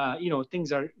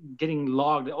things are getting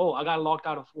logged. Oh, I got locked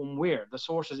out from where? The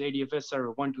source is ADFS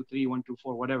server 123,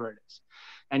 124, whatever it is.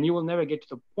 And you will never get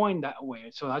to the point that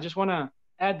way. So I just want to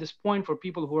add this point for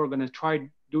people who are going to try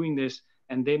doing this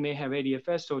and they may have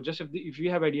ADFS. So just if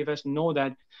you have ADFS, know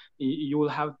that you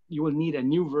will need a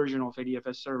new version of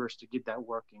ADFS servers to get that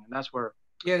working. And that's where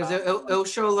because it'll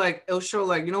show like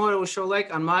you know what it will show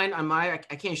like on mine I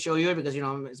can't show you it because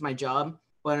it's my job,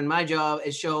 but in my job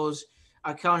it shows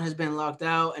account has been locked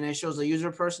out, and it shows the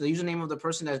username of the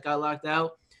person that got locked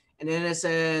out, and then it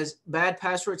says bad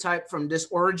password type from this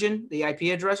origin, the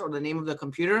IP address or the name of the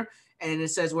computer, and it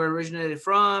says where it originated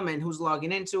from and who's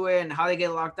logging into it and how they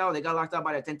get locked out. They got locked out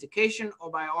by authentication or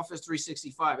by Office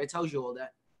 365. It tells you all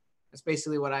that. That's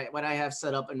basically what I have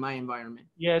set up in my environment.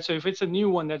 Yeah, so if it's a new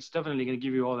one, that's definitely going to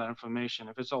give you all that information.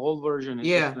 If it's an old version, it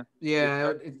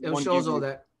shows all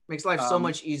that. Makes life so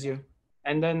much easier.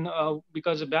 And then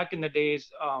because back in the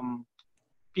days,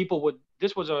 people would,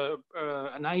 this was a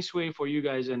nice way for you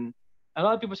guys. And a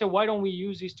lot of people say, why don't we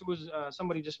use these tools?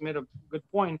 Somebody just made a good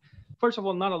point. First of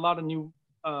all, not a lot of new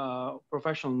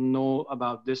professionals know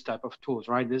about this type of tools,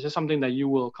 right? This is something that you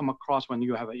will come across when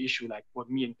you have an issue like what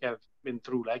me and Kev been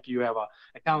through. Like you have a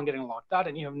account getting locked out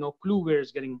and you have no clue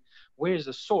where's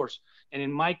the source. And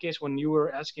in my case, when you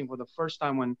were asking for the first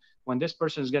time when this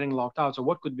person is getting locked out, so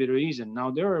what could be the reason?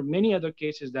 Now there are many other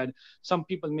cases that some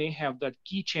people may have that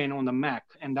keychain on the Mac,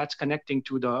 and that's connecting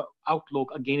to the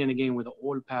Outlook again and again with the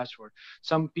old password.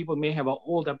 Some people may have an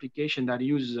old application that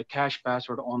uses a cache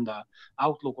password on the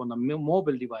Outlook on the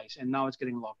mobile device, and now it's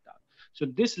getting locked out. So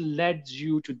this leads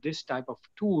you to this type of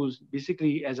tools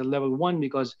basically as a level 1,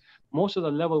 because most of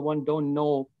the level 1 don't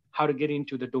know how to get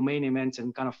into the domain events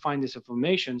and kind of find this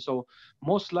information. So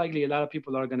most likely a lot of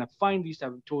people are going to find these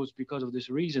type of tools because of this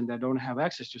reason, that don't have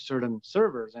access to certain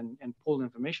servers and pull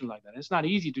information like that. It's not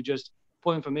easy to just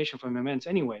pull information from events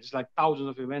anyway. It's like thousands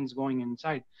of events going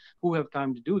inside. Who have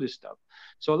time to do this stuff?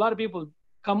 So a lot of people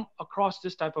come across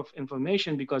this type of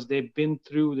information because they've been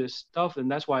through this stuff.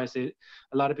 And that's why I say,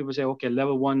 a lot of people say, okay,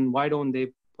 level 1, why don't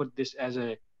they put this as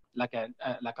this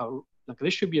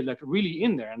should be like really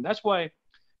in there. And that's why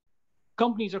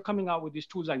companies are coming out with these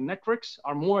tools like Netrix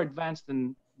are more advanced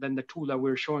than the tool that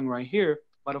we're showing right here.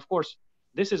 But of course,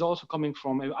 this is also coming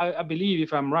from, I believe,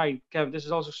 if I'm right, Kev, this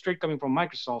is also straight coming from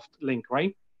Microsoft Link,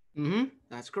 right? Mm-hmm.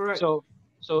 That's correct.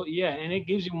 So yeah, and it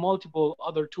gives you multiple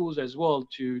other tools as well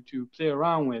to play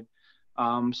around with.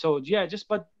 So yeah,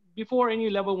 but before any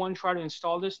level 1 try to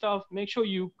install this stuff, make sure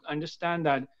you understand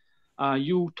that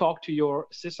you talk to your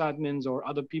sysadmins or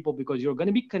other people, because you're going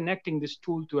to be connecting this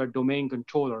tool to a domain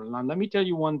controller. Now, let me tell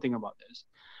you one thing about this.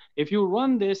 If you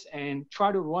run this and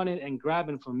try to run it and grab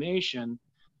information,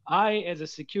 I, as a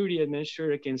security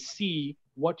administrator, can see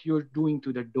what you're doing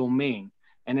to the domain.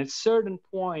 And at a certain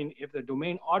point, if the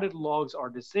domain audit logs are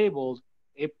disabled,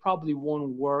 it probably won't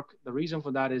work. The reason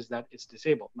for that is that it's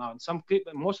disabled. Now,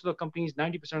 most of the companies,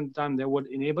 90% of the time, they would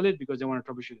enable it because they want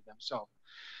to troubleshoot it themselves.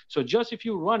 So just if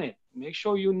you run it, make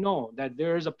sure you know that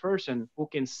there is a person who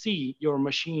can see your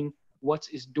machine, what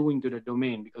it's doing to the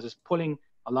domain, because it's pulling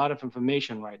a lot of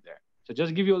information right there. So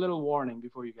just give you a little warning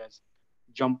before you guys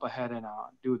jump ahead and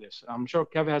do this. I'm sure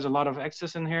Kevin has a lot of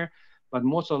access in here, but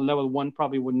most of level 1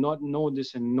 probably would not know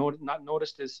this and not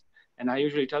notice this. And I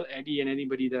usually tell Eddie and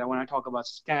anybody that when I talk about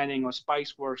scanning or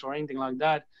Spiceworks or anything like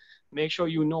that, make sure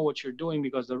you know what you're doing,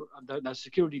 because the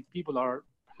security people are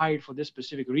hired for this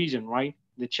specific reason, right?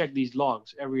 They check these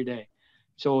logs every day.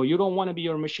 So you don't want to be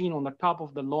your machine on the top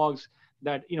of the logs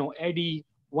that, Eddie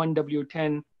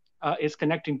 1W10 is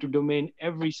connecting to domain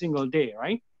every single day,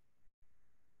 right?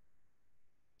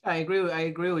 I agree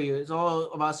with you. It's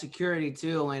all about security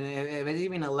too. And if it's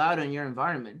even allowed in your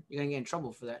environment, you're going to get in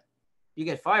trouble for that. You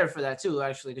get fired for that too,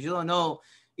 actually, because you don't know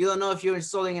if you're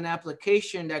installing an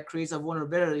application that creates a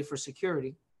vulnerability for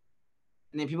security.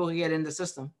 And then people can get in the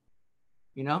system.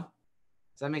 Does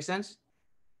that make sense?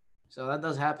 So that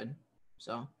does happen.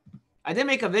 So I did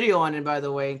make a video on it, by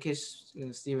the way, in case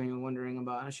Steven, you're wondering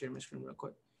about. I'll share my screen real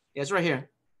quick. Yeah, it's right here.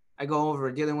 I go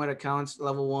over dealing with accounts,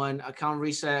 level 1, account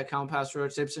reset, account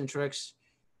password, tips and tricks,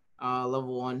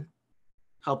 level 1,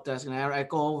 help desk. And I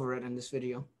go over it in this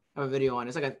video. I have a video on it.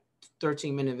 It's like a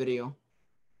 13-minute video.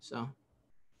 So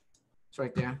it's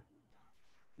right there.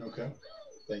 Okay.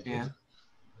 Thank you. Yeah.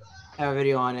 I have a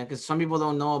video on it because some people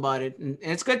don't know about it. And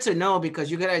it's good to know because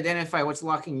you can identify what's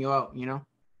locking you out,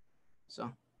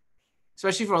 So,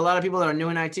 especially for a lot of people that are new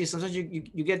in IT, sometimes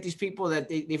you get these people that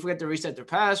they forget to reset their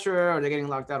password or they're getting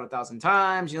locked out 1,000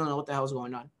 times. You don't know what the hell's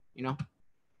going on,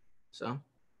 So.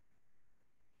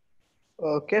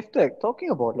 Kevtech, talking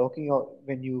about locking out,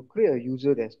 when you create a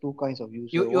user, there's 2 kinds of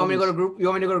users. You want me to go to group? You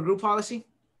want me to go to group policy?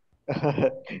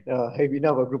 We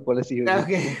now have a group policy.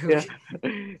 Okay.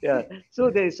 Yeah. So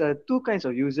there's 2 kinds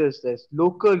of users. There's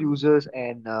local users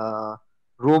and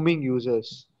roaming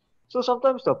users. So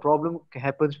sometimes the problem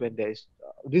happens when there's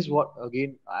this is what,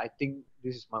 again, I think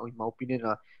this is in my opinion.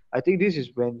 I think this is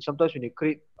sometimes when you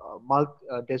create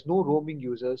there's no roaming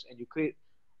users and you create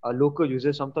a local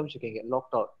user, sometimes you can get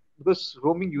locked out, because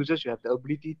roaming users, you have the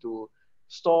ability to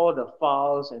store the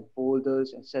files and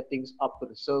folders and settings up to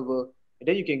the server, and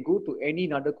then you can go to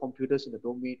any other computers in the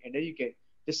domain, and then you can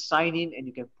just sign in and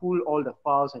you can pull all the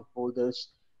files and folders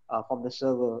from the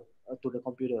server to the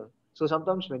computer. So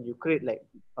sometimes when you create like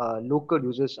local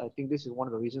users, I think this is one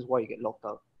of the reasons why you get locked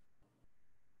out.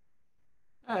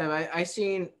 I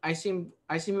seen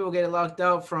people get locked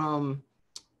out from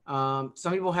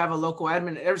Some people have a local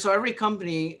admin. So every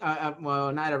company,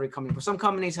 well, not every company, but some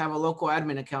companies have a local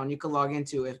admin account you can log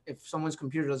into if someone's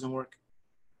computer doesn't work.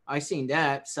 I seen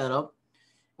that set up.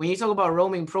 When you talk about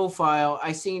roaming profile,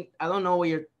 I don't know what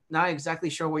you're not exactly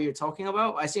sure what you're talking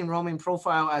about. I seen roaming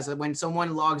profile as when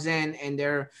someone logs in and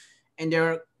their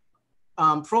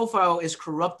profile is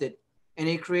corrupted and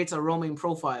it creates a roaming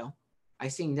profile. I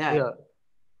seen that. Yeah.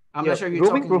 I'm not sure you're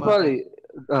roaming talking profile about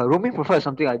that. Roaming profile is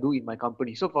something I do in my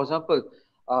company. So for example,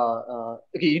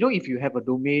 okay, you know, if you have a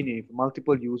domain and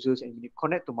multiple users and you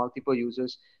connect to multiple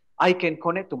users, I can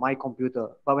connect to my computer.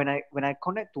 But when I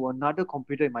connect to another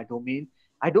computer in my domain,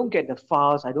 I don't get the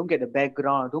files, I don't get the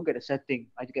background, I don't get the setting.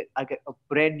 I get a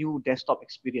brand new desktop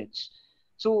experience.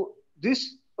 So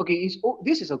this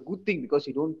is a good thing because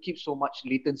you don't keep so much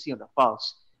latency on the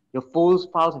files. Your files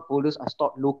and folders are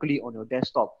stored locally on your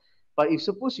desktop. But if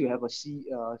suppose you have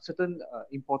certain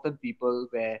important people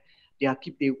where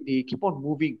they keep on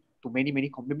moving to many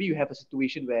maybe you have a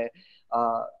situation where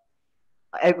uh,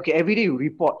 okay, every day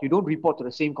you don't report to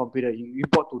the same computer, you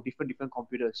report to different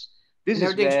computers. This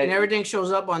is where everything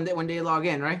shows up on when they log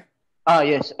in, right?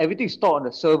 Yes, everything's stored on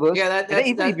the servers. Yeah, and then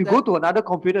even if you go to another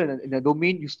computer in a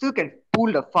domain, you still can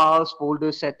pull the files,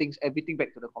 folders, settings, everything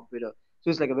back to the computer. So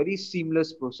it's like a very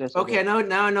seamless process. Okay, now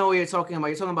I know what you're talking about.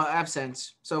 You're talking about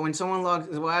AppSense. So when someone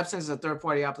AppSense is a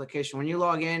third-party application. When you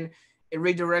log in, it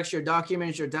redirects your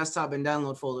documents, your desktop, and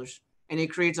download folders, and it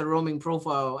creates a roaming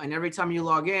profile. And every time you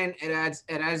log in, it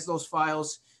adds those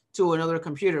files to another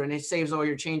computer, and it saves all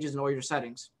your changes and all your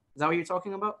settings. Is that what you're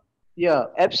talking about? Yeah,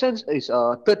 AppSense is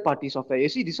a third-party software. You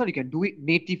see, this one you can do it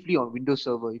natively on Windows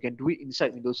Server. You can do it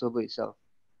inside Windows Server itself.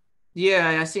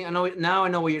 Yeah, I see. I know now. I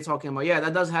know what you're talking about. Yeah,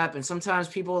 that does happen. Sometimes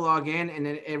people log in and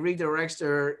it redirects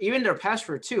their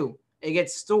password too. It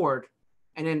gets stored,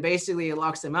 and then basically it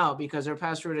locks them out because their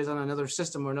password is on another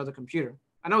system or another computer.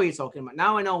 I know what you're talking about.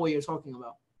 Now I know what you're talking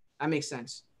about. That makes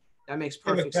sense. That makes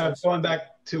perfect sense. Going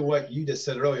back to what you just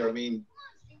said earlier, I mean,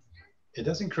 it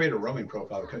doesn't create a roaming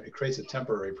profile. It creates a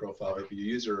temporary profile if your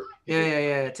user.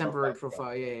 Yeah. Temporary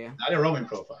profile. Yeah. Not a roaming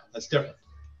profile. That's different.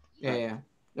 Yeah. Yeah.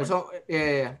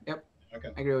 Yep. Okay.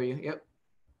 I agree with you. Yep.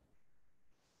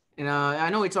 And I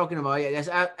know what you're talking about. Yeah.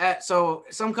 That's so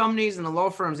some companies and the law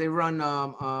firms, they run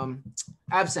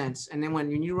AppSense, and then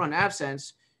when you run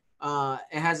AppSense,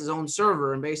 it has its own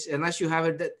server, and basically, unless you have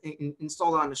it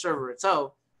installed on the server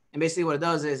itself, and basically what it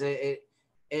does is it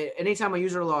anytime a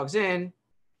user logs in,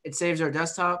 it saves their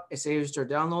desktop, it saves their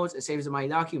downloads, it saves my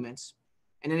documents,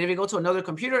 and then if you go to another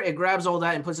computer, it grabs all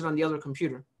that and puts it on the other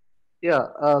computer. Yeah,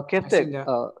 Captech,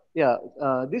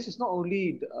 this is not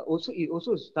only it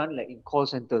also is done like in call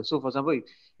center. So for example,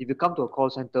 if you come to a call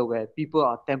center where people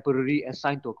are temporarily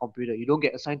assigned to a computer, you don't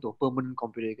get assigned to a permanent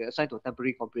computer, you get assigned to a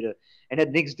temporary computer, and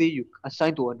then next day you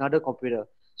assign to another computer.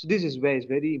 So this is where it's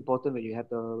very important when you have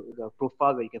the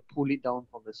profile where you can pull it down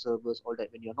from the servers, all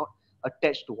that. When you're not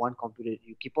attached to one computer,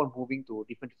 you keep on moving to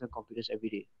different computers every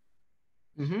day.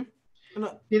 Mm-hmm.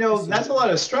 You know, that's a lot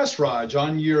of stress, Raj,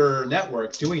 on your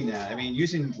network doing that. I mean,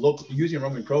 using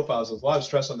roaming profiles is a lot of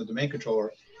stress on the domain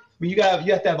controller. I mean, you have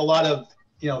to have a lot of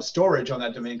storage on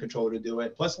that domain controller to do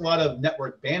it, plus a lot of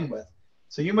network bandwidth.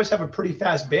 So you must have a pretty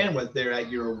fast bandwidth there at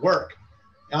your work.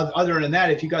 Other than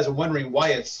that, if you guys are wondering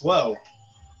why it's slow,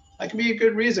 that can be a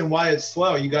good reason why it's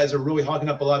slow. You guys are really hogging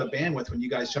up a lot of bandwidth when you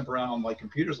guys jump around on like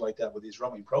computers like that with these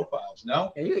roaming profiles.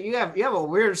 No? Yeah, you have a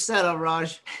weird setup,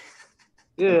 Raj.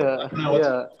 Yeah,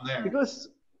 because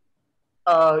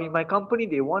in my company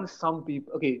they want some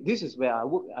people. Okay, this is where I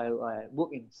work. I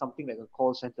work in something like a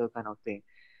call center kind of thing,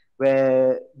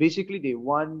 where basically they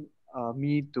want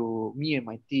me and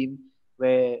my team,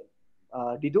 where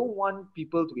they don't want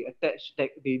people to be attached.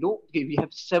 They don't. Okay, we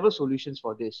have several solutions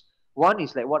for this. One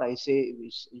is like what I say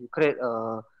is you create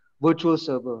a virtual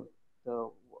server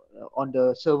on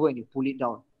the server and you pull it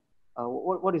down.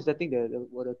 What is that thing?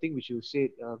 The thing which you said,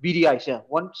 VDIs. Yeah,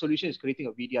 one solution is creating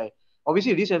a VDI.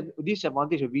 Obviously, this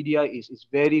advantage of VDI is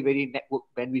very network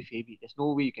bandwidth heavy. There's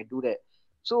no way you can do that.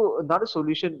 So another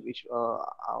solution which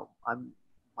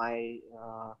my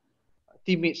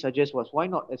teammate suggest was why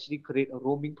not actually create a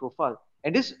roaming profile.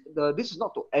 And this is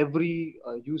not to every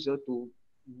user, to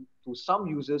some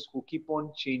users who keep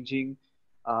on changing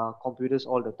computers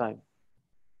all the time.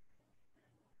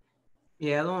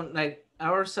 Yeah, I don't like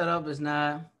our setup is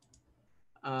not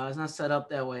it's not set up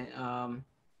that way.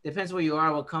 Depends where you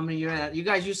are, what company you're at. You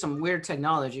guys use some weird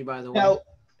technology, by the way. Now,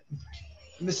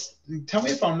 tell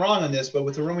me if I'm wrong on this, but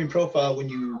with the roaming profile, when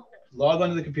you log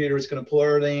onto the computer, it's going to pull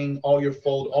everything, all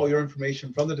your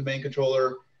information from the domain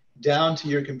controller down to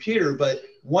your computer. But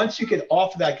once you get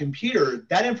off of that computer,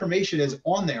 that information is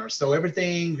on there. So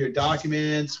everything, your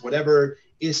documents, whatever,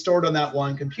 is stored on that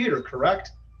one computer,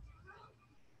 correct?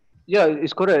 Yeah,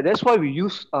 it's correct. That's why we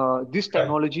use this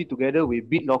technology together with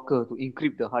BitLocker to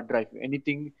encrypt the hard drive. If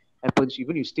anything happens,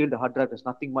 even you steal the hard drive, there's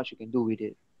nothing much you can do with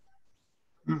it.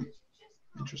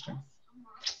 Interesting.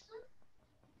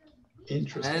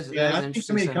 Interesting. That is Yeah, I think so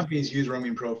interesting many stuff. companies use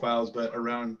roaming profiles, but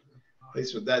around, at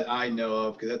least with that I know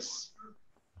of, because that's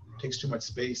takes too much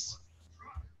space.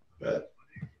 But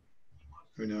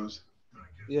who knows?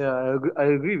 Yeah, I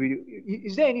agree with you.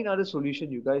 Is there any other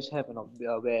solution you guys have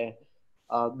where,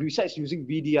 besides using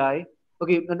VDI?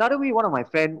 Okay, another way one of my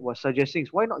friend was suggesting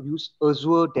is why not use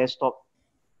Azure desktop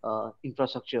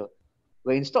infrastructure,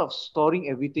 where instead of storing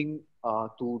everything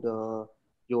to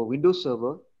your Windows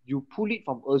server, you pull it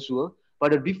from Azure.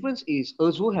 But the difference is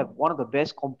Azure have one of the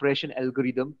best compression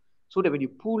algorithm, so that when you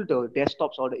pull the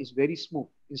desktops order, it's very smooth.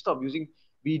 Instead of using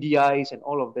VDIs and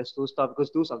all of those stuff,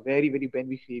 because those are very, very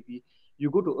bandwidth heavy, you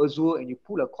go to Azure and you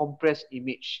pull a compressed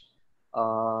image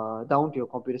down to your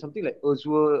computer, something like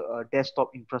Azure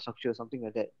desktop infrastructure, something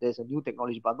like that. There's a new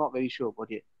technology, but I'm not very sure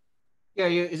about it. Yeah,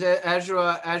 is that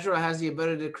Azure has the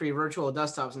ability to create virtual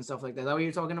desktops and stuff like that. Is that what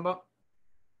you're talking about?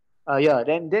 Yeah,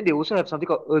 then they also have something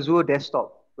called Azure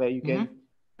Desktop, where you can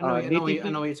I know what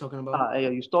you're talking about. yeah,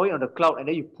 you store it on the cloud and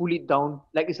then you pull it down.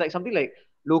 Like it's like something like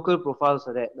local profiles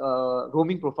or that,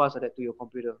 roaming profiles or that to your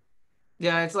computer.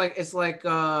 Yeah, it's like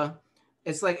AWS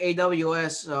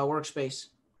workspace.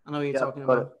 I know what you're talking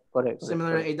about. Correct.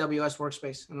 Similar to AWS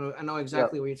workspace. I know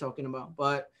exactly what you're talking about.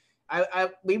 But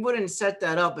we wouldn't set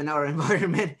that up in our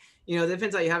environment. You know, it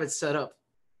depends how you have it set up.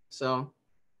 So,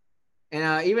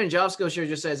 and even Job Skillshare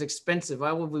just says expensive.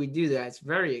 Why would we do that? It's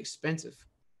very expensive.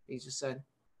 He just said.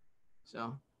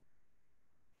 So,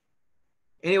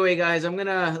 anyway, guys, I'm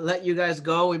gonna let you guys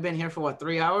go. We've been here for what,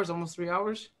 3 hours? Almost 3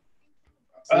 hours.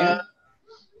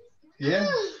 Yeah,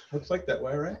 looks like that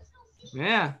way, right?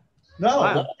 Yeah. No,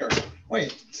 wow.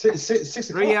 Wait, 6 o'clock.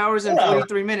 3 hours and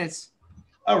 43 minutes.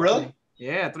 Oh, really?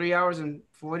 Yeah, 3 hours and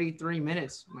 43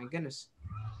 minutes. My goodness.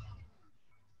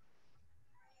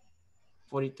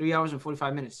 43 hours and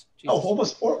 45 minutes. Jesus. Oh,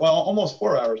 almost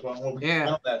 4 hours. Well,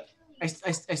 yeah. I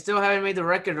still haven't made the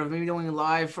record of me doing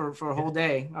live for a whole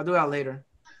day. I'll do that later.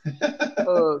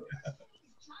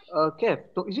 Kev,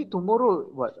 is it tomorrow?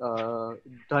 What?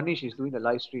 Danish is doing the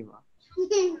live stream.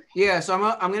 Yeah, so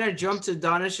I'm gonna jump to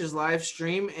Danish's live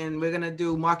stream and we're gonna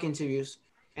do mock interviews.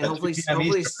 And hopefully,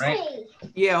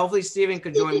 hopefully Steven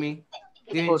could join me.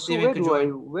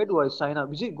 Where do I sign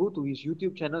up? Is it go to his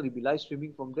YouTube channel? He'll be live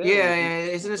streaming from there. Yeah,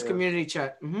 it's in his community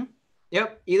chat.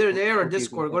 Yep, either there or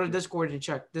Discord. Go to Discord and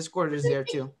check. Discord is there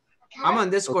too. I'm on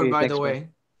Discord, by the way.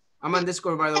 I'm on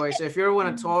Discord, by the way. So if you ever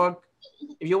want to talk,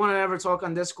 if you want to ever talk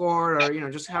on Discord or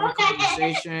just have a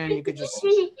conversation, you could just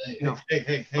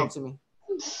talk to me.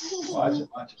 Watch it.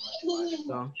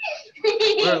 So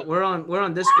we're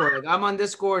on Discord. Like, I'm on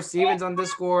Discord. Steven's on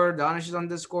Discord. Danish is on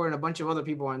Discord, and a bunch of other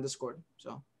people are on Discord.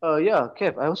 So yeah,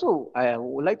 Kev. I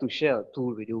would like to share a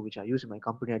tool with you which I use in my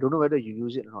company. I don't know whether you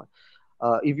use it or not.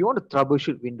 If you want to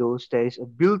troubleshoot Windows, there is a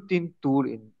built-in tool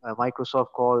in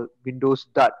Microsoft called Windows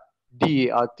DART,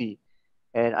 D-A-R-T.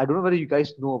 And I don't know whether you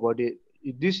guys know about it.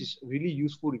 This is really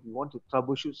useful if you want to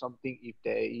troubleshoot something if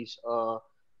there is a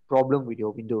problem with your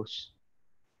Windows.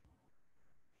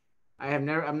 I'm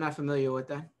not familiar with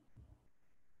that.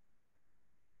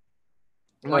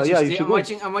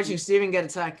 I'm watching Steven get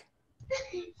attacked.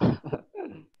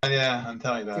 Yeah, I'm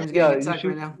telling you that.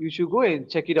 Yeah, you should go and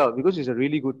check it out because it's a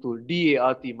really good tool.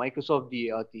 D-A-R-T, Microsoft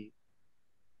D-A-R-T.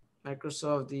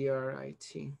 Microsoft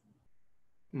D-R-I-T.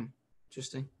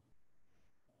 Interesting.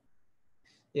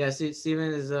 Yeah,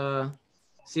 Steven is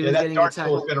getting Dark attacked.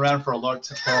 Tool's been around for a long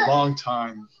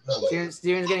time.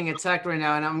 Steven's getting attacked right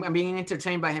now, and I'm being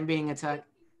entertained by him being attacked.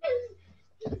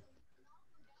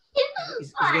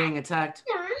 He's getting attacked.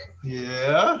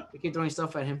 Yeah. We keep throwing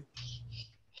stuff at him.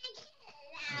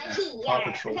 Paw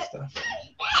Patrol stuff.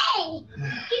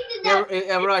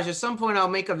 Yeah, Raj, at some point I'll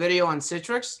make a video on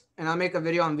Citrix and I'll make a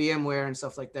video on VMware and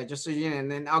stuff like that, just so you know, and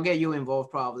then I'll get you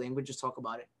involved probably and we'll just talk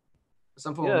about it. At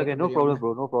some point, yeah, okay, no problem,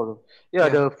 bro, no problem. Yeah,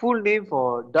 the full name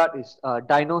for that is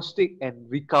Diagnostic and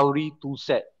Recovery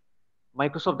Toolset.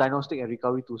 Microsoft Diagnostic and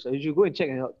Recovery Toolset. You should go and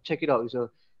check it out.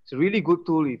 It's a really good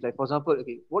tool. If, like, for example,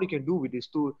 okay, what you can do with this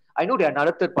tool, I know there are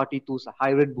another third-party tools like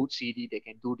Hiron Boot CD that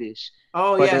can do this.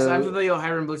 Oh, but yes, I'm familiar with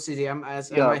Hiron Boot CD. But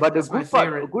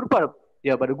the good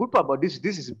part about this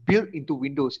is built into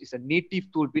Windows. It's a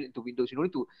native tool built into Windows. You don't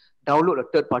need to download a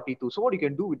third-party tool. So what you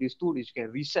can do with this tool is you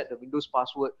can reset the Windows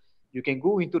password. You can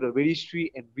go into the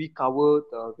registry and recover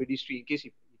the registry in case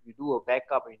if you do a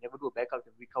backup and you never do a backup,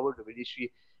 you can recover the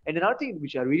registry. And another thing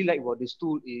which I really like about this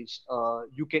tool is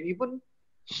you can even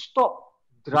stop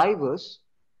drivers,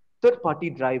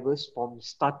 third-party drivers from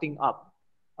starting up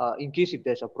in case if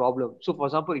there's a problem. So for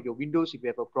example, if your Windows, if you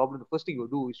have a problem, the first thing you'll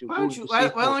do is you'll go into safe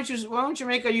mode. Why don't you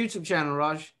make a YouTube channel,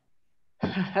 Raj?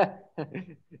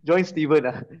 Join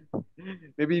Steven.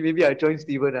 Maybe I join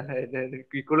Steven and then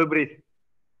we collaborate.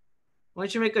 Why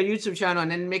don't you make a YouTube channel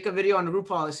and then make a video on the group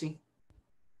policy?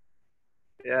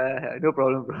 Yeah, no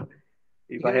problem, bro.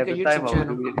 If I have the time, I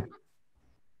will do it.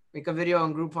 Make a video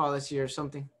on group policy or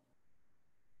something.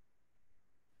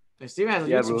 Steven has a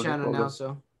YouTube channel now,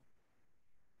 so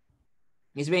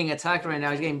he's being attacked right now.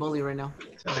 He's getting bullied right now.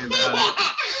 Tell me about it.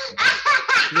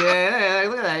 Yeah,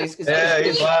 look at that.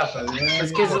 He's laughing. Yeah,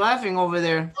 this kid's laughing over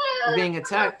there. He's being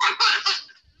attacked.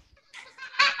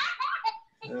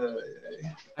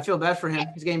 I feel bad for him.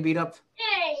 He's getting beat up.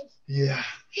 Yeah.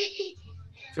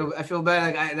 I feel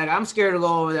bad. Like I'm scared to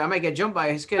go over there. I might get jumped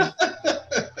by his kid.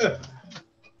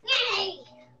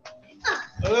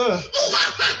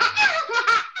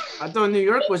 I thought New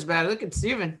York was bad. Look at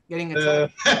Steven getting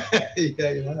attacked.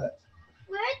 Yeah, you're right.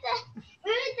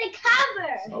 Where's the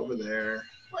cover? Over there.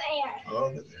 Where?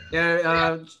 Over there.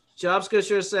 Yeah,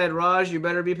 Jobscusher said, Raj, you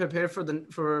better be prepared for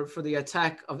the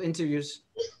attack of interviews.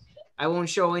 I won't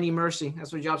show any mercy.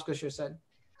 That's what Jobscusher said.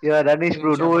 Yeah, Danish,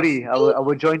 bro, don't worry. I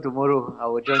will join tomorrow.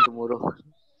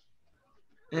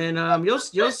 And you'll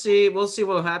see. We'll see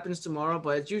what happens tomorrow.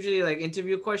 But it's usually like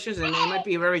interview questions, and it might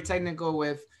be very technical.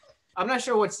 I'm not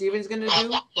sure what Steven's gonna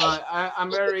do, but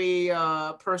I'm very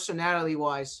personality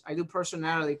wise. I do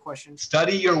personality questions.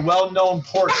 Study your well-known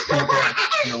ports, people.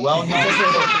 Your well-known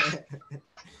ports.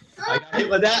 I got hit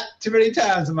with that too many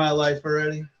times in my life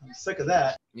already. I'm sick of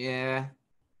that. Yeah.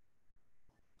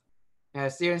 Yeah,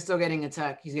 Steven's still getting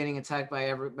attacked. He's getting attacked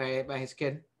by his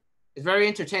kid. It's very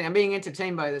entertaining. I'm being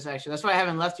entertained by this, actually. That's why I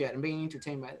haven't left yet. I'm being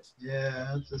entertained by this.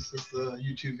 Yeah, it's just the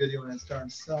YouTube video when it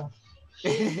starts to sell.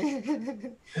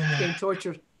 Getting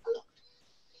tortured.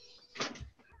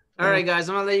 All right, guys.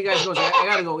 I'm going to let you guys go. So I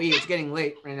got to go eat. It's getting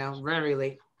late right now. Very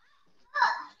late.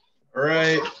 All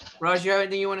right. Raj, you have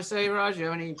anything you want to say, Raj? You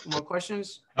have any more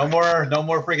questions? No more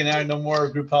freaking out. No more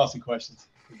group policy questions.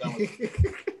 We're done with it.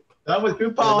 Done with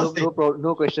group policy.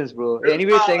 No questions, bro.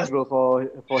 Anyway, thanks, bro, for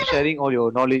sharing all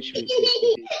your knowledge.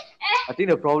 I think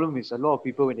the problem is a lot of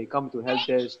people when they come to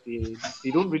Helpdesk,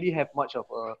 they don't really have much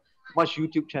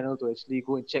YouTube channel to actually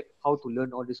go and check how to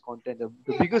learn all this content. The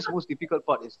biggest, most difficult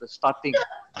part is the starting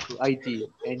to IT.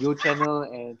 And your channel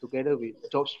and together with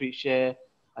Job Street Share,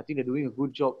 I think they're doing a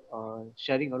good job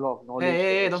sharing a lot of knowledge.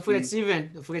 Hey, don't forget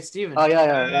Steven. Don't forget Steven. Oh,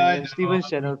 yeah. And Steven's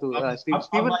channel too.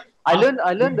 Steven, I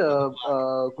learned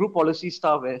the group policy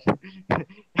stuff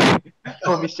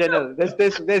from his channel.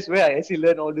 That's where I actually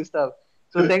learned all this stuff.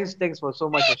 So thanks for so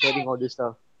much for sharing all this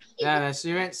stuff. Yeah,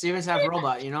 Steven's half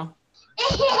robot, you know?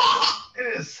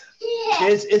 It is.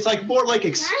 It's like more like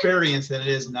experience than it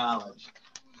is knowledge.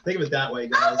 Think of it that way,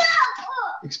 guys.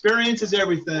 Experience is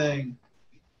everything.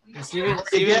 Steven's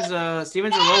a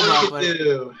robot, but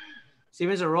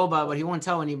Steven's a robot, but he won't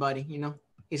tell anybody, you know.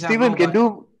 Steven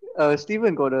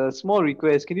got a small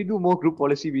request. Can you do more group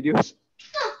policy videos?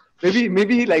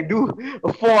 Maybe like do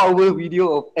a 4-hour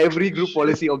video of every group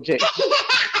policy object.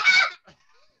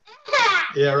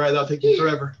 Yeah, right. That'll take you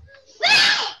forever.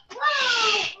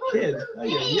 Kid,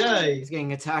 he's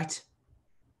getting attacked.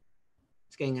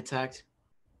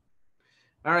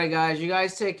 All right, guys. You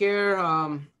guys take care.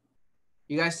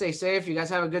 You guys stay safe. You guys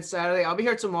have a good Saturday. I'll be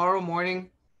here tomorrow morning,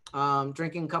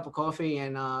 drinking a cup of coffee,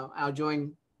 and I'll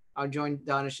join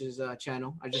Danish's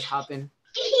channel. I just hop in.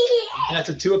 And that's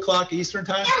at 2 o'clock Eastern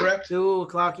time, correct? 2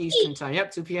 o'clock Eastern time.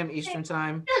 Yep, 2 p.m. Eastern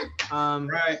time.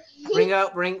 Right. Bring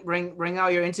out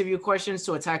your interview questions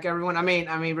to attack everyone. I mean,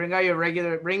 bring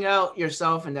out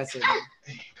yourself, and that's it.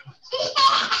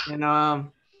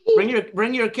 And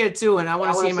bring your kid too, and I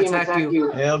want to see him attack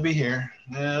you. He'll be here.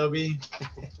 He'll be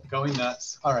going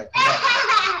nuts. All right.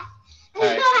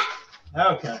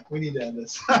 Okay, we need to end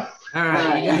this. All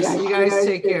right, you guys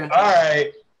take care. All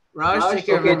right. Raj, take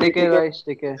care. Okay, take care, guys.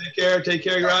 Take care. Take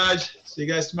care, Raj. See you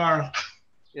guys tomorrow.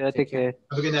 Yeah, take care.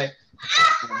 Have a good night.